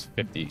 Bonk. So that's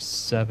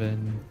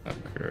 57.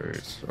 Okay,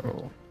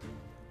 so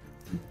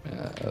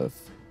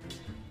math.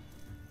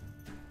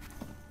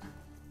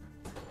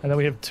 And then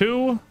we have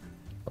two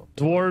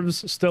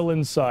dwarves still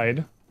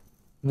inside.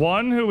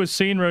 One who has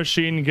seen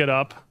Roshin get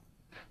up,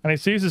 and he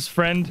sees his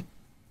friend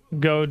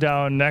go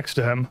down next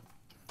to him.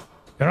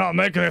 You're not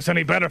making this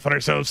any better for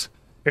yourselves.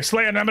 You're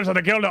slaying members of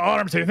the Guild of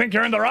Arms. Do you think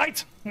you're in the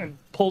right? And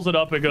pulls it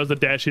up and goes to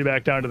dash you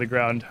back down to the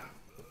ground.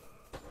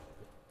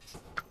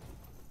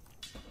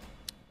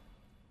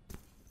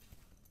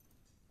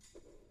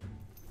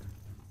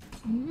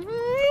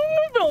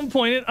 Villain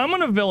point it. I'm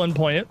gonna villain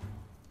point it.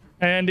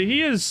 And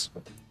he is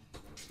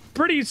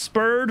pretty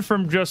spurred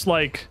from just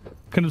like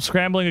kind of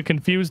scrambling a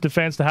confused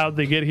defense to how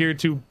they get here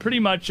to pretty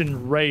much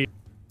enraged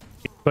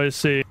by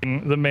seeing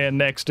the man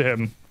next to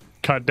him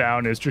cut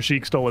down as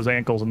Trishik stole his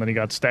ankles and then he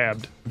got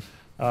stabbed.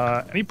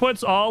 And he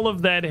puts all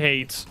of that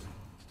hate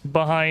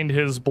behind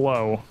his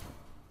blow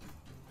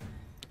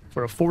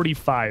for a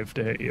 45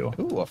 to hit you.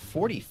 Ooh, a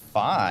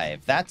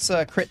 45. That's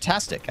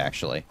crit-tastic,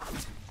 actually.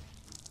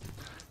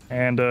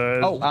 And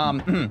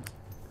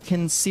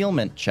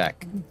Concealment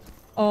check.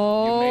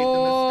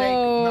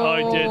 Oh.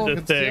 I did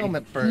the thing.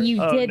 Concealment first.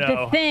 You Oh, did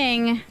no. the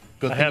thing.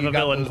 Good I thing have you a got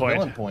villain those point.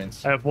 villain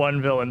points. I have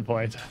one villain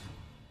point.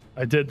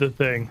 I did the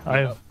thing. I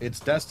have It's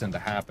destined to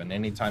happen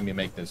anytime you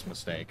make this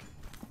mistake.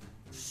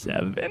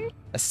 7.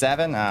 A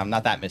 7?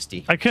 Not that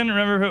misty. I couldn't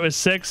remember if it was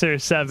 6 or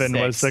 7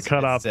 was the Six.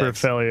 cutoff It's for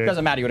 6. failure.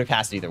 Doesn't matter. You would have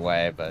passed either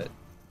way, but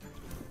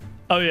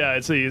Oh yeah,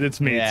 it's me.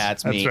 Yeah,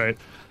 it's That's me. right.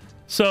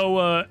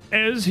 So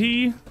as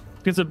he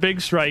gets a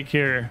big strike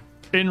here,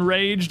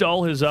 enraged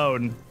all his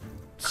own,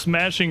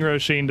 smashing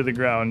Roshin to the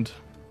ground.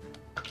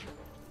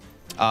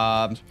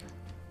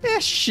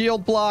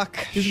 shield block.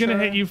 He's gonna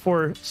hit you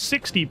for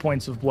 60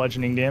 points of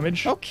bludgeoning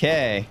damage.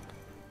 Okay.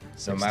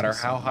 No matter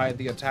how high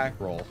the attack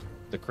roll,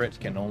 the crit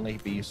can only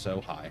be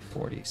so high.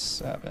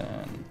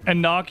 47.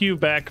 And knock you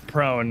back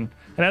prone.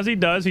 And as he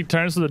does, he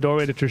turns to the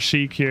doorway to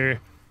Trishik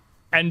here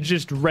and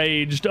just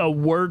raged a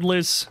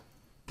wordless,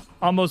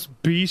 almost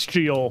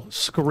bestial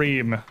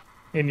scream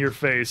in your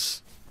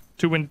face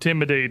to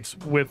intimidate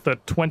with a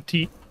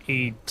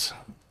 28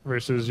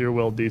 versus your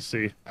will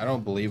DC. I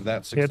don't believe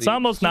that. It's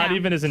almost not Yeah.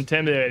 even as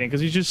intimidating because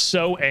he's just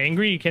so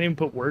angry he can't even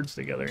put words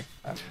together.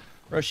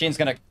 Roshin's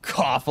gonna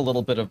cough a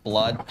little bit of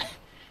blood.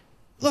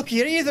 Look,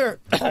 you're either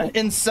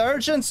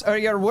insurgents or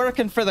you're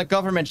working for the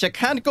government. You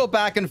can't go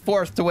back and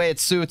forth the way it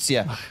suits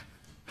you.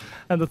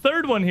 And the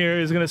third one here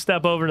is going to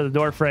step over to the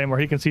door frame where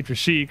he can see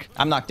Trishik.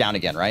 I'm knocked down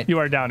again, right? You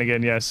are down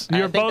again, yes. I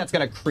You're think both. that's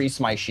gonna crease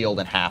my shield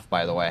in half,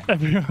 by the way.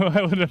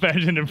 I would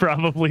imagine it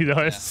probably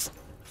does.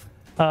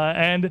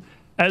 And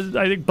as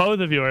I think both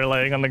of you are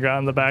laying on the ground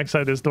on the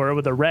backside of this door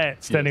with a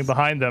rat standing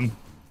behind them,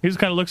 he just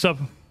kind of looks up.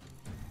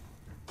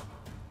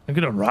 I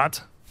get a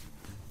rat?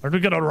 Where'd we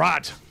get a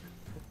rat?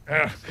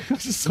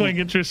 Just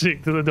swinging your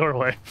cheek to the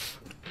doorway.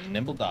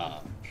 Nimble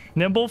dodge.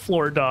 Nimble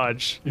floor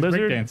dodge. He's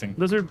Lizard breakdancing.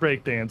 Lizard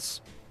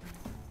breakdance.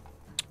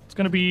 It's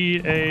gonna be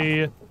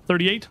a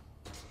 38.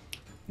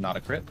 Not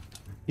a crit.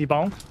 He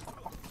bonk.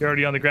 You're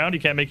already on the ground. He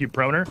can't make you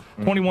proner.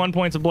 21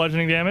 points of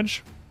bludgeoning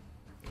damage.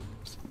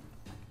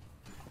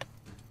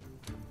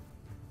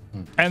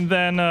 And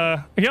then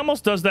he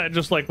almost does that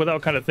just like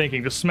without kind of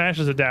thinking, just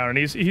smashes it down. And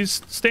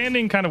he's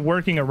standing kind of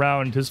working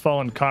around his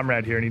fallen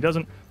comrade here, and he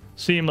doesn't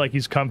seem like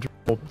he's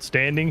comfortable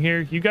standing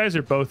here. You guys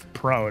are both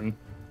prone.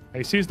 And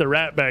he sees the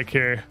rat back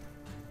here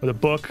with a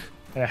book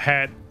and a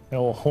hat and a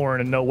little horn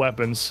and no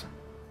weapons.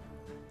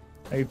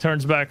 And he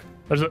turns back.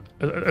 There's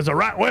a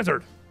rat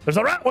wizard. There's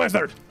a rat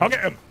wizard. I'll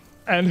get him.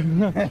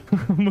 And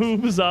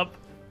moves up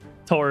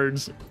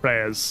towards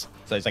Raz.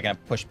 So he's like gonna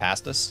push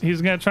past us.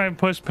 He's gonna try and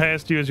push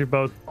past you as you're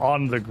both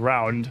on the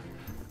ground.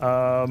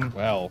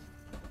 Well,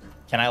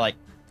 can I like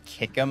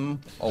kick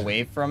him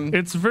away from?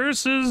 It's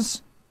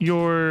versus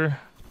your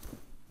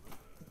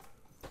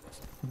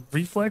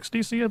reflex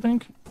DC, I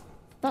think.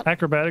 Oh.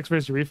 Acrobatics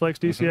versus your reflex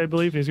DC, I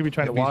believe. He's gonna be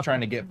trying If to he's walk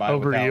trying to get by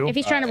over without, you. If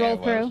he's trying to roll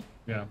AOS. through.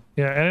 Yeah.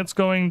 Yeah, and it's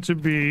going to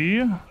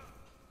be.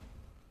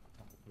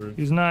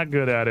 He's not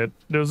good at it.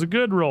 It was a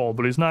good roll,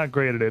 but he's not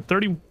great at it.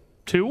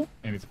 32,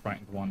 Maybe it's a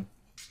frightened one.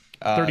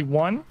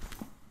 31.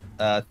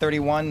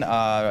 31.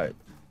 I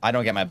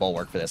don't get my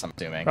bulwark for this. I'm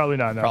assuming. Probably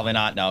not. No. Probably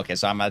not. No. Okay,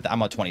 so I'm at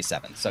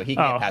 27. So he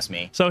can get past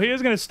me. So he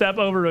is going to step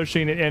over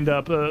Roshin and end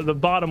up the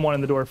bottom one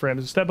in the door frame.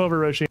 Is step over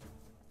Roshin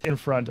in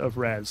front of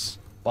Raz.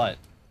 But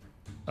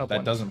Up that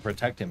one. doesn't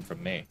protect him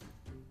from me.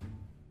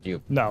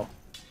 No.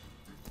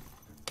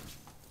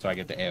 So I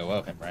get to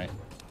AOO him, right?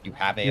 You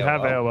have AOO. You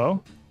have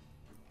AOO.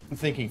 I'm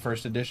thinking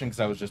first edition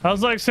because I was just. I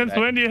was like, since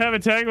when do you have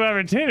attack of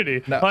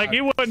opportunity? No, like, he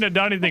wouldn't have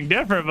done anything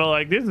different, but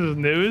like, this is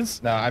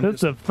news. No, I'm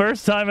That's the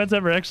first time it's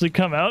ever actually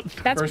come out.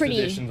 That's First pretty.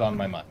 edition's on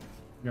my mind.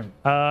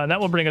 And that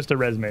will bring us to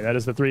resume. That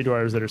is the 3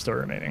 dwarves that are still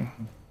remaining.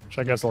 Which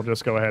I guess I'll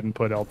just go ahead and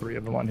put all 3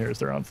 of them on here as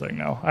their own thing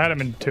now. I had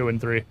them in 2 and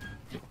 3.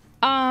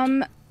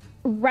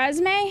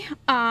 Resume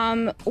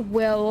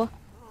will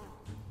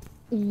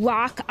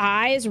lock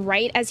eyes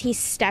right as he's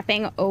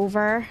stepping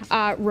over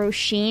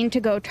Roshin to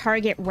go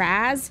target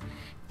Raz,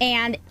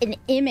 and an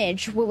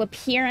image will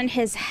appear in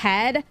his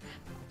head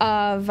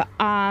of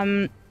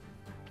the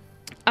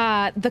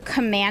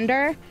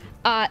commander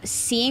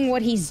seeing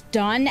what he's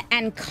done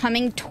and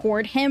coming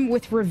toward him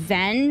with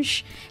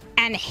revenge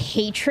and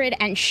hatred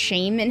and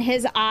shame in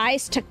his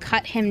eyes to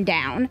cut him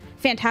down.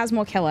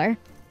 Phantasmal killer.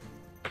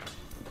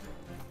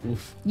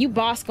 Oof. You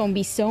boss gonna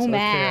be so Okay, I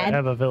mad.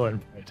 have a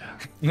villain.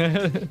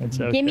 It's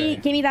okay.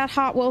 Give me that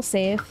hot will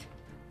save.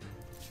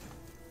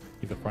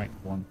 He's a frightened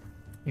one.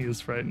 He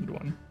is frightened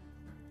one.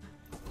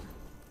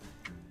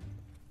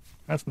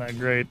 That's not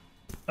great.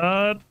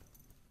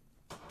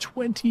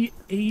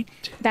 28.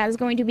 That is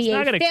going to be It's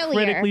not a gonna failure.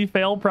 critically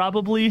fail,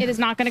 probably. It is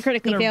not going to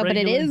critically Gonna fail, but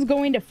it regularly- is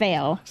going to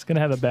fail. He's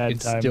gonna have a bad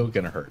It's time. still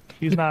gonna hurt.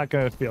 He's not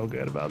gonna feel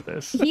good about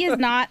this. He is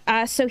not.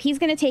 So he's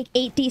going to take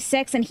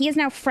 8d6, and he is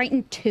now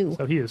frightened 2.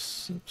 So he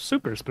is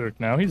super spooked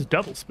now. He's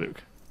double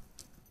spook.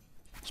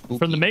 Spooky.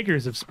 From the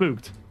makers of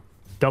Spooked.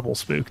 Double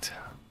spooked.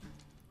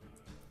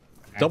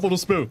 Double the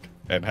spook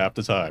and half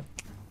the time.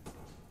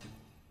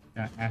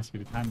 I ask you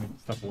to time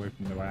stuff away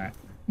from the rat.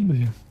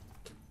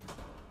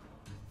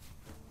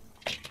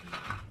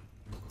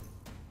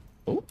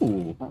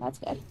 Ooh. Well, that's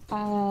good.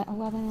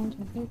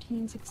 11,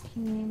 13,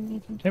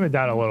 16, 18, Tame it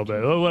down a little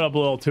bit. It went up a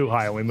little too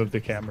high when we moved the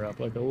camera up.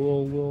 Like a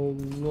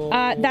little.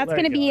 That's there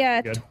going to you be go.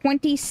 a Good.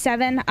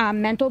 27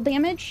 mental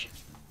damage.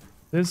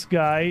 This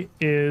guy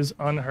is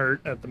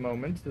unhurt at the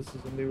moment. This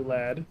is a new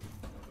lad.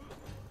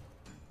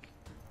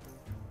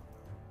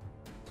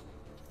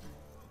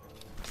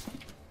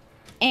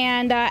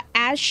 And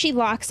as she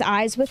locks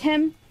eyes with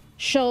him,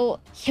 he'll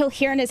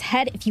hear in his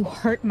head, "If you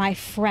hurt my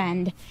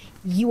friend,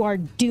 you are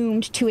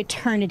doomed to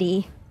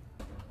eternity."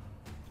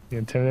 You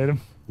intimidate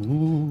him?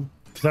 Ooh.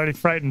 He's already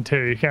frightened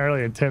too. You can't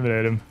really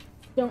intimidate him.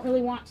 Don't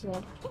really want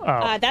to.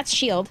 Oh. That's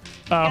shield.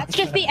 Oh. That's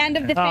just the end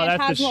of the Oh, that's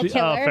phantasmal the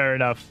killer. Oh, fair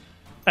enough.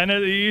 And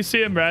you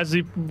see him as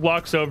he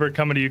walks over,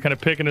 coming to you, kind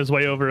of picking his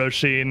way over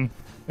Oshin.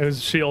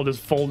 His shield is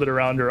folded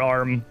around her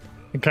arm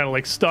and kind of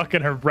like stuck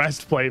in her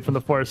breastplate from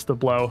the force of the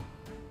blow.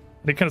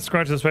 And he kind of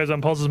scrunches his face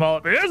and pulls his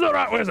mouth up. He is the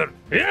rat wizard!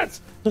 Yes!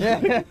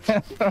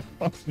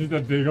 He's a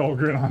big old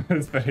grin on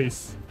his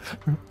face.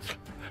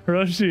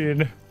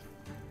 Roshin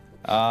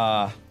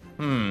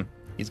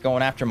He's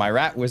going after my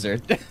rat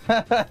wizard.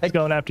 is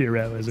going after your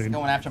rat wizard.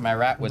 Going after my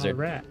rat wizard.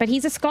 Rat. But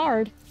he's a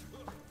scarred.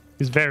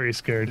 He's very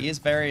scared. He is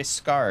very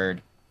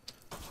scarred.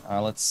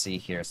 Let's see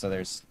here. So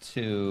there's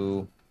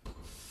 2.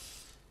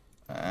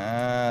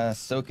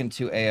 Soaking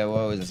 2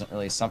 AOOs isn't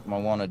really something I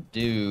want to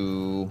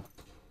do.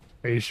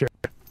 Are you sure?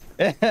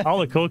 All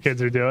the cool kids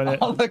are doing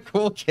it. All the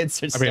cool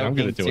kids are I'm soaking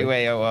gonna do 2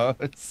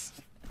 AOOs.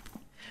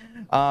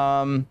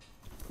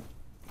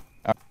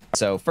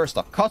 So first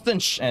off,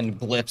 Kostench and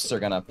Glyphs are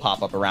gonna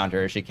pop up around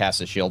her as she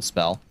casts a shield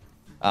spell.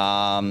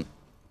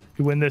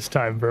 You win this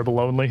time, verbal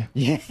only.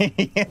 Yeah,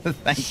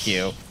 thank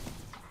you.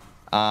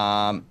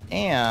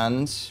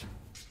 And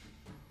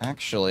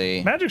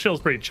actually, Magic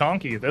Shield's pretty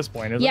chonky at this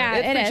point, isn't Yeah. it?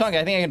 it's it pretty is. chunky.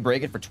 I think I can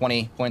break it for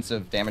 20 points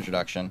of damage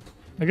reduction.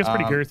 I guess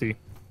pretty girthy.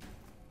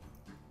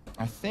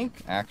 I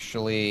think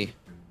actually.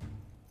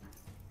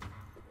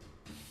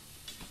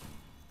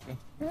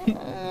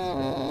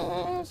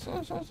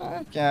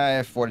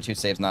 Yeah, fortitude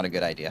save's not a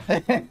good idea.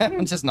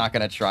 I'm just not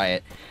gonna try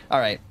it. All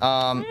right.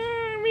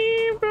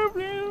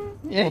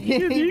 Yeah,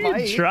 You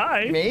might.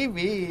 try.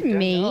 Maybe. Don't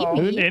Maybe.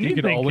 know.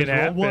 Anything always can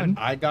roll happen. one.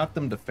 I got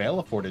them to fail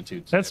a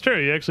fortitude. save. That's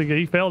true.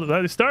 He failed.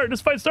 This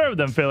fight started with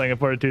them failing a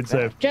fortitude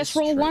save. Just It's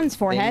roll true. ones,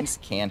 forehead. Things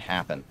can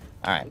happen.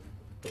 All right.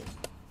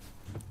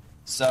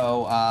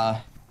 So,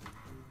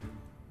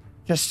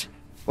 just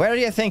where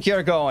do you think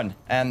you're going?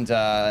 And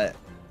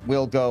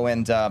we'll go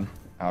and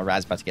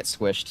Raz's about to get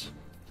squished.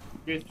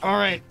 All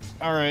right.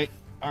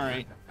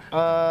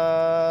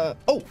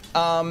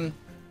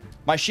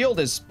 My shield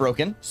is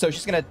broken, so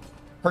she's gonna,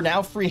 her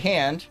now free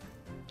hand,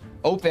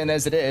 open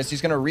as it is, she's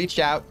gonna reach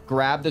out,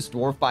 grab this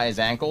dwarf by his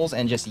ankles,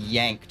 and just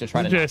yank to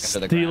try to knock him Just to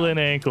the stealing ground.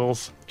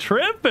 ankles.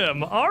 Trip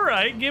him. All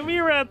right. Give me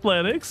your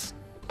athletics.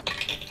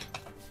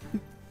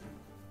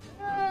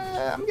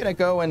 I'm gonna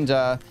go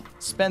and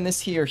spend this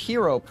here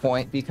hero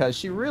point because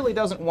she really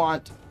doesn't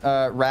want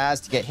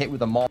Raz to get hit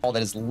with a maul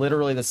that is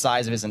literally the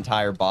size of his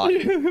entire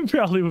body.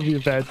 Probably would be a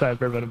bad time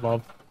for him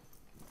involved.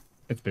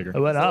 It's bigger. I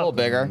went It's a up. little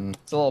bigger.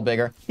 It's a little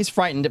bigger. He's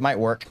frightened. It might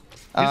work.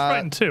 He's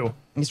frightened too.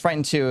 He's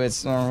frightened too.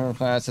 It's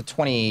a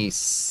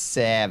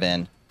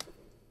 27.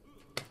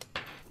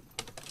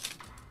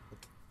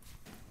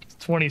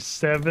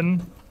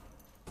 27.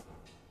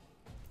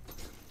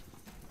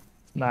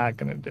 Not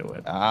gonna do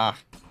it. Ah.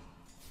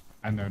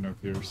 I know no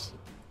fears.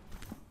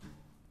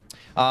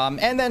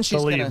 And then she's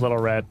Believe, gonna little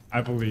rat.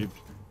 I believe.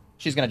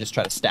 she's gonna just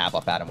try to stab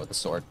up at him with the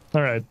sword.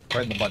 All right.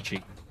 Right in the butt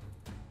cheek.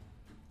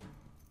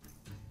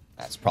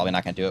 That's probably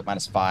not gonna do it.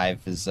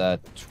 -5 is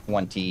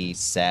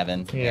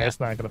 27. Yeah, it's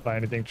not gonna find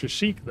anything.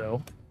 Trishik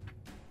though.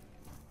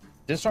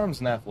 Disarm's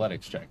an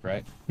athletics check,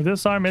 right?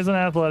 This arm is an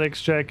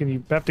athletics check, and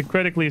you have to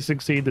critically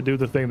succeed to do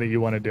the thing that you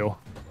want to do.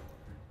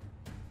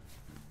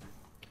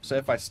 So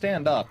if I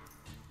stand up,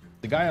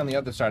 the guy on the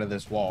other side of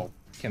this wall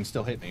can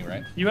still hit me,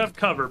 right? You have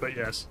cover, but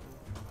yes.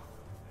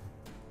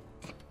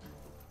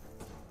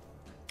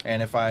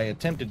 And if I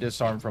attempt to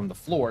disarm from the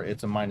floor,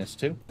 it's a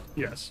 -2.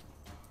 Yes.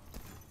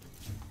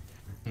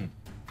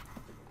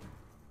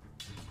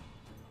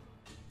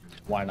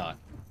 Why not?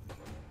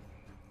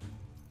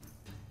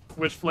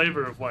 Which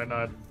flavor of why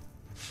not?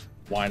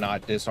 Why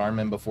not disarm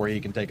him before he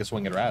can take a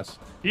swing at Raz?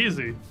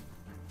 Easy.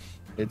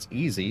 It's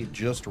easy.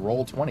 Just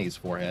roll 20s,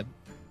 forehead.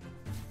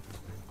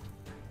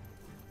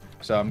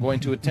 So I'm going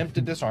to attempt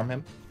to disarm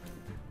him.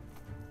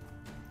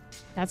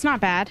 That's not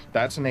bad.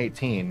 That's an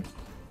 18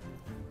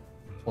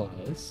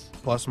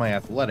 plus my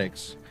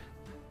athletics,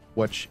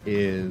 which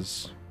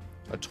is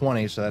a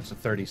 20, so that's a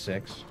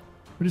 36.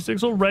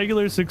 36 will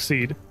regular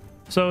succeed.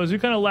 So as you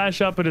kind of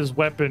lash up at his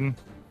weapon,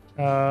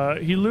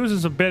 he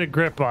loses a bit of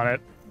grip on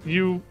it.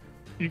 You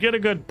get a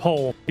good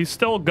pull. He's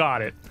still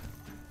got it,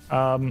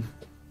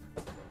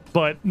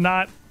 but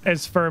not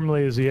as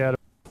firmly as he had.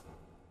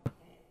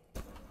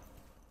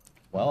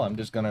 Well, I'm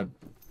just gonna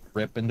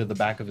rip into the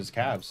back of his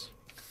calves.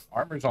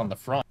 Armor's on the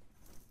front,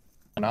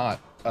 not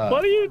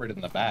What are you- armored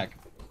in the back.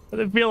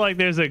 I feel like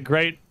there's a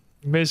great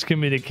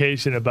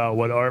miscommunication about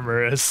what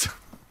armor is.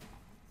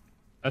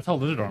 That's how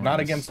lizard armor Not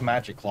is. against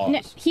magic claws.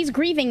 No, he's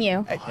grieving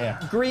you. Yeah.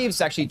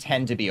 Greaves actually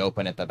tend to be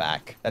open at the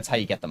back. That's how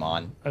you get them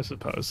on. I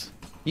suppose.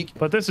 You,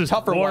 But this is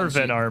tougher ones,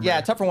 dwarven armor. Yeah,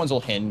 tougher ones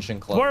will hinge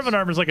and close. Dwarven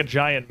armor is like a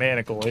giant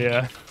manacle.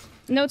 Yeah.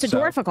 No, it's a So-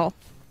 dwarfical.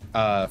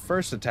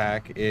 First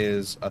attack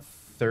is a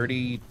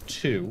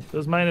 32. So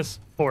it's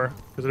 -4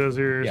 because it is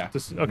your. Yeah.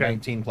 Okay.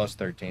 19 plus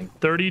 13.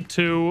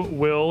 32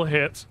 will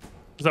hit.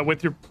 Is that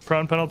with your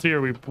prone penalty, or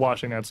are we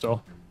watching that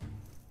still?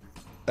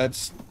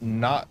 That's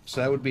not.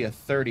 So that would be a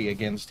 30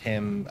 against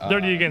him.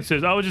 30 against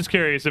his. I was just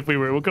curious if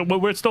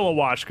we're still a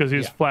watch because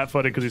he's Yeah.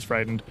 flat-footed because he's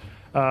frightened.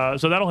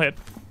 So that'll hit.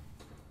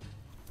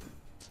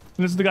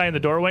 This is the guy in the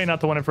doorway, not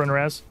the one in front of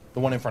Raz. The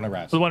one in front of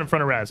Raz. The one in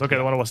front of Raz. Okay,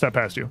 the one who will step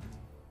past you.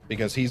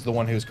 Because he's the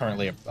one who's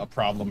currently a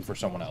problem for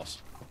someone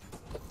else.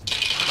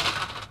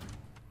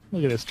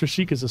 Look at this.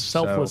 Trishik is a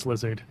selfless So-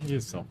 lizard. He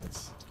is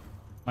selfless.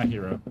 My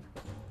hero.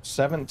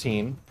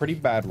 17. Pretty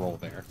bad roll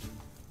there.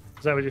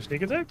 Is that what your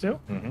sneak attack too?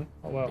 Mm-hmm.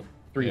 Oh wow.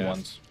 3 Yeah.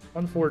 ones.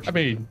 Unfortunate. I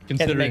mean,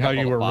 considering make how up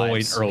you all were the rolling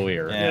fives.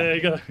 earlier. Yeah. Yeah,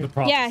 you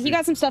got Yeah, he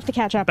got some stuff to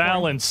catch up on.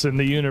 balance in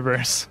the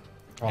universe.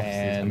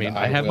 And I mean,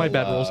 I have my will,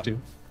 bad rolls too.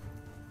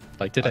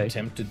 Like today.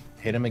 Attempt to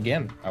hit him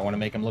again. I want to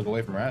make him look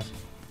away from Raz.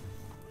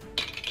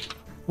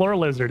 Floor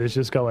lizard is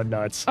just going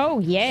nuts. Oh,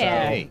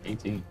 yeah. Hey,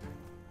 18.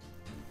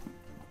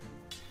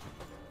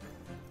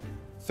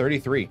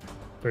 33.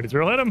 33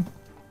 will hit him.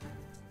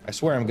 I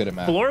swear I'm good at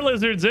math. Floor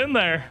lizard's in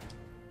there.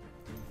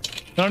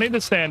 Don't need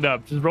to stand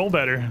up. Just roll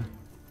better.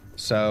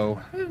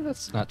 So,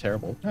 That's not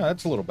terrible. no,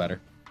 that's a little better.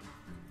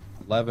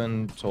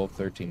 11, 12,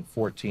 13,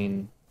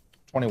 14,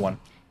 21.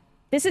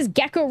 This is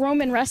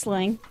Greco-Roman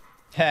wrestling.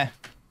 Heh.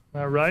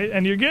 All right,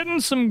 and you're getting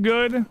some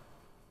good.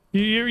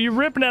 You're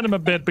ripping at him a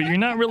bit, but you're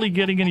not really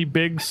getting any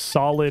big,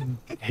 solid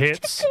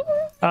hits.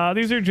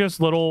 These are just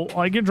little.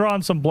 Like you're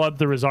drawing some blood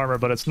through his armor,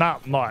 but it's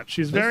not much.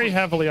 He's very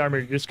heavily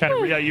armored. You're just kind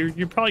of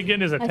you're probably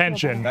getting his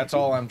attention. That's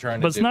all I'm trying to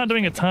do. But it's not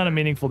doing a ton of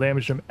meaningful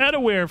damage to him.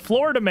 Edaware,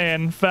 Florida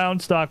man found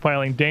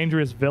stockpiling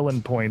dangerous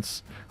villain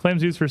points.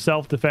 Claims used for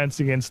self-defense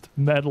against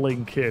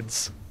meddling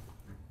kids.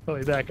 Let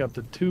me back up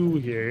to 2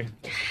 here.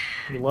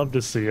 You love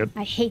to see it.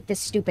 I hate this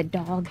stupid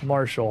dog.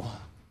 Marshall.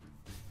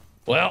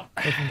 Well,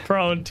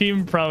 Prone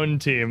team.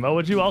 Oh,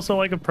 would you also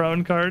like a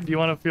prone card? Do you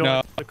want to feel No.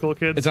 like the cool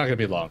kids? it's not gonna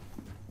be long.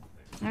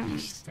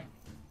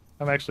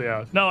 I'm actually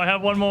out. No, I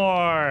have one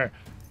more.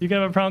 You can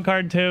have a prone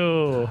card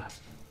too.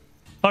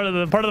 Part of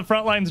the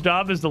front line's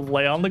job is to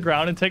lay on the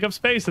ground and take up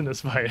space in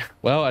this fight.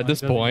 Well, at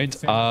this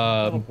point,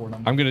 I'm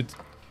gonna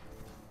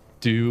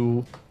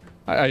do.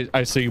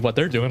 I see what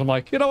they're doing. I'm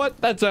like, you know what?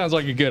 That sounds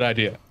like a good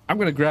idea. I'm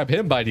gonna grab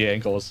him by the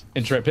ankles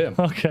and trip him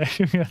Okay.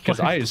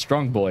 because I is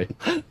strong boy.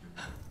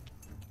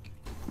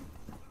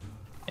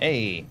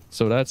 Hey.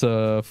 So that's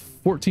a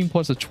 14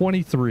 plus a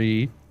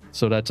 23.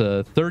 So that's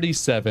a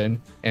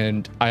 37,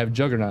 and I have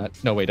Juggernaut.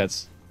 No, wait,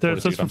 that's.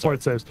 That's fortitude, I'm before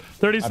it saves.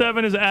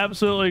 37 is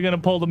absolutely going to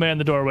pull the man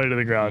the doorway to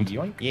the ground.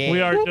 Yoink. Yeah.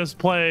 We are just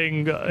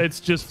playing. It's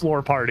just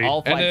floor party.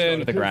 All fights go then-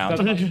 to the ground.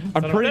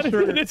 I'm pretty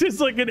sure. It's just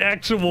like an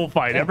actual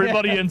fight.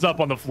 Everybody ends up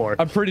on the floor.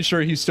 I'm pretty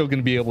sure he's still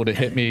gonna be able to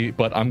hit me,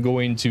 but I'm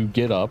going to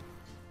get up.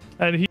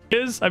 And he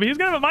is. I mean, he's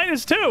going to have a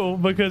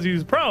 -2 because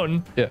he's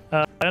prone. Yeah.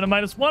 And a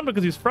 -1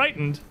 because he's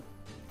frightened.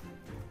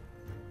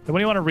 And what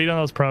do you want to read on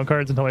those prone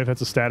cards and tell me if it's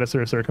a status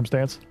or a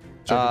circumstance?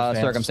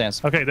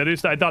 Circumstance. Okay, that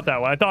is. I thought that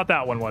one. I thought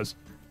that one was.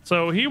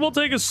 So he will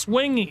take a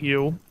swing at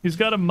you. He's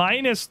got a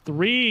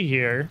 -3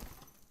 here.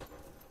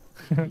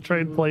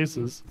 Trade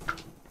places.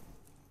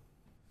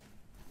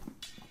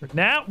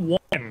 Nat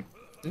 1.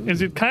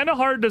 Is it kind of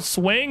hard to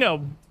swing a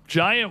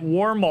giant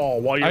war maul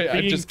while you're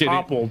I'm being just getting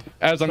toppled?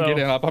 as I'm So-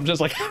 getting up. I'm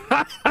just like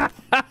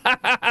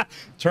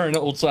turn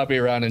old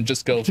Slappy around and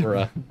just go for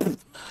a.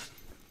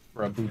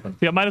 For a booping.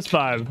 Yeah,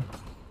 -5.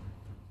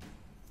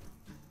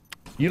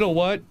 You know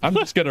what? I'm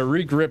just gonna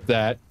regrip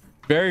that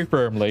very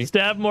firmly.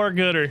 Stab more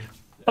gooder.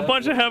 A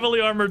bunch of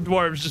heavily armored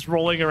dwarves just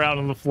rolling around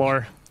on the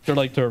floor. They're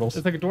like turtles.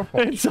 It's like a dwarf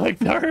fight. It's like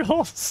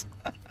turtles.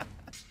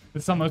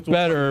 It's almost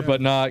Better,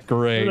 but not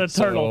great. The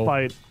turtle so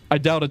fight. I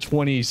doubt a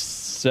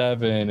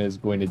 27 is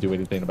going to do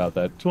anything about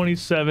that.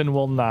 27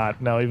 will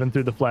not. No, even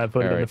through the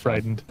flat-footed and Alright, the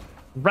frightened.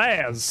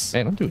 Raz.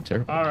 Man, I'm doing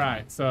terrible. All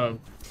right, so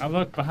I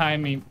look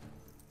behind me.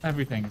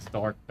 Everything's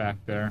dark back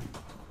there.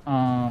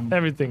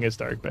 Everything is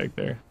dark back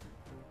there.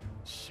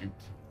 Shoot.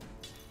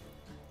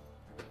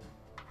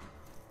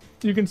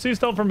 You can see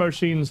stuff from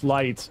Oshin's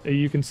light.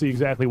 You can see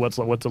exactly what's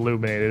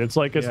illuminated. It's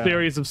like a Yeah.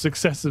 series of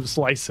successive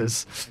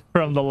slices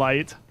from the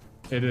light.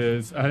 It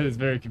is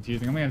very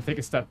confusing. I'm gonna take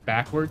a step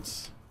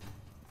backwards.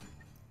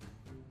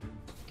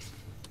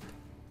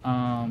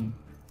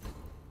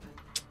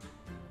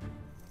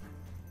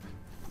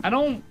 I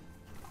don't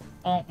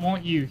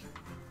want you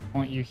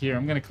here.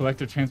 I'm gonna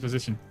collective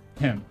transposition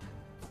him.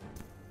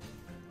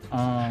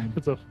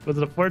 Was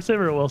it a fort save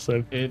or a will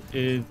save? It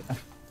is.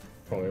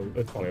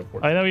 It's probably a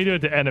port. I know you do it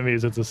to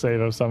enemies. It's a save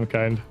of some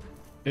kind.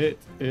 It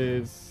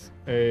is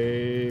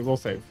a will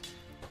save.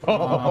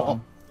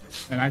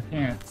 And I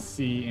can't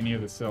see any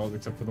of the cells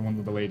except for the one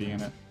with the lady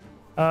in it.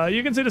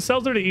 You can see the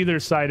cells are to either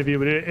side of you,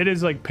 but it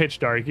is like pitch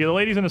dark. The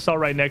lady's in a cell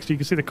right next to you. You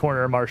can see the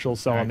corner of Marshall's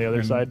cell on the other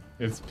And side.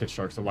 It's pitch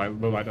dark, so low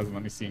light doesn't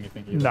let me see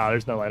anything either. No,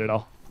 there's no light at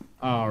all.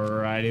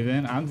 Alrighty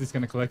then. I'm just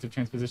gonna collective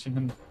transposition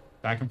him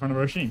back in front of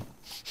Roshin.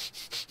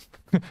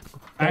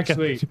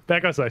 Actually,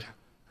 Back outside.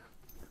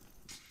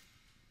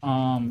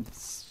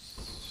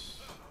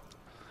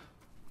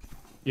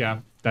 yeah,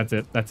 that's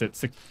it. That's it.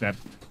 That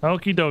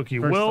Okie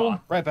dokie. first Will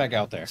thought. Right back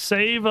out there.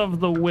 save of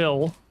the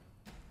will.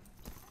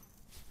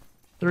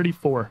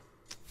 34.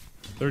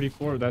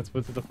 34. That's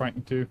with the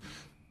frightened 2.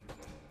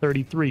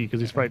 33 because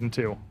he's frightened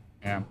 2.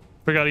 Yeah.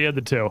 Forgot he had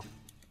the 2.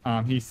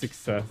 He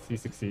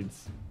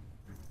succeeds.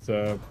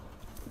 So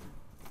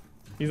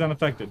he's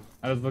unaffected.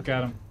 I just look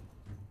at him.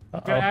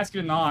 I'm gonna ask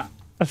you to not,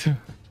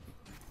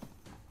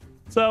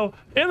 So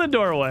in the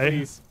doorway,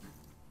 please.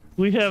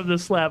 we have the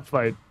slap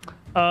fight.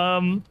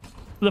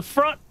 The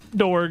front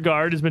door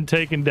guard has been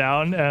taken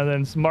down, and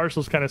then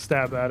Marshall's kind of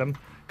stabbed at him.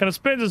 Kind of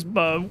spins his,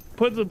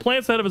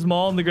 plants the head of his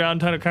maul on the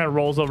ground, kind of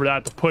rolls over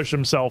that to push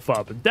himself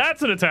up. And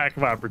that's an attack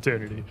of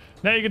opportunity.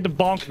 Now you get to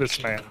bonk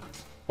this man.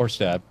 Or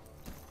stab.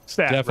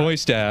 Stab. Definitely right?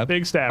 stab.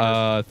 Big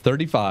stabber.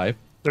 35.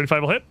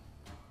 35 will hit.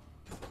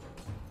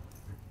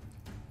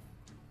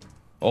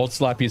 Old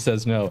Slappy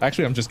says no.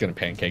 Actually, I'm just gonna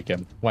pancake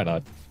him. Why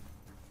not?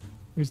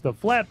 He's the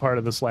flat part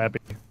of the slappy.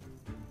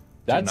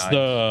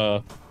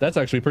 That's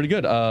actually pretty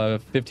good.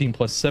 15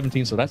 plus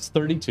 17, so that's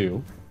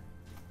 32.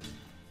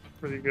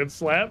 Pretty good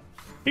slap.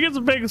 He gets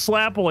a big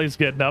slap while he's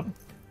getting up.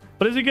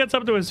 But as he gets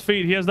up to his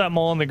feet, he has that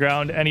maul on the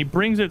ground, and he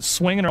brings it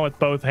swinging around with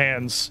both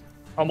hands.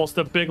 Almost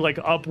a big, like,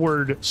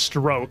 upward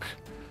stroke.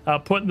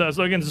 putting the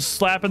so again just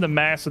slapping the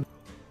mass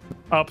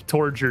up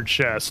towards your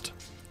chest.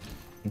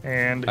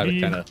 And I would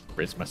he kind of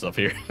brace myself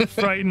here.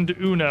 frightened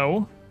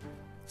Uno.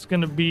 It's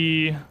gonna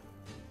be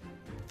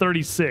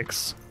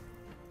 36.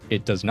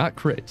 It does not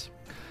crit.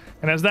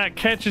 And as that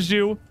catches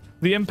you,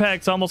 the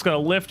impact's almost gonna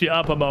lift you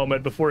up a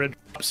moment before it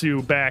drops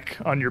you back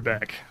on your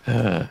back.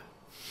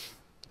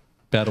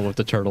 Battle with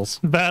the turtles.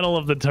 Battle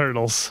of the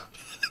Turtles.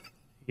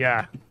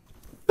 Yeah.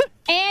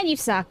 And you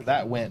suck.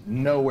 That went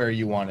nowhere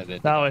you wanted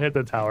it. Now I hit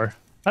the tower.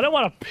 I don't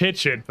want to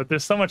pitch it, but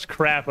there's so much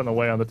crap on the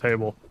way on the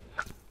table.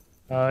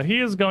 He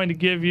is going to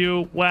give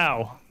you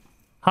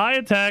high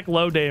attack,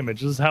 low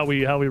damage. This is how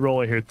we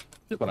roll it here.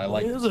 That's what I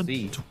like This to is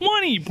see.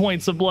 20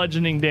 points of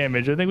bludgeoning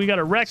damage. I think we got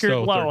a record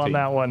So, low 13. on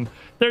that one.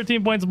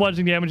 13 points of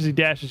bludgeoning damage as he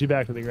dashes you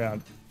back to the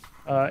ground.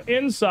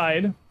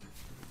 Inside,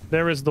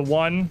 there is the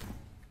one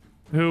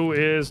who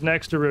is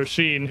next to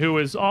Roshin, who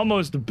is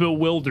almost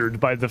bewildered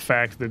by the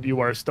fact that you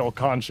are still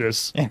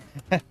conscious.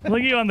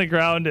 Looking on the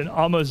ground in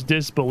almost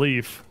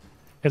disbelief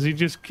as he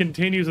just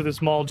continues with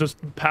this maul just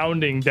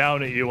pounding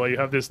down at you while you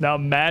have this now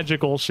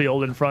magical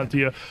shield in front of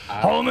you.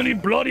 How many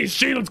bloody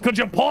shields could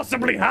you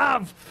possibly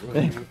have?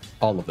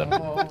 All of them.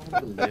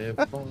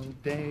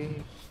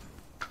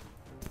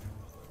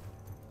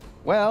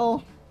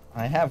 Well,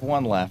 I have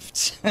one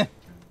left.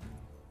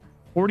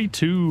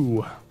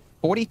 42.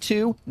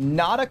 42,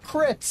 not a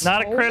crit.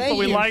 Not a crit, but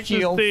we you like to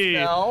shield see.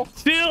 spell.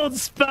 Shield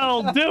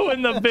spell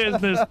doing the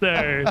business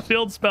there.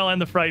 Shield spell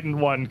and the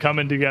frightened one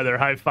coming together,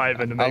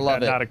 high-fiving to make love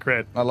that it. not a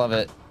crit. I love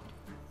it.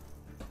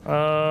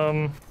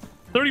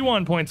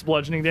 31 points of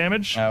bludgeoning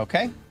damage.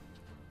 Okay.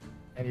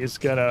 And he's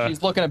gonna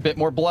She's looking a bit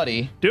more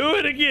bloody. do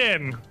it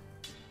again.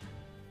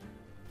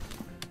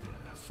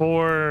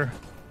 For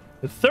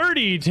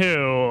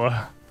 32.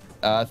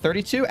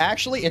 32.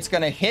 Actually, it's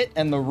going to hit,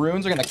 and the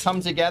runes are going to come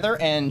together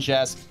and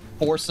just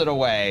force it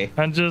away.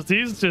 And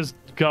he's just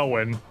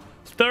going.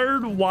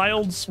 Third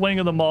wild swing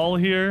of the maul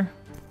here.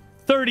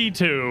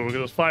 32. It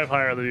was 5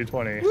 higher than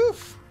D20.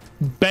 Oof.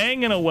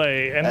 Banging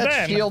away. And That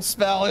then, shield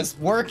spell is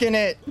working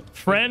it.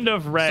 friend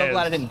of So glad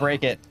I Rez didn't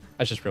break it.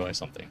 I just realized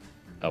something.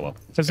 Oh well.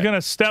 is going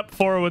to step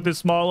forward with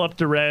this maul up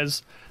to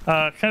Rez,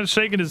 kind of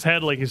shaking his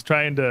head like he's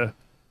trying to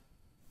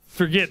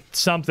forget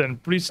something.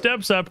 But he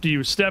steps up to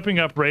you, stepping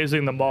up,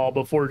 raising the maul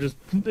before he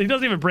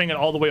doesn't even bring it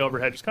all the way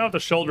overhead, just kind of at the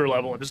shoulder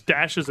level and just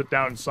dashes it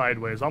down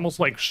sideways, almost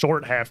like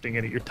short hafting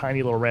it at your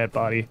tiny little rat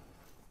body.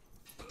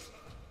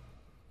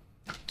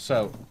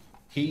 So,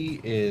 he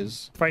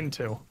is Fighting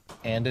 2.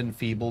 and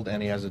enfeebled,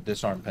 and he has a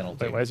disarm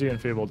penalty Wait, why is he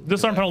enfeebled?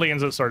 Disarm penalty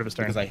ends at the start of his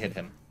turn. because I hit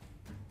him.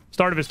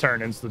 Start of his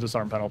turn ends the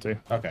disarm penalty.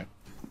 Okay.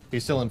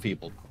 He's still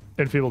enfeebled.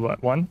 Enfeebled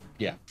what? 1?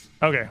 Yeah.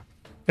 Okay.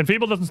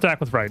 Enfeebled doesn't stack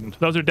with frightened.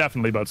 Those are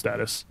definitely both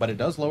status. But it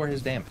does lower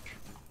his damage.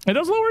 It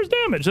does lower his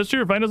damage. That's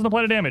true. Frightened doesn't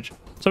apply to damage.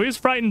 So he's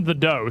frightened the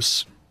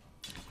dose,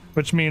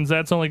 which means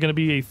that's only going to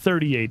be a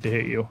 38 to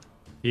hit you.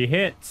 He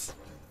hits.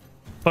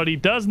 But he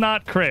does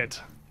not crit.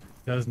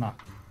 Does not.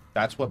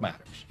 That's what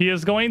matters. He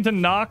is going to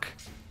knock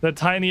the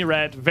tiny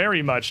rat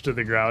very much to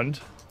the ground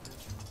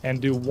and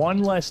do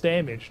 1 less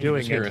damage You doing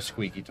just hear a it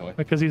squeaky toy.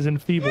 because he's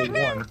enfeebled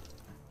 1.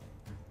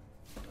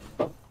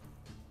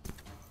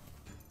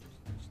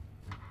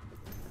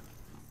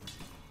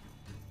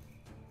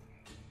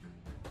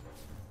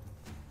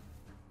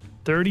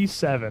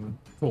 $37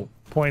 Cool.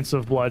 points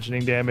of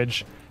bludgeoning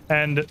damage,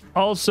 and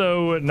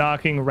also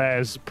knocking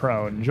Raz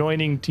prone,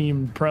 joining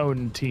Team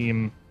Prone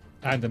team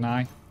I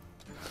deny.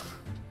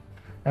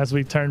 as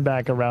we turn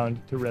back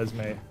around to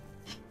Resme.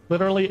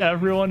 Literally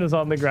everyone is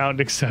on the ground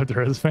except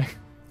Resme.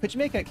 Could you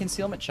make a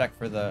concealment check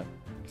for the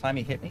time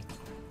he hit me?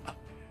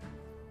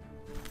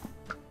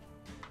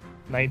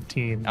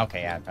 19.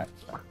 Okay, yeah.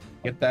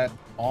 Get that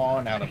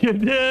on out of You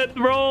did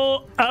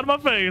roll out of my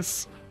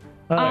face.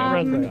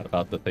 Resme. Not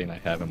about the thing I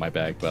have in my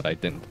bag, but I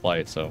didn't apply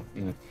it, so.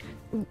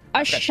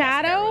 A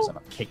shadow I'm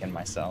kicking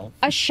myself.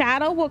 a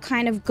shadow will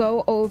kind of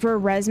go over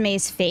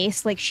Resme's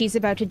face like she's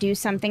about to do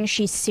something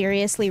she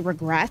seriously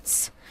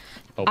regrets.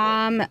 Oh,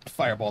 boy.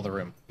 fireball the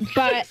room.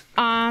 But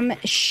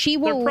she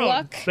They're will prone.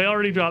 look They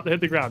already dropped. They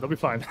hit the ground. They'll be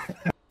fine.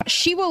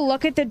 she will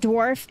look at the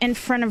dwarf in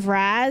front of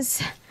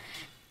Raz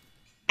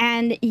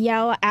and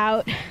yell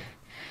out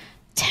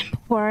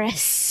Tempora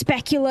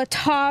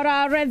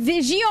speculatora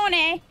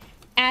revisione,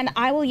 and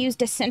I will use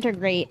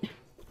disintegrate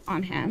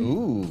on him.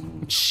 Ooh.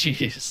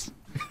 Jeez.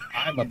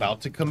 I'm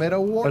about to commit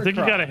a war I think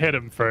you crime. gotta hit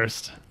him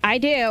first. I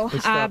do, It's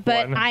step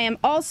but one. I am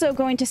also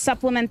going to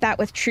supplement that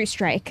with True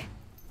Strike.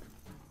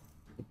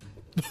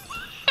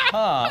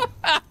 Huh.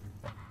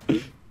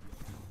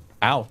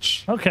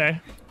 Ouch. Okay.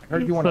 I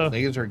heard you want to So-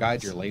 laser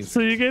guide your laser. So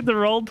you get to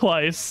roll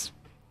twice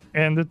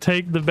and to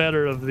take the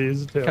better of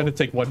these two. Kind of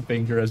take one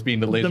finger as being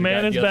the laser. The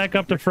man guy, is other- back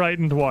up to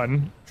frightened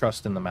 1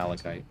 Trust in the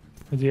Malachite.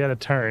 because he had a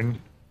turn.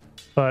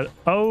 But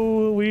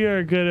we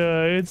are good.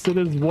 It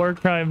is war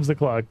crimes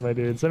o'clock, my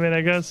dudes. I mean,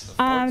 I guess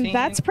 14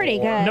 That's pretty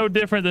or- good. no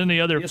different than any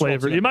other You just roll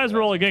flavor. two. You might as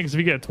well roll again because if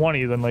you get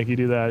 20, then like you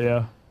do that,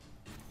 yeah.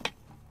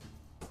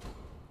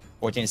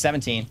 14 to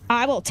 17.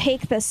 I will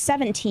take the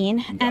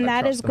 17, and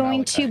that trust is the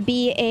going to Malachite.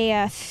 be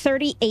a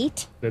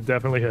 38. It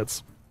definitely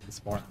hits. the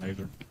Spartan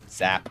laser.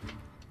 Zap.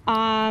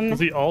 Does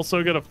he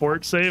also get a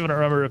fort save? I don't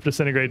remember if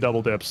disintegrate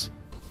double dips.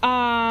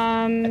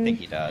 I think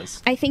he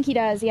does. I think he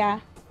does, yeah.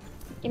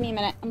 Give me a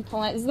minute. I'm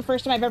pulling it. This is the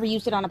first time I've ever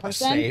used it on a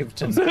person. Saved.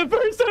 The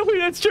first time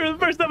that's true. The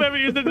first time I ever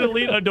used it to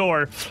delete a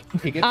door.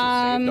 He gets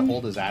a save to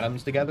hold his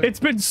atoms together. It's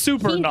been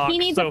super knocked He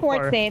needs so a fort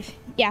far. save.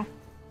 Yeah.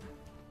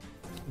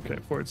 Okay,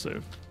 fort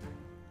save.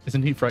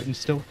 Isn't he frightened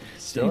still?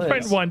 Still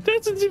Friend is. one.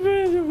 That's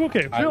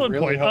okay. I Filling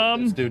really point. hope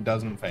this dude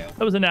doesn't fail.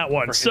 That was a nat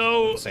one. his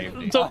So own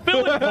safety.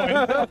 filling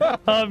point.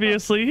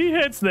 Obviously, he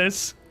hits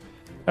this,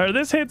 or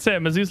this hits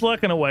him as he's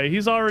looking away.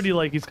 He's already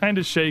like he's kind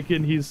of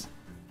shaking. He's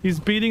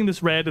beating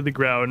this rat to the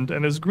ground,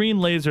 and his green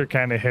laser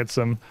kind of hits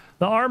him.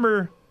 The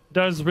armor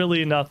does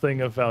really nothing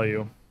of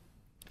value,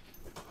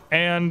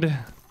 and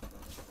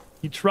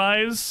he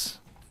tries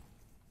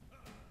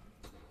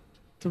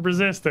to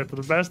resist it to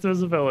the best of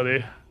his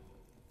ability.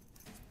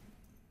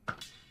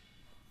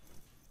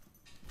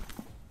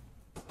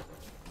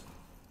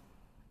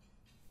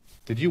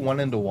 Did you 1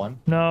 into 1?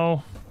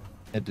 No,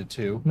 Into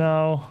 2?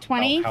 no.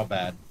 20. How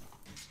bad?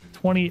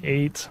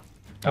 28.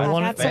 Oh,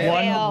 one, that's a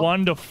fail.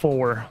 1 to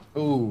 4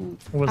 Ooh.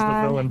 was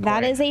the villain.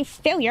 That point. is a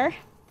failure.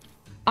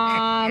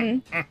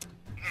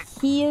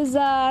 He is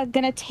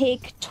gonna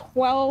take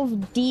 12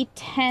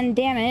 d10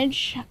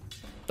 damage.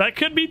 That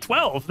could be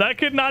 12. That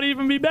could not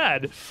even be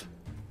bad.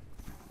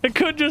 It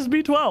could just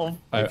be 12.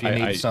 If you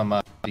need some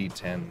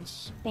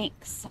D10s.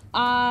 Thanks.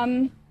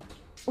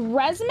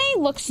 Resume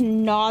looks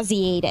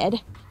nauseated.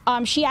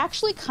 She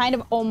actually kind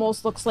of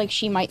almost looks like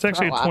she might It's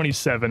actually throw a up.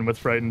 27 with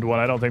frightened one.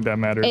 I don't think that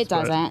matters. It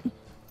but- doesn't.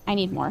 I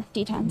need more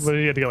d10s. But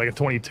you had to get like a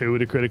 22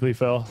 to critically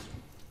fail.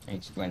 You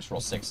just go and roll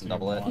 6 and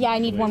double it. Yeah, I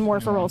need one more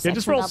for roll 6. Yeah,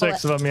 just and roll double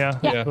 6 it. of them, yeah.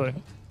 Yeah. Really.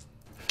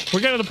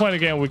 We're getting to the point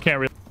again where we can't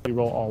really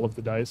roll all of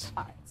the dice.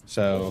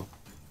 So,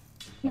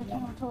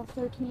 12,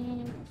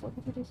 13,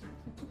 14, 15,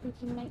 16,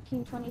 18,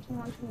 19, 20,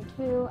 21,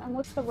 22. And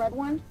what's the red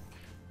one?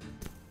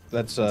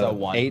 that's a a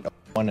 1. 8, a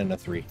 1, and a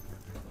 3.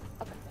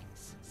 Okay,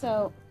 thanks.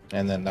 So,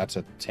 And then that's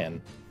a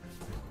 10.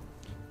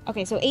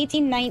 okay, so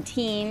 18,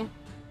 19,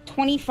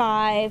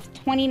 25,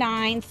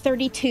 29,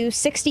 32,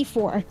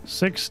 64.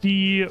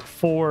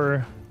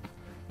 64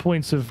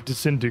 points of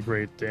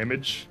disintegrate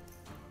damage.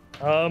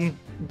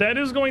 That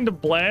is going to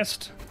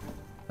blast,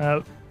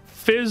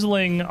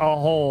 fizzling a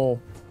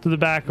hole to the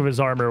back of his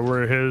armor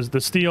where the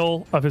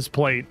steel of his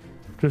plate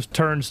just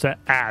turns to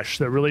ash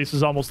that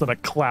releases almost in a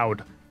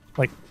cloud,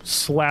 like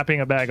slapping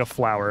a bag of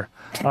flour.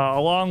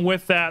 Along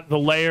with that, the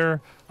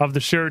layer of the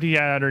shirt he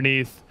had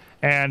underneath,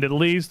 and at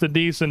least a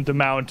decent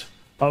amount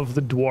of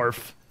the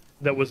dwarf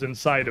that was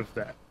inside of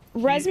that.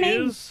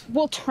 Resume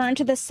will turn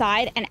to the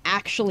side and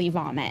actually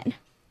vomit.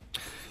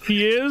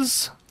 He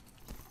is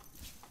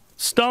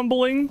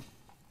stumbling,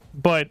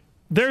 but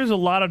there's a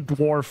lot of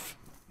dwarf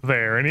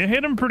there, and you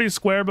hit him pretty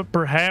square, but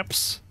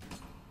perhaps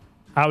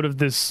out of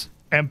this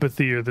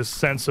empathy or this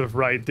sense of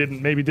right,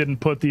 didn't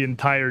put the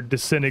entire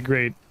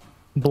disintegrate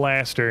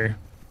blaster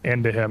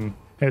into him,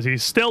 as he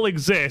still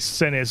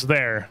exists and is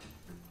there,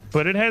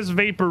 but it has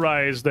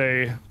vaporized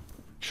a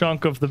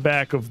chunk of the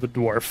back of the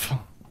dwarf.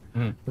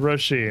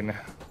 Rasheen.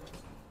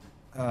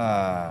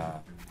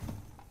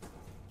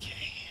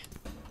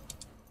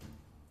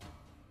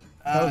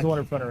 That was the one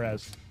in front of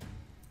Raz.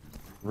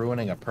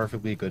 Ruining a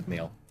perfectly good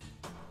meal.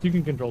 You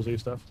can control Z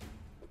stuff.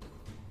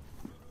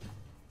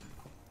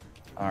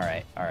 All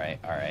right.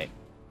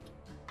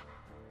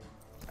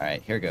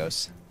 Here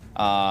goes.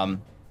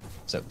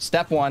 So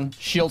step 1,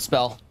 shield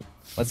spell.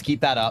 Let's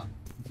keep that up.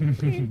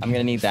 I'm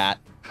gonna need that.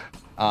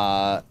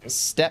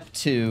 Step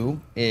 2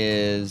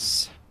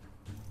 is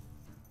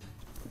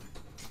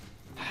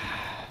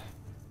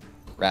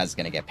Raz is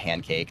gonna get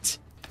pancaked.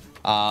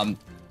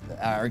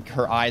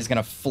 Her eye's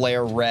gonna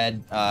flare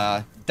red.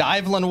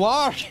 Dive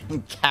Lenoir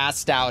and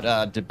cast out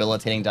a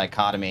debilitating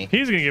dichotomy.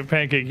 He's gonna get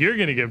pancaked. You're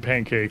gonna get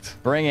pancaked.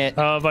 Bring it.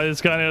 By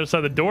this guy on the other side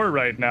of the door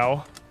right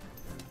now.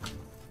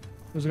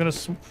 Who's gonna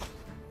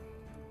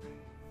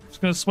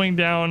swing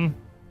down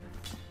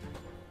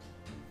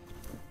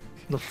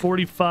the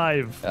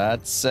 45.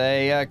 That's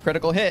a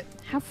critical hit.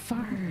 How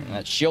far?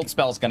 That shield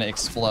spell's gonna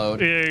explode.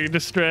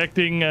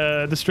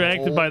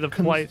 Distracted by the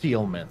flight.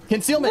 Concealment.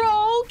 Concealment.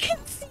 Roll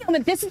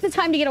concealment. This is the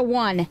time to get a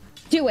 1.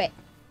 Do it.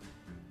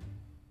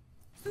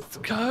 It's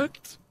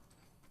cocked.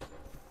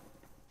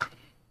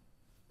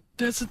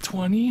 That's a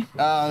 20.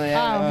 Oh,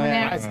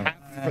 yeah.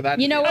 For that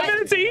You know I what?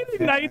 mean, it's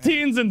eating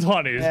 19s and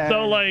 20s.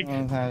 So, like,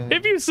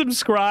 if you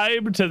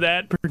subscribe to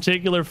that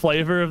particular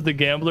flavor of the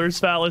gambler's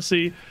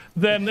fallacy,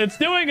 then it's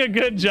doing a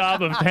good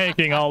job of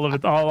tanking all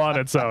on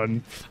its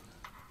own.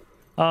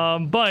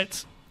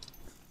 But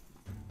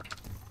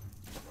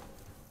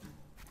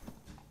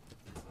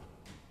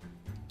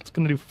it's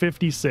going to do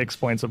 56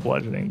 points of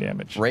bludgeoning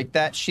damage. Break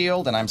that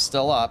shield, and I'm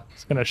still up.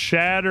 It's going to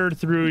shatter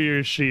through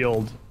your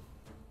shield,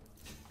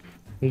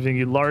 leaving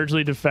you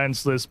largely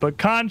defenseless but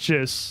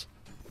conscious.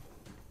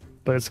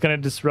 But it's going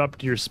to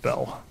disrupt your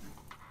spell.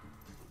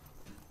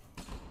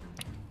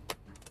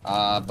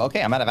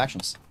 Okay, I'm out of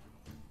actions.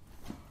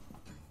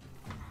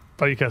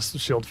 Oh, you cast the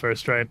shield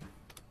first, right?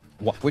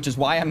 which is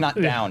why I'm not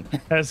down.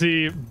 As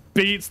he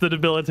beats the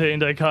debilitating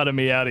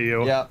dichotomy out of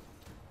you. Yep.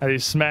 As he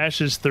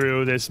smashes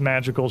through this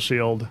magical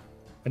shield.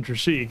 And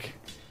Trishik,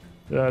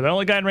 the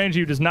only guy in range of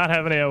you does not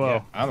have an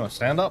AOO. I'm gonna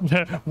stand up.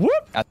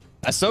 Whoop!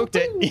 I soaked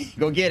it.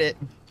 Go get it.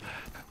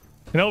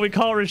 You know what we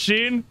call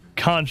Rasheen?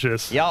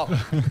 Conscious. Yup.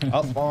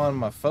 Up on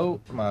my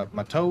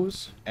my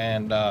toes,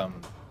 and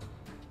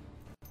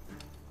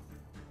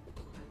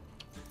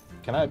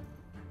can I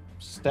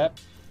step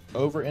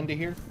over into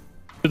here?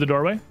 To the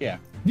doorway? Yeah.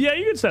 Yeah,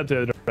 you can step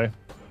to the doorway.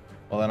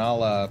 Well, then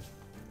I'll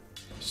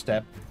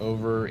step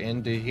over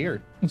into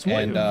here, That's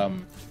and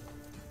wonderful.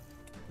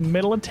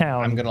 Middle of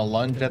town. I'm gonna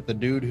lunge at the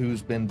dude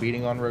who's been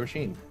beating on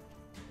Roshin.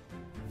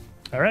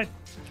 All right.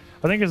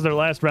 I think it's their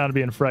last round of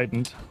being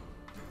frightened.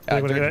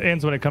 It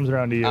ends when it comes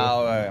around to you.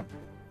 Oh,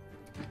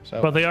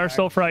 So, But they are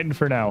still frightened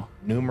for now.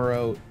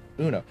 numero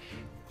uno,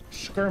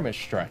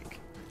 skirmish strike,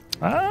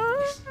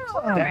 Ah.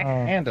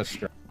 and a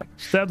strike.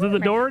 Step to the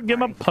door,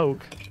 give him a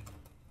poke.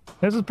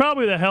 This is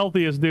probably the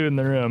healthiest dude in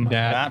the room.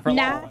 Yeah. not for long.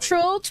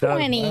 Natural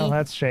 20. Well,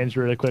 that's changed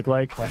really quick.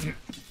 Like,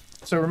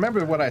 So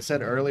remember what I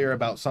said earlier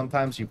about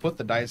sometimes you put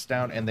the dice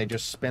down and they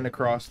just spin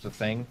across the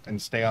thing and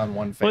stay on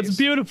one face. well, it's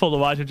beautiful to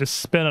watch it just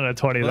spin on a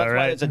 20, Well, though, that's why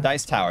right? it's a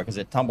dice tower, because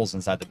it tumbles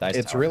inside the dice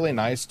It's tower. really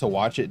nice to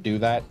watch it do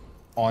that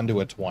onto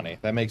a 20.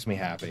 That makes me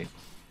happy.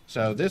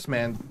 So this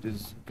man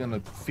is gonna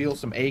feel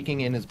some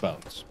aching in his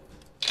bones.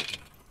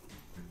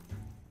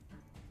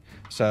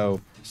 So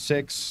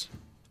 6,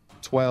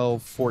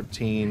 12,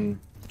 14,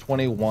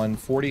 21,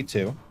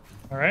 42.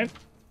 All right.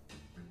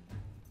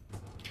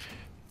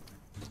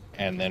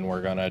 And then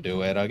we're gonna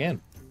do it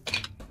again.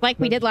 Like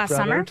we did last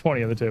Grab summer. another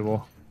 20 on the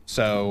table.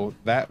 So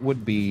that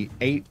would be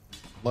 8.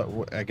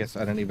 I guess I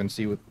didn't even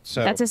see what.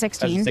 So That's a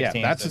 16. yeah,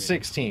 16, that's so a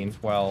 16.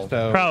 12.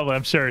 So Probably,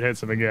 I'm sure it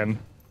hits him again.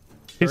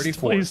 He's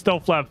 34. still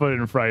flat-footed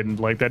and frightened.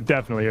 Like, that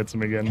definitely hits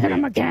him again. Hit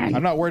him again.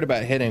 I'm not worried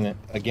about hitting it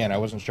again. I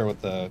wasn't sure what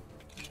the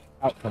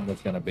outcome was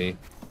gonna be.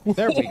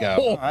 There we go.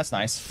 Oh, that's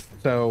nice.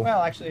 So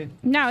Well, actually,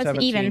 No, it's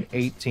 17, even.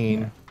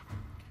 18,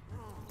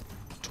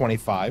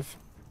 25.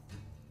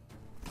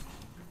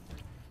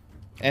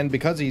 And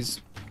because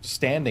he's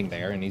standing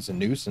there and he's a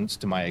nuisance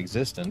to my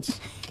existence,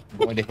 I'm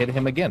going to hit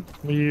him again.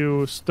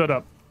 You stood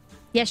up.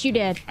 Yes, you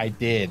did. I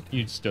did.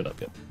 You stood up,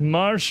 yeah.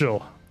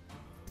 Marshall.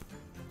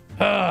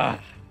 Well,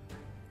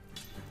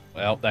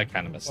 that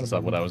kind of messes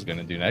up what I was going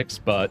to do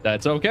next, but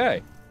that's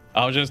okay.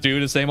 I'll just do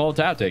the same old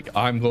tactic.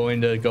 I'm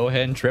going to go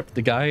ahead and trip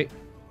the guy,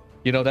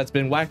 that's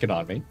been whacking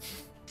on me.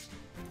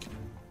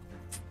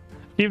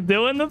 Keep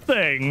doing the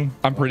thing.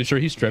 I'm pretty sure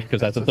he's tripped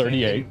because that's a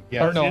 38.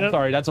 Yeah. Or no, Yeah. I'm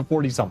sorry, that's a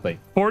 40-something.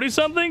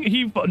 40-something?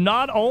 He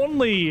not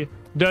only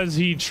does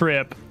he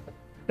trip,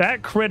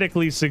 that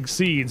critically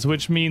succeeds,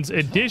 which means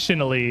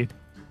additionally,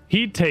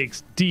 he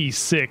takes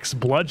D6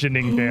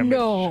 bludgeoning damage.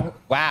 No.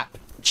 whap.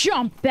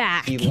 Jump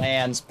back. He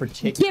lands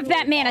particularly. Give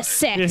that man a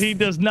 6. Yeah, he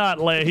does not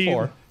lay. He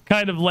 4.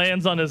 kind of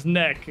lands on his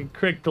neck and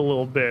cricked a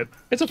little bit.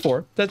 It's a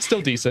 4. That's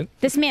still decent.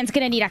 This man's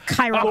gonna need a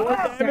Damage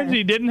chiropractor.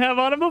 he didn't have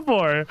on him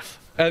before.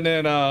 And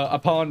then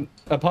upon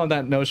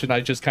that notion,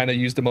 I just kind of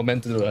used the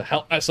momentum to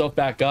help myself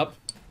back up.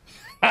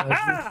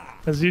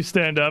 As you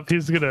stand up,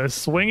 he's gonna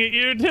swing at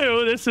you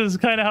too. This is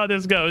kind of how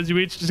this goes. You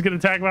each just get an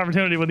attack of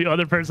opportunity when the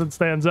other person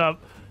stands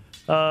up.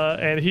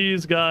 And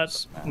he's got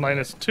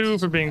 -2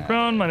 for being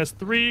prone,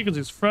 -3 because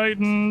he's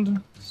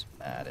frightened.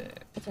 At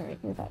it. It's alright,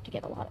 we're about to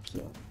get a lot of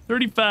heal.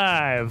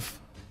 35.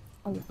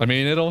 I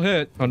mean, it'll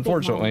hit,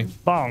 unfortunately.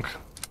 Bonk.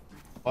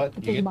 But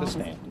you get the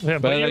stand. Yeah,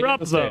 But but I you're get up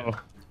the though. stand.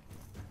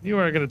 You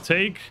are gonna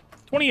take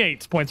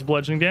 28 points of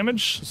bludgeoning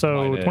damage.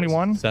 So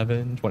 21.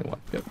 7, 21.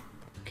 Yep.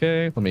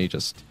 Okay, let me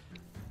just...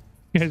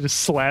 You're just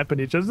slapping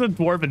each other. It's a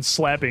dwarven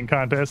slapping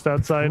contest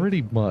outside.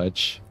 Pretty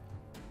much.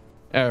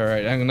 All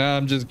right, and now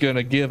I'm just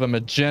gonna give him a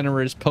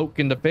generous poke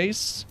in the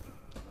face.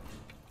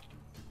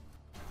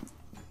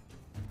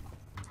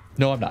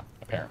 No, I'm not.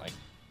 Apparently,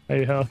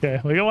 Hey, okay,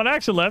 we got one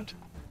action left.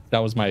 that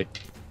was my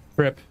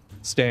trip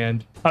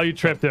stand. Oh, you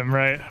tripped him,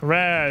 right?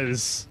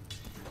 Raz.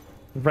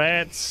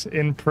 Rats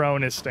in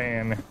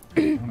Pronistan.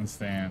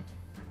 Understand.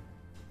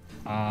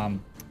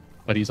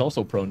 But he's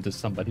also prone to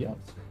somebody else.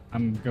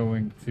 I'm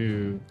going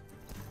to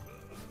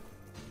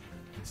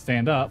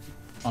stand up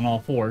on all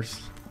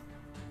fours.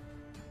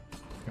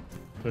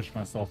 Push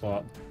myself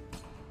up.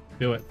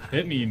 Do it.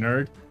 Hit me, you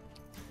nerd.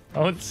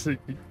 Oh, it's.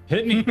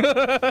 Hit me.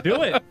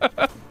 Do it.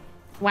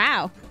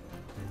 Wow.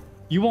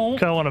 You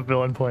won't. I want a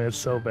villain point. It's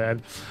so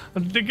bad.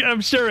 I'm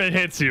sure it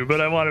hits you,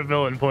 but I want a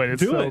villain point.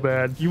 It's Do so it.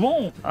 bad. You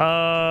won't.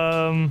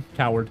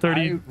 Coward.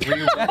 30.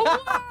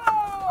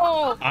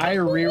 I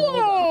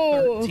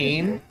rerolled a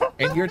 13,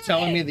 and you're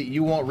telling me that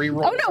you won't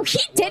reroll? Oh no, he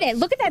did it.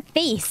 Look at that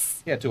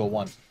face. Yeah, to a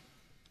 1.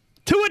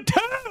 To a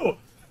 2!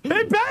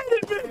 They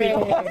baited me!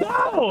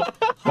 No!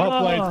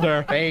 Well played,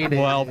 sir. Faded.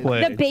 Well The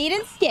played. bait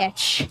and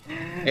sketch.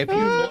 If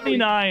you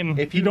 29.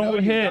 if you don't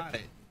know hit. you got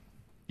it,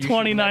 you should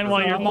 29 while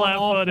never- you're I'm on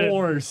all flat-footed.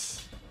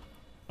 fours.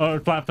 Oh,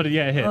 flat-footed.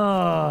 Yeah, it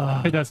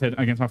hit. It does hit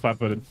against my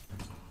flat-footed.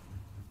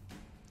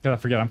 Gotta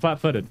forget, I'm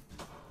flat-footed.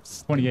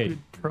 28.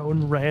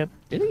 Prone rat.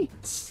 Did he?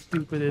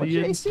 Stupid What's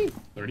your idiot. AC?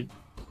 30.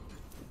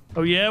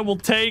 Oh yeah, we'll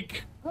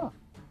take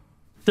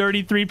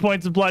 33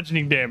 points of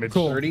bludgeoning damage.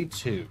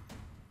 32.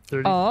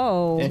 30.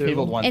 Oh.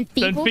 Enfeebled one.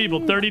 Enfeebled?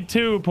 Enfeebled,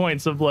 32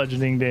 points of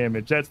bludgeoning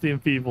damage. That's the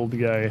enfeebled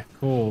guy.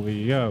 Cool,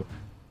 we go.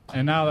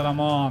 And now that I'm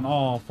on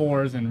all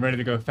fours and ready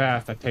to go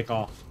fast, I take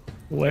off.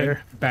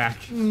 Where?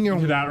 Back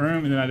into that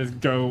room, and then I just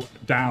go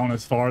down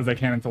as far as I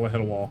can until I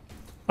hit a wall.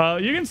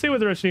 You can see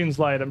with Roshin's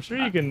light. I'm sure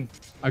you can.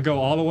 I go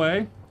all the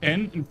way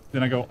in,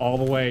 then I go all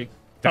the way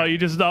Oh, you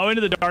just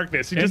into the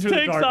darkness. He just Into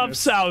the takes off darkness.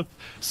 south,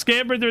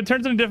 scampers through. It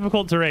turns into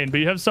difficult terrain, but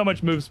you have so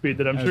much move speed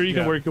that I'm sure you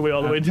can yeah. work your way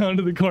all the way down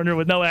to the corner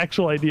with no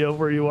actual idea of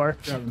where you are.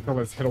 yeah, until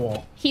I hit a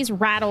wall. He's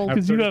rattled. I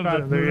have you haven't 35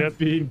 been there movement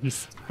speed, he's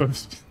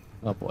supposed to-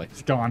 Oh boy.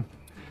 He's gone.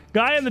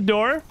 Guy in the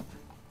door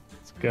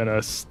is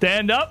gonna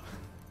stand up,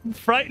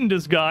 frightened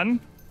as gone.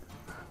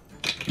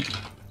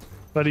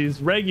 But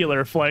he's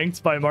regular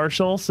flanked by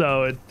Marshall,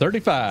 so it's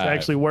 35.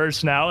 actually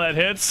worse now. That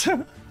hits.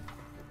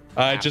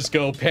 I just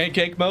go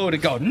pancake mode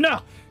and go, no!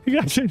 You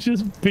guys are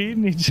just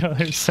beating each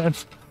other.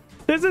 Sense.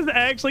 This is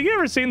actually. You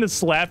ever seen the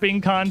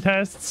slapping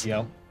contests?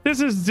 Yep.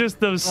 This is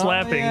just those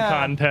slapping yeah.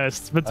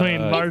 contests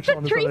between Marshall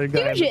and this Three other guy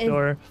at the Stooges.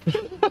 door.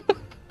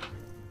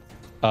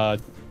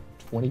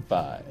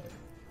 25.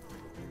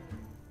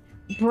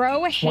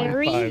 Bro,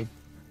 Harry. 25.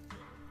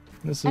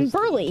 This is And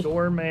Burley. the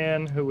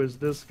doorman, who is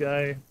this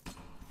guy.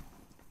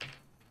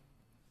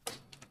 To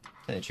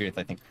tell you the truth,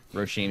 I think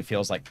Roshin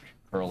feels like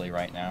Curly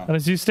right now. And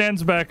as he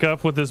stands back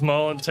up with his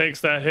maul and takes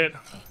that hit,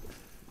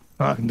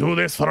 I can do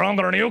this for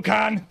longer than you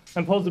can,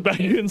 and pulls it back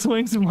and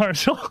swings at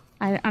Marshall.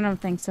 I don't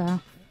think so.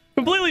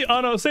 Completely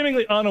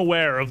seemingly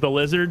unaware of the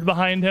lizard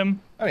behind him.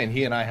 I mean,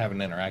 he and I haven't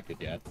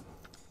interacted yet.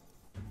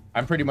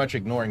 I'm pretty much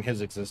ignoring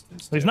his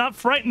existence. He's too. not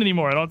frightened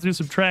anymore. I don't have to do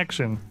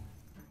subtraction.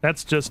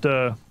 That's just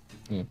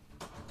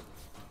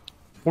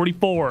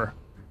 44.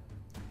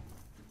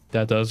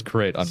 That does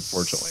create,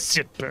 unfortunately.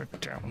 Sit back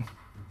down.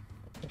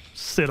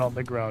 Sit on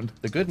the ground.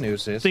 The good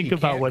news is Think he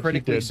about can't what you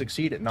critically did.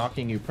 succeed at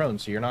knocking you prone,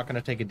 so you're not going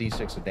to take a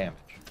d6 of damage.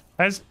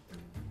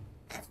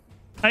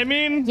 I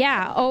mean,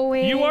 Yeah,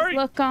 always you are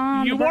look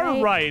on you the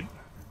are right.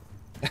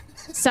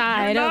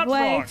 side You're of not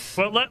wrong. life.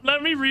 But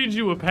let me read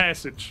you a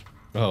passage.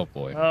 Oh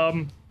boy.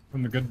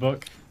 From the good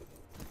book.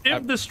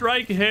 If the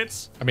strike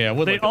hits, I mean, I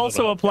would they like to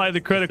also live up apply to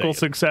the critical say it.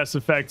 success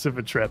effects of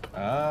a trip.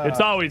 It's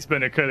always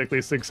been a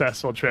critically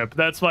successful trip.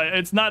 That's why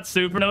it's not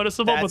super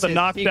noticeable, but That's the his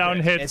knockdown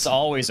secret. hits. It's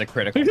always a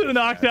critical. The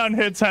knockdown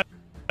hits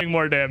having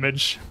more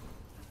damage.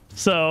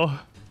 So,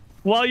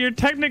 while you're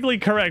technically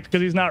correct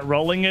because he's not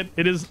rolling it,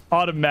 it is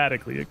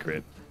automatically a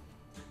crit.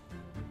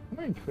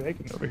 What am I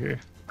cracking over here?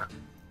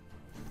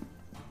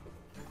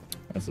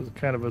 This is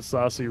kind of a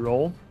saucy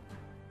roll.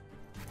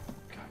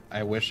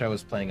 I wish I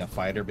was playing a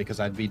fighter because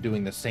I'd be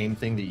doing the same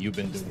thing that you've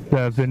been doing.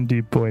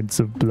 70 points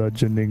of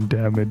bludgeoning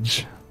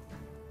damage.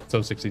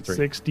 So 63.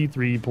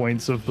 63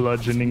 points of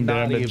bludgeoning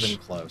Not damage. even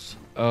close.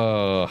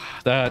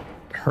 That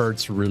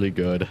hurts really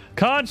good.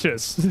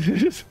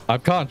 Conscious.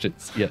 I'm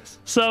conscious, yes.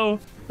 So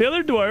the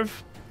other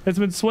dwarf has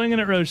been swinging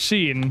at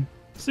Roshin.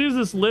 Sees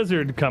this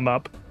lizard come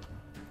up,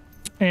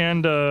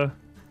 and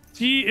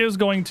he is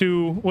going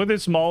to, with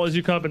his maul, as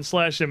you come up and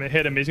slash him and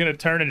hit him, he's going to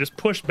turn and just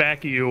push back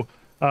at you,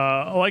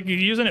 like you're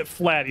using it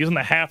flat, using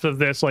the half of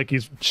this like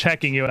he's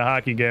checking you in a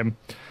hockey game,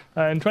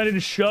 and trying to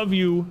just shove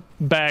you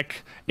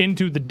back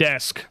into the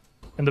desk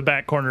in the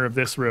back corner of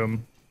this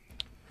room.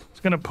 He's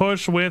going to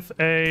push with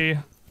a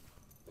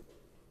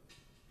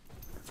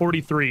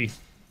 43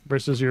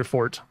 versus your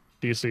fort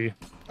DC.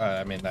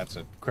 I mean, that's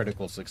a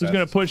critical success. He's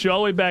going to push you all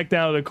the way back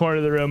down to the corner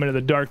of the room into the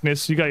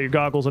darkness. You got your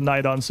goggles of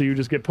night on, so you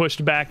just get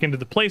pushed back into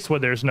the place where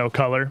there's no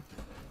color.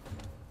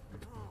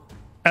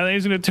 And then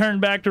he's going to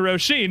turn back to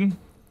Roshin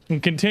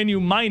and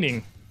continue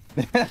mining.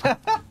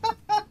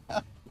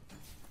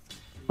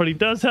 But he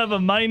does have a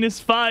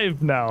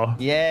 -5 now.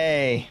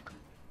 Yay!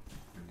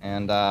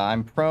 And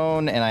I'm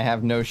prone and I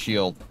have no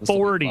shield. This will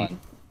be 40.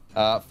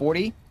 fun.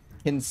 40.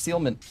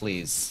 Concealment,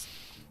 please.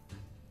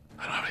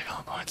 I don't have any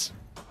villain points.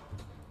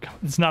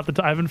 It's not the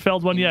time. I haven't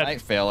failed one You yet.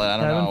 might fail it. I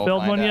don't know. haven't We'll failed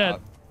find one yet.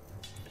 out.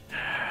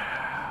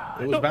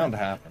 It was bound to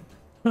happen.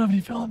 I don't have any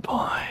villain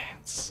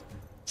points.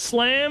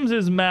 Slams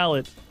his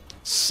mallet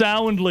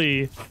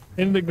soundly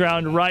in the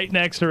ground right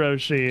next to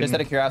Roshin. Just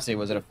out of curiosity,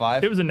 was it a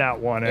 5? It was a nat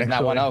 1, It was actually.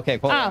 not one. Oh, okay,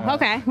 cool. Oh,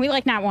 okay. We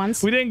like nat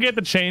ones. We didn't get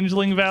the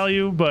changeling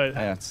value, but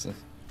Yeah, it's,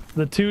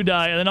 the 2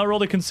 die. And then I'll roll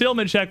the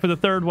concealment check for the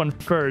third one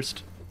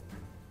first.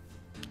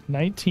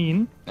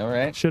 19. all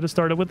right. Should have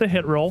started with the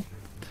hit roll,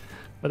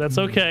 but that's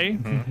okay.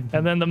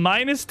 And then the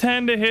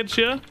 -10 to hit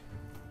you.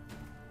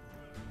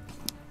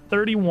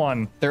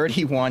 31.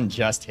 31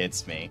 just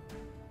hits me.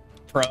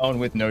 Prone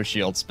with no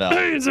shield spell.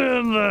 He's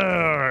in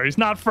there. He's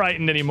not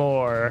frightened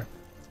anymore.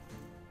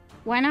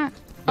 Why not?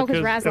 Oh,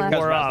 because Raz it left.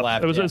 wore Raz off.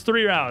 left, It was yeah.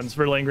 3 rounds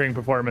for lingering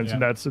performance,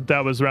 and Yeah.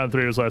 that was round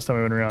 3. Was the last time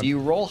we went around. Do you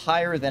roll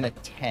higher than a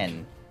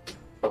 10?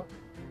 I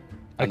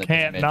on the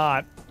can't damage?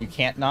 not. You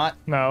can't not?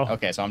 No.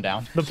 Okay, so I'm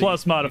down. The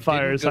plus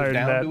modifier You is didn't higher go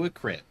than down that. to a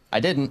crit. I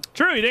didn't.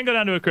 True, he didn't go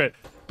down to a crit.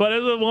 But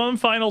as a one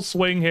final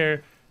swing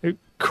here,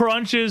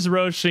 crunches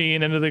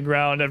Roisin into the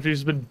ground after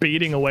she's been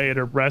beating away at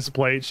her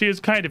breastplate. She is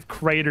kind of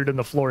cratered in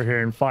the floor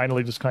here and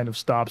finally just kind of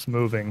stops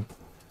moving.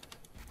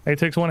 He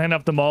takes one hand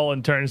up the mall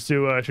and turns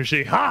to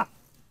Shishi. Ha!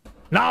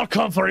 Now I'll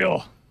come for you!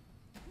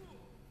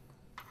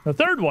 The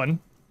third one,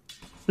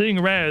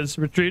 seeing Rez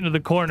retreat into the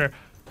corner.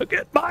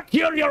 Get back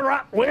here, you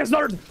rat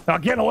wizard! Now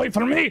get away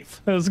from me!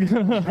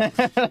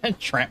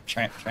 Tramp,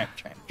 tramp, tramp,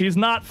 tramp. He's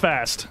not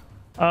fast.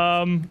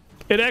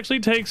 It actually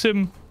takes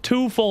him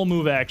 2 full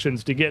move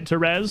actions to get to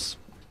Rez.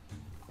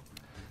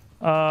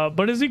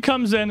 But as he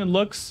comes in and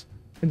looks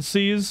and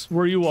sees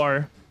where you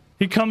are,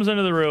 he comes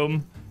into the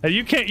room. And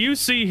you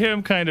see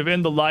him kind of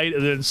in the light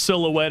and then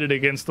silhouetted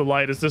against the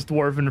light as this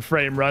dwarven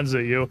frame runs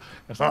at you.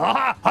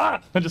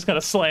 And just kind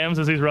of slams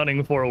as he's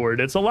running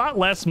forward. It's a lot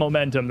less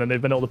momentum than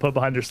they've been able to put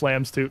behind their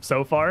slams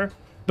so far,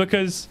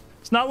 because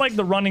it's not like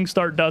the running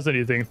start does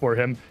anything for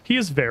him. He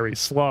is very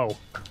slow.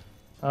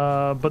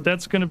 But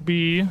that's going to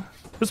be...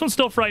 This one's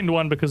still frightened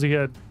 1 because he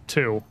had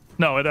 2.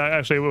 No, it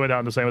actually went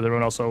down the same with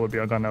everyone else, so it would be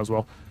outgunned now as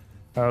well.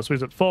 So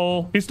he's at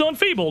full. He's still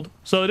enfeebled,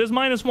 so it is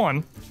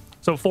 -1.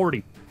 So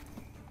 40.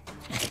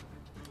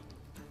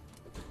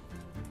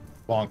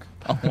 Bonk.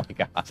 Oh my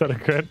god. Is that a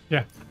crit?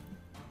 Yeah.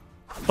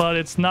 But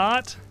it's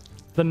not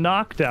the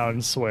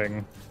knockdown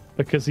swing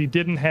because he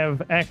didn't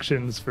have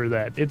actions for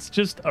that. It's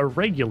just a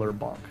regular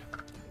bonk.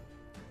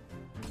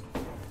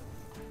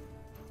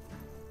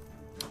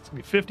 It's gonna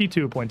be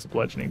 52 points of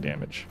bludgeoning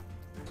damage.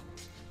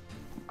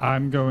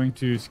 I'm going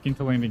to skin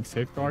to landing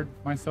safeguard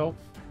myself.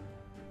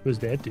 What does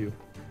that do?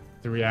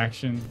 The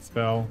reaction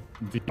spell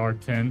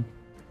DR10.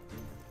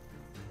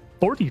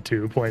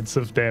 42 points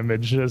of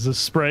damage as a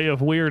spray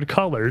of weird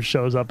colors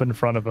shows up in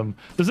front of him.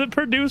 Does it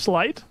produce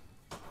light?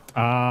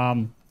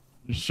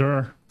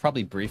 Sure.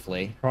 Probably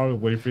briefly.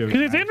 Probably for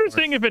Because it's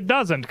interesting if it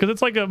doesn't, because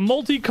it's like a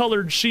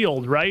multicolored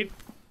shield, right?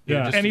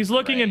 Yeah. And he's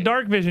looking in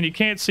dark vision, he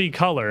can't see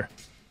color.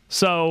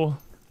 So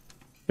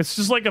it's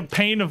just like a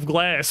pane of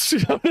glass.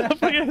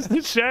 Against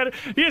the shadow.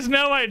 He has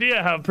no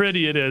idea how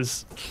pretty it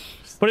is.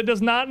 But it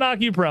does not knock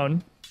you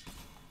prone.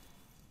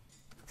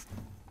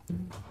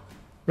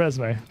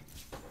 Resume.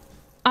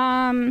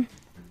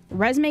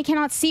 Resme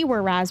cannot see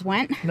where Raz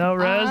went. No,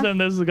 Raz and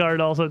this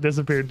guard also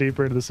disappeared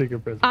deeper into the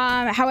secret prison.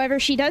 However,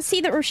 she does see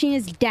that Roshin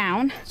is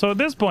down. So at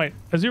this point,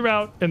 as you're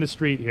out in the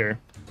street here,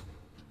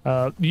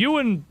 you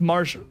and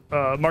Marshall,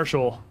 I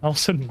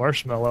almost said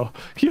Marshmallow.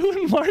 You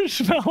and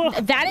Marshmallow.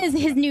 That is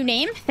his new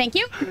name. Thank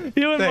you.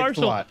 You and Thanks a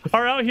Marshall lot.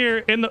 are out here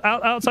in the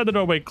outside the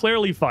doorway,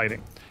 clearly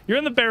fighting. You're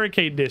in the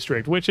barricade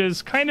district, which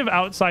is kind of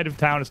outside of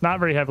town. It's not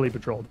very heavily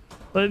patrolled.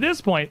 But at this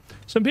point,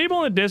 some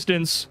people in the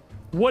distance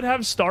would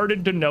have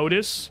started to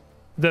notice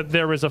that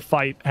there is a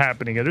fight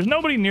happening. There's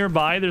nobody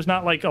nearby. There's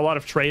not like a lot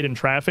of trade and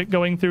traffic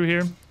going through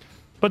here.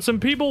 But some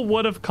people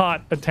would have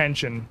caught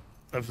attention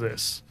of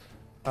this.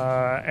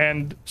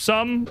 And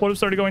some would have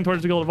started going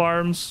towards the Guild of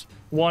Arms.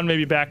 One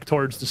maybe back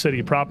towards the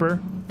city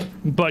proper.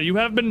 But you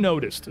have been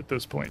noticed at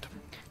this point.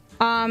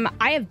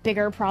 I have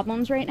bigger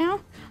problems right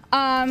now.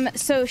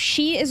 So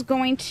she is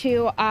going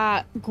to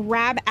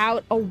grab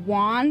out a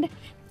wand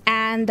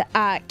and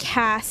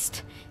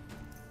cast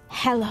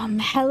Helum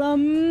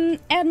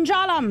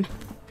Angelum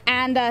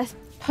and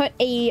put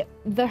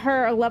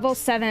her level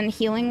 7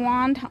 healing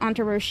wand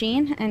onto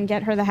Roshin and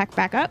get her the heck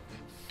back up.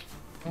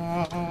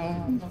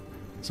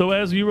 So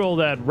as you roll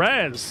that,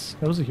 Raz,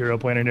 that was a hero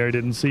point in there I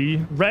didn't see.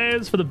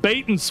 Raz for the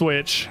bait and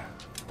switch.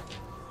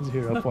 That's a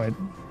hero point.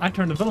 I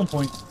turned a villain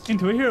point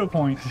into a hero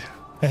point.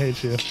 I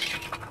hate you.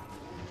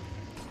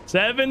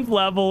 7th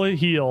level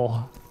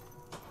heal.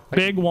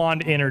 Big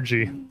wand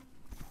energy.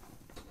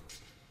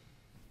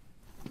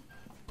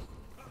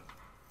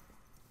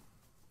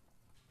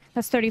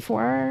 That's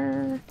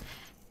 34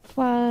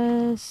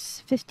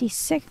 plus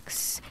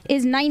 56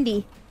 is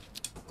 90.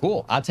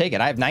 Cool. I'll take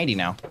it. I have 90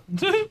 now.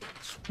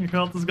 Your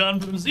health has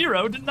gone from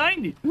 0 to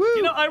 90.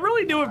 You know, I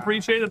really do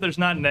appreciate that there's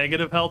not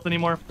negative health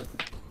anymore.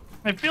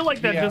 I feel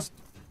like that just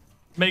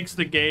makes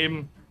the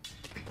game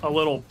a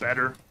little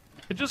better.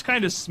 It just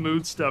kind of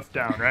smooths stuff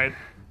down, right?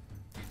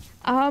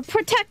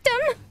 Protect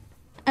him!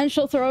 And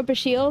she'll throw up a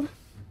shield.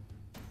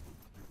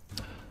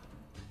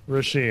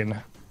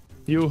 Roshin,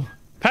 you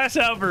pass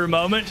out for a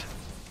moment,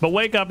 but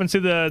wake up and see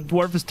the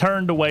dwarf is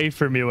turned away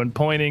from you and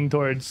pointing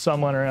towards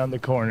someone around the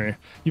corner.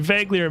 You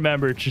vaguely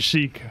remember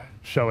Chashik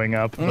showing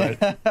up,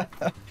 but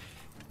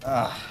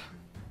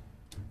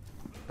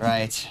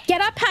Right. Get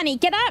up, honey,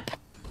 get up!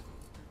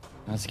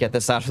 Let's get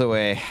this out of the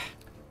way.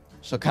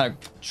 She'll kind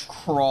of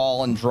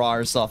crawl and draw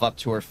herself up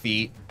to her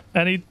feet.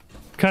 and he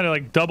kind of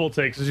like double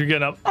takes as you're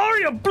getting up. Are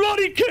you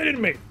bloody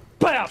kidding me?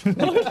 Bam!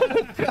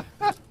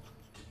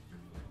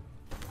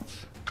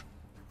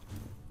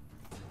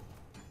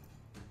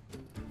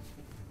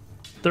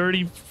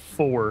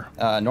 34.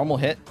 Normal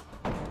hit.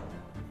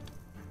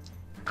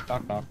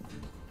 Knock, knock.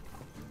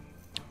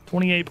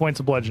 28 points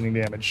of bludgeoning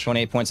damage.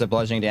 28 points of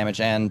bludgeoning damage,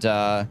 and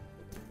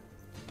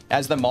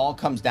as the maul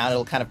comes down,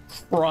 it'll kind of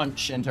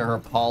crunch into her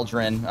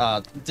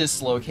pauldron,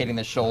 dislocating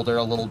the shoulder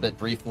a little bit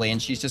briefly,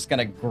 and she's just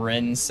gonna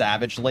grin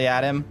savagely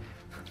at him.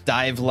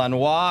 Dive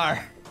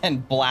Lanoir.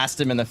 and blast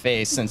him in the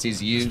face since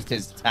he's used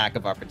his attack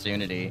of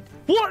opportunity.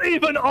 What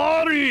even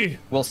Ari?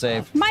 We'll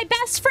save. My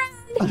best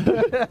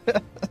friend.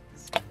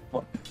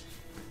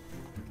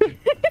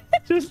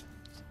 Just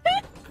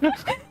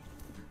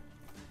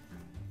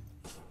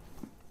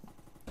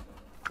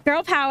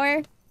Girl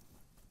power.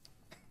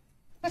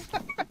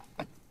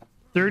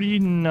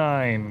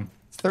 39.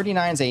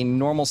 39 is a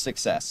normal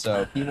success,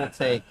 so he will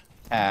take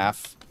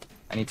half.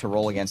 I need to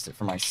roll against it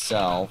for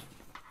myself.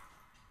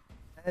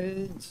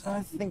 And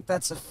I think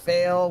that's a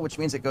fail, which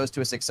means it goes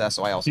to a success,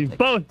 so I also You take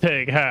both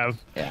take half.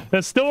 Yeah.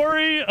 The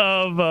story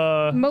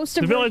of Most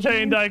of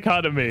debilitating what-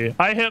 dichotomy.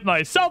 I hit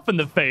myself in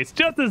the face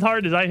just as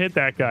hard as I hit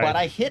that guy. But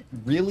I hit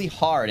really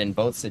hard in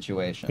both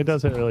situations. It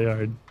does hit really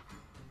hard.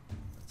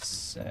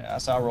 So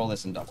I'll roll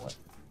this and double it.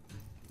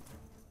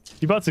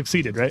 You both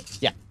succeeded, right?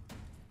 Yeah.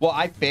 Well,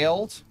 I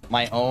failed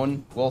my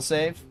own will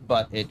save,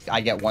 but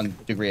I get 1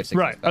 degree of success.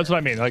 Right. That's what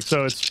I mean. Like,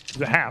 so it's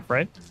a half,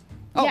 right?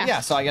 Oh, Yeah. yeah,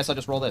 so I guess I'll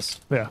just roll this.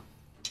 Yeah.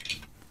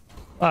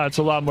 It's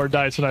a lot more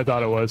dice than I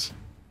thought it was.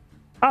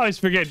 I always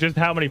forget just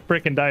how many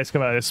freaking dice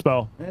come out of this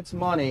spell. It's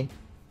money.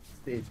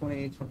 Let's see,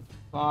 20,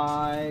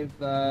 25,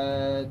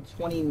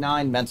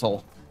 29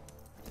 mental.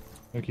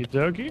 Okie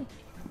dokie.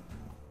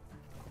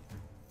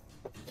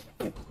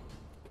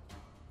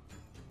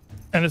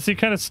 And as he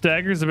kind of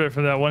staggers a bit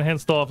from that, one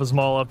hand still off his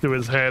maul up to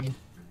his head.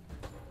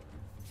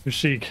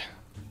 Chic.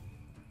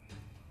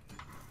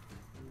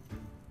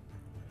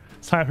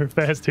 It's time for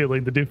fast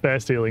healing to do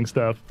fast healing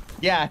stuff.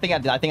 Yeah, I think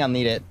I'll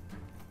need it.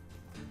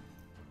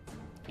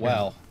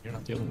 Well, You're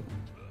not dealing with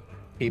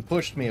he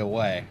pushed me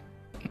away.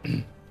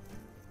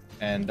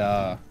 And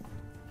I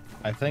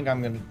think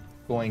I'm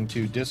going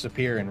to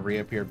disappear and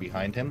reappear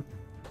behind him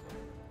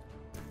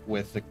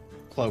with the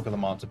cloak of the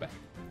Mountebank.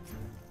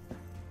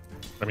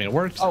 I mean, it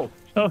works. Oh,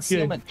 Okay.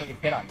 concealment for the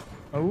hit on.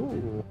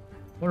 Oh.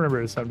 I'll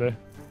remember it someday.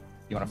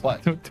 You want to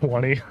flank?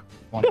 20.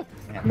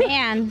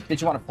 Man. Did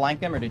you want to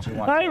flank him or did you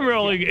want? I'm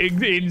rolling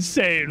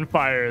insane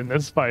fire in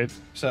this fight.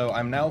 So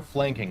I'm now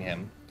flanking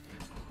him,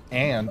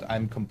 and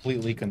I'm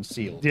completely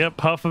concealed. Yep,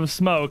 puff of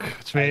smoke,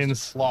 which As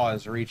means...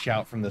 claws reach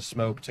out from the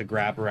smoke to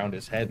grab around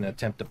his head and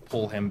attempt to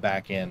pull him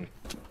back in.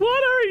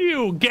 What are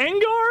you,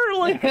 Gengar?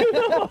 Like,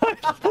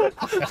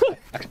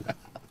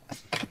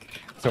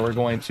 So we're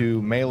going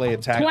to melee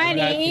attack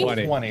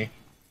 20. 20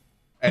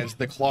 as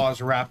the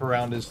claws wrap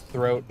around his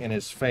throat and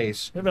his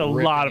face. There's been a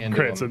ripping lot of into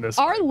crits him. in this.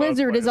 Our fight, both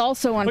lizard is ways.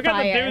 also on Look at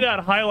fire. the do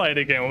that highlight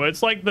again.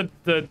 It's like the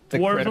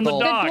dwarf from the critical-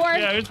 dock. The dwarf.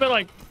 Yeah, it's been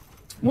like...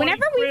 20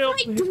 Whenever we real-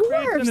 fight crits in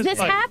dwarves, this this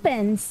fight.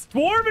 happens.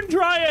 Dwarf and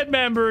Triad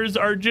members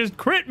are just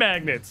crit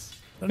magnets.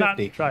 They're not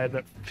 50. Triad,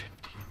 but...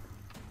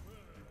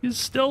 He's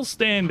still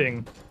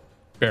standing,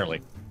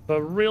 Barely.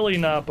 but really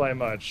not by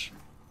much.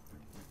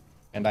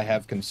 And I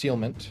have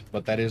concealment,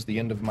 but that is the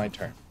end of my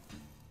turn.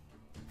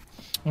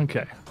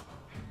 Okay.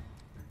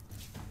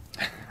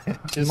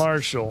 Just-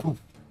 Marshall.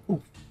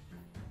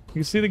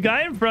 You see, the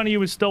guy in front of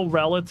you is still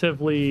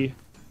relatively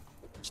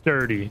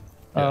sturdy.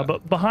 Yeah.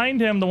 But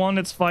behind him, the one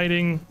that's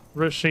fighting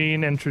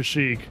Rasheen and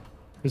Trishik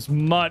is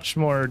much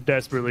more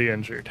desperately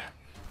injured.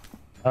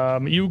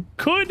 You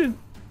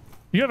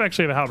have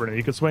actually have a halberd.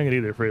 You could swing it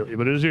either freely,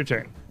 but it is your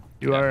turn.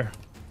 You are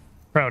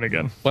prone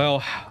again.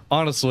 Well,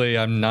 honestly,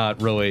 I'm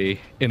not really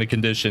in a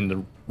condition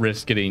to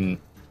risk getting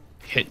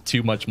hit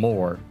too much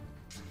more.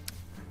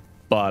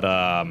 But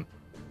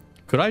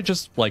could I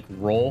just like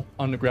roll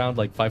on the ground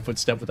like 5-foot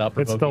step without It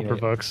provoking? still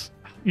provokes.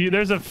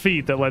 There's a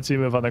feat that lets you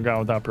move on the ground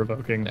without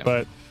provoking, Yeah.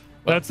 but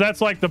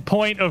that's like the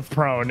point of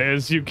prone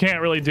is you can't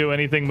really do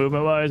anything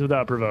movement wise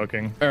without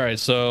provoking. All right,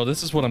 so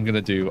this is what I'm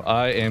gonna do.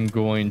 I am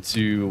going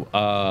to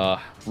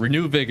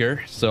renew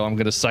vigor, so I'm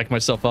gonna psych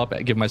myself up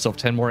and give myself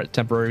 10 more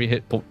temporary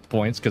hit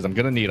points because I'm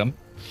gonna need them.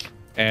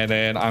 And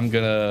then I'm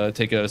gonna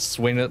take a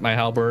swing at my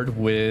halberd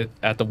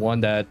at the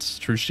one that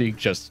Trushik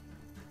just,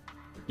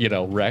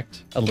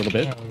 wrecked a little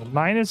bit.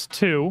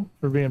 -2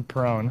 for being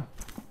prone.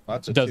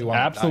 That's a Does 2 on the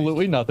dice.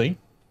 absolutely nothing.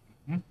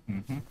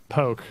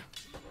 Poke.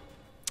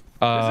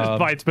 This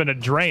fight's been a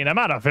drain. I'm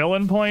out of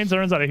villain points.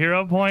 Everyone's out of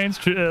hero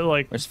points.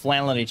 Like, We're just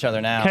flailing at each other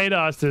now.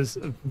 Kados is...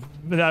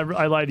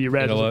 I lied to you.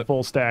 Red You know is a what?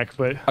 full stack,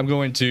 but... I'm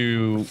going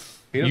to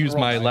He doesn't use roll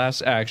my dice.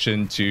 last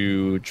action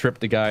to trip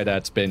the guy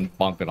that's been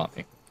bonking on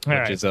me, All which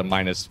right. is a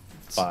 -5.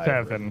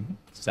 7.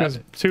 Seven. That's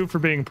 2 for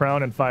being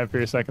prone and 5 for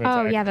your second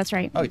attack. Oh, yeah, that's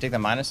right. Oh, you take the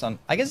minus on.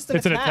 I guess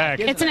It's an attack.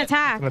 isn't It's an it?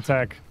 attack. An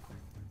attack.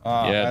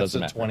 Yeah, it That's doesn't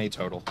a matter. 20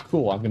 total.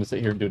 Cool. I'm going to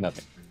sit here and do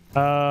nothing.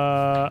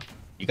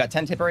 You got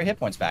 10 temporary hit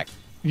points back.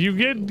 You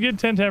get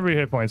 10 temporary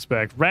hit points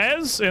back.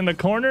 Raz in the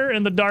corner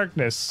in the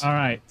darkness. All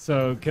right,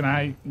 so can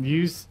I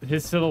use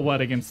his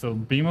silhouette against the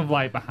beam of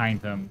light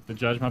behind him to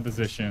judge my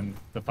position,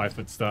 the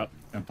 5-foot step,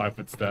 and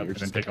 5-foot step, and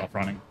then take off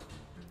running?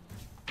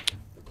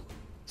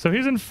 So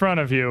he's in front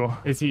of you.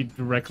 Is he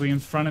directly in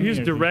front of me? He's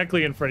or is he-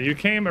 directly in front of you. You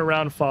came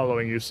around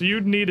following you. So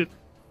you'd need it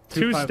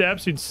 2 5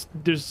 steps.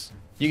 Just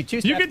You get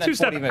 2 steps. you get then 2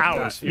 step 40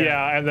 minutes. out.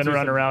 Yeah, and then Two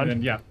run steps, around. and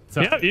then, yeah.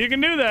 So Yeah, you can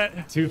do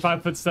that. 2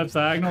 5-foot steps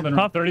diagonal, then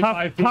Hop, 35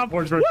 hop, feet hop.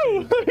 towards Woo!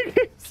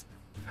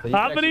 Rashid. you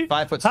How can many? actually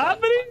 5 foot How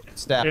many?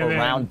 step And then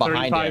around behind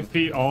 35 him.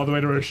 feet all the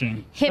way to Roshin. All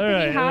right, Hippity and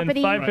then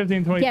hoppity. 5,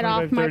 15, 20, Get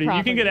 25, off my 30. You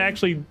can get property.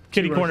 actually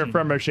kitty To corner Roshin.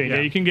 from Roshin. Yeah,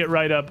 Yeah. you can get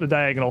right up the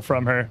diagonal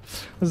from her.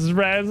 This is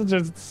Raz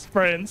just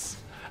sprints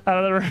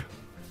out of the room.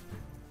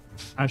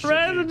 I should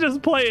Raz is be-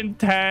 just playing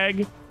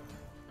tag.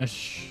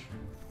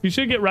 You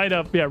should get right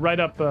up. Yeah, right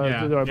up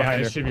yeah, the door yeah,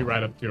 behind it her. should be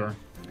right up to her.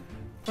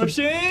 Why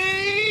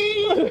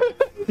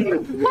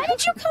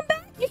did you come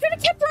back? You could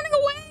have kept running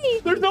away.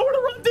 There's nowhere to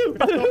run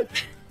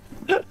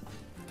to.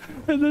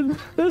 And then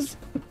this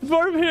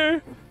dwarf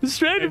here is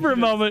stranded for a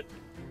moment,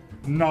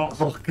 Not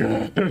look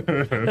good.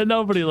 and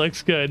nobody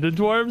looks good. The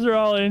dwarves are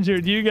all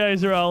injured. You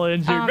guys are all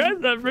injured.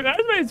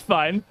 Razman's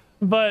fine,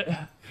 but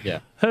Yeah.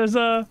 as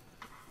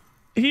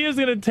he is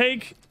gonna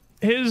take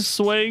his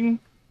swing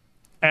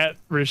at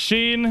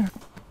Rasheen,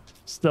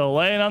 still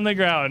laying on the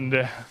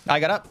ground. I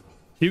got up.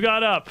 You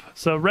got up,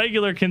 so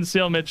regular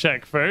concealment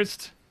check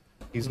first.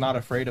 He's not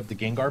afraid of the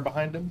Gengar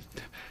behind him.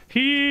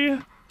 He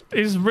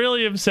is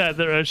really upset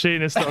that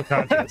Rasheen is still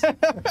conscious.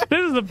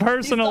 This is a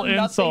personal He's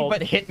done insult. nothing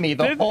but hit me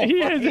the whole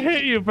He fight. has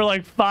hit you for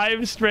like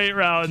 5 straight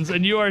rounds,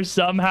 and you are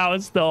somehow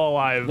still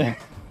alive.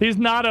 He's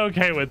not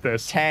okay with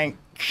this. Tank.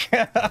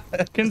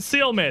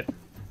 Concealment.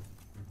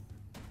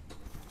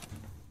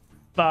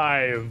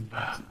 5.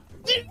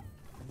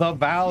 The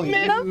value.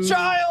 Miss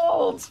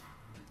child!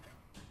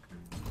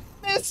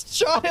 Miss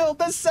child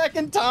the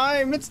second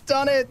time. It's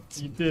done it.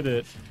 You did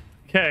it.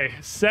 Okay,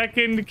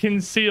 second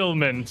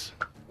concealment.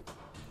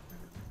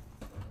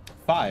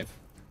 5.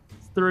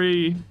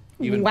 3.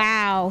 Even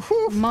Wow.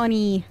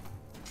 Money.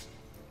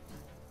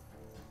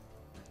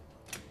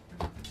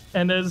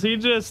 And as he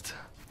just...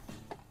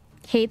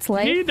 Hates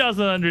life. He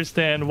doesn't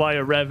understand why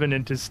a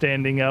revenant is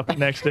standing up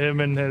next to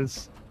him and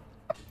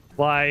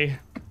why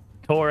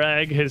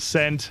Torag has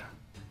sent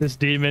this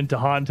demon to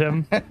haunt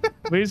him.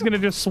 But he's gonna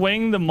just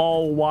swing the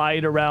maul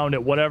wide around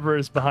at whatever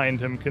is behind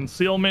him.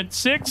 Concealment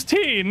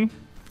 16.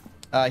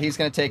 He's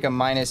going to take a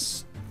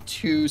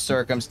 -2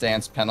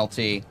 circumstance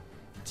penalty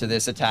to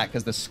this attack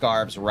because the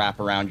scarves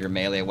wrap around your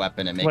melee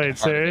weapon and make Wait, it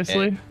harder to hit.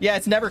 seriously? Yeah,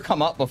 it's never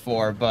come up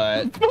before,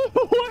 but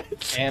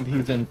What? and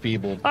he's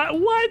enfeebled.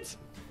 What?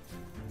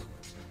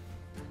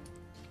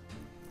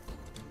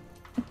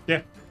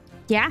 Yeah.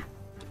 Yeah.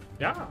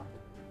 Yeah.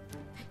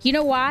 You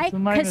know why? a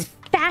minus-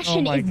 Because fashion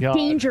Oh my is God.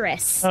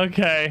 dangerous.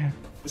 Okay.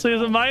 So he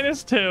has a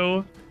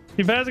 -2.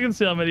 He passes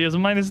concealment. He has a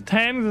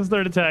 -10 because his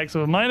third attack,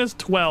 so a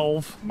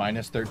 -12,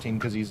 -13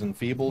 because he's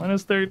enfeebled.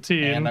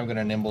 -13. And I'm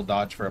gonna nimble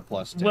dodge for a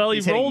 +2. Well, he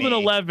He's hitting rolled an me.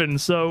 11,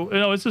 so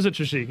no, it's just a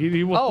Trishik.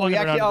 He was oh, flung it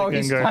yeah, around oh, the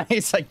he's, Gengar.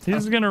 he's like,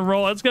 He's gonna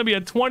roll. It's gonna be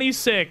a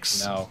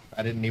 26. No,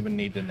 I didn't even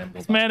need to nimble.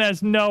 This man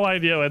has no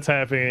idea what's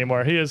happening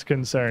anymore. He is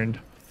concerned.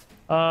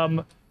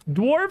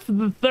 Dwarf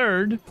the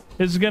third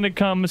is gonna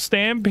come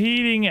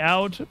stampeding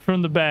out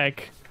from the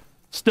back,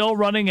 still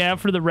running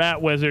after the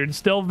rat wizard,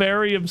 still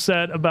very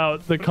upset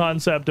about the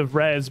concept of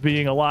Raz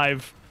being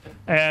alive,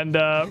 and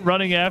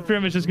running after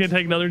him is just gonna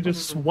take another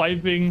just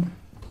swiping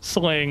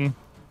sling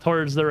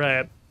towards the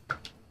rat.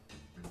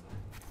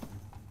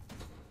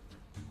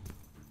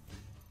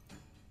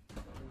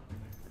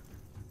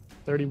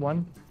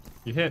 $31.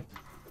 You hit.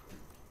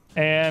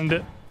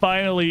 And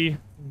finally,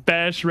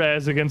 bash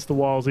Raz against the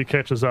walls. He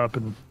catches up,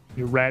 and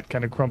your rat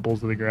kind of crumples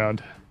to the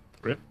ground.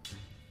 Rip.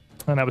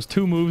 And that was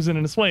 2 moves in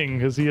a swing,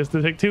 because he has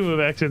to take 2 move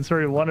actions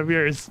for one of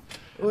yours.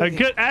 A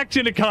good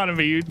action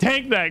economy. You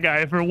tanked that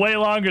guy for way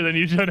longer than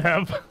you should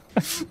have.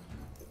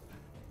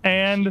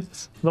 And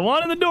the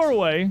one in the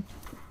doorway,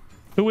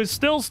 who is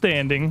still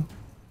standing,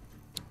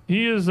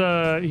 he is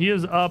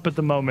up at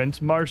the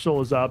moment. Marshall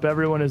is up.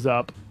 Everyone is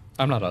up.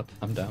 I'm not up.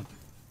 I'm down.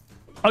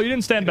 Oh, you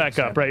didn't stand back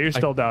up, right? You're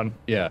still down.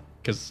 Yeah,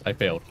 because I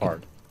failed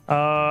hard.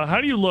 How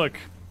do you look?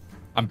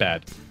 I'm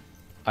bad.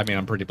 I mean,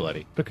 I'm pretty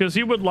bloody. Because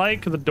he would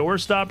like the door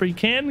stopper. He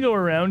can go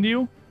around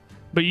you,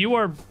 but you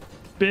are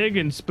big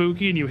and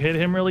spooky and you hit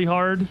him really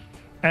hard.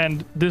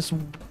 And this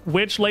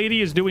witch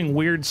lady is doing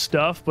weird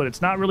stuff, but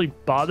it's not really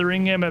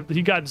bothering him.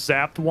 He got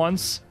zapped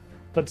once,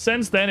 but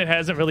since then it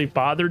hasn't really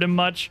bothered him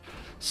much.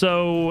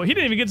 So he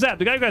didn't even get zapped.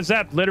 The guy who got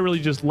zapped literally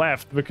just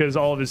left because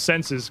all of his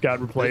senses got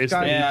replaced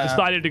guy- and Yeah. he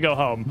decided to go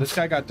home. This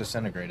guy got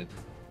disintegrated.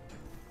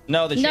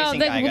 no, the No, chasing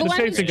the guy got one who's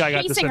chasing guy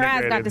got chasing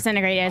Raz got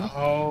disintegrated.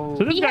 Oh.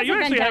 So this He guy, has you a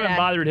actually haven't vendetta.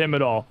 bothered him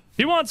at all.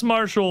 He wants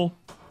Marshall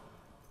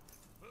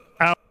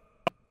out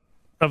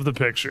of the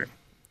picture.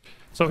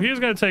 So he's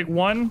going to take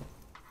one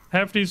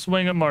hefty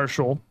swing at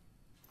Marshall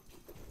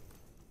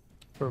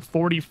for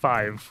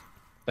 45.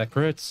 That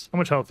crits. How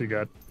much health you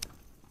got?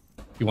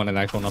 You want an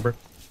actual number?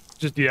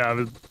 Just,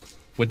 yeah.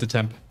 With the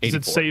temp, Does 84.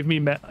 it save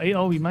me?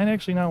 Oh, he might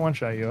actually not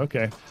one-shot you.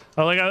 Okay.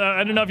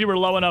 I don't know if you were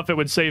low enough it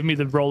would save me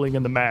the rolling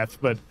and the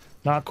math, but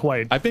not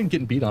quite. I've been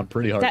getting beat on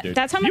pretty hard, dude.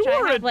 That's how much You I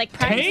are have, a like,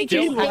 privacy tanky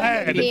skills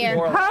lad. here.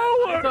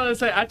 How I was gonna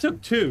say I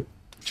took 2.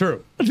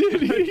 True.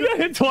 Dude, he got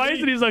hit twice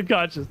and he's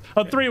unconscious.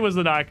 Oh, 3 was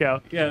the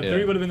knockout. Yeah, Yeah.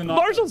 3 would have been the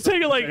knockout. Marshall's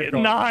taking like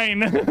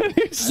 9.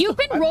 You've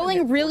been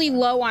rolling really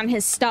low on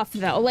his stuff,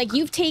 though. Like,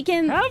 you've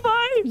taken... Have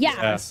I?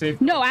 Yeah.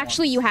 saved No, once.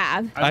 actually, you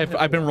have.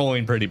 I've been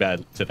rolling pretty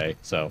bad today,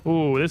 so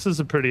Ooh, this is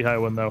a pretty high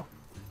one though.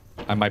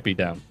 I might be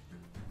down.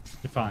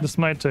 You're fine. This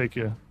might take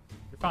you.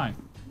 You're fine.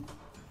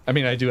 I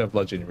mean, I do have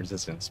bludgeoning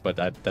resistance, but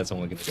that's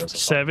only going to go so far.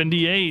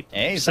 78.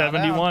 Hey, he's not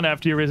 71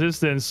 after your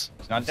resistance.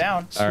 It's not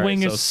down. All right,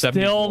 Swing so is still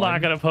 71.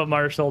 not going to put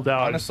Marshall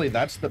down. Honestly,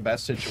 that's the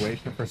best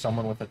situation for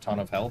someone with a ton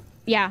of health.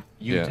 Yeah.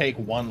 You Yeah. take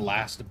one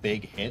last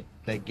big hit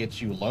that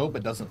gets you low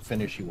but doesn't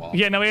finish you off.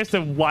 Yeah, now he has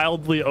to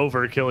wildly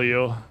overkill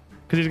you.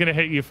 Because he's going to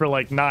hit you for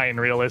like 9,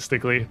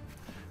 realistically.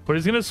 But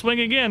he's going to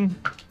swing again.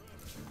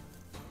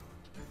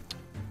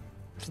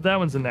 So that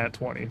one's a nat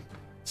 20.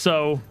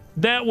 So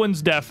that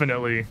one's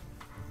definitely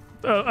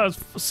a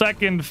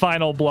second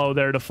final blow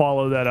there to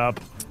follow that up.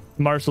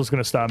 Marshall's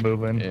going to stop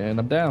moving. And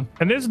I'm down.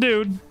 And this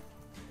dude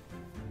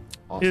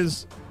Awesome.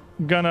 is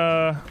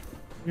gonna...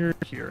 You're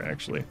here,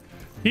 actually.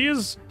 He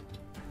is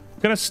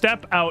gonna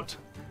step out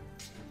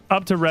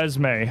up to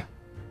Resme.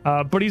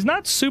 But he's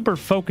not super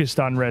focused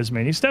on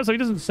Resme. He steps up, he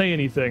doesn't say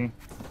anything.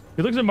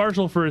 He looks at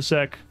Marshall for a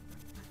sec.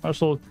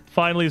 Marshall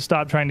finally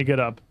stopped trying to get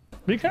up.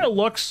 But he kind of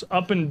looks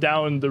up and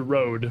down the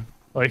road,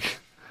 like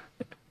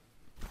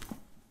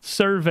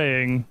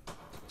surveying,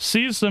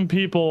 sees some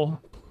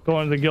people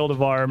going to the Guild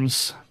of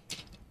Arms,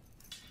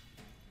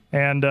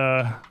 and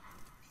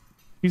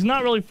he's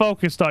not really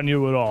focused on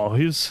you at all.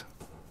 He's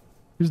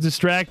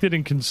distracted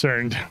and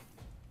concerned.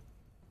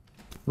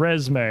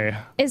 Resme.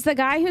 Is the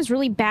guy who's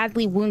really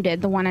badly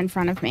wounded the one in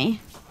front of me?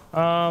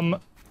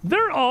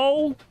 They're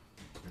all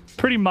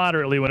pretty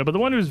moderately wounded, but the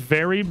one who's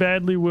very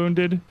badly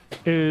wounded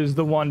is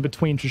the one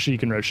between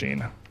Trishik and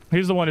Roshin.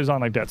 He's the one who's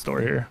on like death's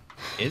door here.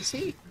 Is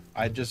he?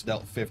 I just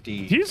dealt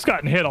 50. He's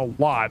gotten hit a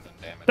lot.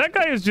 Damage. That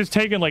guy is just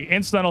taking like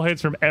incidental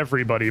hits from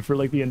everybody for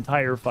like the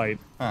entire fight.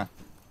 Huh.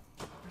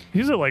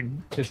 He's at like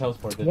His health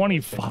score did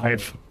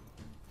 25.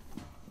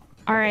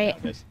 All right.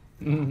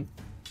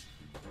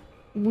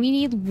 We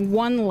need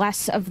one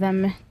less of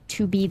them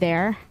to be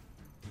there.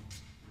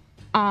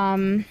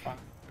 I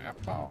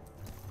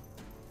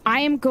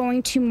am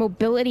going to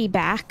mobility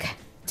back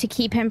to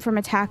keep him from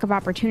attack of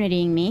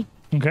opportunitying me.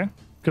 Okay.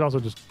 Could also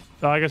just.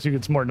 I guess you could.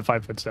 It's more than a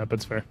 5-foot step.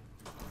 That's fair.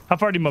 How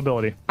far do you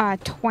mobility?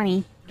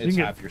 20. It's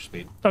get- half your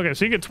speed. Okay,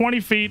 so you get 20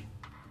 feet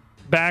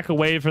back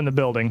away from the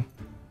building.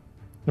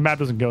 The map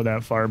doesn't go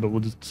that far, but we'll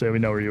just say we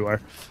know where you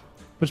are.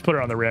 We'll just put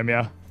her on the ram,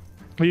 yeah.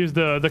 We use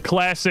the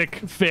classic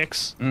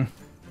fix.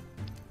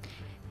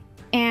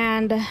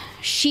 And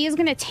she is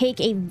going to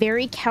take a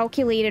very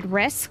calculated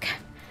risk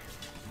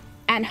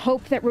and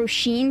hope that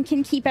Roshin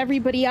can keep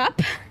everybody up.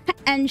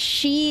 And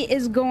she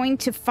is going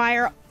to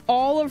fire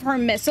all of her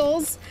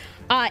missiles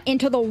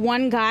into the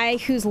one guy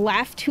who's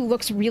left who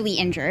looks really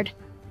injured.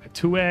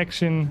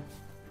 2-action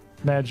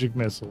magic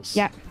missiles.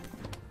 Yep.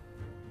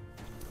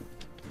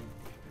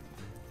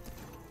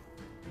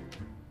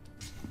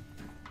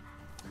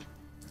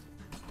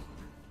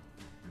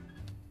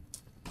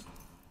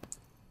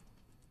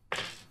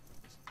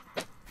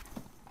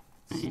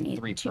 I need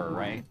 3 two per, more.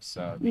 right?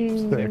 So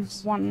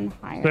Six. One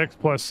higher. 6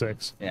 plus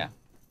 6. yeah.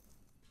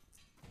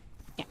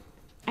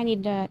 I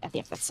need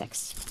that's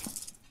 6.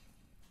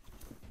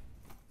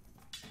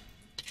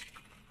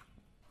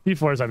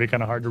 D4s might be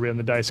kind of hard to read on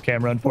the dice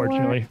camera,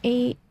 unfortunately. 4,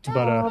 8, But,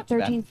 12, bad.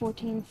 13,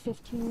 14,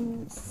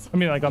 15, I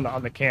mean, like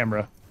on the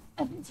camera,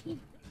 17.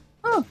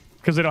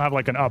 because they don't have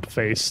like an up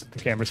face. The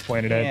camera's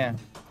pointed at. Yeah.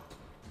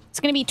 It's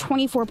going to be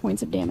 24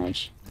 points of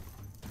damage.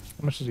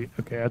 How much does he?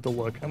 Okay, I have to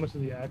look. How much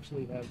does he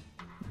actually have?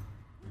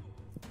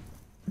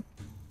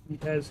 He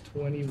has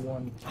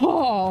 21.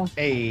 Oh.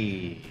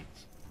 Hey.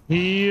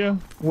 He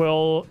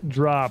will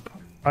drop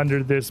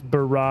under this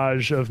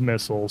barrage of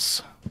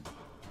missiles.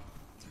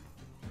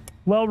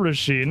 Well,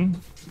 Rasheen,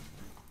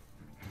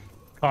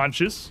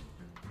 conscious,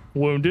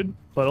 wounded,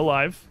 but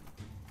alive.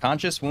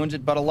 Conscious,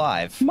 wounded, but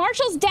alive.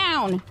 Marshall's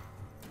down.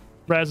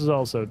 Raz is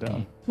also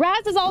down.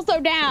 Raz is also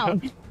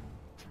down.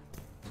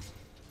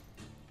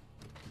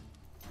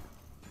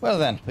 Well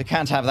then, we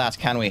can't have that,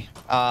 can we?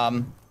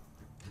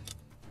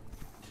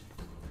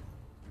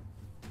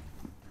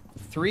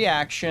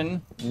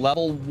 3-action,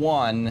 level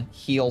 1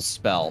 heal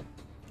spell.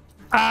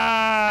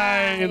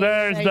 Aye,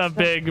 there's nice. the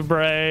big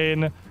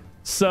brain.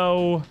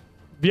 So,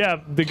 yeah,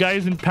 the guy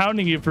who's been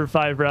pounding you for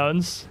 5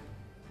 rounds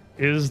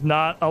is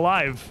not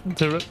alive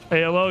to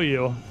AOO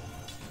you.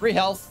 3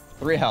 health,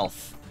 3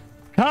 health.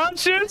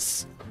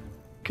 Conscious?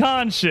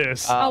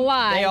 Conscious.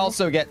 Alive. They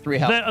also get 3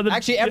 health.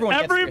 Actually,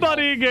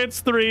 everybody gets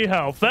 3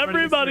 health.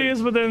 Everybody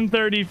is within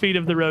 30 feet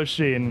of the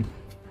Roshin.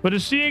 But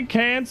if she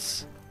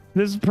can'ts,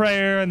 this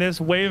prayer and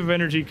this wave of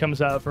energy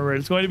comes out from her.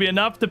 It's going to be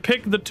enough to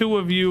pick the 2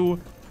 of you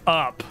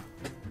up.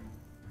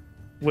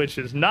 Which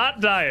is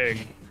not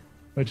dying.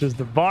 Which is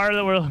the bar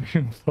that we're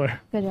looking for.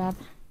 Good job.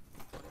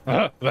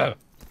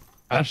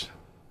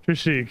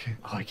 Trishik.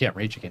 Oh, I can't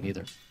rage again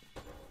either.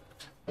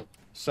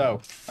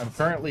 So, I'm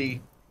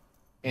currently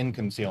in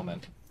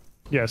concealment,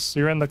 Yes,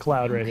 you're in the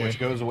cloud right here. which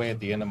goes away at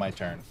the end of my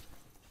turn.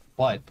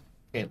 But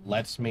it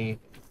lets me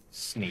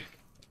sneak.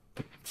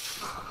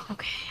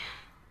 Okay.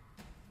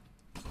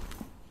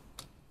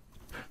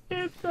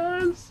 It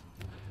does.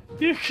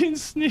 You can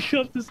sneak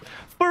up this.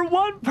 For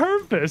what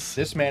purpose?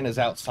 This man is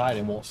outside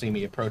and won't see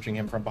me approaching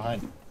him from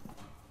behind.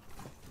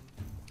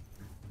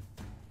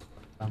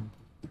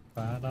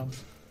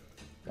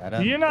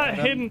 You're not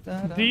hitting.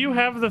 Do you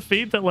have the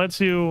feat that lets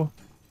you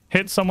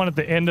hit someone at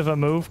the end of a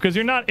move? Because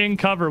you're not in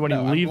cover when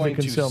No, you I'm leave the going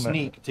to concealment.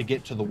 sneak to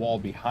get to the wall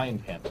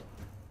behind him.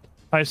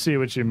 I see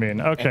what you mean.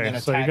 And Okay, then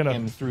so attack you're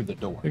him through the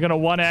door.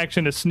 one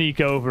action to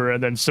sneak over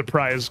and then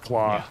surprise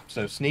claw. Yeah.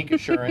 So sneak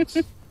assurance.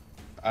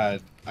 I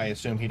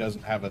assume he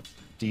doesn't have a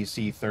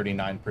DC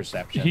 39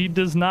 perception. He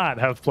does not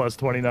have plus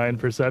 29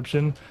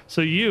 perception,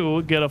 so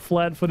you get a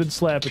flat-footed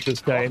slap at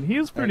this guy, and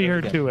he's pretty There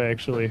hurt you go. too,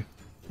 actually.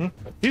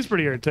 He's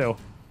pretty hurt too.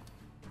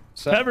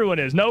 So Everyone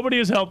is. Nobody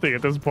is healthy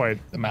at this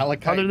point, the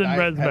Malachite other than knight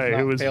has Resme, not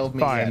who is failed me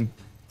fine. yet.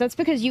 That's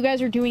because you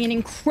guys are doing an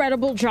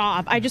incredible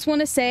job. I just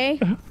want to say,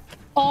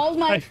 all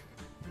my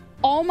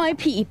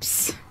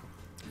peeps.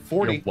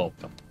 40. You're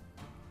welcome.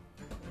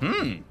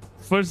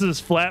 Versus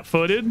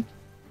flat-footed,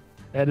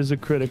 that is a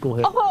critical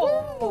hit.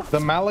 Oh, The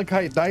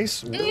Malachite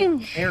dice will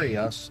carry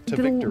us to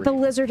victory. the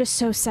lizard is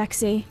so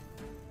sexy.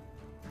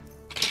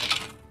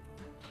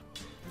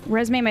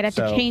 Resme might have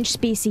to So- change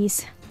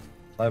species.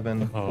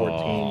 11,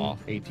 14, Aw.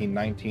 18,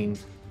 19,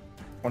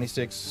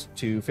 26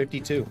 to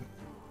 52.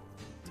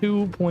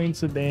 2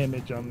 points of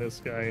damage on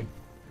this guy.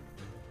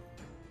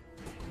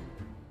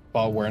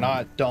 But we're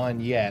not done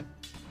yet.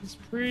 He's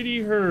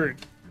pretty hurt.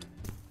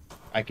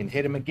 I can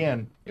hit him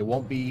again. It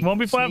won't be. Won't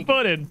be sneaky.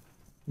 flat-footed,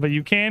 but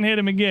you can hit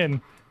him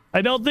again.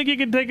 I don't think you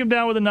can take him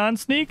down with a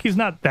non-sneak. He's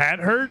not that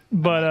hurt,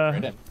 but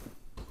Hit him.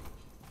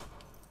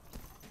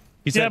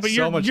 He's yeah, had but so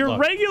your much your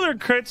luck. regular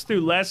crits do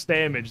less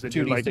damage than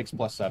your 2d6 like.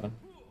 plus 7.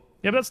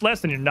 Yeah, but that's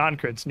less than your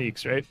non-crit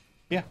sneaks, right?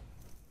 Yeah.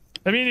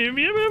 I mean, you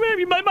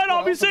might all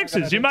What be else am I gonna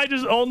sixes. You do? might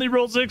just only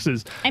roll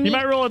sixes. I You mean-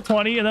 might roll a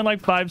 20 and then like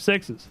 5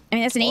 sixes. I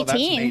mean, that's an Oh, 18.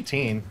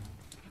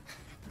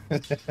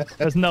 that's an 18.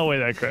 There's no way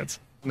that crits.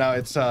 No,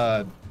 it's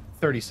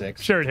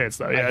 36. Sure, it hits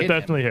though. Yeah, hit it him.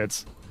 definitely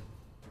hits.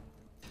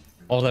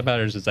 All that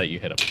matters is that you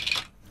hit him.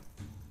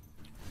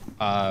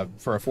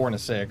 For a 4 and a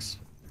 6.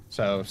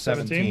 So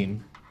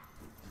 17.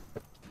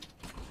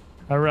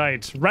 All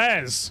right,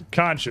 Raz,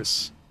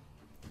 conscious.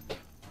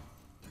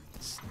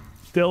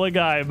 Still a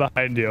guy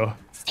behind you.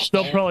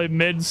 Still probably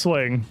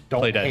mid-swing.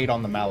 Don't Play dead. hate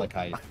on the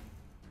Malachite.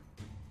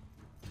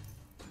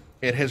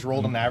 It has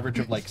rolled an average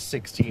of like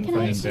 16 for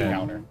this dead.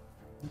 encounter.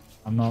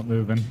 I'm not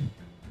moving.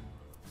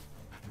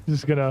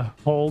 Just gonna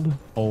hold.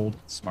 Hold.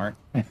 Smart.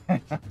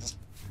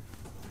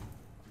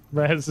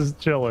 Raz is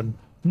chilling.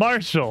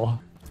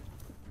 Marshall.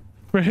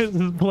 Raz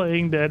is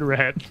playing dead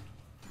rat.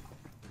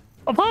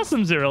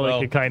 Opossums are like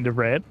Well- a kind of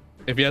rat.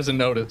 If he hasn't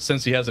noticed,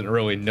 since he hasn't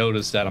really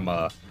noticed that I'm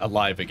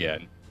alive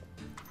again.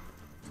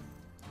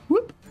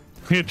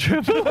 You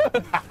trip.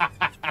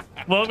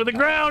 Low to the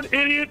ground,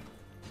 idiot.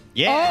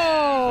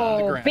 Yeah.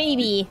 Oh, ground.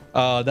 baby.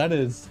 That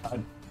is.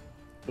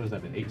 What is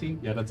that? An 18?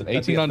 Yeah, that's an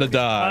 18 on the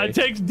die. It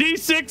takes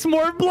D6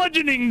 more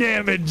bludgeoning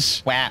damage.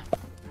 Whap.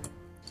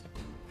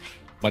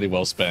 Money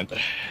well spent.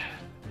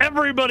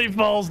 Everybody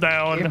falls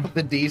down. If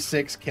the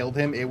D6 killed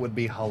him, it would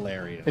be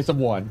hilarious. It's a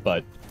 1,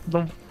 but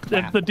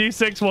If the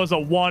D6 was a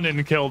 1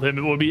 and killed him,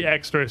 it would be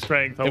extra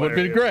strength. it would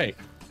be hilarious. great.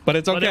 But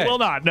it's But okay. it will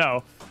not,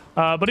 no.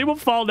 But he will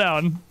fall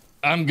down.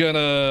 I'm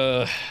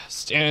gonna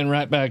stand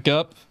right back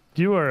up.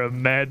 You are a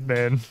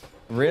madman.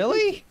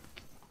 Really?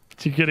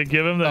 You gonna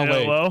give him the Oh,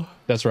 wait. hello?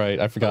 That's right.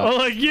 I forgot. Oh,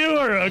 like you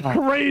are a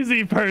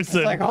crazy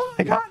person. Like, oh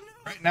my god.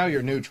 Right now,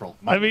 you're neutral.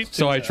 I mean- -2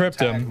 So I to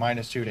tripped attack, him.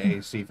 -2 to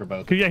AC for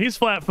both. Yeah, he's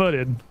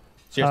flat-footed.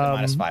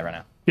 Seriously, -5 right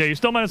now. Yeah, you're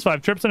still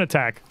 -5. Trips and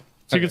attack.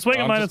 So you can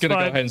swing I'm at just gonna go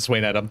 -5. ahead and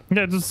swing at him.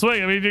 Yeah, just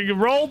swing. I mean, you can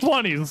roll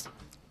 20s.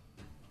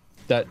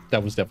 That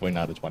was definitely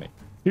not a 20.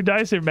 Your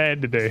dice are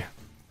mad today.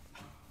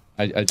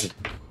 I just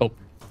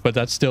but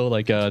that's still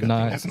like a thing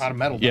 9. that's not a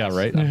metal Yeah, dice.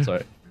 right. I'm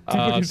sorry. You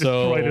So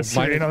destroyed a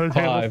strain on the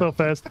table -5. so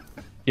fast.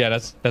 Yeah,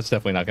 that's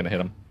definitely not gonna hit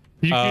him.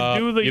 You can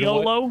do the you know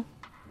what? YOLO.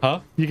 Huh?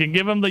 You can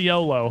give him the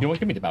YOLO. You know what?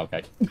 Give me the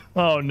Malachite.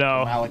 Oh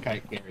no.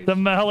 Malachite carries. The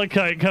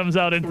Malachite comes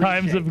out in 3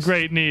 times of shakes.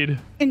 great need.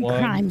 In 1,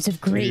 crimes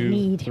of great 2,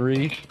 need.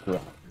 3.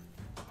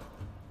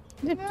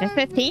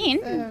 15.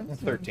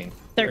 13.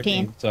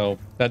 13. So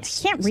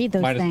that's Can't read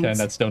those -10. things.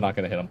 That's still not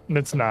gonna hit him.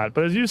 It's not.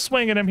 But as you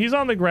swing at him, he's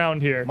on the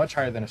ground here. Much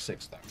higher than a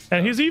 6, though.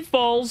 And as he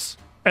falls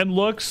and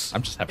looks,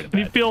 I'm just having a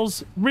he bad.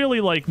 feels really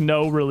like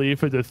no relief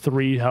for the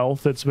 3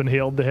 health that's been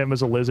healed to him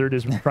as a lizard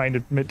is trying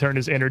to turn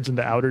his innards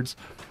into outwards.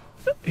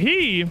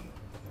 He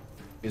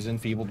Is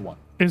enfeebled 1.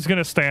 is going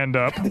to stand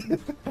up.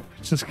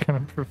 Just kind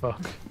of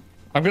provoke.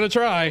 I'm gonna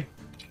try.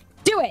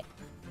 Do it.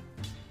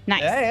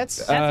 Nice. Hey, it's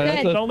That's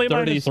That's good. a Only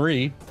minus-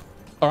 33.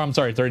 Or I'm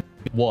sorry,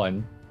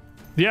 31.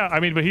 Yeah,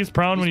 I mean, but he's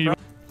prone when you...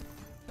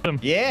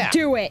 yeah.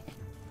 Do it.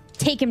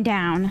 Take him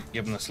down.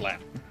 Give him the slap.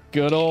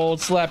 Good old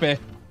slappy.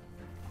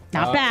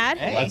 Not bad.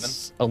 Hey.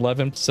 That's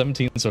 11,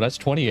 17, so that's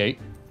 28.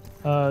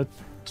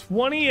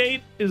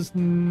 28 is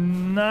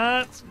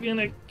not going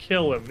to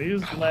kill him.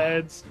 These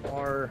lads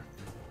are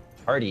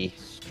Party.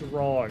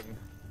 strong.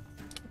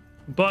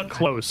 But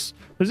close.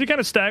 As he kind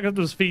of staggers up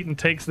to his feet and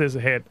takes this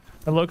hit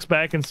and looks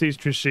back and sees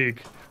Trishik.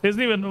 He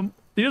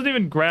doesn't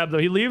even grab them.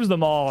 He leaves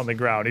them all on the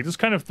ground. He just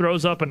kind of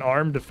throws up an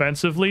arm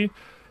defensively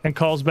and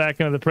calls back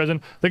into the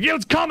prison. The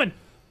guild's coming!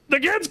 the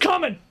kid's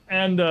coming!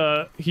 And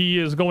he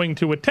is going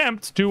to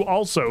attempt to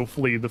also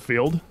flee the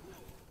field,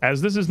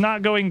 as this is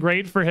not going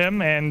great for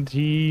him, and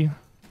he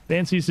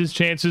fancies his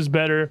chances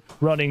better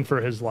running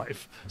for his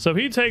life. So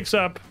he takes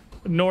up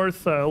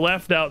north,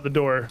 left out the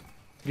door,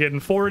 getting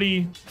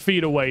 40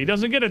 feet away. He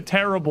doesn't get a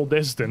terrible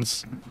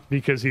distance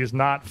because he's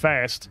not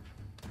fast,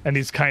 and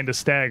he's kind of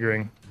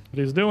staggering, but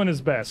he's doing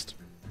his best.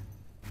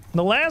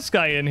 The last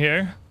guy in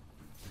here,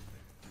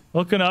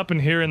 looking up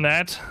and hearing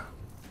that,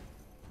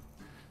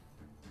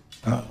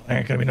 oh,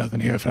 ain't gonna be nothing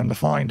here for him to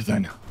find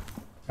then.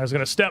 I was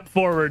gonna step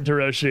forward to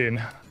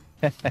Roshin.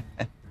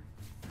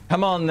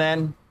 Come on,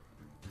 then.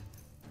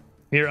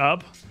 You're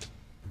up.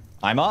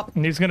 I'm up.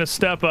 And he's gonna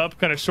step up,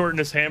 kind of shorten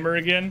his hammer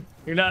again.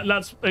 You're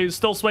not. He's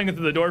still swinging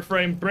through the door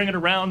frame. Bring it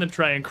around and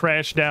try and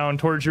crash down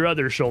towards your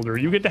other shoulder.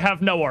 You get to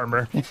have no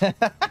armor.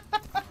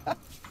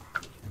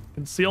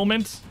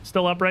 Concealment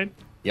still upright.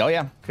 Oh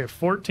yeah. Okay,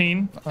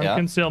 14 on Yeah.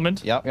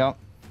 concealment. Yep. Do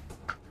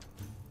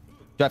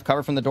I have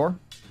cover from the door?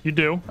 You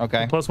do.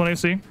 Okay. Plus 1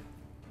 AC.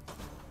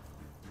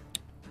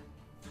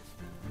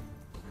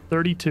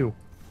 32.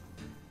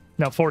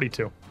 No,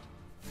 42.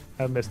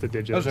 I missed a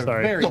digit. Those are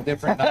Sorry. very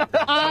different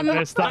numbers. I'm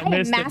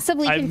missed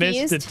massively I missed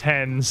the confused.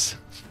 tens.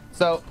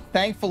 So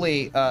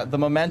thankfully, the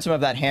momentum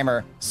of that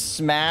hammer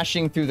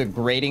smashing through the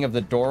grating of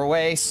the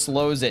doorway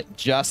slows it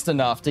just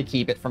enough to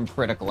keep it from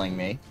criticaling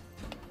me.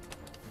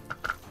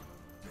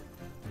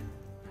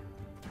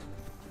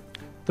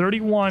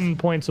 31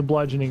 points of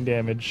bludgeoning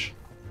damage.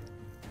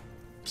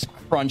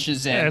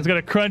 Crunches in. And it's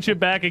gonna crunch it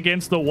back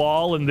against the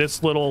wall in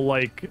this little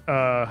like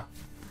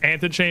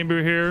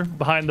antechamber here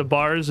behind the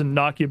bars and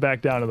knock you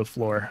back down to the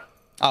floor.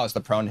 Oh, it's the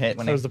prone hit.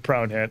 When That was the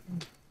prone hit.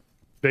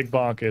 Big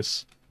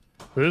bonkus.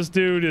 This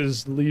dude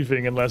is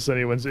leaving unless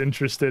anyone's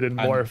interested in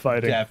more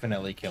fighting.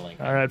 Definitely killing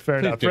him. All right, fair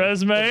enough. do.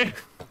 Resume.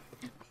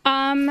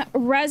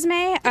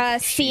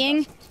 Resme,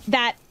 seeing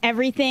that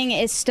everything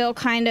is still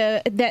kind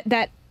of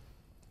that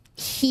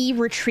he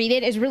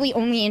retreated, is really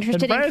only And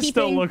interested in Brad keeping.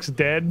 still looks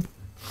dead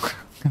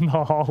in the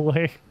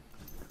hallway.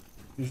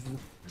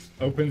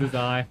 Opens his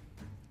eye.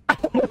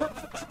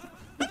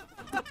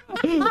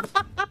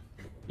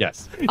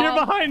 Yes. You're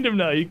behind him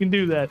now. You can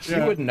do that.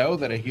 You would know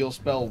that a heal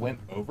spell went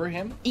over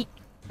him. It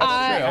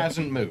Uh,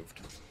 hasn't moved.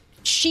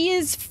 she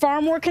is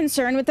far more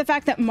concerned with the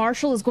fact that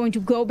Marshall is going to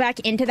go back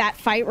into that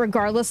fight,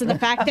 regardless of the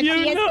fact that You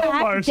he is know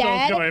half Marshall's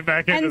dead. going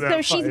back into and so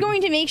that she's fight.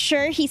 going to make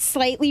sure he's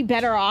slightly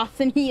better off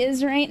than he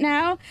is right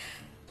now.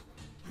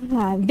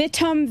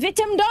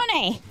 Vitum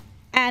Done.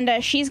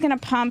 And she's going to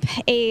pump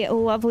a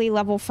lovely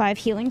level 5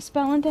 healing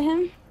spell into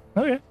him.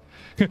 Okay.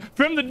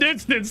 From the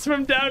distance,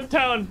 from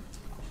downtown.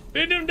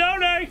 Bidum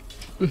Done!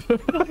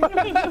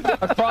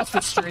 across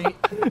the street.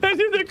 As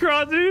he's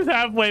across, he's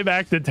halfway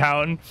back to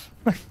town.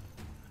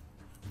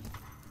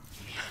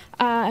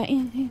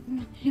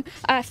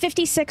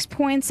 56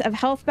 points of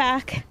health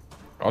back.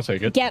 I'll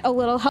take it. Get a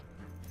little help.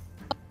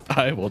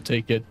 I will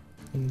take it.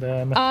 And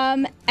then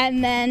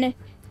And then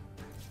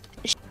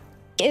she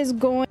is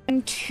going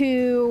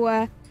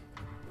to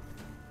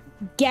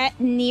get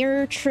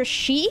near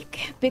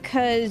Trishik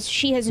because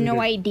she has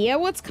no idea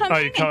what's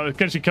coming.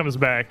 because she comes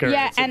back. All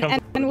Yeah, right, so and, comes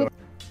and, up to the and with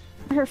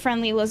door. her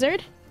friendly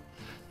lizard.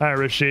 All right,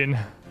 Rasheen.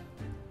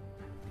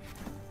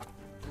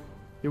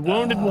 You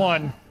wounded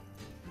one.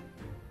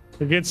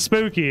 It gets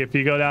spooky if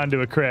you go down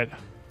to a crit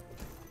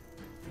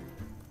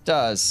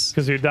Does.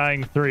 because you're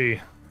dying 3.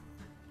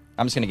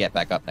 I'm just gonna get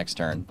back up next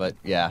turn, but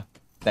yeah.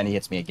 Then he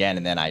hits me again,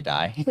 and then I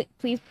die.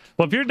 Please.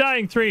 Well, if you're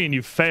dying 3 and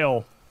you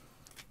fail,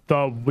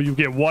 you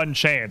get 1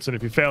 chance, and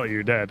if you fail,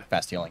 you're dead.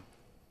 Fast healing.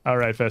 All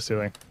right, fast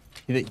healing.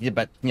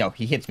 But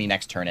he hits me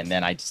next turn, and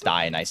then I just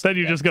die, and I. Then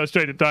you just go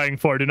straight to dying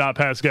 4. Do not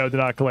pass go. Do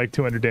not collect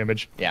 200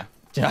 damage. Yeah.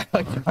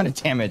 Like 100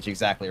 damage.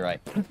 Exactly right.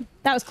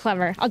 That was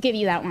clever. I'll give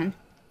you that one.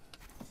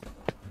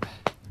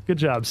 Good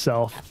job,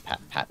 Self.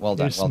 Pat. Well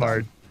done. You're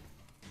well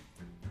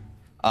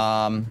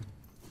smart.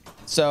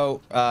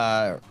 So,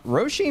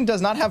 Roshin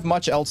does not have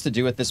much else to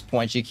do at this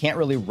point. She can't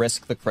really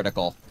risk the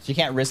critical. She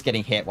can't risk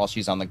getting hit while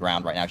she's on the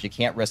ground right now. She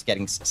can't risk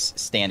getting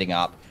standing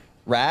up.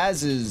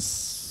 Raz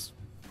is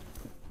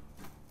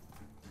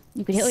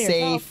You could heal safe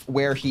yourself.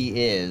 where he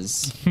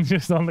is.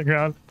 Just on the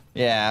ground.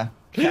 Yeah.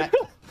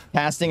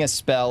 Casting a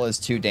spell is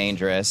too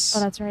dangerous. Oh,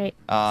 that's right.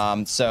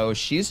 So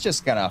she's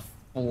just gonna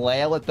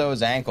flail at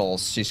those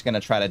ankles. She's gonna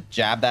try to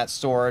jab that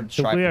sword.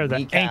 Try We for are the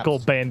kneecaps, ankle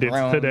bandits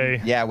thrown. today.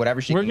 Yeah, whatever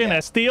she We're can gonna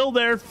get. steal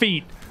their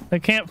feet. They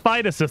can't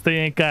fight us if they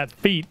ain't got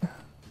feet.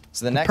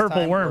 So the next purple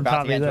time we're worm about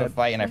taught to me get into a that.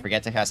 fight and I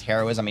forget to cast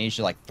heroism, I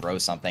usually like throw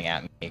something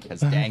at me because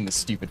dang, the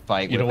stupid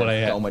fight You would know have what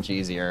been I so had? much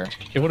easier.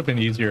 It would have been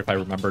easier if I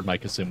remembered my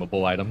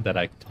consumable item that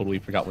I totally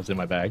forgot was in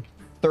my bag.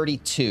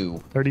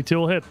 32 32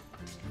 will hit.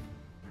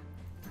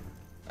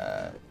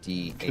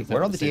 D8. Where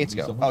did all the D8s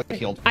go? Oh, it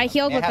healed. I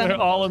healed with Yeah, They're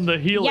them. all in the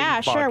healing Yeah,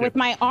 sure. pocket. With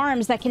my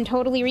arms that can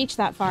totally reach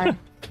that far.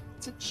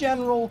 It's a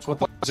general what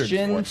the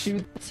question wizard's to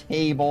the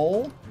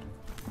table.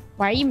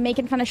 Why are you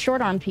making fun of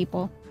short arm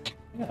people?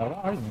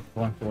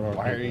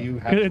 Why are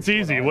you? It's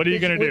easy. What are you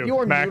gonna With do?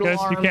 your Smack noodle us?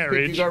 You arms, can't could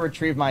reach. You go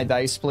retrieve my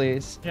dice,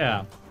 please.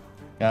 Yeah.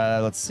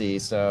 Let's see.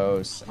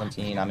 So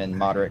 17. I'm in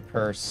moderate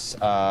curse.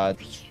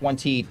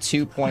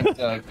 22 points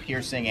of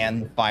piercing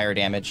and fire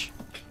damage.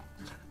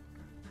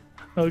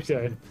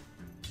 Okay.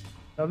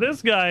 Now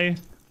this guy,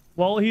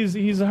 well,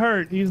 he's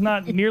hurt. He's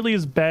not nearly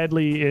as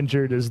badly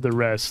injured as the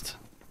rest.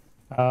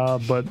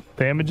 But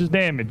damage is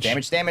damage.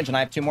 Damage, and I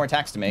have 2 more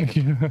attacks to make.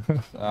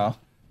 So,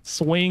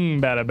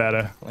 Swing,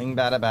 bada. wing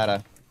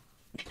bada.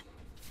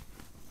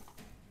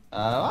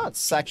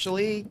 It's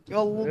actually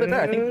a little bit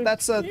better. I think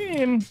that's a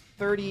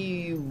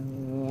 30.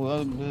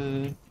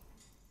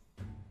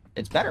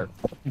 It's better.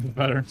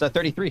 Better. It's a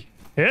 33.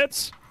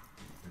 Hits.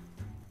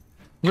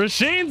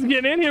 Rashine's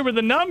getting in here with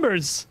the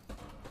numbers.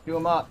 Do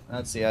them up.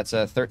 Let's see. That's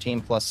a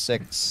 13 plus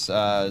 6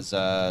 is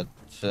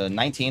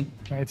 19.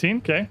 19,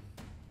 okay.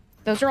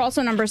 Those are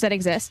also numbers that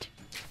exist.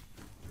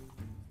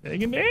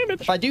 Taking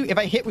damage. If I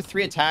hit with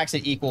 3 attacks,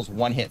 it equals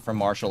 1 hit from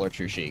Marshall or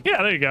True Sheik.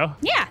 Yeah, there you go.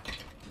 Yeah.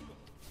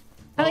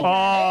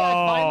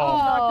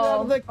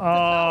 I like that.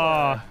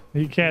 Oh,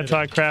 you can't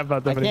talk crap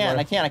about them anymore.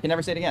 I can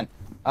never say it again.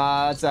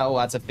 That's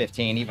a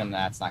 15. Even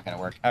that's not gonna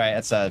work. All right,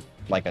 that's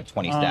like a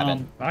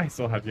 27. I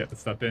still have yet to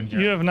step in here.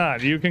 You have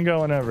not. You can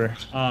go whenever.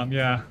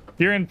 Yeah.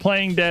 You're in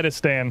playing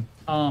Deadistan.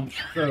 So,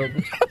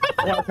 can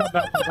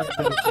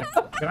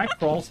I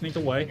crawl, sneak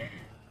away?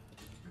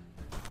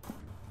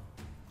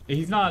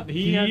 He's not.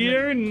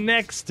 You're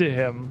next to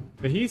him.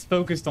 But he's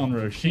focused on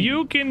Roshin.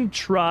 You can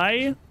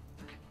try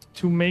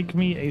to make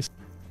me a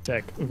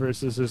check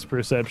versus his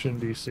perception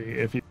DC.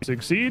 If you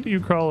succeed, you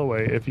crawl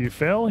away. If you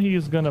fail,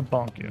 he's gonna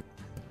bonk you.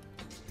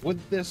 Would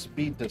this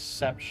be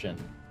deception?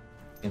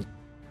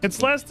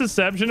 It's less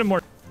deception and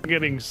more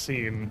getting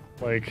seen.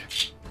 Like,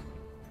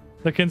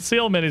 the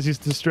concealment is he's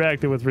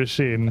distracted with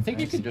Rasheen. I think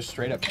you can just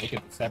straight up make a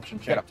deception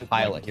check. Got a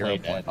pilot hero play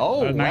point. dead.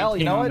 Oh, well, 19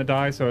 you know on the what?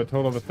 die, so a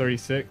total of a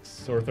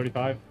 36 or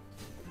 35.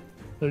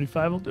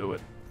 35 will do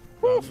it.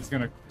 I'm just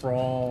gonna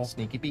crawl,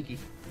 Sneaky beaky.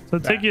 So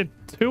it'll take you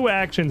 2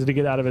 actions to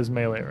get out of his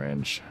melee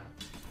range.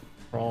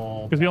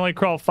 crawl. Because you only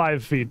crawl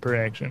 5 feet per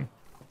action.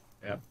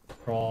 Yep.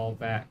 Crawl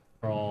back.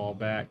 Crawl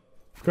back.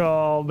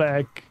 Crawl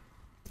back.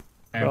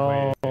 And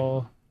play,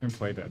 Crawl. and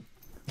play dead.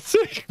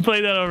 Play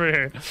that over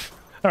here.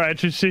 All right,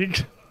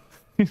 Trishik.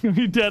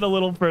 Be dead a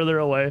little further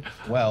away.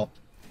 Well,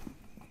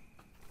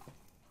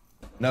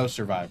 no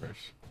survivors.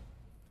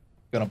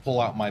 Gonna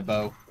pull out my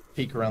bow,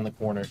 peek around the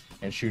corner,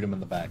 and shoot him in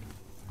the back.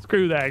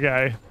 Screw that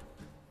guy.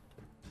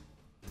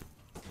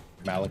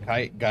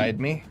 Malachite, guide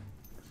me.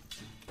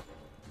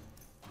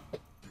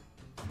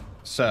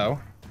 So,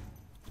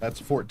 that's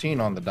 14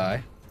 on the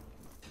die.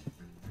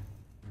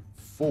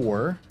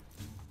 4,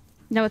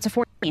 No, it's a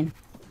 14.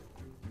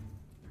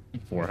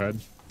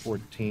 Forehead.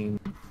 14,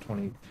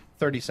 20,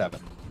 37.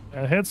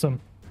 That hits him.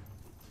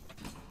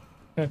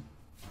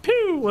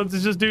 Pew!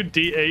 Let's just do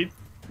D8.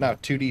 Now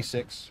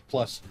 2d6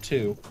 plus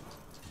 2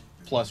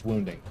 plus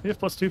wounding. You have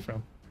 +2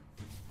 from.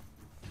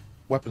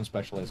 Weapon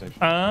specialization.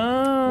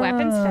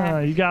 Weapon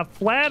spec. You got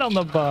flat on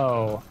the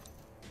bow.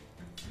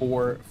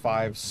 4,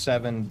 5,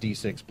 7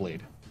 d6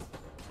 bleed.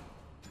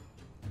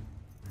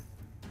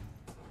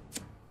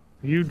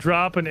 You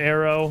drop an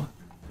arrow,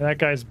 and that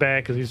guy's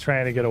back because he's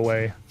trying to get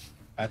away.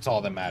 That's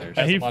all that matters.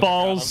 And he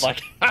falls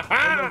Like,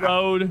 on the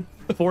road,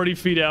 40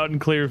 feet out in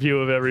clear view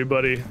of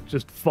everybody.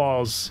 Just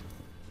falls.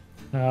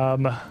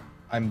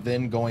 I'm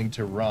then going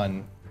to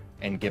run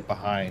and get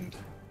behind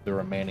the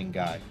remaining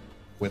guy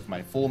with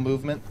my full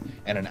movement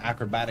and an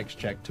acrobatics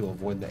check to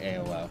avoid the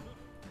AOL.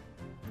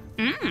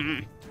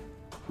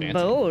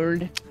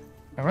 Bold.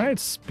 All right,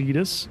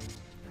 Speedus.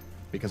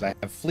 Because I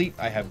have fleet,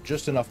 I have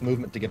just enough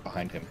movement to get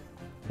behind him.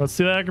 Let's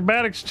see the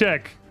acrobatics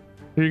check.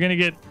 You're gonna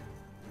get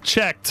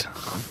checked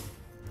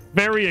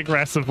very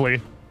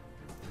aggressively.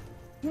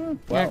 Well,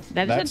 That is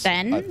a that's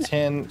 10. a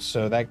 10,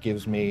 so that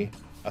gives me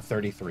a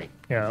 33.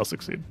 Yeah, I'll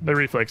succeed. The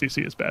reflex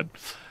DC is bad.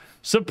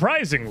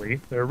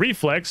 Surprisingly, their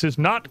reflex is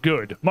not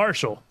good.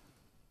 Marshall.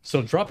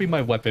 so dropping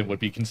my weapon would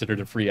be considered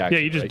a free action.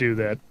 Yeah, you just right? do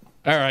that.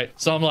 All right.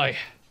 So I'm like,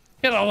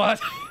 you know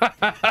what?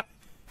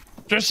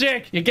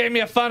 Drashik, you gave me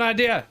a fun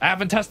idea. I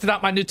haven't tested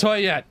out my new toy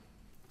yet.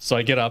 So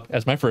I get up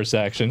as my first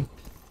action,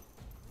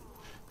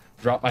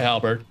 drop my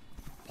halberd,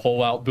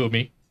 pull out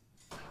Boomy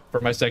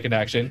for my second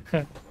action.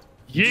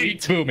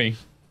 Yeet. Boomy.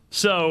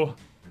 So,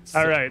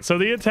 all right. So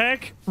the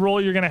attack roll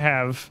you're gonna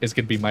have. It's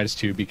gonna be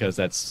 -2 because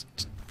it's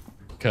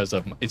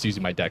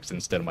using my dex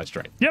instead of my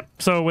strength. Yep.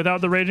 So without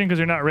the raging, because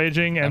you're not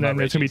raging, and I'm then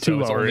not it's gonna be raging, 2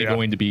 so it's lower. only Yeah.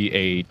 going to be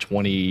a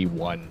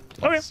 21. Okay,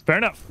 Plus. fair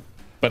enough.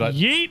 But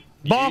Yeet.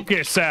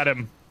 Bonkus at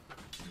him.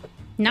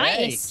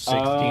 Nice. 16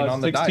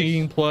 on the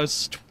 16 dice.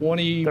 plus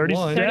 21.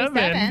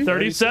 37.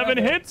 37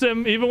 hits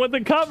him, even with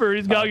the cover.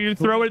 He's got you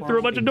throw it through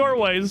a bunch of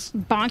doorways.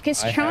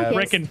 Bonkus I have chunkus.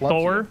 Frickin' plenty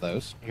Thor. of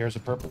those. Here's a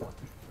purple one.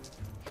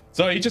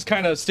 So he just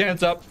kind of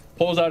stands up,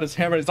 pulls out his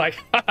hammer, and he's like,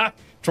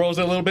 throws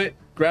it a little bit,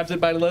 grabs it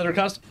by the leather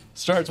cuffs,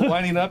 starts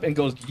winding up, and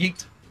goes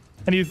yeet.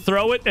 And you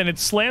throw it, and it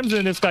slams,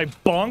 and this guy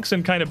bonks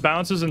and kind of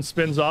bounces and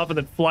spins off, and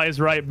then flies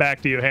right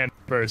back to you hand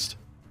first.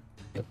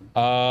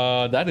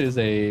 That is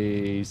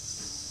a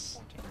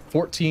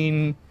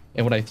 14,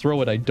 and when I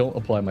throw it, I don't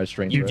apply my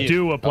strength. You right?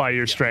 do apply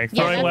your strength.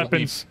 Yeah, Throwing that would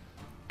weapons.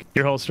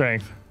 Your whole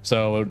strength.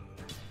 So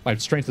my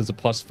strength is a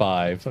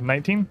 +5, So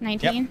 19?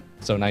 19.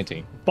 so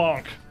 19.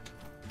 Bonk.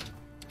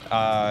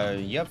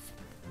 Yep.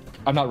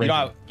 I'm not You ready. don't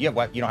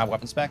have, you don't have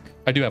weapon spec?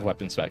 I do have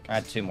weapon spec.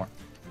 Add 2 more.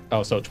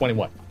 Oh, so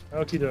 21.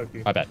 Okie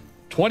dokie. My bad.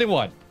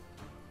 21.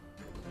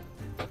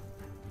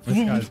 This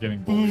guy's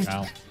getting bullied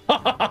now.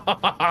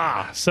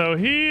 So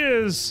he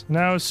is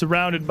now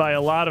surrounded by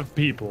a lot of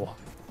people.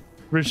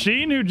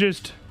 Rasheen, who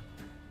just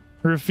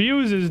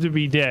refuses to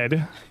be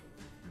dead.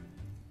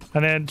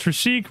 And then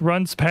Trishik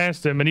runs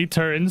past him and he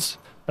turns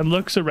and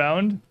looks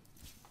around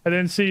and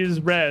then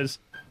sees Rez.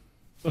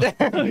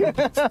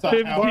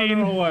 15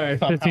 away.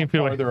 15 feet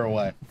away. Farther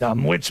away.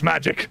 Dumb witch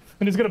magic.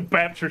 And he's gonna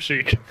bap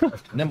Trishik.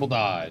 Nimble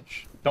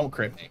dodge. Don't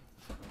crit me.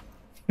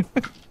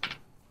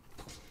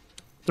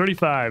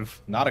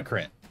 35. Not a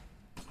crit.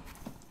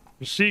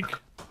 Trishik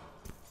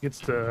gets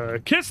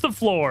to kiss the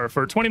floor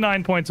for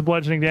 29 points of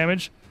bludgeoning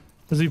damage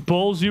as he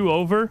bowls you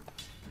over.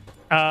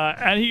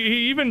 And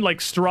he even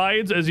like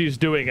strides as he's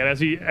doing it.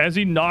 As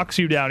he knocks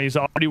you down, he's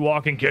already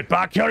walking. Get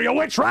back here, you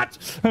witch rat!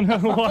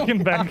 And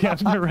walking back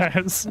after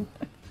Raz.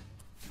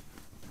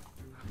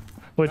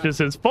 Which is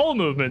his full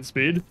movement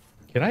speed.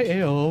 Can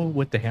I AO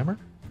with the hammer?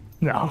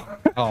 No.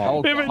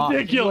 Oh, It'd be God.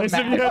 ridiculous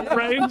if you had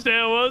ranged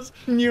AOs.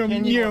 Can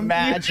you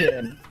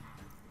imagine?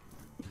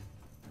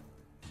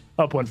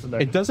 Up one from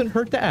there. It doesn't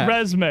hurt to ask.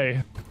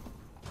 Resume.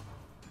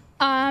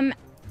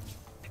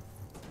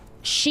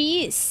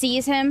 She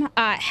sees him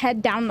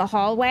head down the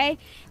hallway,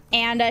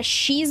 and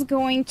she's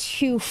going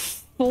to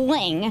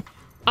fling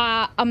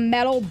a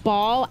metal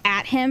ball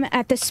at him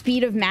at the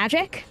speed of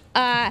magic,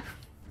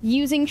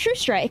 using True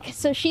Strike.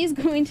 So she's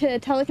going to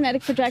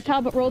telekinetic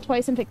projectile, but roll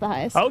twice and pick the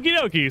highest. Okie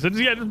dokie. So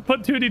just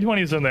put 2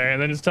 d20s in there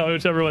and then just tell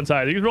whichever one's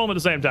higher. You can roll them at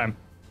the same time.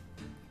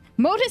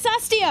 Modus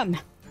Ostium!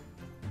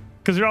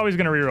 Because you're always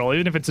going to reroll,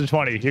 even if it's a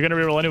 20. You're going to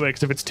reroll anyway,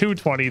 because if it's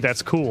 220,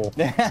 that's cool.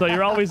 So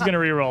you're always going to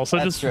reroll. So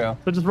That's true.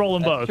 So just roll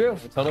them both. True.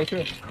 Totally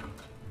true.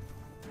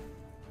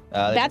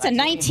 That's a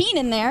 19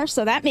 in there,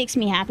 so that makes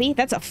me happy.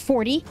 That's a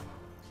 40.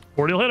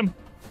 40 will hit him.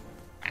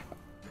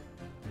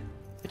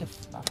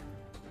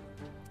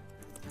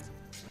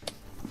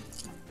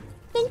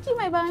 Thank you,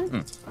 my bun.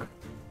 It's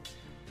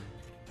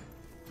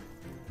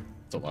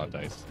a lot of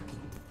dice.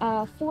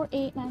 4,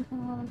 8, 9, 10,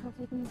 11, 12,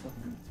 13,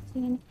 14,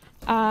 16.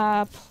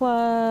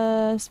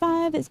 Plus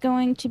 5 is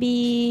going to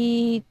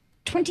be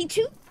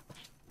 22.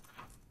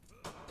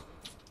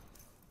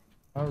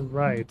 All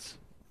right.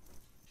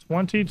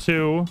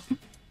 22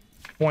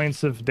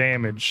 points of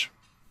damage.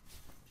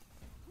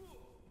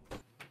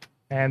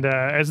 And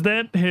as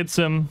that hits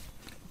him,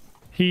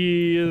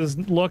 he is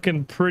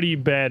looking pretty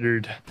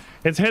battered.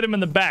 It's hit him in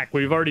the back.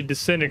 We've already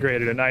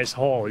disintegrated a nice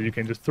hole you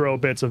can just throw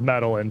bits of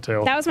metal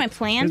into. That was my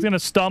plan. He's going to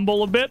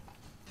stumble a bit,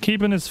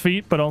 keeping his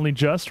feet, but only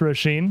just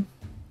Rasheen.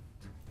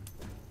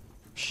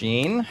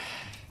 Sheen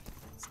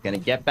is gonna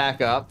get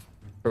back up.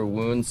 Her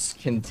wounds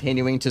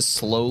continuing to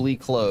slowly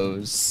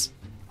close.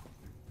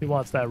 He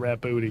wants that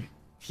rat booty.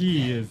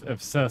 He is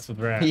obsessed with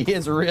rats. He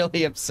is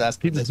really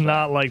obsessed He with does this.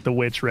 not like the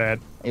witch rat.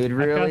 He would That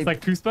really. guy's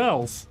like 2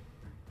 spells.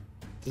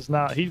 Does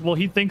not.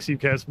 He thinks you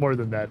cast more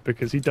than that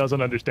because he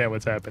doesn't understand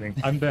what's happening.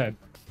 I'm dead.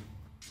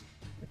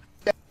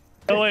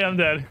 Oh wait, I'm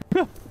dead.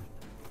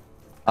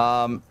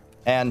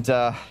 And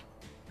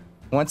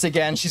once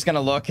again, she's gonna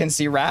look and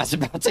see Raz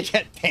about to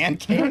get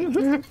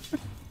pancaked.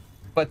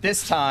 But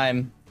this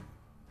time,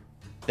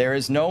 there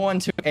is no one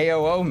to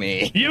AOO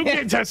me. You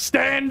get to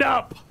stand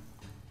up.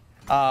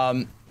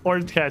 Or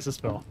cast a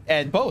spell.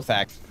 And both,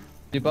 actually.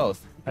 Do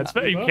both. That's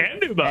fair. You can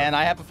do both. And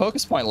I have a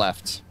focus point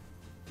left.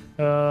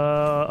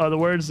 Are the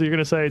words that you're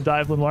gonna say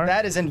dive Lenoir?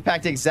 That is, in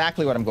fact,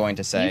 exactly what I'm going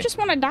to say. You just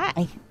want to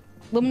die.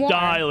 Lemoir.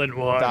 Die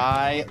Lenoir.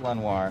 Die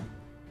Lenoir.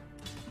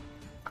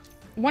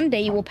 One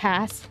day you will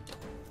pass.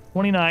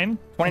 29.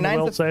 29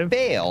 Will is a save.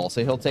 fail,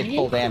 so he'll take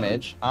full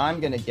damage. I'm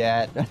gonna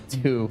get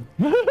 2.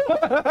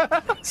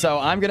 So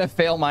I'm gonna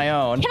fail my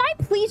own. Can I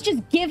please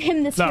just give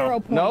him this No. hero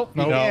point? Nope,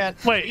 you No.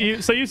 can't.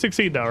 Wait, so you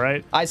succeed though,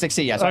 right? I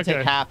succeed, yes. I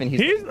take half and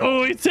he's...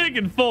 He's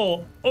taking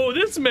full. Oh,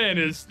 this man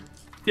is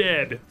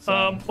dead.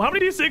 How many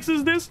d6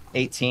 is this?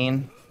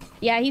 18.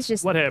 Yeah, he's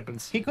just. What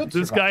happens? He could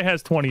This survive. guy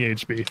has 20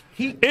 HP.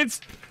 He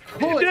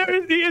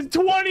He has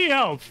 20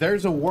 health.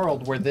 There's a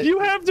world where this. You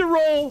have to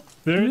roll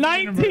There's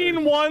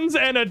 19 ones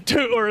and a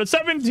 2, or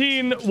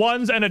 17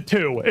 ones and a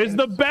 2. Is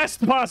the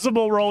best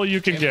possible roll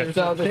you can get.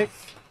 So the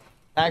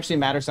actually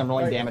matters, so I'm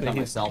rolling damage on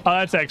myself. Oh,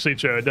 that's actually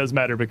true. It does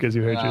matter because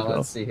you hurt Let's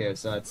yourself. see here.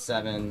 So it's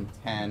 7,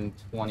 10,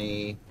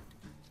 20,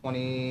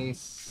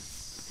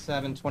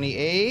 27,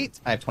 28.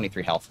 I have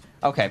 23 health.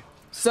 Okay,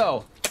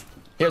 so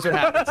here's what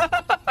happens.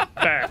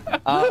 Fair.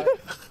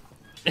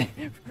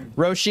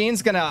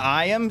 Roshin's gonna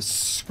eye him,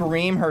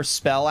 scream her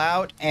spell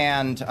out,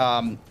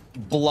 and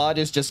blood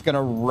is just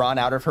gonna run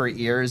out of her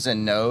ears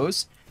and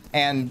nose.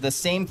 And the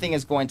same thing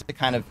is going to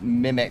kind of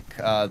mimic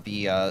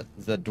the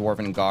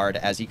dwarven guard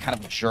as he kind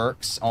of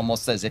jerks,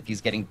 almost as if he's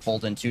getting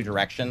pulled in 2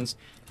 directions,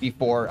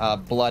 before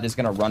blood is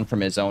gonna run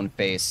from his own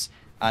face,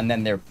 and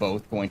then they're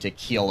both going to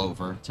keel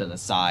over to the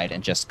side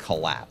and just A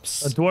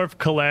collapse. dwarf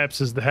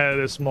collapses, the head of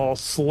this mole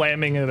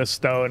slamming in a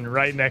stone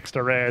right next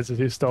to Raz as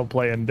he's still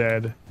playing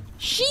dead.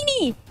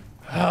 Sheeny!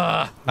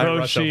 I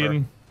rush over.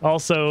 Roshin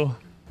also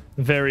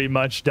very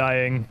much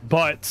dying,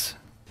 but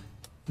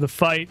the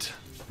fight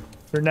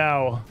for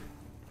now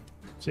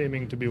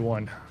seeming to be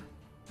won.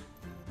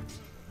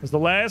 As the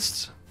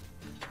last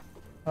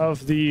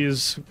of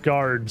these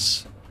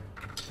guards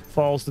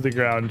falls to the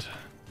ground.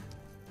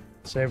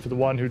 Same for the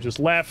one who just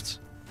left.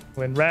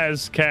 When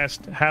Raz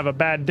cast Have a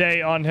Bad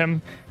Day on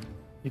him,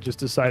 he just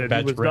decided he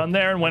Bad was trip. done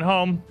there and went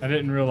home. I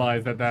didn't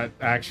realize that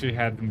actually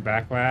had them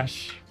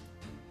backlash.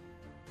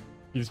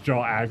 You just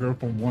draw aggro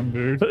from one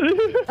dude.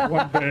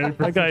 One very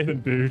That guy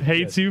persistent dude.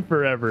 hates you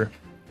forever.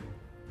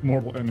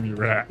 Mortal enemy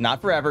rat.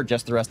 Not forever,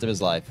 just the rest of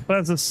his life. But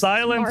as the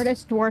silence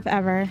Smartest dwarf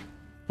ever.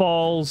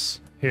 falls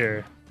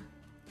here,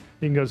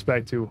 he goes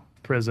back to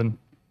prison.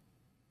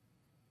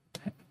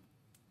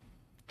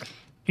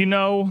 You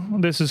know,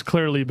 this has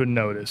clearly been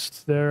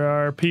noticed. There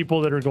are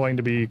people that are going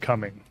to be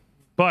coming.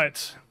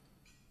 But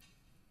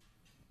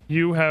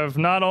you have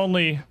not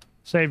only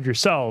saved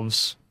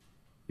yourselves,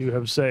 you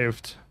have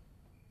saved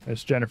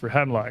Miss Jennifer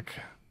Hemlock.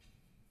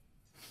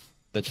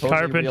 The totally real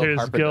Carpenters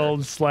carpenter.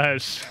 Guild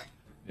slash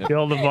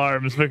Guild of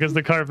Arms, because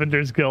the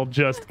Carpenters Guild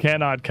just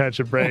cannot catch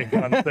a break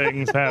on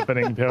things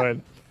happening to it.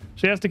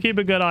 She has to keep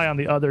a good eye on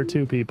the other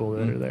two people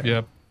that are there.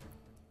 Yep.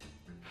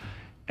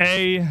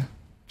 A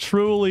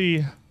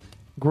truly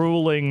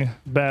grueling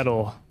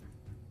battle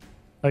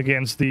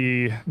against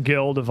the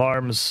Guild of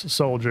Arms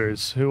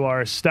soldiers, who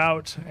are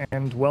stout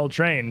and well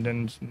trained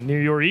and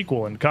near your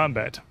equal in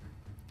combat.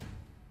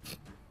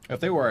 If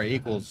they were our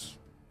equals,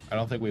 I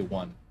don't think we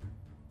won.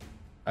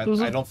 I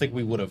Those are- don't think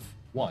we would have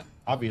won.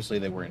 Obviously,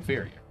 they were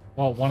inferior.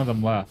 Well, one of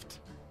them left.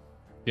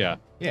 Yeah.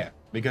 Yeah,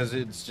 because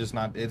it's just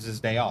not. It's his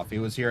day off. He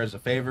was here as a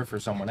favor for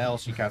someone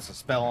else. You cast a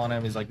spell on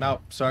him. He's like,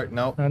 nope, sorry,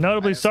 nope.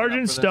 Notably, I signed up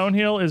Sergeant for this."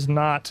 Stonehill is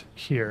not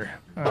here.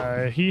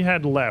 He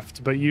had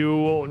left, but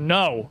you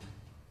know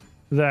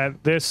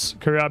that this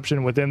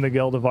corruption within the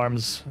Guild of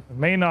Arms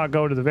may not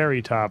go to the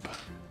very top,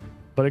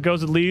 but it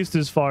goes at least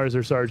as far as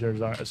their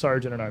sergeant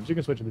at arms. You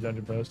can switch to the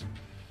dungeon post.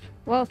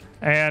 Well,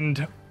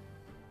 And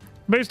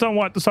based on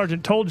what the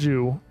sergeant told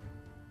you,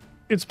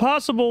 it's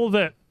possible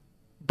that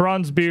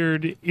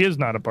Bronzebeard is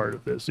not a part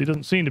of this. He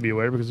doesn't seem to be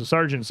aware because the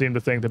sergeant seemed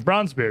to think that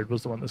Bronzebeard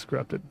was the one that's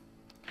corrupted.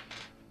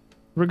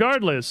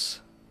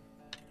 Regardless,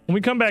 when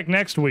we come back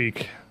next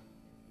week,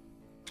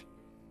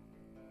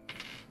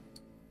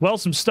 well,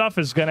 some stuff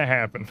is gonna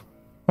happen.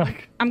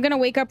 Like, I'm gonna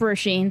wake up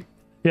Roshin.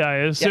 yeah, I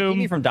assume. keep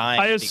me from dying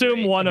I would be assume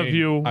great. one I of mean,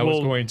 you I was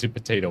will. going to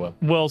potato him.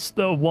 Well,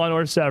 one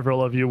or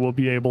several of you will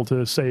be able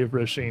to save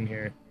Rasheen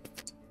here.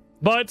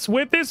 But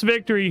with this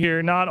victory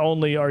here, not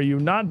only are you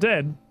not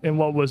dead in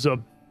what was a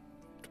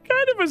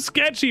kind of a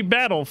sketchy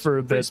battle for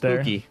a Pretty bit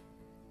there, spooky.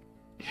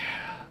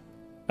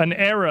 an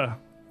era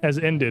has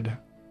ended,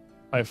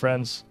 my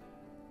friends.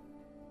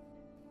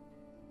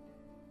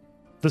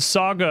 The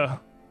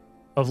saga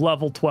of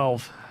level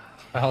 12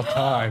 About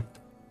time.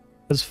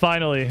 has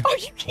finally Are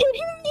you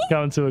kidding me?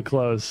 come to a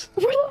close.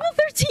 We're level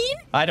 13?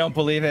 I don't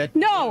believe it.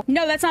 No,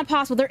 that's not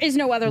possible. There is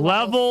no other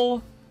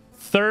Level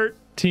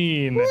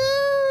 13. Woo!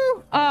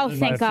 Oh,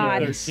 thank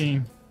God.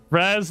 13.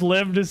 Raz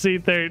lived to see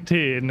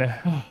 13.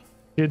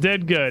 You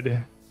did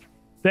good.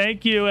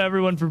 Thank you,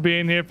 everyone, for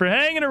being here, for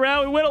hanging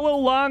around. We went a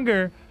little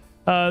longer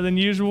than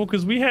usual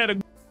because we had a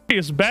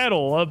glorious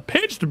battle, a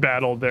pitched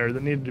battle there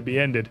that needed to be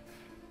ended.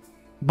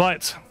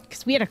 But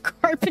Because we had a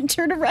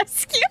carpenter to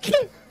rescue.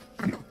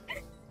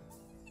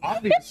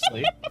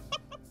 Obviously,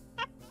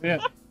 Yeah.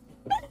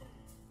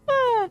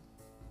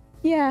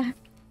 Yeah.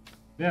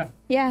 Yeah.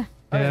 Yeah.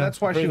 I mean, Yeah.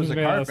 that's why she was a Brings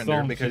me out of carpenter,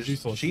 some because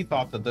Jesus. she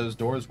thought that those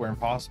doors were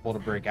impossible to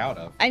break out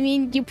of. I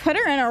mean, you put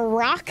her in a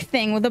rock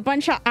thing with a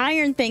bunch of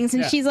iron things,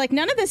 and Yeah. she's like,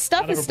 none of this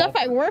stuff Out of is her stuff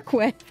I ballpark. work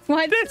with.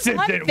 Why this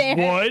not isn't there?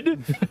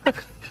 wood.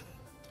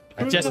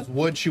 If it was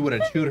wood, she would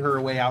have chewed her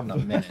way out in a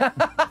minute.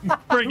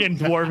 Friggin'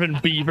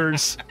 dwarven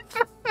beavers.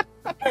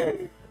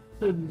 I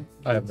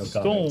have no comments.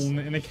 Stone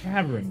in a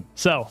cavern.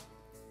 So,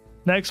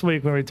 next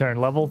week when we return,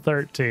 level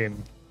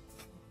 13.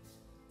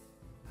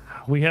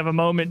 We have a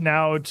moment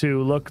now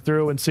to look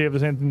through and see if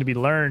there's anything to be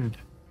learned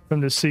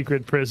from this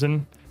secret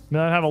prison. We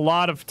don't have a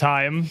lot of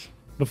time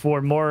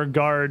before more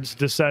guards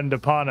descend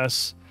upon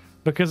us.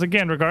 Because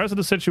again, regardless of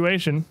the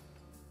situation,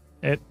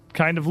 it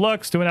kind of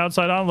looks to an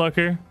outside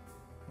onlooker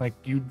like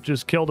you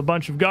just killed a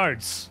bunch of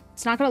guards.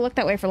 It's not going to look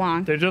that way for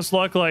long. They just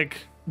look like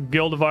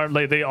Guild of Arms.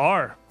 They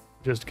are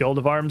just Guild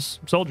of Arms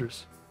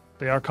soldiers.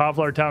 They are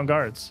Kovlar town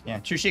guards. Yeah,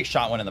 Chushik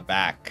shot one in the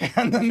back.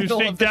 In the middle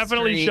She of the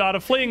definitely street. shot a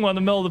fleeing one in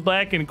the middle of the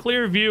back in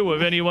clear view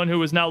of anyone who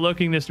was now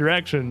looking this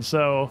direction.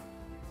 So,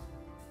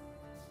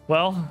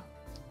 well,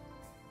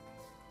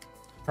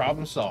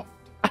 Problem solved.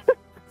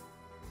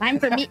 Time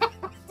for me.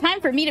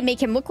 Time for me to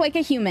make him look like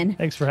a human.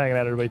 thanks for hanging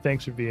out, everybody.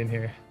 Thanks for being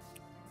here.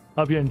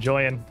 Hope you're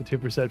enjoying the 2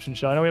 perception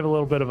show. I know we have a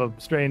little bit of a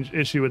strange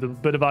issue with a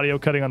bit of audio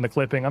cutting on the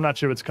clipping. I'm not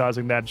sure what's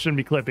causing that. It shouldn't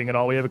be clipping at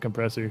all. We have a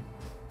compressor.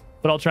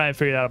 But I'll try and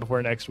figure it out before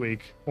next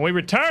week. When we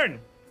return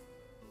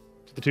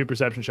to the 2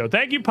 Perception Show.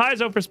 Thank you,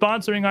 Paizo, for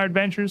sponsoring our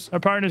adventures. Our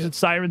partners at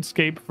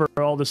Sirenscape for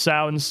all the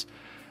sounds.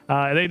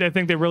 I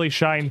think they really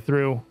shine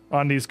through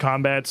on these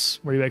combats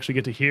where you actually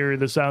get to hear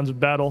the sounds of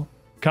battle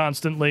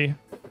constantly.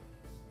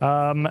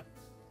 And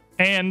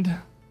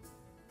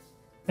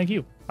thank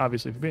you,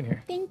 obviously, for being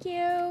here. Thank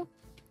you.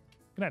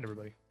 Good night,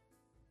 everybody.